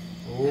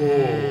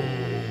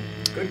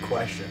 Good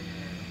question.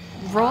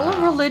 Roll a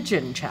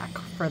religion check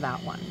for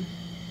that one.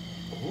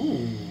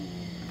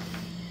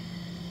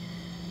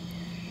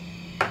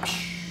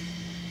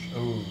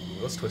 Ooh,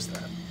 let's twist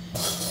that.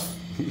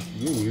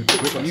 you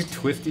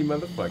twisty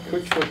motherfucker.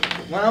 Quick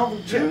twist. Well,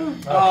 two.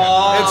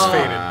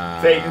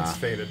 Okay. It's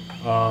faded.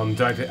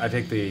 Do I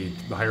take the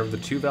higher of the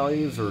 2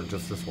 values or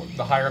just this one?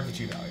 The higher of the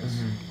 2 values.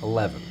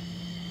 11.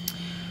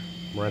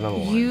 Right on the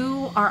line.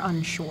 You are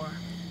unsure.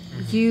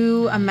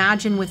 You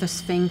imagine with a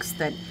sphinx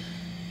that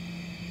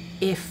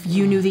if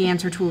you knew the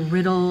answer to a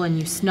riddle and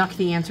you snuck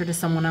the answer to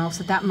someone else,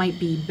 that might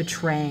be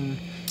betraying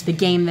the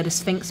game that a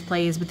sphinx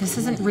plays, but this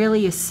isn't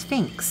really a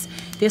sphinx.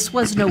 This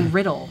was no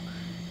riddle.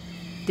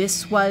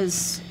 This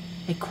was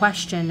a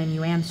question and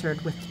you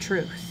answered with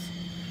truth.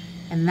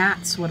 And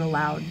that's what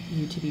allowed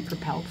you to be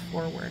propelled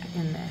forward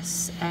in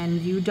this.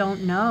 And you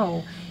don't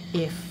know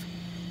if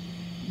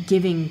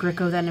giving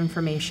Greco that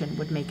information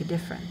would make a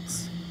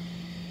difference.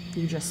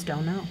 You just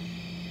don't know.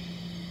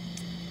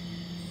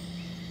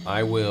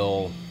 I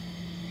will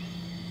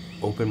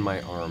open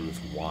my arms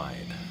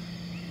wide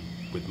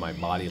with my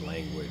body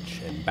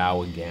language and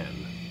bow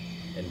again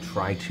and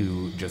try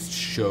to just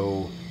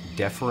show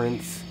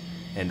deference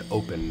and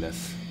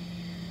openness,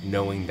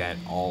 knowing that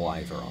all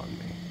eyes are on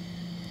me.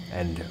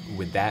 And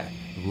with that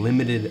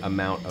limited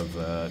amount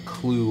of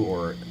clue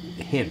or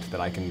hint that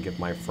I can give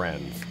my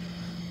friends,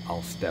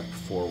 I'll step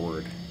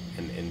forward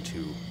and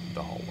into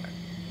the hallway.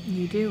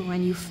 You do,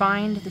 and you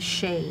find the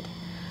shade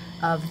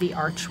of the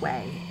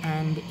archway,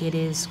 and it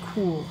is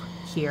cool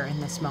here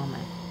in this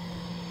moment.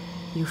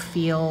 You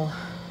feel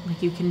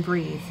like you can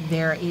breathe.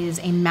 There is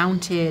a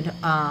mounted,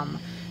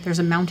 there's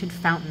a mounted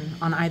fountain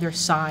on either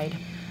side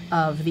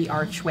of the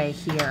archway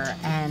here,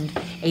 and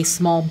a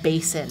small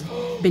basin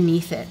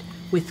beneath it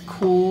with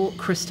cool,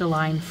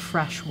 crystalline,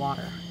 fresh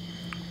water.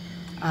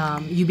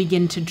 You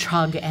begin to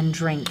chug and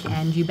drink,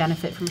 and you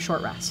benefit from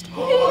short rest.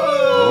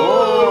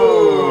 Oh.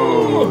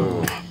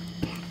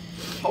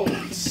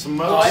 Holy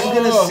smokes!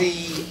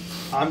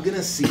 I'm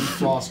gonna see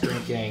Frost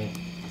drinking,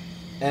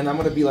 and I'm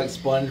gonna be like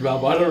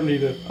SpongeBob. I don't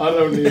need it. I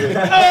don't need it.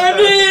 I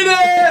need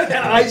it!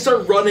 And I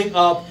start running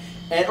up,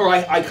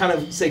 I kind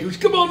of say,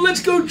 "Come on,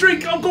 let's go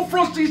drink. Uncle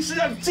Frosty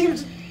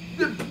seems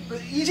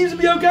to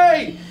be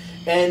okay."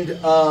 And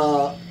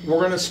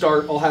we're gonna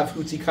start. I'll have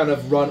Hootsie kind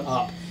of run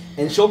up.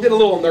 And she'll get a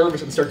little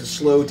nervous and start to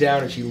slow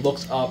down, and she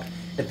looks up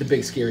at the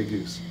big scary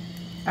goose.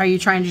 Are you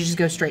trying to just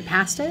go straight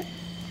past it?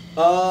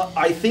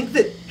 I think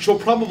that she'll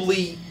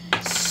probably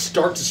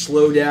start to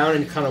slow down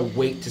and kind of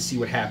wait to see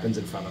what happens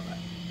in front of it.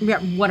 Yeah,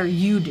 what are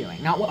you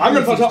doing? Not what I'm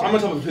on Hootsie's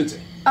top doing. of Hootsie.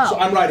 Oh. So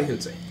I'm riding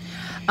Hootsie.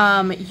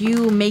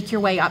 You make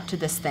your way up to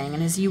this thing,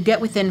 and as you get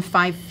within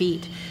 5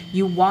 feet,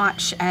 you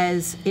watch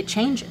as it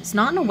changes.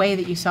 Not in a way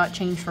that you saw it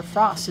change for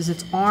Frost, as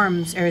its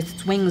arms, or as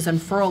its wings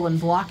unfurl and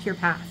block your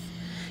path,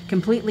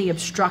 completely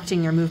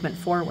obstructing your movement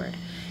forward.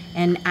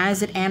 And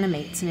as it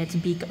animates and its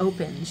beak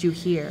opens, you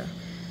hear,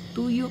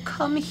 "Do you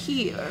come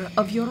here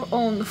of your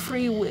own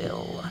free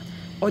will,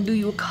 or do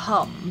you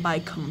come by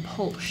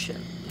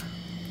compulsion?"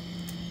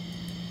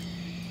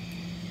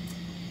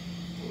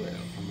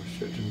 Well, from a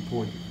certain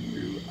point of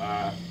view,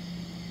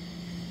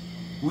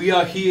 we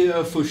are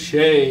here for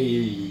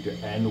shade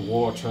and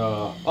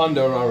water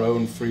under our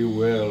own free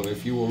will.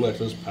 If you will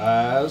let us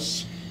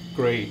pass,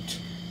 great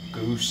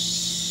goose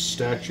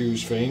statue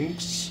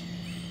sphinx.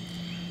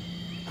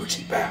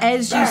 Hootsie, bow,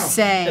 As bow. you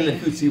say, And then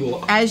Hootsie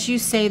will... as you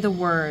say the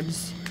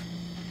words,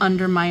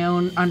 under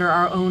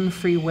our own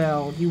free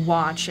will, you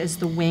watch as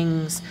the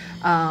wings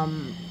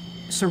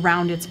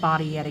surround its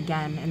body yet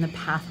again, and the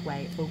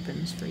pathway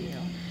opens for you.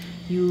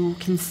 You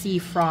can see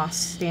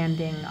Frost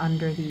standing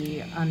under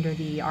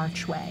the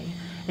archway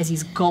as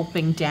he's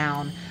gulping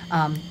down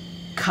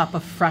cup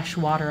of fresh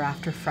water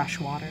after fresh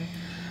water,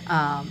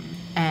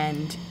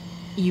 and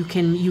you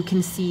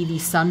can see the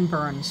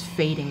sunburns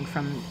fading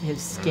from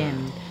his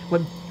skin.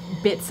 What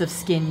bits of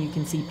skin you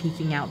can see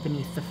peeking out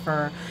beneath the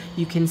fur.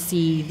 You can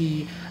see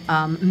the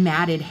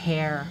matted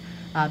hair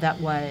that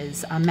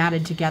was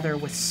matted together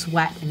with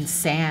sweat and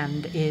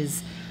sand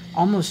is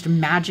almost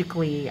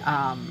magically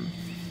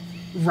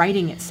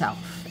righting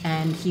itself,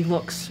 and he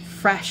looks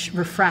fresh,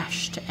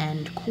 refreshed,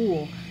 and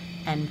cool,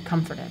 and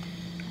comforted.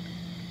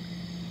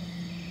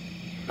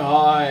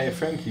 I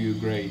thank you,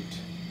 great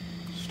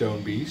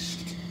stone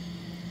beast.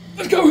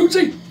 Let's go,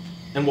 Hootsie!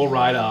 And we'll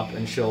ride up,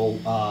 and she'll,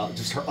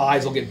 just her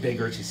eyes will get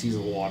bigger as she sees the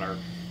water.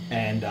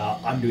 And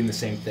I'm doing the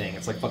same thing.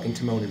 It's like fucking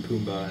Timon and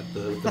Pumbaa at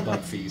the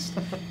Bug Feast.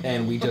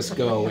 And we just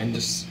go and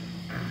just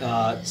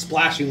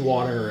splashing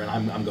water,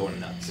 and I'm going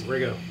nuts. Here we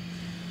go.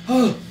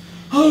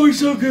 Oh, he's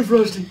so good,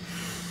 Frosty.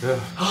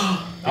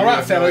 All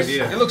right, fellas.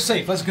 It looks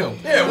safe. Let's go.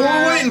 Yeah, what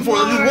are we waiting for?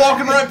 They're just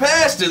walking right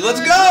past it.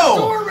 Let's go!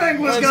 Tormek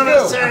was Let's gonna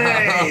go.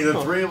 say!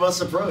 The three of us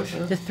approach.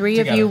 The three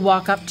of you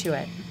walk up to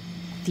it.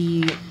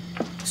 The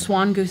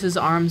Swan Goose's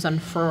arms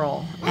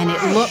unfurl, and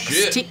it looks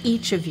shit. to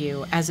each of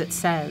you as it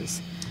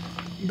says,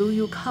 "Do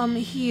you come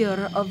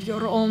here of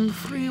your own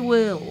free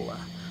will,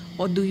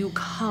 or do you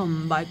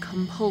come by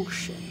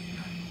compulsion?"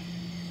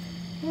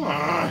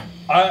 I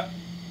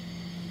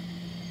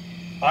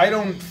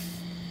don't.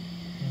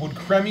 Would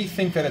Kremi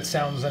think that it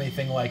sounds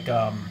anything like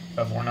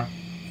Avorna?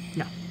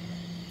 No.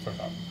 That's what I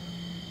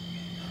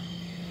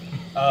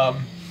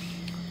thought.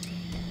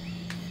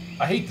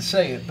 I hate to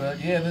say it, but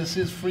yeah, this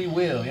is free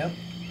will, yeah?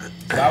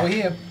 That's why we're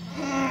here.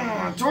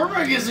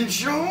 Tormek isn't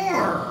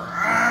sure.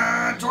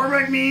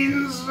 Tormek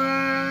means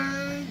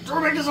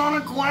Tormek is on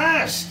a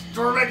quest.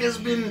 Tormek has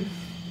been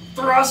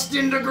thrust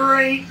into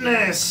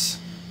greatness.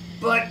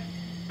 But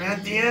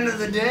at the end of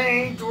the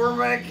day,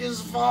 Tormek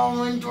is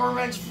following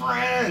Tormek's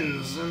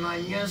friends, and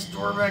I guess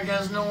Tormek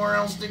has nowhere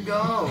else to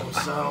go.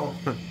 So,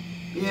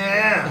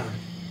 yeah.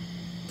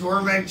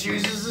 Tormek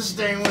chooses to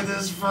stay with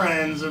his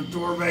friends of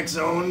Tormek's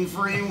own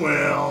free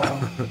will.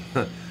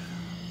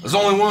 There's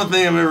only one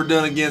thing I've ever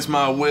done against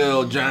my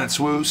will, Giant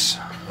Swoos,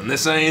 and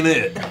this ain't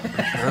it.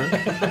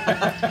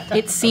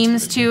 It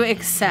seems to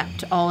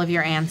accept all of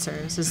your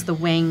answers as the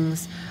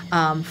wings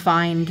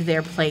find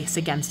their place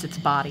against its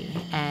body,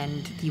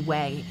 and the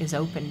way is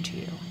open to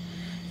you.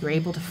 You're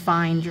able to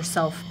find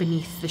yourself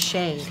beneath the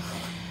shade,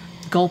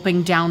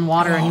 gulping down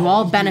water, and you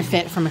all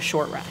benefit from a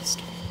short rest.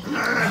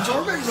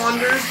 Tormek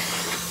wonders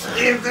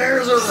if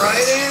there's a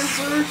right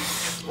answer,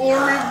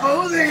 or if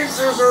both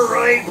answers are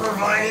right,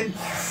 provided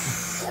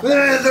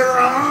they're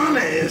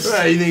honest.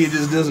 You think he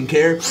just doesn't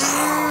care?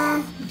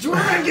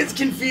 Tormek gets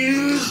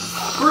confused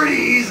pretty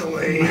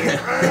easily.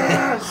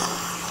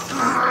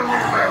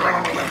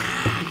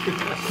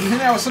 You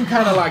think that was some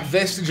kind of like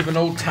vestige of an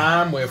old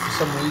time where for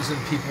some reason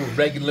people were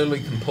regularly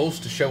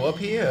compulsed to show up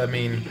here? I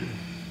mean,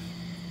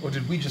 or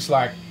did we just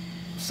like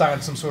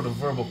sign some sort of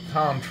verbal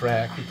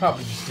contract? We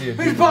probably just did.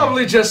 It's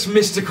probably just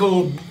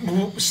mystical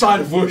side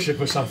of worship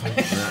or something.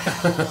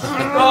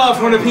 Oh,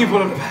 from the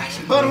people of the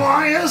past. But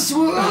why a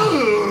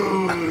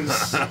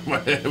swoos?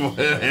 Well,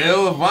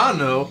 hell if I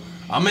know.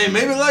 I mean,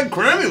 maybe like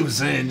Kremmy was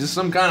saying, just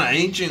some kind of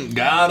ancient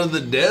god of the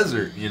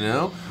desert, you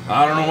know?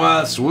 I don't know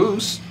why it's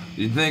swoos.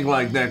 You'd think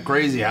like that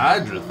crazy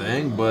Hydra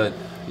thing, but,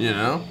 you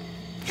know.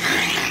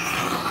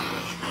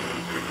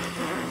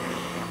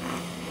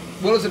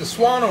 Well, is it a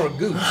swan or a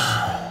goose?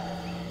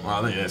 Well,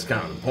 I think that's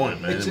kind of the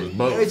point, man. It's It was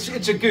both.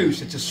 it's a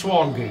goose. It's a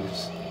swan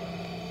goose.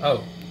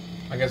 Oh,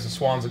 I guess a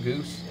swan's a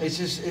goose. It's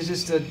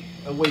just a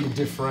way to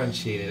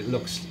differentiate it. It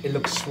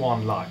looks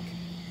swan-like,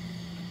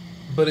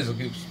 But it's a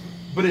goose.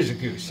 but it's a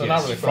goose. So yes,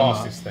 not really from,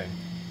 Frosty's thing.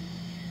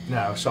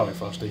 No, sorry,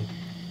 Frosty.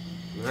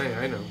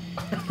 I know.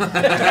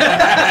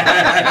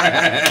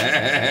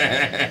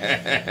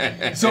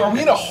 So are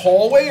we in a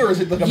hallway or is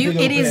it like a big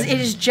It open?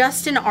 is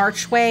just an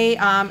archway.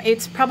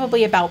 It's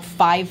probably about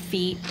 5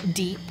 feet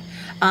deep.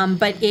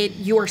 But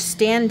you're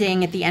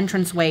standing at the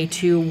entranceway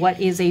to what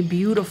is a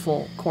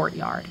beautiful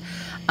courtyard.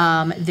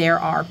 There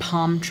are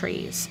palm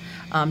trees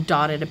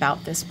dotted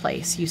about this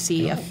place. You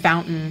see a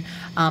fountain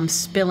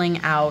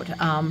spilling out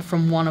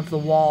from one of the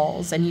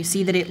walls, and you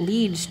see that it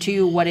leads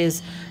to what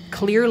is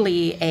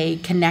clearly a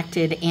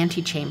connected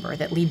antechamber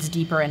that leads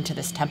deeper into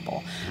this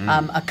temple,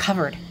 a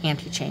covered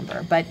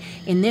antechamber. But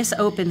in this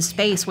open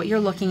space, what you're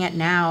looking at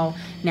now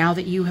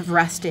that you have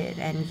rested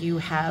and you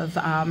have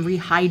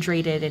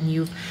rehydrated and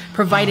you've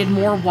provided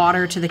more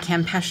water to the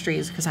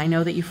Campestries, because I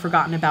know that you've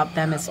forgotten about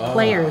them as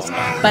players,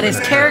 but as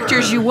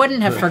characters you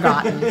wouldn't have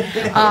forgotten.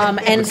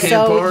 And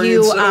so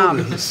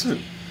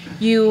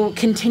you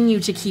continue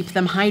to keep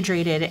them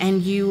hydrated,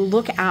 and you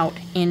look out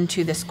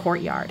into this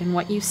courtyard, and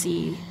what you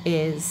see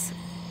is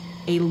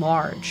a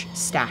large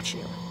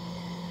statue.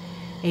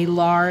 A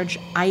large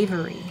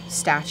ivory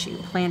statue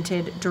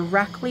planted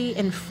directly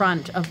in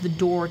front of the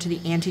door to the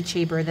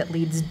antechamber that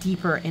leads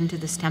deeper into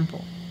this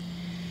temple.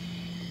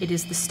 It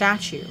is the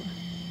statue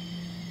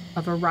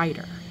of a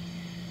rider.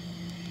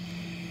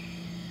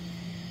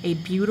 A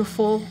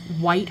beautiful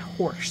white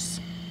horse,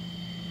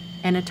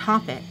 and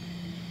atop it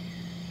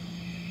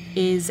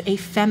is a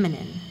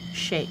feminine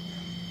shape,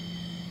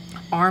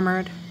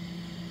 armored,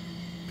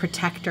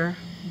 protector,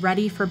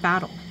 ready for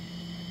battle,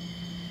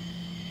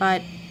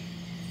 but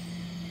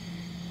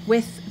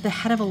with the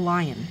head of a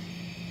lion,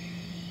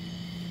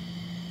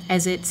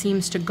 as it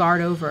seems to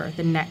guard over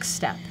the next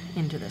step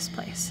into this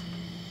place.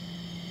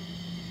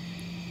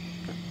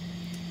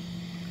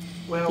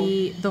 Well,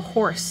 The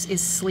horse is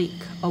sleek,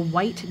 a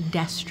white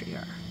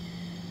destrier.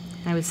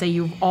 I would say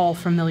you're all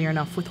familiar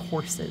enough with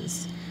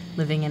horses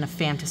living in a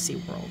fantasy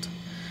world.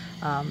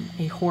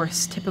 A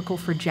horse typical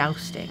for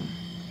jousting.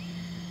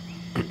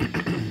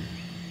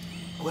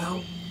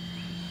 well,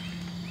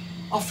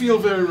 I feel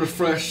very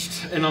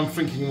refreshed, and I'm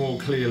thinking more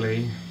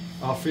clearly.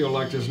 I feel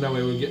like there's no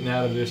way we're getting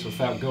out of this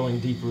without going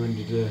deeper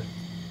into the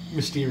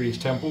mysterious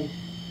temple.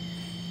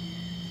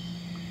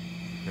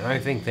 I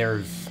think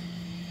there's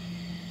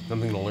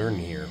something to learn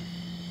here.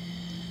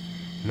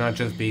 Not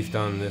just based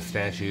on this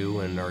statue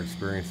and our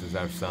experiences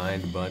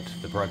outside, but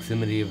the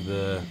proximity of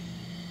the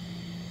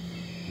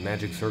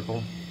magic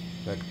circle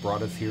that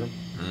brought us here.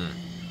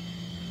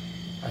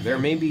 There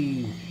may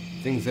be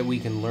things that we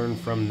can learn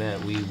from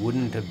that we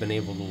wouldn't have been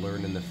able to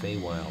learn in the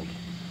Feywild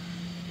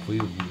if we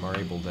are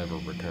able to ever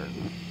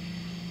return.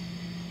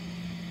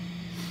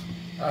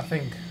 I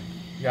think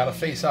we gotta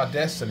face our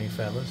destiny,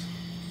 fellas.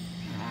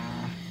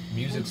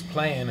 Music's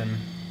playing and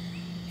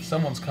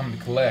someone's coming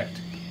to collect.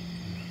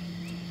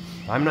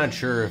 I'm not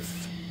sure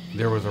if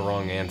there was a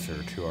wrong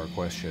answer to our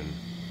question.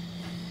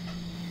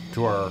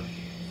 To our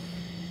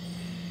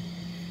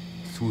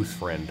Swoosh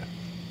friend.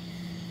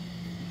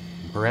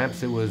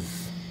 Perhaps it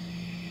was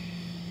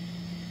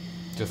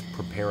just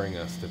preparing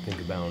us to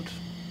think about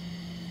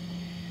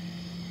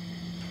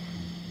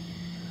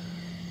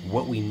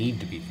what we need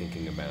to be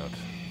thinking about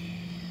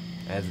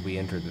as we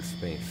enter this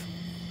space.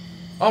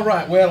 All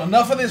right, well,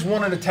 enough of this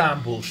one at a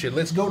time bullshit.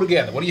 Let's go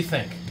together. What do you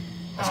think?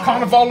 Let's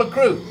Carnival the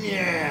crew.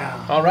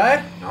 Yeah. All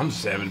right? I'm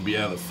just happy to be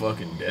out of the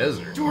fucking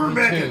desert.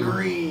 Rebecca too.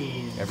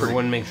 agrees.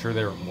 Everyone make sure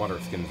their water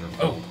skins are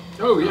filled.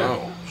 Oh, yeah.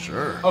 Oh,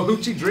 sure. Oh,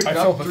 Hoochie, drink I up,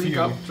 felt a drink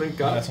few up, drink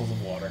up. vessels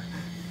of water.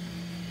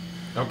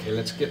 Okay,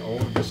 let's get all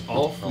of this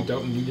off. We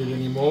don't need it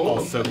anymore.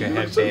 I'll soak a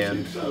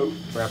headband,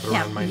 wrap it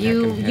around my neck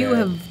and head. You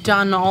have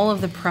done all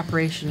of the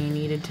preparation you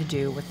needed to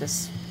do with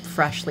this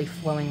freshly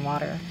flowing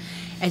water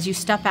as you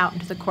step out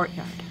into the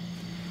courtyard.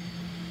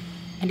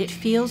 And it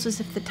feels as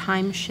if the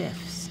time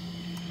shifts.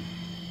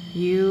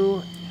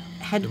 You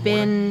had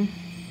been...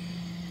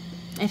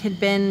 It had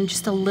been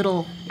just a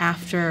little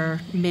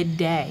after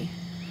midday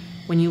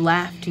when you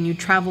left, and you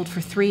traveled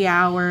for 3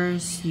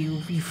 hours, you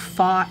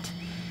fought,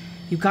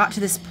 you got to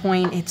this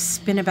point. It's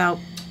been about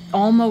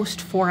almost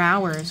 4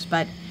 hours,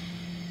 but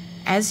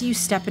As you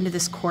step into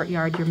this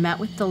courtyard, you're met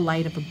with the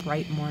light of a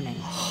bright morning.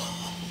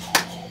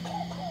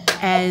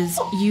 As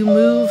you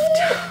move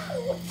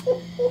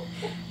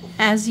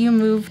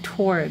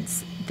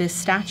towards this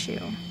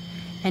statue,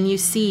 and you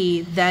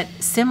see that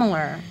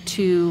similar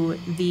to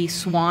the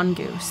swan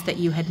goose that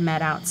you had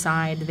met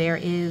outside, there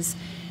is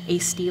a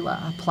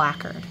stela, a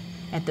placard,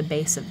 at the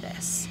base of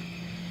this.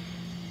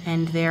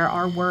 And there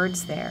are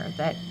words there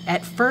that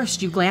at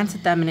first you glance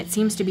at them and it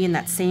seems to be in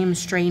that same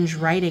strange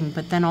writing,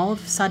 but then all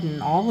of a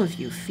sudden all of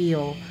you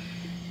feel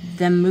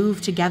them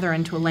move together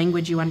into a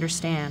language you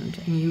understand,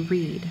 and you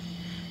read,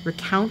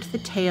 "Recount the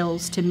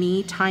tales to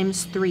me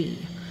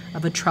 ×3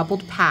 of a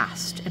troubled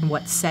past and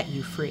what set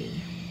you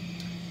free."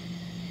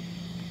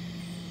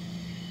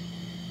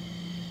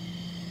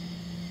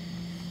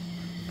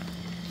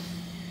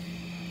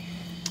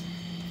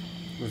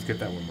 Let's get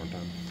that one more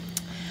time.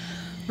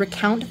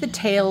 "Recount the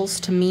tales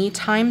to me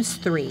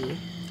 ×3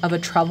 of a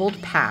troubled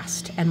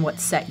past and what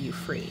set you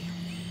free."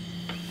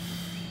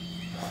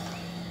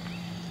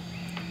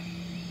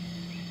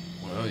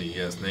 Well, you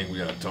guys think we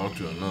gotta talk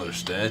to another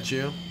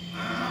statue?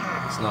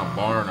 It's not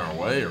barring our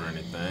way or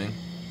anything.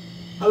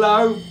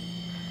 Hello,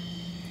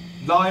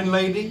 Lion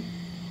Lady.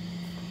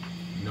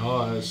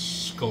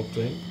 Nice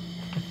sculpting.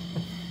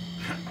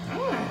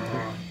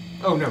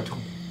 Oh no,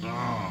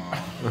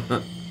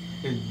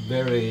 it's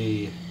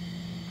very,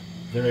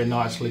 very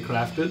nicely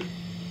crafted.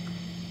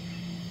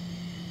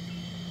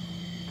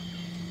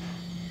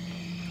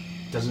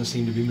 Doesn't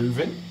seem to be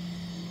moving.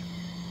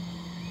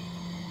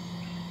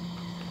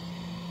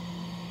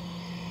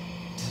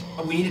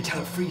 We need to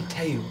tell it 3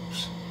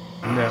 tales.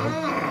 No.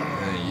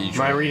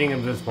 My reading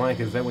of this blank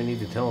is that we need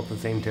to tell it the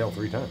same tale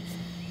 3 times.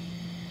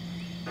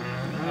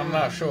 I'm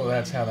not sure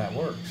that's how that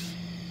works.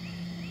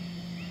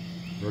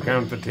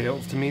 Recount the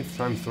tales to me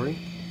 ×3?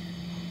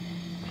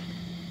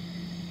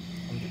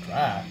 We could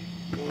try.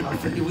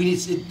 We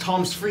need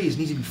times 3. It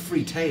needs to be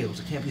 3 tales.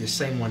 It can't be the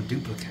same one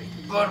duplicated.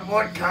 But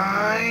what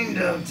kind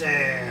of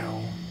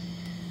tale?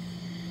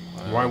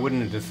 Why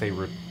wouldn't it just say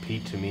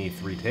repeat to me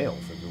 3 tales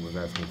if it was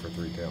asking for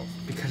 3 tales?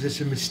 Because it's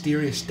a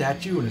mysterious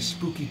statue in a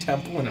spooky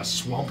temple in a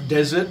swamp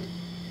desert.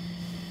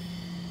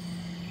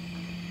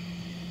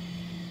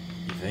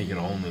 You think you'll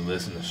only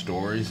listen to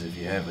stories if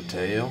you have a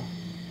tale?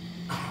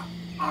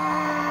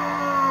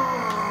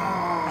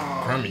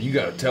 Crummy, you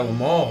gotta tell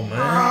them all, man.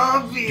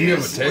 Obviously. Do you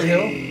have a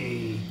tale?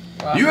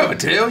 You have a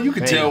tail? You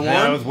can tell one.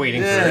 I was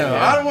waiting for it.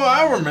 Yeah.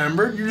 I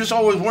remembered. You're just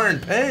always wearing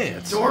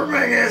pants.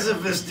 Tormig has a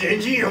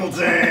vestigial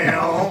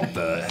tail. What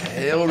the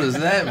hell does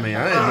that mean?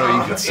 I didn't know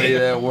you could say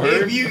that word.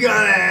 If you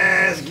gotta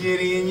ask,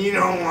 Gideon, you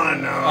don't want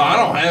to know. Oh, I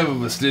don't have a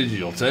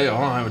vestigial tail.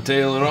 I don't have a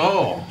tail at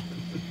all.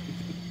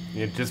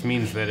 It just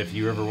means that if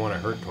you ever want to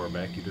hurt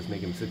Torbeck, you just make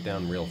him sit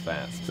down real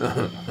fast.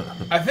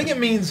 I think it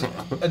means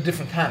a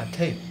different kind of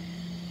tail.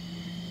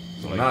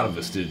 So not a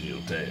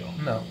vestigial tail.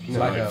 No. It's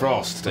like a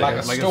frost tail. Like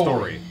a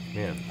story.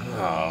 Yeah.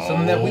 Oh.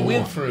 Something that we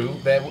went through.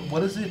 That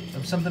what is it?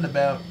 Something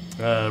about.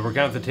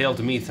 Recount the tale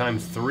to me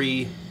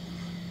 ×3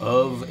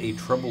 of a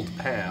troubled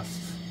past,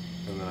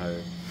 and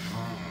then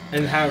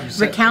And how?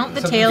 Recount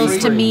the tales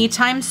to me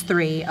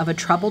 ×3 of a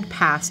troubled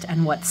past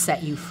and what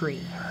set you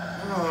free.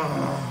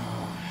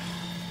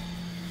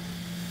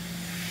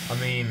 I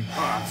mean,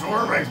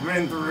 Torbeck's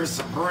been through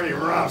some pretty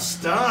rough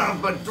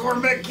stuff, but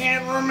Torbeck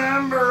can't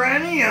remember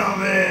any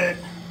of it.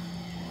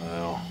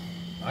 Well,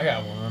 I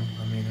got one.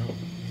 I mean,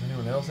 does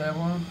anyone else have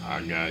one?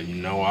 I got I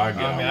mean,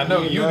 I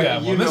know you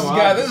got one. You This know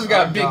has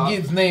got Big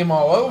Gid's name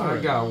all over I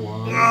it. got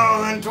one.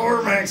 Oh, then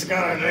Torbeck's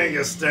gotta take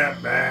a step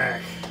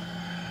back.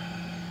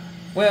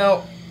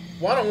 Well,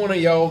 why don't one of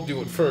y'all do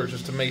it first,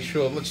 just to make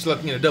sure? Let's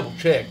double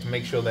check to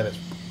make sure that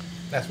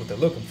that's what they're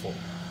looking for.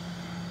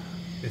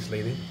 This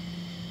lady.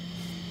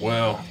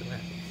 Well,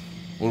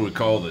 what do we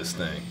call this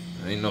thing?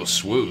 It ain't no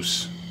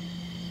swoosh.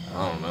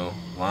 I don't know.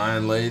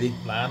 Lion lady?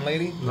 Lion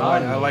lady?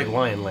 I like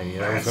Lion Lady.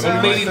 That was So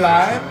gonna be Lady my-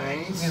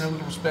 Lion? You know,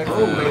 with respect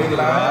for Lady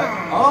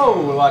Lion.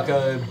 Oh, like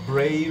a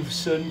brave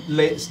son,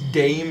 let's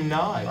Dame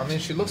Knight. I mean,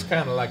 she looks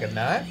kind of like a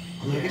knight.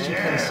 I guess you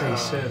can say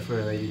sir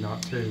for a lady,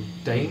 not too.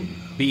 Dame?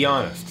 Be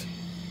honest.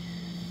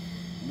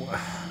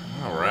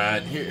 All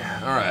right, here.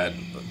 All right,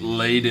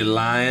 Lady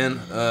Lion.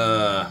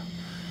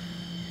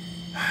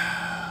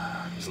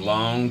 It was a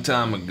long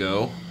time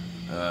ago.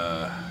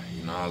 I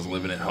was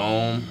living at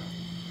home,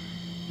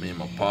 me and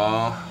my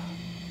pa,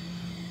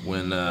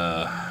 when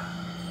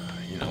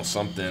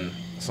something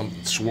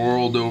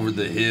swirled over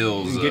the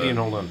hills. Gideon,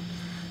 hold on.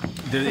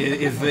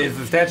 Is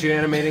the statue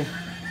animating?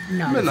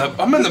 No.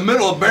 I'm in the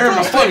middle of bearing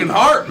my fucking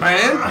heart,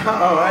 man. Come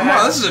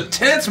on, this is a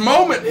tense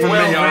moment for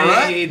me, all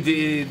right?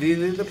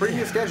 The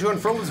previous statue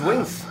unfurled his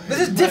wings.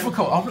 This is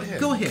difficult.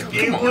 Go ahead.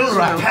 It was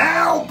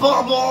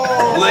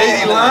palpable.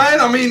 Lady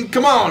Lion, I mean,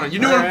 come on. You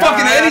doing All right,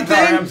 fucking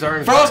anything? I'm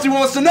sorry. Frosty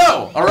wants to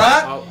know, all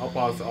right? I'll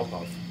pause.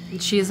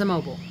 She is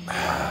immobile.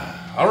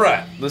 All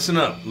right, listen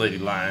up, Lady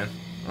Lion.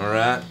 All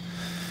right.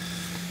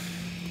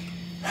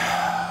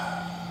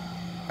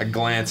 I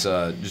glance,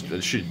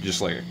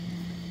 just like a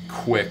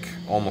quick,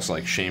 almost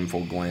like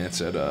shameful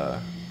glance at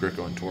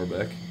Gricko and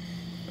Torbeck.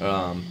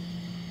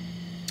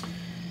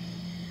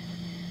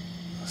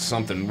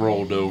 something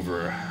rolled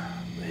over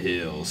the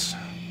hills.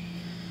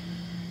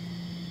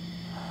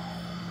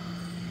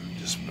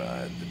 Just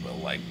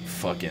like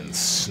fucking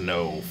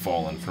snow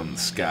falling from the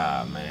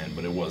sky, man.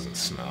 But it wasn't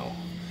snow.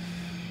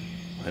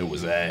 It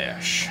was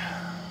ash.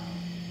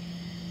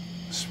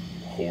 This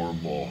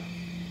horrible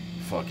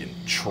fucking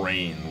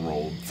train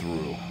rolled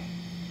through.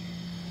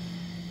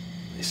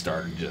 They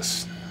started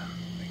just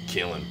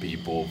killing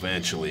people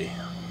eventually.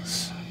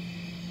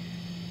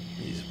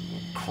 These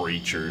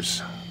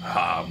creatures,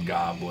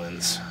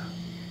 hobgoblins,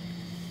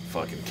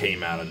 fucking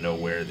came out of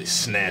nowhere. They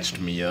snatched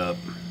me up,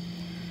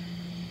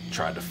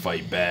 tried to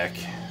fight back.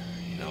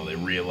 You know, they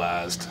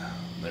realized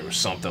there was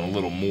something a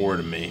little more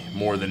to me,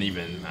 more than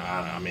even,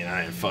 I mean,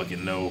 I didn't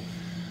fucking know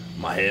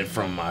my head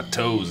from my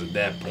toes at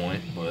that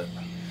point, but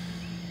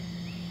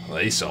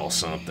they saw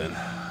something.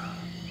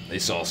 They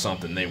saw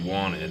something they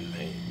wanted.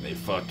 They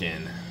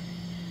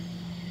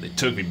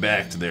took me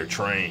back to their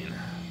train.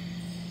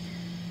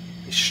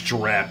 They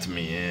strapped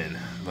me in.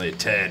 They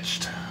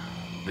attached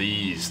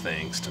these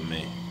things to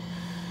me.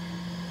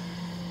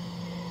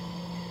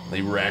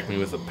 They racked me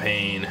with a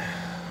pain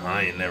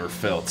I ain't never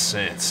felt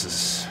since.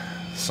 It's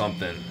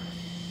something,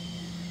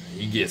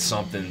 you get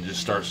something that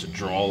just starts to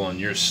draw on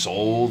your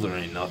soul, there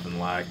ain't nothing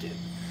like it.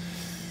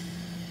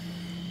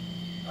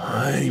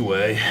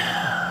 Anyway,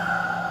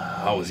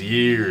 I was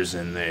years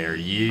in there,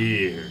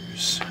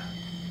 years.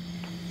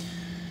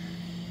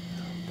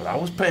 But I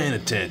was paying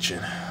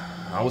attention.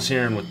 I was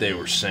hearing what they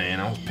were saying.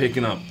 I was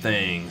picking up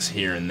things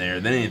here and there.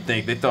 They didn't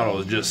think, they thought I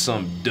was just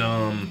some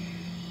dumb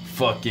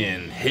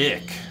fucking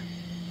hick.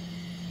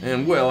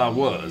 And well, I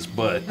was,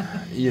 but,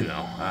 you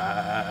know,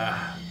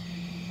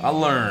 I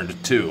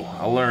learned too.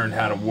 I learned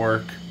how to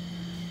work.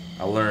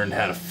 I learned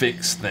how to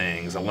fix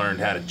things. I learned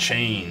how to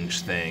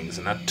change things.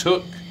 And I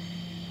took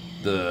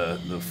the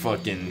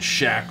fucking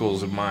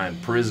shackles of my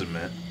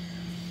imprisonment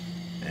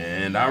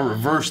and I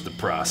reversed the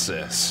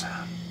process.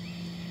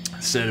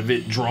 Instead of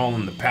it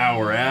drawing the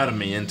power out of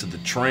me into the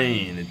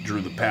train, it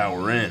drew the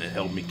power in. It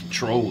helped me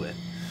control it.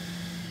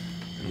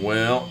 And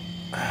well,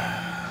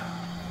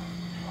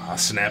 I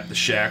snapped the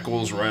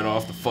shackles right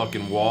off the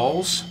fucking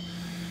walls.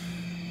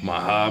 My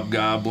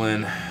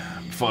hobgoblin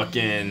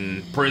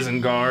fucking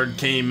prison guard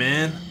came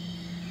in,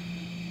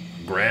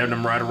 grabbed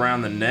him right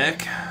around the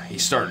neck. He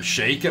started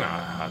shaking.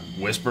 I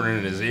whispered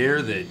in his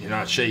ear that you're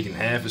not shaking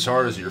half as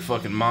hard as your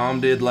fucking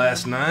mom did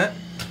last night.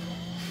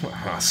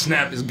 I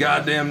snapped his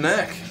goddamn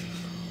neck.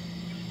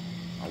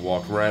 I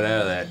walked right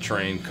out of that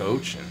train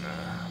coach and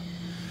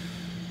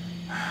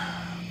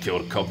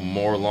killed a couple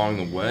more along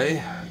the way.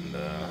 And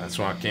that's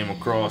when I came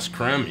across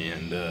Cremmy.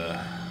 And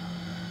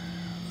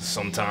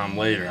sometime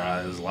later,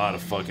 there's a lot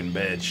of fucking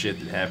bad shit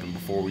that happened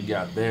before we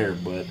got there,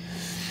 but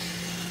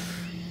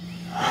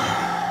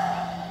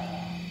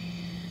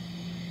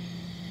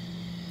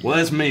well,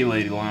 that's me,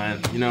 Lady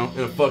Lion, you know,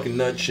 in a fucking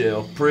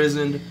nutshell.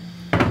 Prisoned,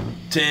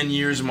 10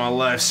 years of my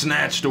life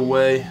snatched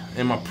away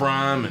in my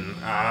prime,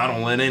 and I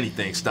don't let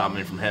anything stop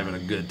me from having a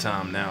good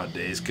time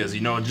nowadays, because,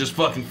 you know, it's just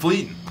fucking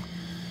fleeting.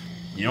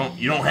 You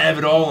don't have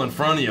it all in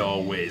front of you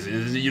always.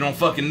 You don't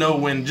fucking know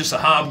when just a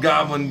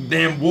hobgoblin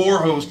damn war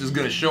host is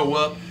gonna show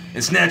up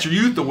and snatch your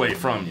youth away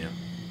from you.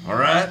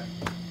 Alright?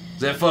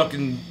 Is that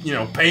fucking, you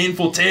know,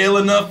 painful tale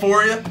enough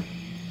for you?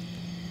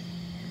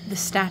 The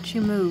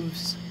statue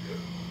moves.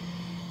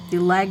 The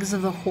legs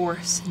of the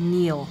horse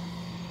kneel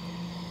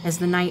as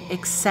the knight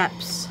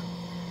accepts,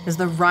 as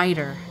the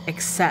rider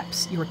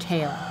accepts your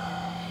tale.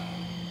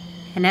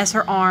 And as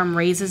her arm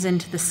raises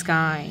into the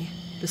sky,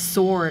 the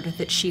sword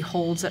that she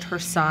holds at her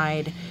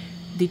side,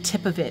 the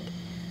tip of it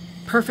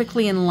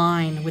perfectly in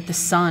line with the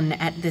sun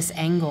at this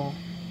angle,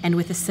 and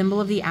with the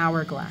symbol of the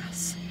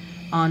hourglass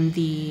on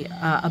the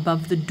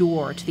above the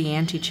door to the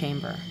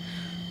antechamber,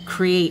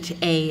 create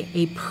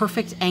a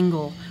perfect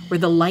angle where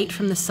the light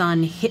from the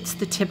sun hits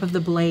the tip of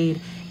the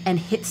blade and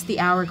hits the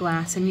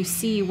hourglass, and you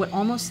see what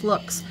almost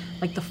looks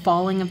like the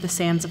falling of the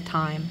sands of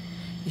time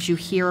as you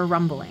hear a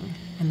rumbling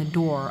and the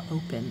door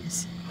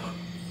opens.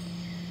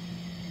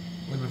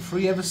 We've been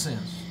free ever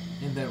since.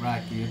 Ain't that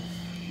right, kid?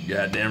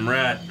 Goddamn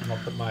right. I'll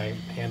put my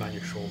hand on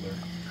your shoulder.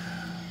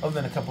 Other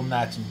than a couple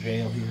nights in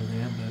jail here and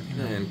there, but,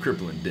 you know. And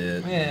crippling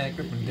dead. Yeah,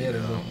 crippling dead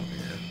is Yeah.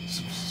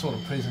 some sort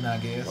of prison, I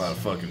guess. A lot of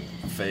fucking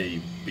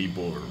Fey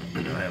people are,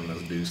 you know, having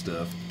us do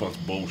stuff. A bunch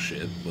of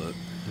bullshit, but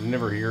I've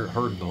never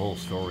heard the whole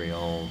story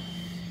all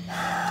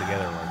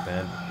together like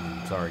that.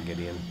 I'm sorry,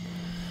 Gideon.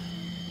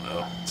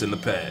 well, it's in the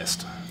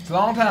past. It's a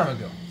long time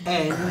ago.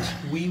 And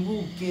we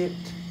will get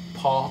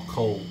Pa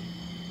Cole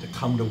to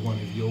come to one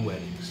of your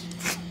weddings.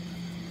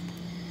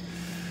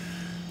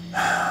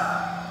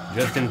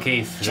 Just in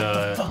case,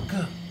 Shut the fuck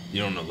up.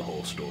 You don't know the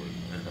whole story,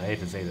 man. I hate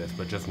to say this,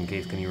 but just in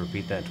case, can you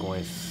repeat that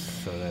twice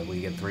so that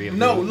we get 3 of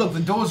No, these? look, the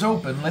door's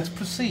open. Let's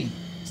proceed.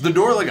 Is the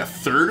door like a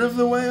third of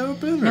the way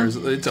open? Or is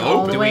it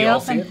all open? the Do way we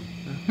all open.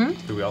 see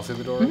it? Do we all see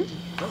the door?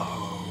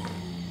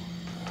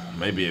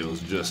 Maybe it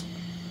was just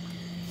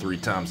 3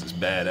 times as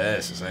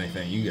badass as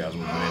anything you guys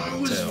would have been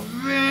able to tell.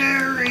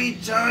 Very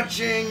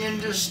touching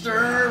and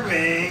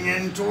disturbing,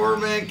 and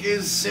Tormek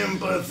is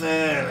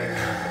sympathetic.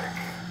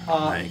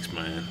 Thanks,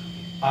 man.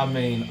 I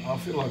mean, I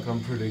feel like I'm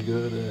pretty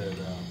good at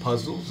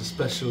puzzles,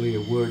 especially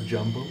a word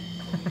jumble.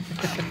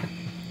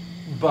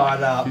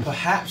 But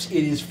perhaps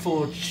it is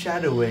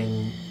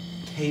foreshadowing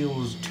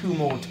two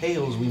more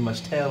tales we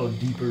must tell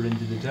deeper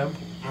into the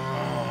temple.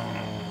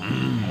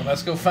 Well,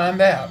 let's go find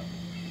out.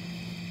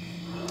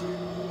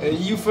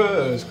 You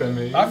first,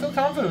 Grammy. I feel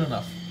confident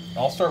enough.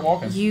 I'll start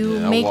walking. You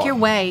Yeah, make walk your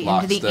way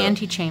into the lockstep.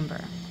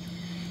 antechamber,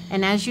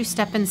 and as you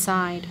step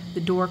inside,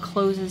 the door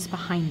closes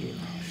behind you,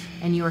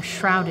 and you are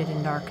shrouded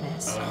in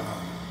darkness.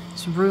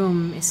 This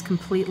room is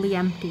completely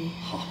empty.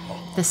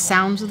 The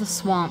sounds of the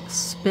swamp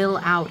spill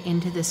out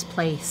into this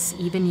place,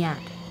 even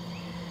yet.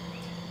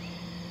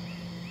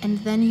 And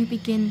then you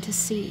begin to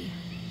see,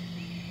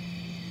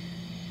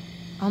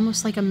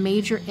 almost like a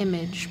major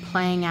image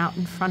playing out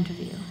in front of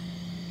you.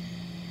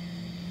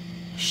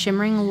 A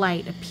shimmering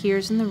light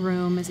appears in the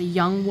room as a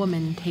young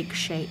woman takes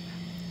shape,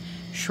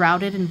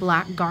 shrouded in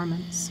black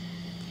garments.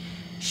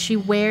 She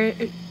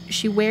swears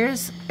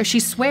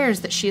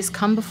that she has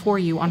come before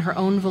you on her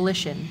own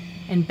volition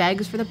and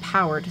begs for the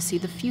power to see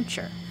the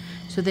future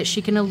so that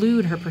she can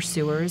elude her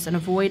pursuers and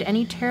avoid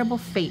any terrible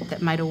fate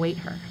that might await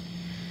her.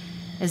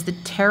 As the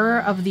terror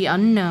of the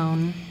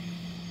unknown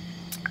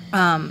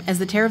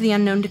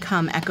to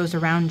come echoes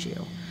around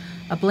you,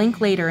 a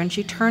blink later and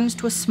she turns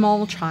to a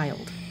small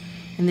child.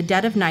 In the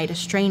dead of night, a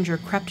stranger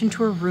crept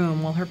into her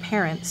room while her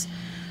parents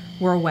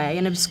were away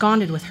and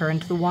absconded with her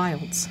into the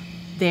wilds.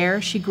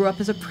 There, she grew up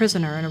as a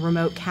prisoner in a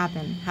remote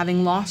cabin,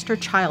 having lost her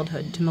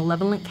childhood to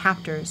malevolent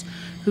captors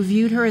who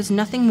viewed her as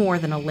nothing more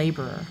than a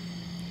laborer.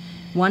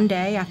 One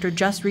day, after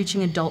just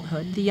reaching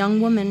adulthood, the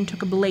young woman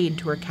took a blade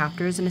to her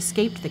captors and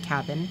escaped the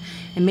cabin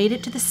and made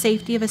it to the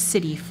safety of a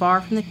city far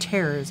from the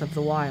terrors of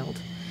the wild.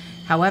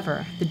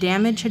 However, the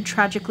damage had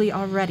tragically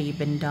already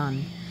been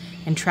done,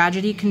 and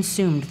tragedy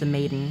consumed the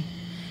maiden.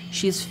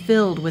 She is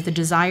filled with a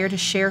desire to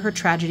share her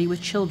tragedy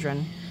with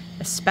children,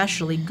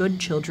 especially good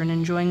children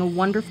enjoying a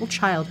wonderful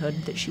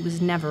childhood that she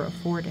was never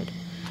afforded.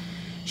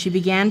 She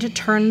began to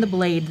turn the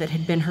blade that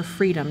had been her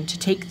freedom to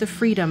take the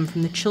freedom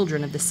from the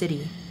children of the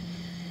city.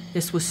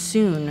 This was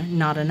soon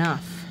not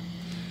enough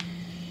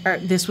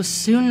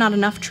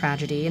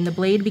tragedy, and the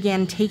blade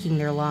began taking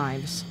their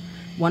lives.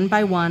 One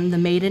by one, the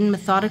maiden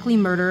methodically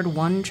murdered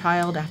one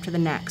child after the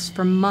next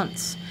for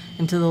months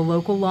until the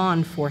local law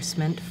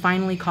enforcement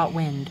finally caught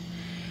wind.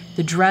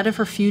 The dread of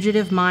her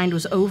fugitive mind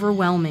was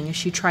overwhelming as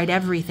she tried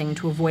everything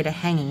to avoid a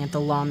hanging at the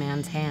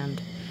lawman's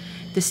hand.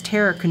 This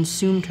terror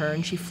consumed her,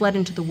 and she fled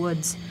into the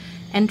woods,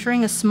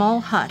 entering a small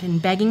hut and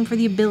begging for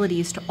the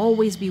abilities to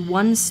always be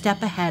one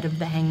step ahead of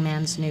the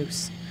hangman's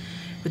noose.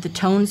 With the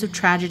tones of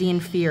tragedy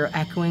and fear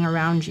echoing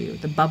around you,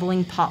 the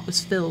bubbling pot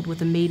was filled with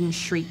the maiden's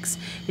shrieks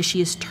as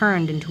she is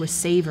turned into a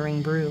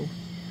savoring brew.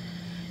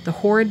 The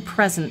horrid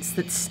presence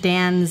that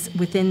stands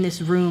within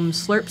this room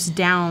slurps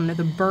down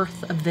the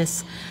birth of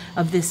this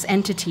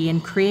entity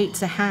and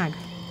creates a hag,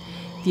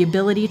 the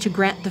ability to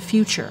grant the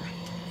future.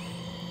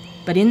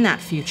 But in that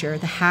future,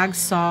 the hag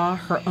saw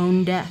her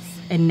own death,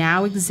 and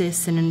now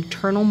exists in an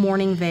eternal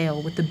mourning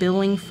veil with the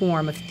billowing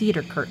form of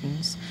theater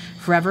curtains,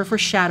 forever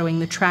foreshadowing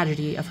the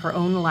tragedy of her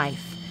own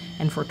life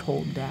and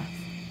foretold death.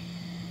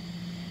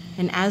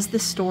 And as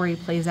this story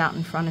plays out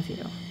in front of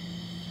you,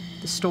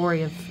 the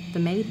story of the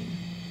maiden,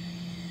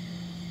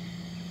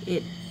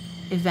 it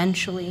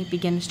eventually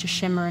begins to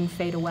shimmer and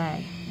fade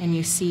away, and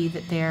you see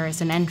that there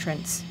is an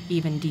entrance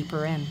even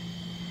deeper in.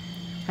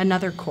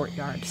 Another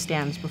courtyard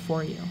stands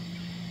before you,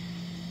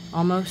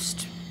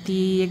 almost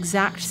the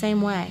exact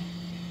same way,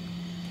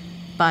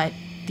 but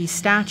the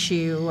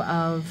statue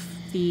of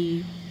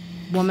the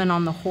woman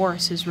on the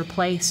horse is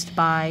replaced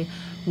by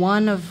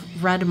one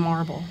of red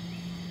marble,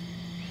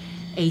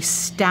 a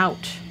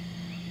stout,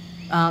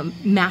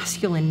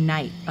 masculine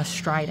knight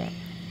astride it,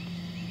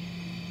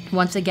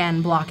 once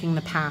again blocking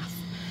the path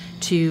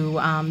to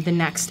the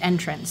next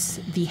entrance,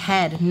 the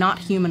head not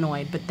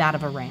humanoid but that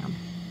of a ram.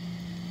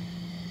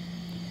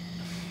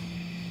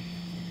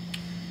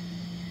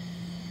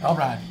 All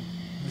right.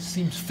 It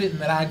seems fitting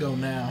that I go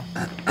now.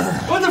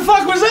 What the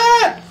fuck was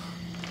that?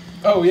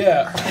 Oh,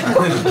 yeah.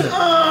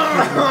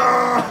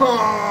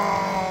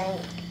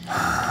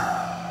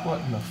 What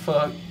in the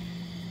fuck?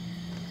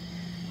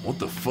 What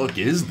the fuck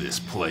is this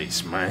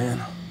place,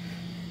 man?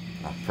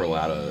 I'll pull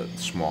out a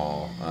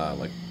small,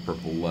 like,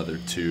 purple leather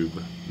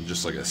tube,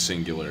 just like a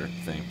singular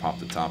thing, pop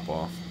the top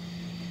off,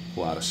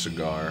 pull out a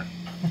cigar,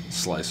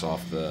 slice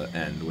off the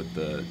end with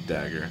the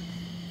dagger.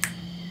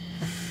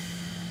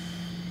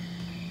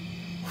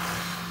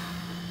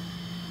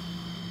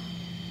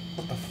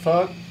 What the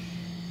fuck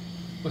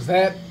was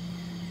that?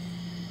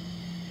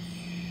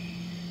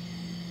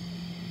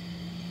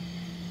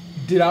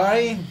 Did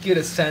I get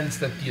a sense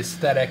that the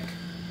aesthetic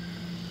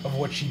of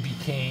what she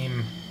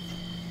became,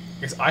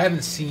 because I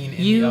haven't seen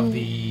any of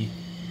the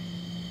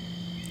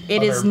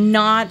It is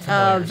not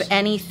familiars. of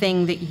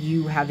anything that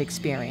you have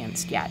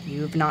experienced yet.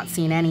 You have not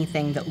seen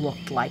anything that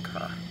looked like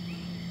her.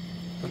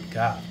 Good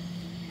God.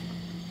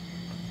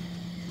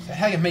 Is that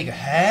how you make a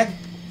hag?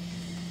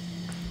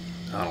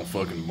 I don't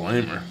fucking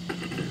blame her.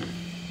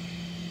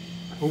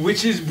 A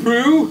witch's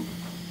brew?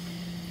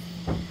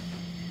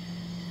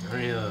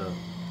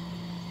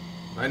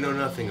 I know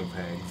nothing of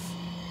hags.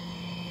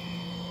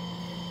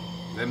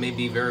 That may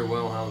be very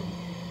well how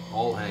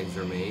all hags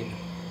are made.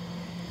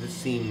 This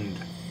seemed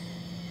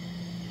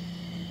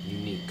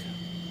unique.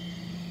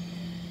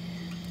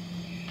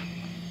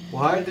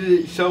 Why did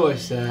it show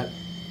us that?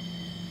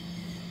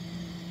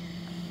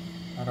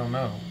 I don't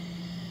know.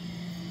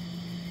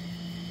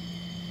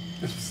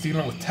 This was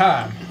dealing with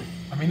time.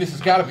 I mean, this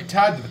has got to be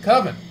tied to the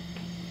coven.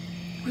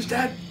 Was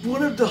that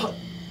one of the...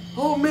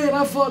 Oh man,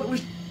 I thought it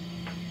was...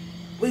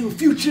 Wait,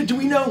 Future, do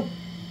we know?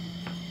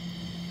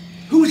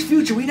 Who's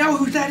Future? We know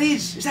who that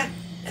is. Is that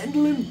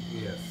Endlin?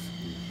 Yes.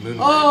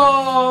 Moonlight.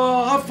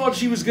 Oh, I thought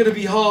she was gonna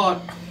be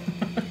hot.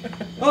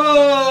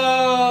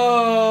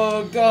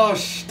 Oh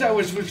gosh, that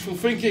was wishful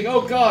thinking.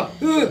 Oh god.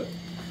 Oh.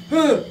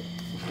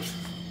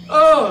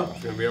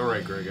 It's gonna be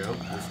alright, Grego.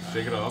 Just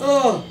shake it off.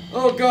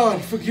 Oh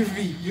god, forgive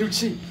me,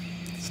 Yuchi.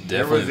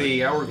 There was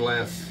the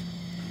Hourglass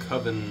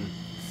coven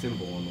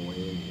symbol on the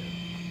way in here.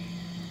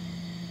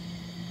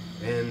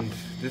 And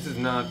this is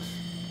not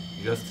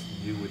just to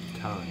do with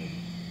time.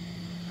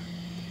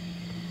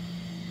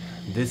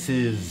 This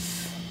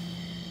is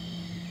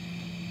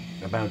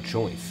about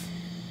choice.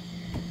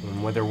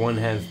 And whether one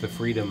has the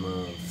freedom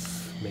of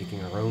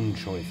making our own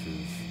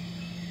choices.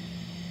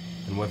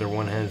 And whether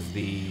one has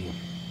the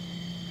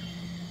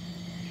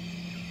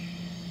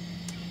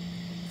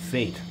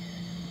fate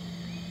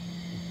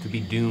to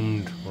be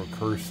doomed or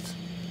cursed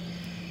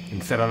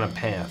and set on a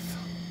path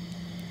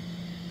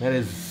that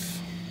is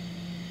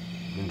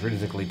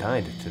intrinsically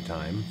tied to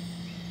time.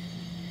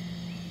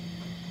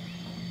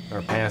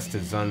 Our past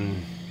is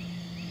unchoosable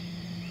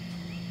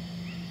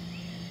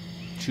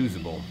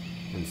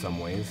in some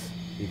ways,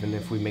 even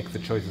if we make the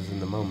choices in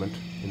the moment,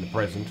 in the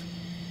present,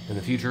 and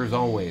the future is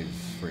always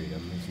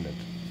freedom, isn't it?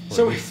 Or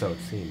So at least so it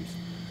seems.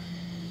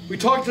 We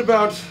talked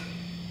about...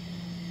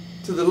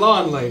 To the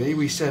lawn lady,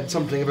 we said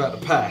something about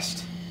the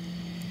past.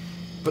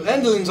 But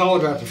Endelin's all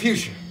about the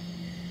future.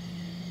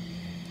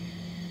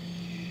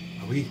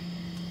 Are we?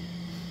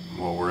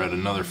 Well, we're at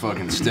another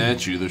fucking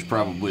statue. There's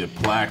probably a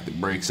plaque that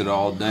breaks it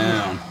all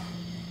down.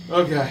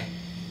 Okay.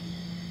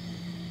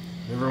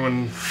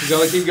 Everyone, We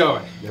gotta keep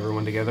going.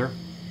 everyone together?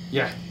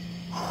 Yeah.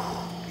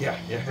 Yeah.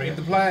 Read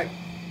the plaque.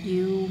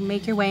 You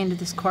make your way into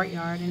this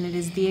courtyard, and it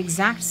is the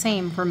exact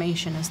same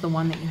formation as the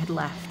one that you had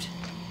left.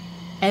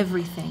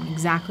 Everything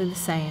exactly the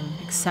same,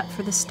 except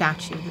for the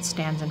statue that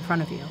stands in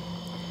front of you.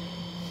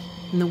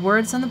 And the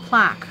words on the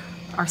plaque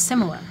are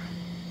similar,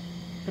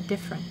 but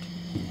different.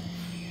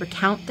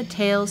 Recount the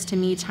tales to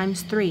me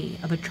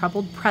 ×3 of a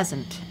troubled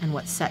present and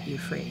what set you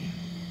free.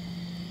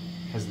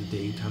 Has the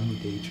day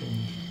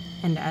changed?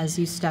 And as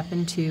you step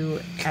into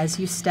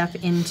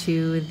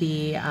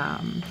the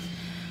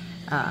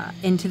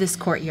into this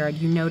courtyard,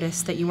 you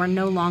notice that you are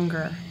no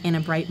longer in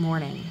a bright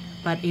morning,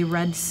 but a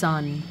red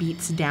sun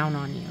beats down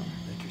on you.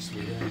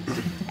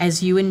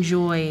 As you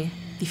enjoy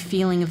the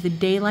feeling of the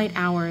daylight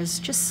hours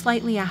just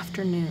slightly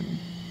after noon.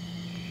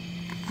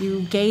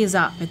 You gaze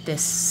up at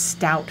this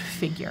stout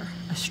figure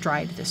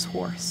astride this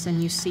horse,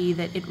 and you see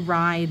that it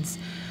rides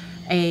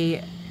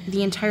the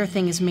entire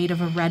thing is made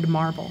of a red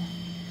marble.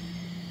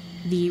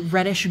 The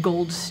reddish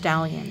gold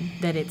stallion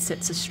that it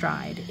sits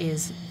astride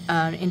is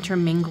an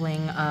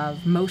intermingling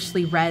of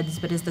mostly reds,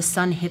 but as the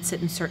sun hits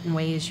it in certain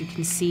ways, you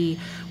can see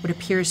what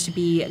appears to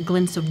be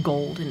glints of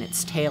gold in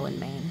its tail and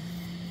mane.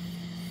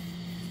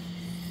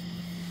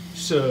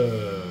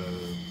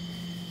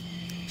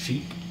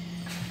 Sheep.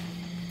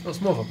 Well,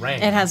 it's more of a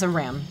ram. It has a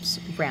ram's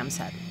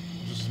head.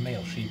 This is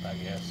male sheep, I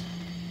guess.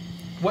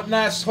 What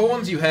nice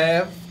horns you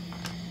have.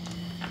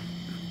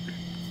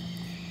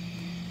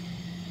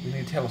 We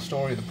need to tell a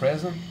story of the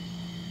present.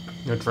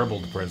 A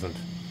troubled present.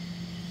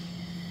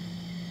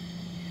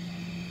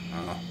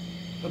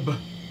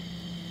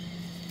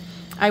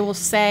 I will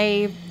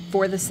say,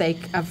 for the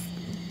sake of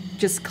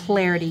just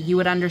clarity, you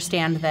would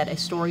understand that a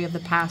story of the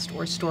past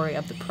or a story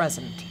of the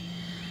present,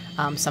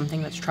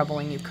 something that's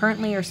troubling you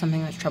currently or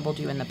something that's troubled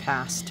you in the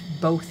past,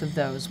 both of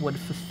those would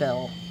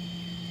fulfill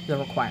the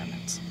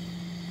requirements.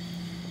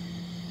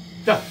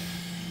 Yeah.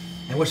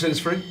 And what said it's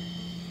free?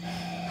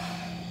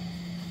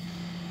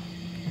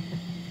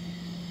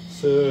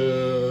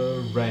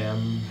 Sir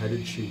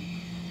Ram-headed sheep.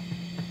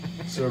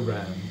 Sir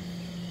Ram.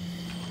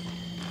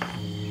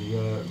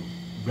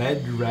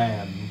 Red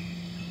Ram.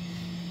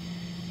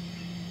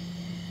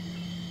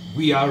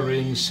 We are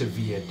in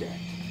severe debt.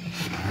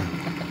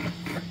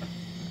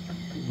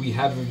 We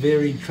have a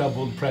very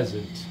troubled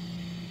present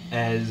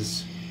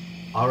as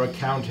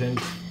accountant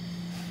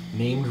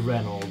named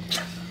Reynold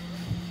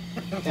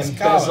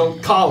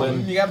embezzled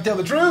Colin. You gotta tell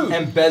the truth.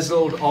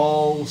 Embezzled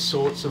all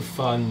sorts of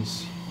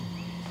funds.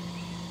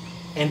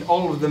 And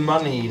all of the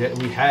money that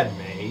we had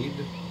made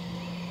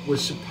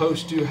was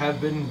supposed to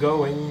have been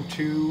going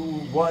to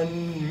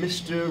one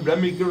Mr.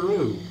 Remy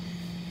Garou,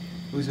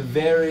 who's a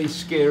very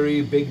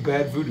scary big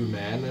bad voodoo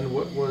man and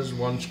what was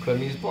once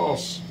Cremmy's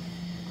boss.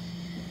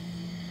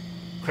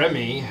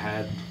 Cremmy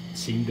had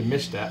seemed to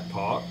miss that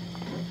part,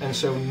 and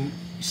so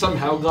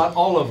somehow got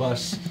all of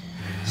us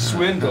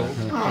swindled.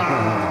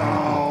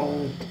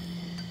 Oh.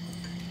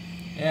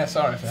 Yeah,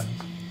 sorry, fellas.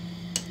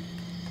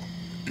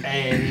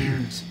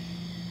 And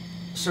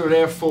so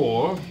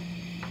therefore,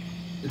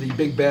 the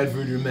big bad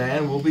voodoo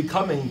man will be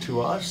coming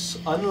to us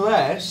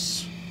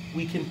unless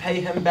we can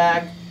pay him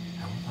back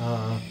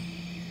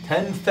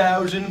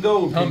 10,000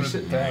 gold pieces.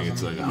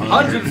 It's like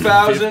 100,000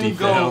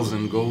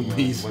 150,000 gold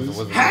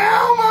pieces.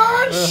 How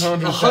much?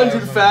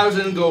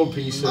 100,000 gold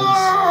pieces.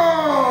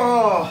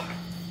 Oh.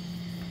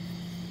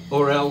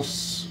 Or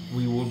else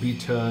we will be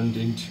turned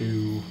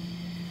into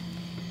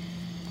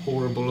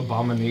horrible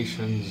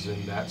abominations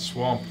in that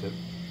swamp that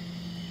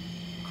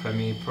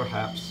Cremy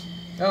perhaps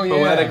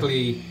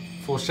poetically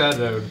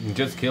foreshadowed.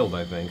 Just killed,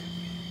 I think.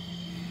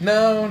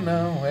 No.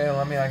 Well,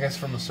 I mean, I guess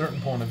from a certain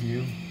point of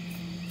view,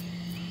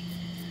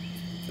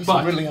 this is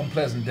a really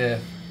unpleasant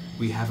death.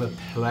 We have a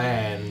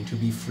plan to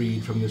be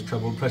freed from this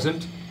troubled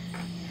present.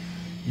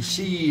 You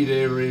see,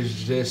 there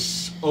is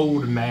this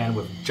old man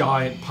with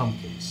giant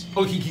pumpkins.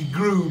 Oh, he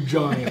grew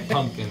giant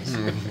pumpkins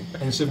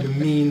and some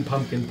mean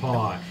pumpkin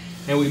pie.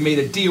 And we made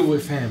a deal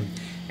with him.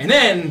 And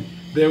then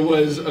there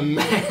was a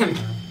man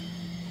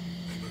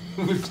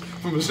with,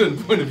 from a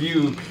certain point of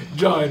view,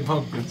 giant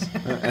pumpkins.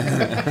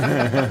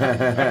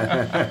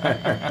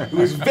 He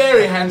was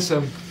very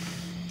handsome.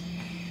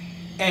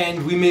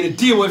 And we made a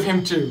deal with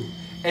him too.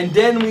 And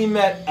then we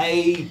met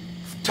a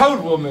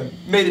toad woman,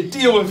 made a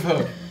deal with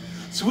her.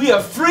 So we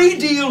are 3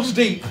 deals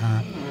deep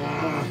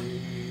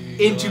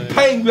into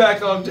paying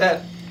back our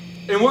debt.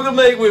 And we're gonna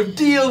make with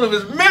deals with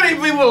as many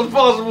people as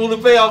possible to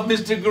pay off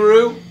Mr.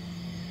 Guru.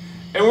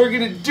 And we're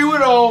gonna do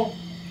it all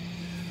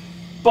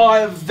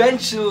by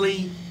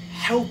eventually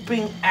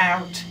helping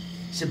out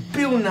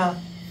Sabina,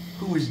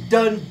 who was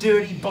done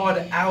dirty by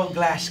the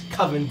Hourglass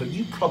Coven, but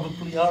you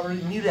probably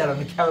already knew that on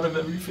account of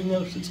everything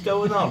else that's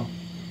going on.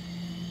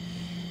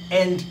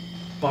 And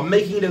by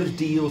making those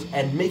deals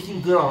and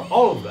making good on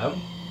all of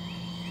them,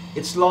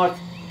 it's like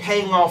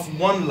paying off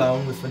one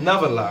loan with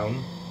another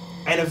loan,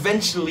 and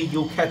eventually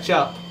you'll catch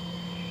up.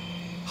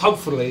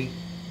 Hopefully.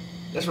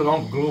 That's what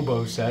Uncle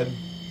Globo said,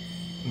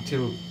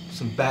 until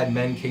some bad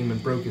men came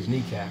and broke his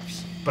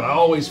kneecaps. But I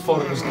always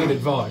thought it was good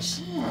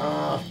advice.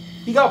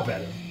 He got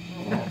better.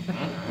 He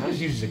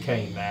just uses a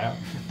cane now.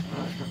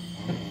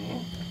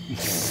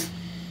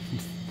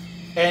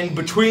 And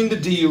between the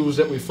deals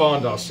that we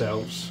find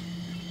ourselves,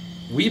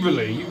 we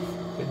believe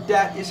that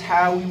that is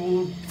how we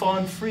will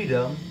find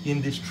freedom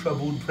in this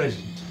troubled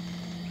present.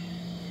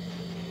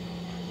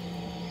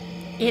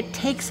 It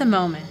takes a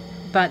moment,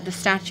 but the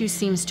statue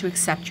seems to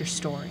accept your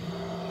story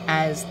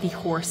as the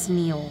horse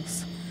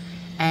kneels,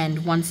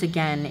 and once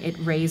again it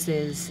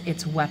raises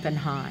its weapon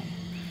high.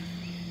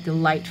 The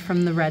light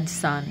from the red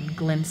sun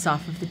glints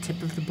off of the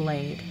tip of the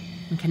blade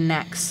and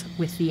connects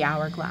with the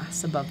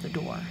hourglass above the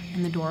door,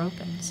 and the door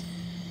opens.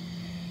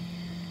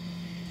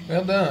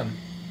 Well done.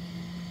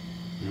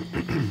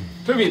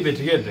 Took me a bit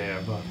to get there,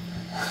 but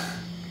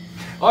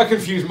I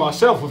confused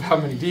myself with how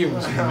many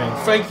deals you made.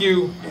 Thank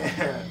you,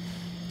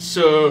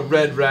 Sir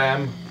Red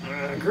Ram.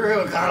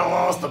 Crew kind of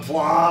lost the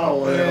plot a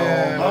little,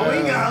 Yeah. but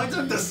we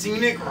took the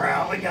scenic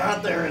route. We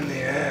got there in the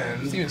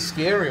It's end. even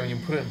scary when you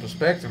put it in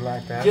perspective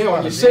like that. Yeah,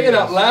 when you say it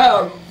out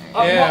loud,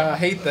 Yeah, I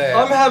hate that.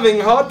 I'm having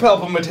heart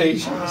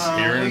palpitations.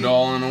 Hearing it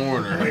all in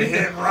order. We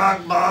hit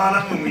rock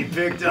bottom and we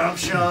picked up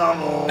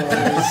shovels.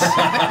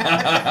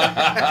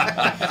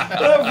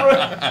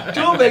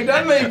 Torbeck,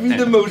 that may be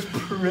the most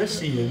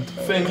prescient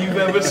thing you've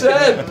ever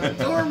said.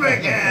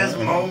 Torbeck has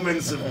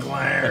moments of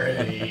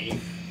clarity.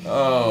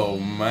 Oh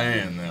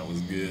man, that was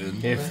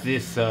good. If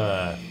this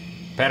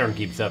pattern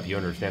keeps up, you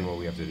understand what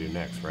we have to do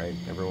next, right,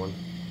 everyone?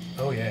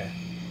 Oh, yeah.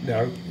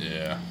 No.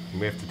 Yeah.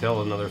 We have to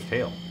tell another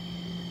tale.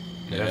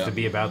 It has to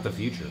be about the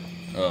future.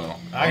 Oh,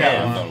 I got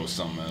I one. thought it was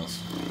something else.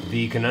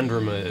 The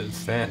conundrum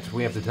is that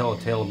we have to tell a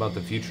tale about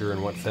the future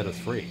and what set us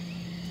free.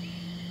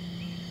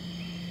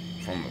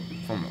 From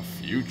the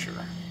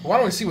future. Why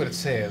don't we see what it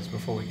says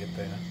before we get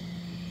there?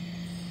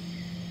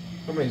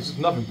 I mean, it's just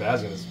nothing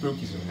bad's gonna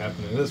spooky's gonna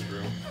happen in this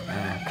room.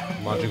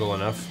 Logical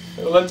enough.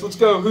 Let's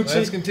go, Hootsie.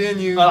 Let's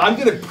continue. I'm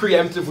gonna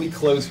preemptively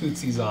close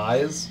Hootsie's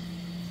eyes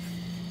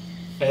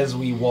as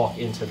we walk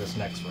into this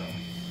next room.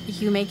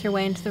 You make your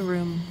way into the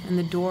room, and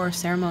the door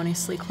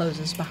ceremoniously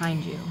closes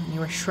behind you, and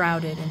you are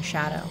shrouded in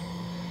shadow.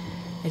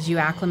 As you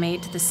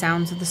acclimate to the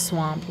sounds of the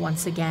swamp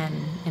once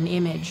again, an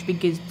image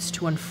begins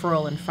to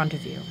unfurl in front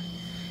of you.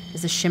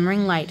 As a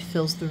shimmering light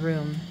fills the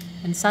room,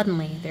 and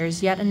suddenly there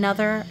is yet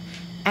another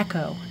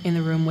echo in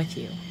the room with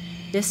you.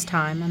 This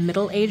time, a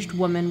middle-aged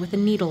woman with a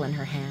needle in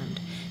her hand,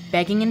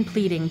 begging and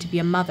pleading to be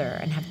a mother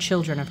and have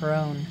children of her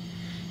own.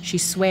 She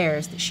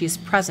swears that she is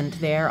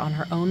present there on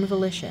her own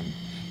volition,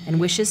 and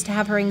wishes to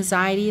have her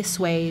anxiety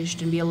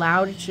assuaged and be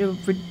allowed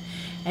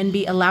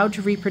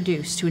to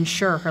reproduce to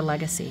ensure her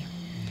legacy.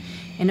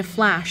 In a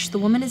flash, the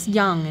woman is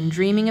young and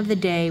dreaming of the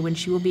day when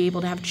she will be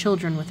able to have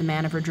children with the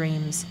man of her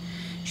dreams.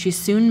 She is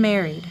soon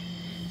married,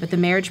 but the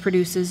marriage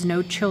produces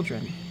no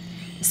children.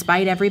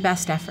 Despite every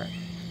best effort,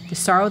 The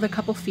sorrow the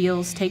couple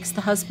feels takes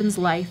the husband's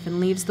life and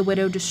leaves the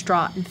widow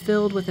distraught and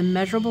filled with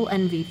immeasurable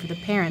envy for the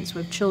parents who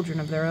have children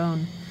of their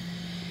own.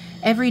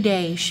 Every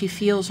day she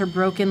feels her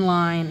broken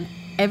line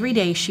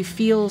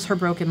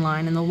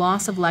and the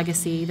loss of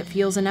legacy that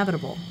feels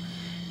inevitable.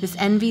 This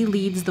envy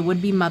leads the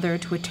would-be mother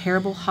to a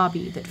terrible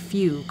hobby that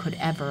few could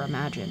ever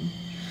imagine.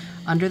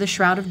 Under the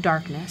shroud of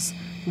darkness,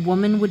 the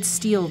woman would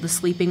steal the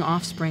sleeping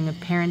offspring of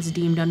parents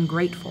deemed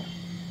ungrateful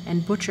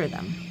and butcher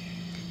them,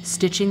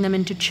 stitching them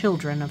into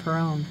children of her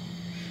own.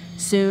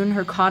 Soon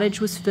her cottage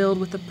was filled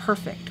with the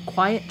perfect,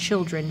 quiet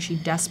children she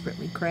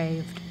desperately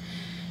craved.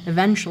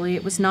 Eventually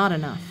it was not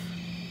enough.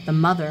 The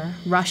mother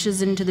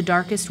rushes into the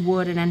darkest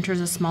wood and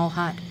enters a small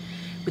hut,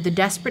 with a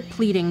desperate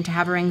pleading to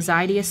have her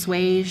anxiety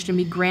assuaged and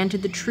be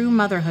granted the true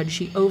motherhood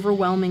she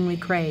overwhelmingly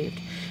craved.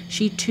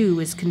 She too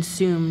is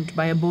consumed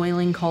by a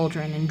boiling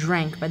cauldron and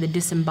drank by the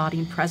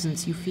disembodied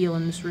presence you feel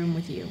in this room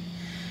with you.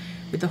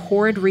 With the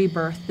horrid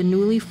rebirth, the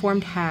newly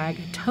formed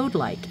hag,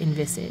 toad-like in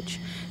visage,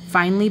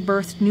 finally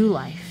birthed new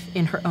life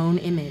in her own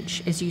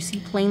image, as you see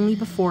plainly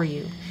before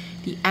you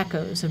the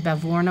echoes of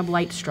Bavlorna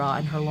Blightstraw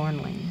and her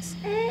lornlings.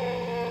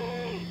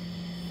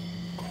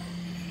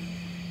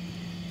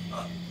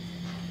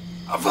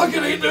 I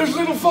fucking hate those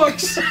little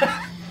fucks!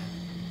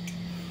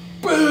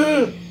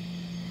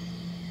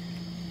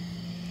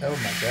 Oh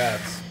my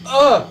god.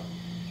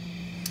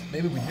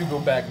 Maybe we do go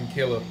back and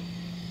kill her.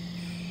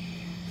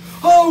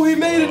 Oh, we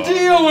made a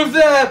deal with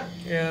that!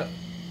 Yeah.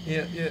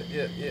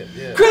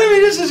 Grammy,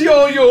 this is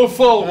all your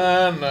fault!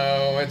 I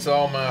know, it's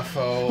all my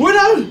fault. We're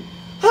not...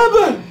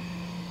 Hubba!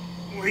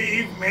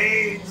 We've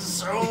made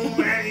so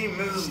many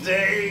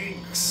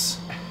mistakes.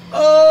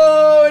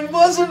 Oh, it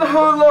wasn't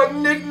her, like,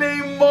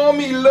 nickname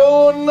Mommy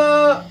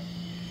Lorna?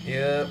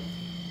 Yep.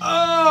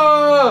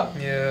 Ah!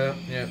 Yep.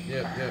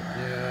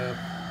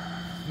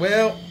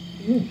 Well,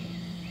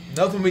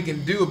 nothing we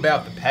can do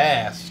about the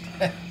past.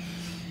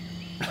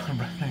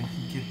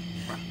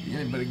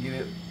 Anybody get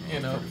it? You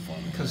know,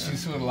 because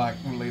she's sort of like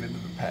related to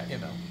the past, you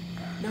know.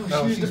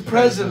 No, she's the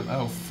present.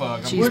 Oh,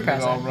 fuck. She's I'm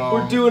present. All wrong.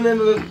 We're doing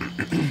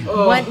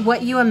it.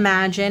 What you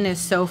imagine is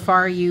so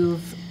far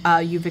you've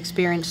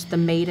experienced the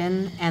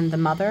maiden and the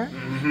mother,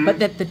 but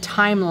that the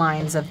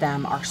timelines of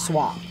them are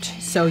swapped.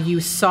 So you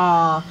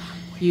saw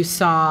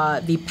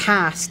the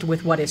past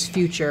with what is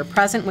future,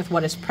 present with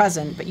what is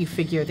present, but you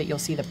figure that you'll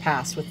see the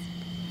past with.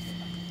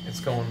 It's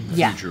going.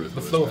 Yeah. Future with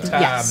the flow of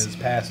time Yes. is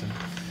passing.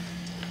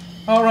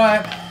 All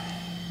right,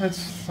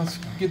 let's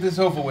get this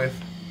over with,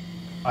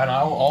 and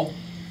I'll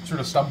sort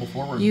of stumble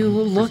forward. You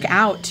look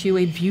out to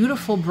a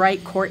beautiful,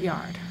 bright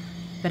courtyard,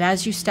 but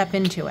as you step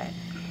into it,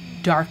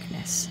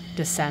 darkness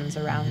descends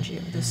around you.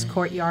 This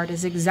courtyard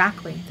is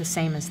exactly the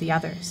same as the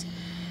others,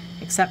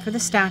 except for the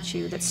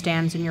statue that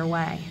stands in your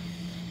way,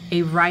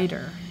 a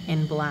rider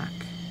in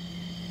black.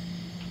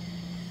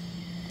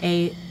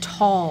 A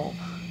tall,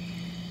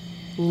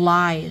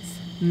 lithe,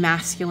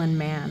 masculine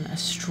man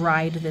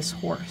astride this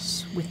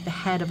horse with the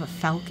head of a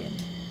falcon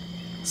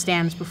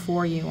stands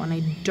before you on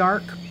a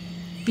dark,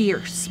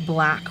 fierce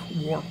black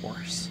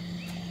warhorse.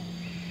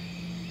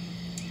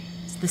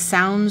 The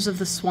sounds of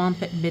the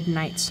swamp at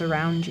midnight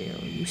surround you.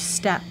 You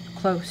step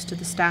close to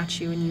the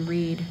statue and you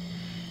read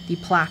the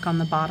plaque on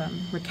the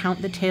bottom.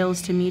 Recount the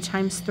tales to me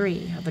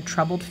 ×3 of a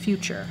troubled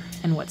future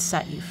and what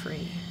set you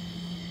free.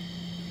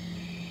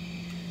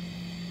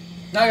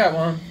 I got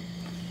one.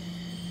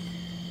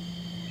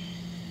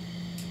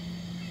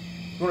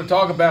 You want to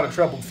talk about a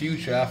troubled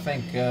future? I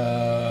think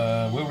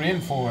we're in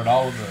for it,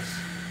 all of us.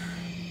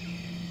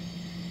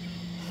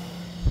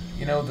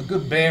 You know, the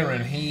good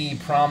Baron, he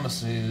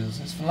promises,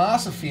 his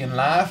philosophy in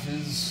life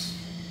is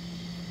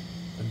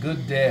a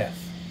good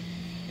death.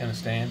 You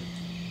understand?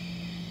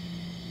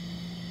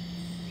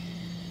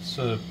 It's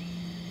a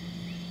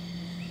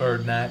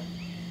bird night.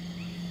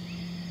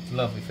 It's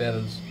lovely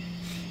feathers.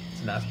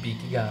 It's a nice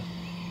beak you got.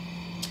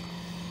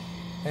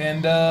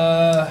 And,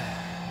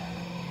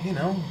 you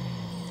know,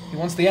 he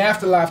wants the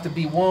afterlife to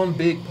be one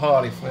big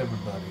party for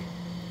everybody.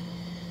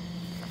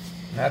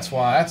 And that's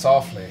why, that's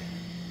awfully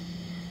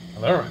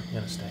alluring, you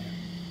understand?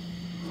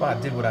 That's why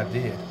I did what I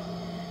did.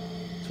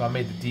 So I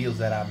made the deals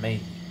that I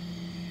made.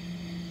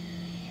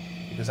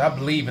 Because I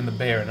believe in the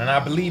Baron, and I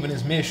believe in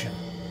his mission.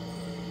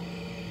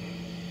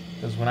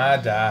 Because when I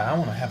die, I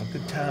want to have a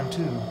good time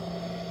too.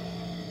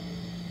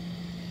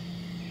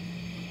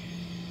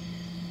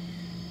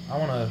 I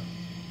want to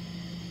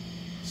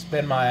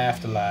spend my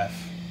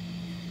afterlife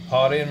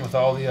partying with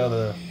all the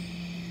other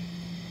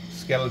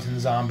skeleton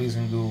zombies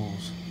and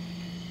ghouls.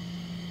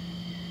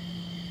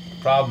 The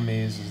problem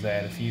is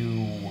that if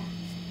you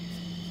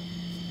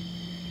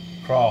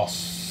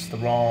cross the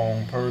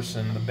wrong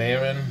person, the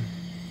Baron,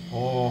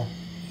 or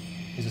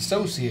his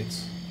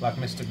associates, like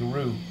Mr.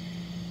 Guru,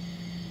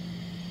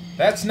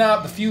 that's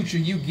not the future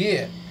you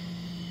get.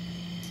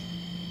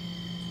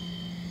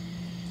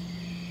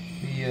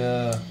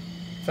 The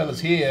fellas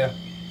here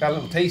got a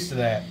little taste of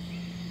that.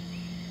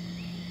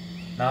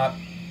 Not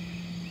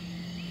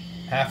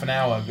half an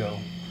hour ago.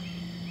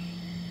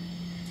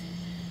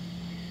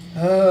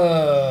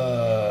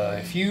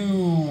 If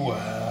you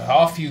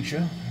our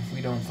future, if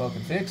we don't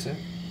fucking fix it,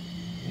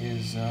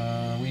 is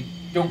we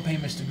don't pay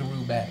Mr.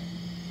 Guru back.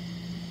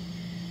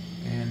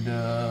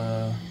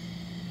 And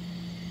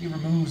he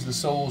removes the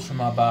souls from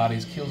our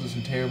bodies, kills us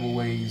in terrible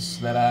ways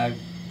that I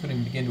couldn't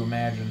even begin to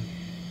imagine.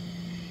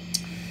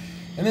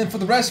 And then for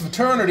the rest of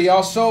eternity,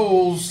 our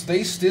souls,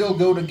 they still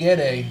go to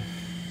Gede,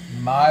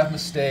 Maya of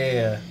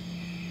Mystere.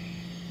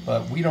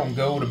 But we don't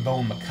go to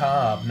Bone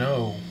Macabre,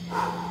 no.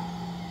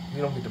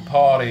 We don't get to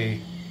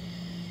party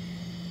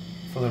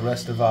for the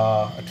rest of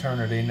our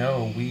eternity,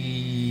 no.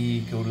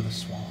 We go to the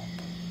swamp.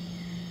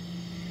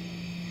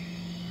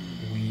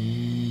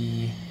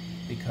 We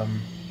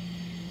become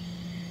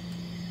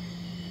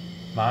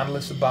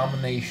mindless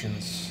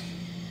abominations,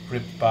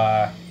 gripped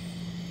by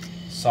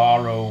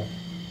sorrow,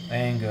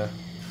 anger,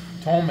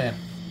 torment.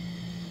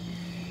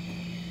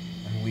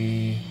 And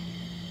we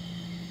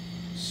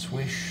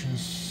swish and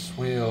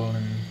swill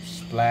and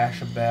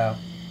splash about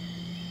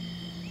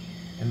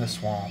in the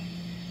swamp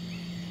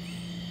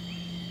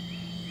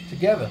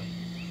together.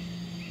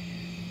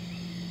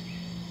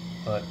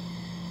 But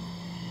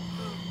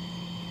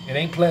it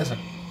ain't pleasant.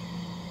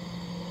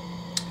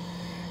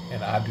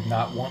 And I do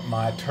not want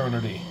my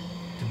eternity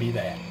to be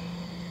that.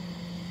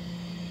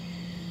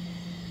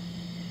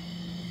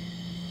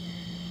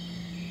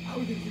 How are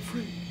we gonna get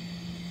free?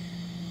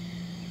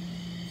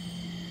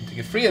 And to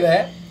get free of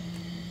that,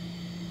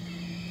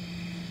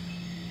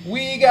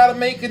 we gotta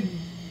make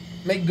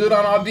good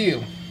on our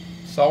deal.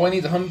 So all we need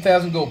is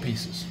 100,000 gold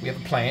pieces. We have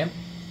a plan.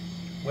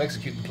 We'll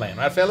execute the plan,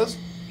 right, fellas?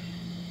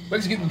 We're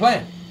executing the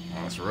plan.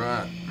 That's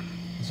right.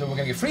 And so we're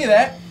gonna get free of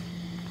that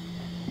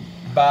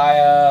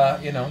by,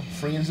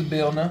 freeing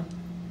Zabilna,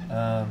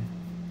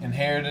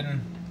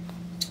 inheriting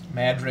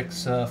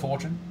Madric's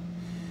fortune,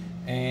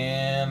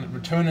 and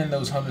returning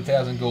those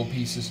 100,000 gold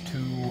pieces to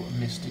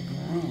Mr.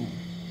 Guru.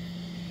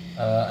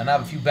 And I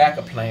have a few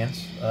backup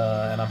plans,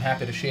 and I'm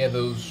happy to share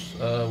those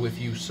with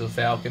you, Sir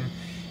Falcon,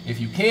 if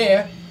you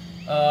care.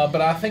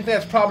 But I think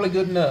that's probably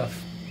good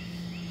enough.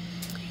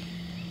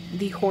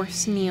 The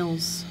horse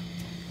kneels,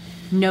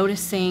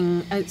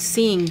 noticing,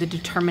 seeing the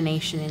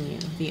determination in you,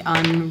 the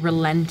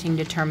unrelenting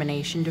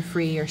determination to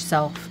free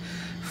yourself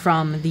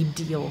from the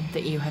deal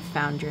that you have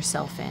found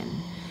yourself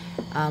in,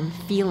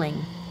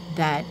 feeling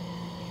that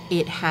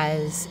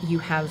you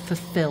have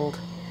fulfilled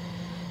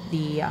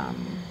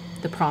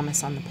the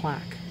promise on the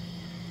plaque.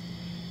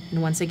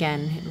 And once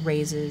again, it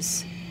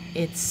raises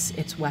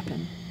its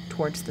weapon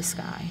towards the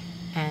sky,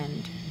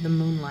 and the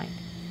moonlight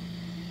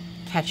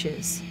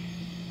catches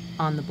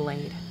on the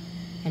blade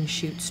and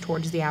shoots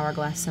towards the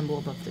hourglass symbol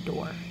above the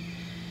door.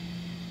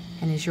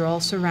 And as you're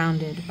all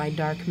surrounded by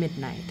dark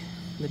midnight,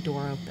 the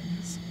door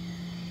opens.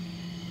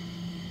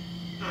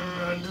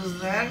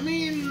 Does that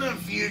mean the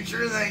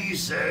future that you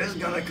said is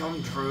gonna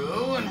come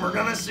true and we're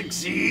gonna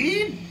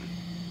succeed?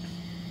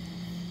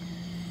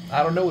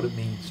 I don't know what it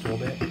means,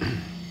 Torbet.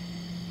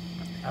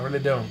 I really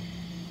don't.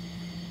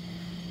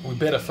 We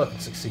better fucking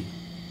succeed.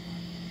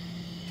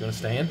 Do you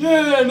understand?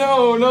 Yeah,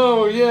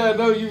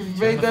 no, you've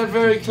made that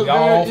very clear. We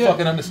all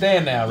fucking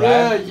understand now,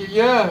 right?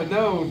 Yeah,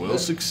 no. We'll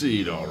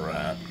succeed, all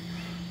right.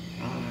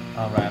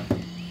 All right.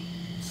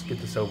 Let's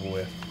get this over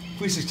with.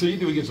 If we succeed,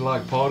 do we get to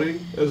like party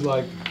as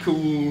like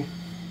cool,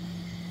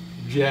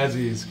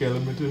 jazzy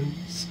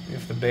skeletons?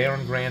 If the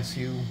Baron grants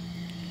you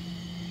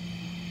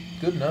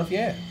good enough,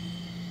 yeah.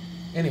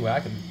 Anyway,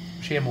 I can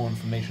share more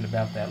information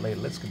about that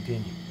later. Let's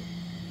continue.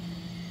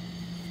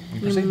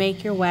 You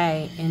make your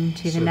way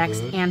into the next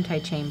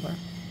antechamber.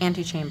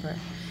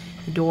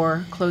 The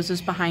door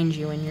closes behind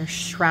you and you're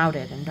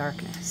shrouded in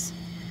darkness.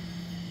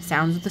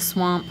 Sounds of the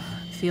swamp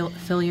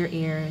fill your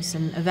ears,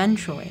 and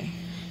eventually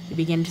you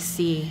begin to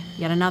see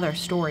yet another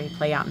story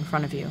play out in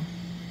front of you.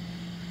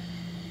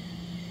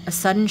 A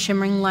sudden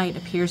shimmering light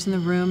appears in the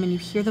room, and you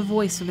hear the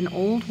voice of an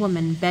old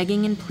woman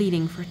begging and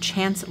pleading for a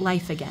chance at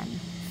life again,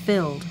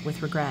 filled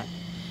with regret.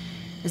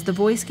 As the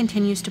voice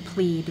continues to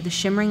plead, the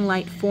shimmering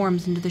light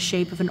forms into the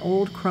shape of an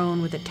old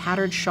crone with a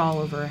tattered shawl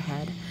over her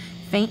head,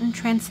 faint and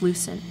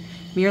translucent,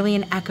 merely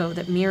an echo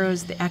that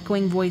mirrors the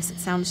echoing voice that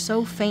sounds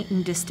so faint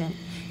and distant,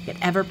 yet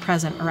ever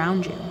present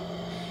around you.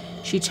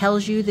 She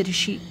tells you that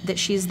she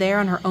is there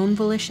on her own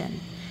volition,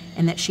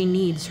 and that she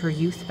needs her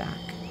youth back,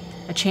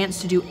 a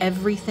chance to do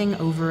everything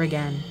over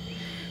again.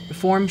 The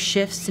form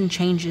shifts and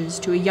changes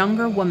to a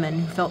younger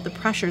woman who felt the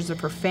pressures of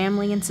her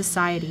family and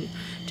society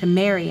to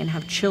marry and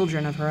have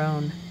children of her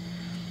own,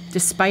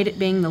 despite it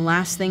being the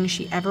last thing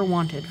she ever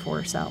wanted for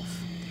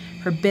herself.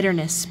 Her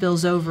bitterness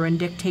spills over and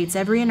dictates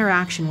every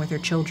interaction with her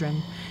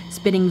children,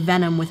 spitting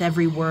venom with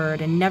every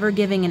word and never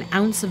giving an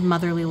ounce of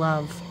motherly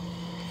love.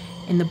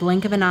 In the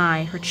blink of an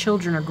eye, her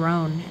children are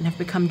grown and have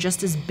become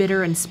just as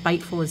bitter and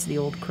spiteful as the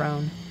old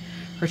crone.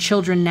 Her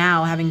children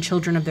now having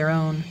children of their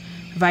own,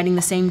 providing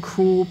the same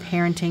cruel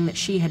parenting that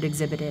she had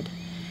exhibited.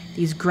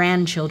 These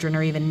grandchildren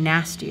are even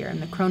nastier,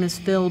 and the crone is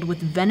filled with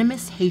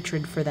venomous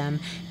hatred for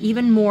them,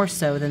 even more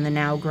so than the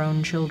now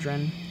grown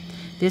children.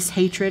 This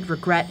hatred,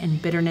 regret,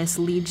 and bitterness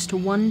leads to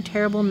one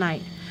terrible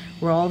night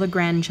where all the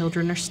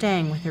grandchildren are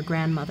staying with their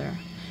grandmother.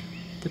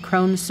 The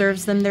crone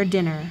serves them their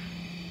dinner,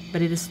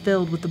 but it is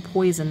filled with the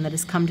poison that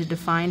has come to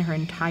define her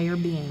entire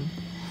being.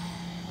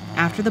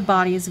 After the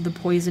bodies of the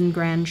poisoned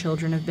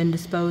grandchildren have been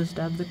disposed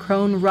of, the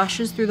crone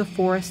rushes through the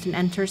forest and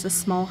enters a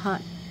small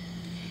hut.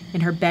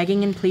 In her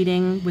begging and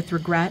pleading with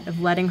regret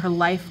of letting her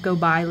life go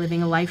by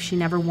living a life she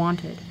never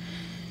wanted,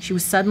 she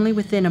was suddenly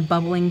within a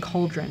bubbling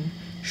cauldron,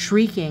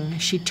 shrieking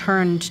as she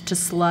turned to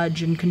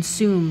sludge and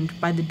consumed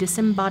by the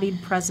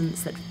disembodied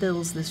presence that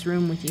fills this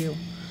room with you.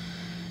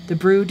 The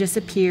brew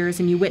disappears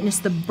and you witness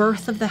the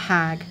birth of the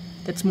hag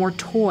that's more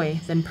toy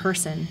than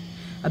person,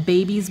 a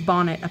baby's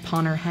bonnet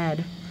upon her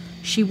head.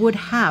 She would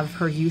have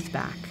her youth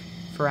back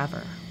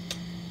forever.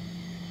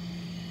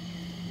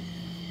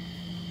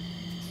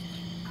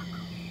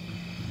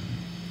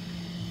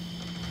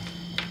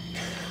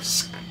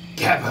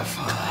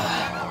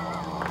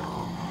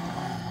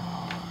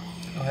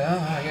 Well,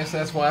 I guess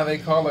that's why they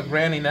call it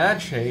Granny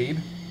Nightshade.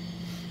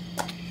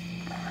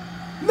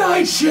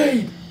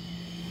 Nightshade!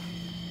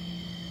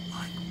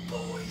 Like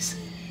poison.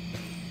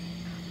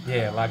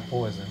 Yeah, like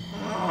poison.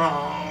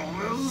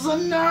 Oh, this is a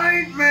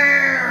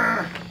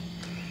nightmare!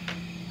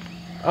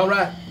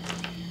 Alright.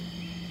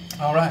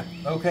 Alright,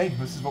 okay,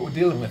 this is what we're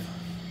dealing with.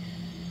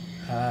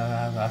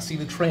 I see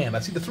the trend, I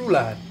see the through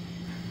line.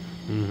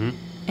 Mm-hmm.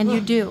 And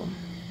you do,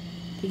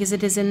 because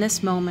it is in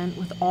this moment,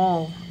 with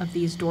all of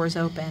these doors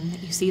open,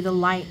 that you see the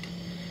light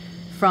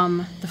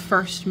from the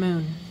first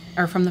moon,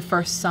 or from the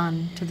first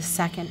sun to the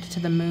second to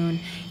the moon,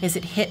 as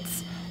it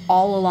hits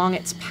all along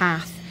its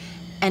path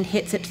and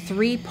hits at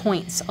 3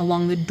 points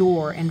along the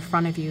door in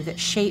front of you that's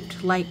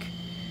shaped like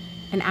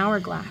an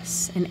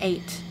hourglass, an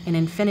 8, an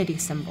infinity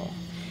symbol.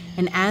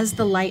 And as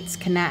the lights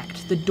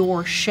connect, the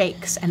door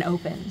shakes and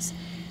opens.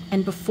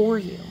 And before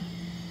you,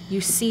 you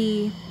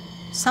see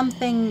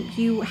something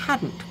you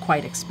hadn't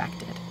quite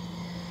expected.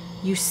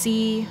 You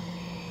see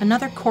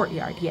another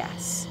courtyard,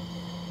 yes,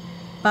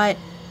 but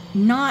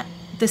not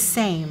the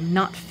same,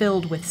 not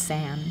filled with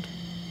sand.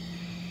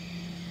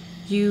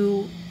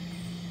 You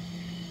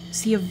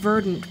see a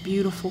verdant,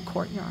 beautiful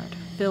courtyard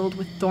filled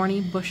with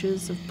thorny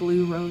bushes of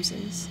blue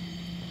roses,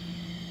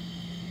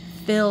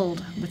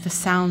 filled with the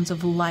sounds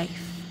of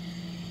life.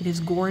 It is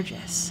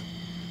gorgeous.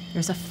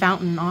 There's a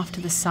fountain off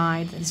to the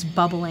side that is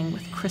bubbling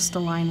with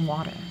crystalline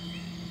water.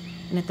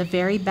 And at the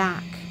very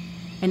back,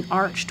 an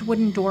arched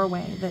wooden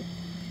doorway that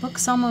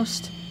looks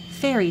almost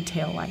fairy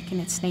tale-like in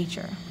its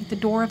nature, like the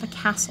door of a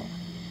castle,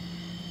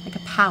 like a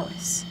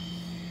palace.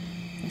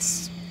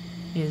 This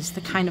is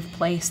the kind of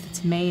place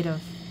that's made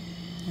of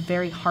the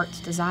very heart's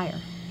desire.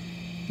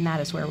 And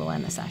that is where we'll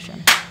end the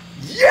session.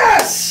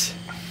 Yes!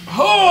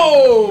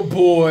 Oh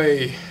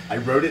boy! I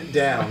wrote it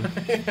down.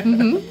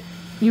 Mm-hmm.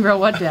 You wrote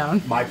what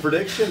down? My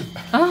prediction.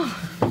 Oh.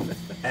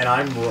 And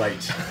I'm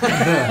right.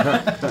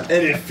 And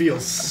it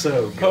feels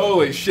so good.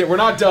 Holy shit, we're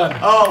not done.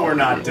 Oh, we're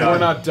not done. We're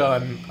not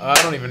done. I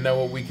don't even know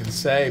what we can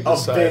say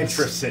besides...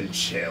 Avantress and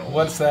Chill.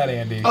 What's that,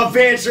 Andy?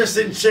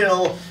 Avantress and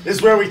Chill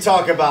is where we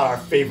talk about our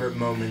favorite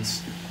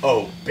moments.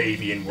 Oh,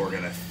 baby, and we're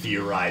going to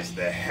theorize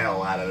the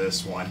hell out of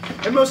this one.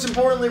 And most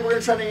importantly, we're going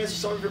to try to answer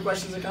some of your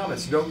questions and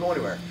comments, so don't go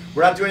anywhere.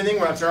 We're not doing anything.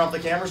 We're not turning off the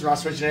cameras. We're not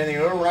switching anything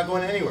over. We're not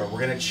going anywhere. We're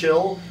going to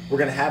chill. We're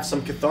going to have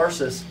some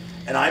catharsis.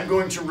 And I'm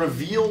going to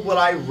reveal what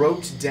I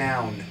wrote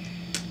down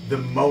the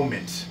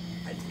moment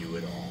I knew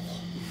it all.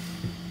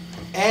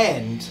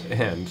 And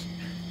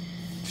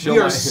Shill we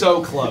are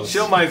so close.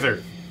 Shill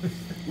Miser.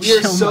 We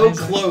are so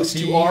close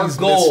to our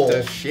goal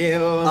for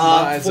VIPs.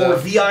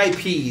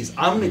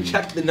 I'm going to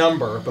check the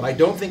number, but I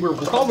don't think we're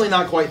probably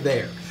not quite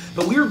there.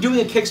 But we're doing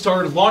a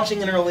Kickstarter,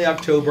 launching in early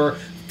October.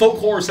 Folk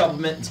Horror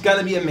Supplement. It's going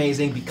to be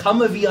amazing.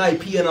 Become a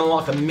VIP and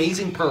unlock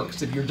amazing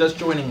perks if you're just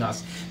joining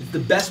us. It's the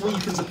best way you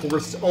can support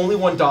us. It's only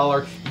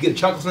 $1. You get a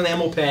Chuckles and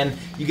Enamel pen.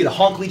 You get a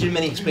Honk Legion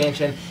mini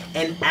expansion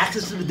and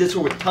access to the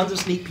Discord with tons of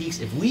sneak peeks.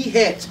 If we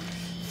hit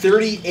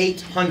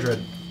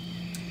 3,800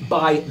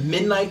 by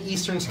midnight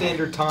Eastern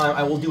Standard Time,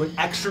 I will do an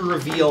extra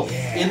reveal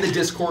in the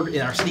Discord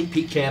in our sneak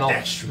peek channel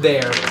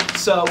there.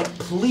 So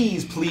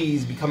please,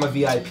 please become a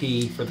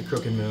VIP for the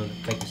Crooked Moon.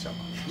 Thank you so much.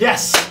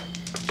 Yes.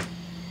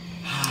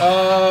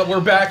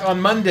 We're back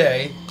on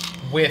Monday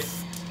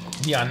with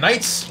Neon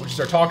Nights, which is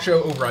our talk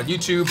show over on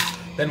YouTube.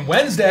 Then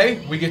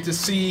Wednesday, we get to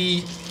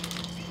see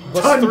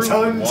what's through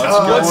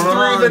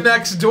the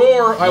next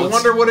door. I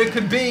wonder what it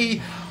could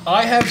be.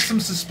 I have some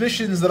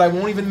suspicions that I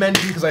won't even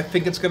mention because I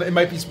think it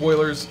might be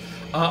spoilers.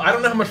 I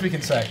don't know how much we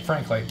can say,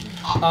 frankly.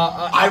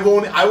 I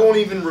won't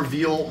even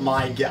reveal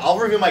my guess. I'll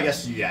reveal my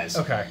guess to you guys.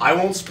 Okay. I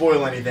won't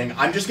spoil anything.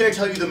 I'm just gonna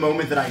tell you the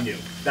moment that I knew.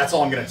 That's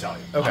all I'm gonna tell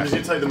you. Okay. I'm just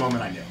gonna tell you the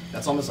moment I knew.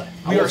 That's all I'm gonna say.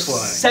 We are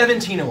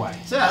 17 away.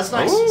 So yeah, that's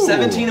nice. Ooh.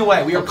 17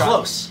 away. We are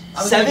close.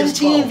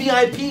 17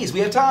 VIPs. We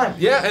have time.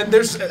 Yeah, and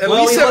there's at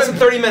least less than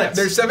 30 minutes.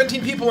 There's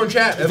 17 people in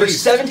chat. There's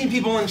 17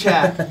 people in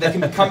chat that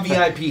can become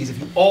VIPs. If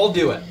you all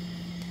do it,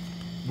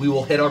 we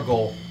will hit our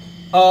goal.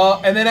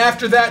 And then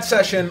after that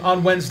session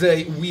on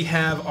Wednesday, we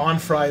have on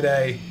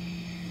Friday,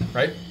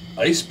 right?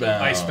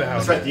 Icebound. Icebound.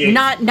 That's right. The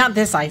 8th. Not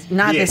this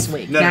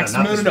week. No, next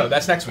not week. this No,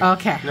 that's next week.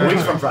 Okay. A week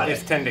from Friday.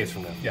 It's 10 days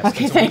from now. Yes, Okay, it's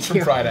a week thank from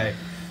you. Friday.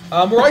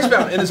 We're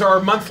Icebound, and it's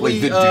our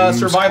monthly Like the Dooms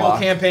survival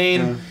clock.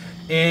 campaign.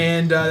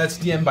 And that's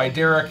DM'd by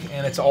Derek,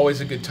 and it's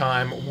always a good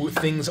time.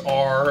 Things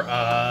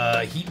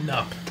are heating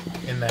up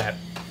in that.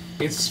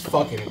 It's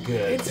fucking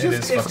good. It's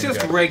just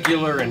good.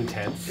 regular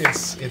intense.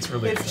 It's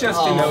really It's good. just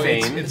No,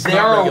 insane. it's There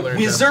not are regular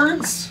intense.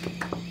 wizards.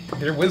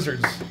 They're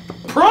wizards.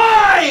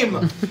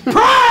 Prime!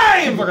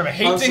 Prime! We're gonna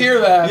hate to hear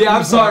that. Yeah,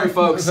 I'm sorry,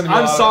 folks. There's gonna be a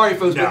I'm lot of- sorry,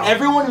 folks. No. But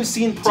everyone who's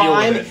seen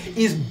Prime with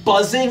is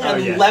buzzing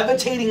and yeah.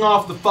 levitating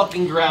off the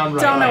fucking ground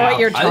right now. Don't know what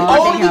you're talking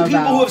All of the about.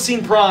 people who have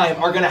seen Prime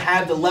are going to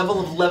have the level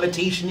of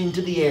levitation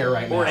into the air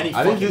right now. Or any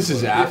I think fucking this is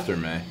clue. after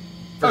me.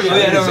 Oh, yeah, I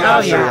think no, this is no,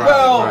 after yeah. where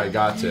Well- I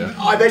got to.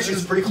 I bet you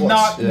it's pretty close.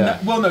 Not, Yeah.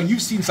 well, no,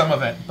 you've seen some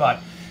of it, but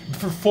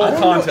for full I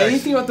don't know context.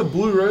 anything about the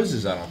blue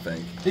roses, I don't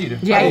think. Yeah, you do.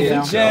 Yeah, you do.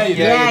 Yeah, you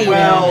do. Yeah, you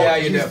well, Yeah,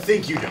 you you do.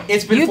 think you don't.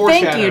 It's been You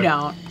foreshadowed. think you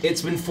don't.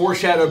 It's been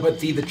foreshadowed, but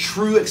the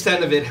true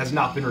extent of it has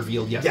not been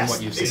revealed yet from Yes,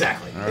 what you've seen.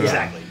 exactly. All right.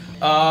 Exactly.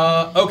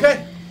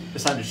 Okay.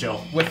 It's time to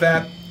chill. With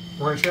that,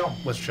 we're gonna chill.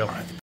 Let's chill.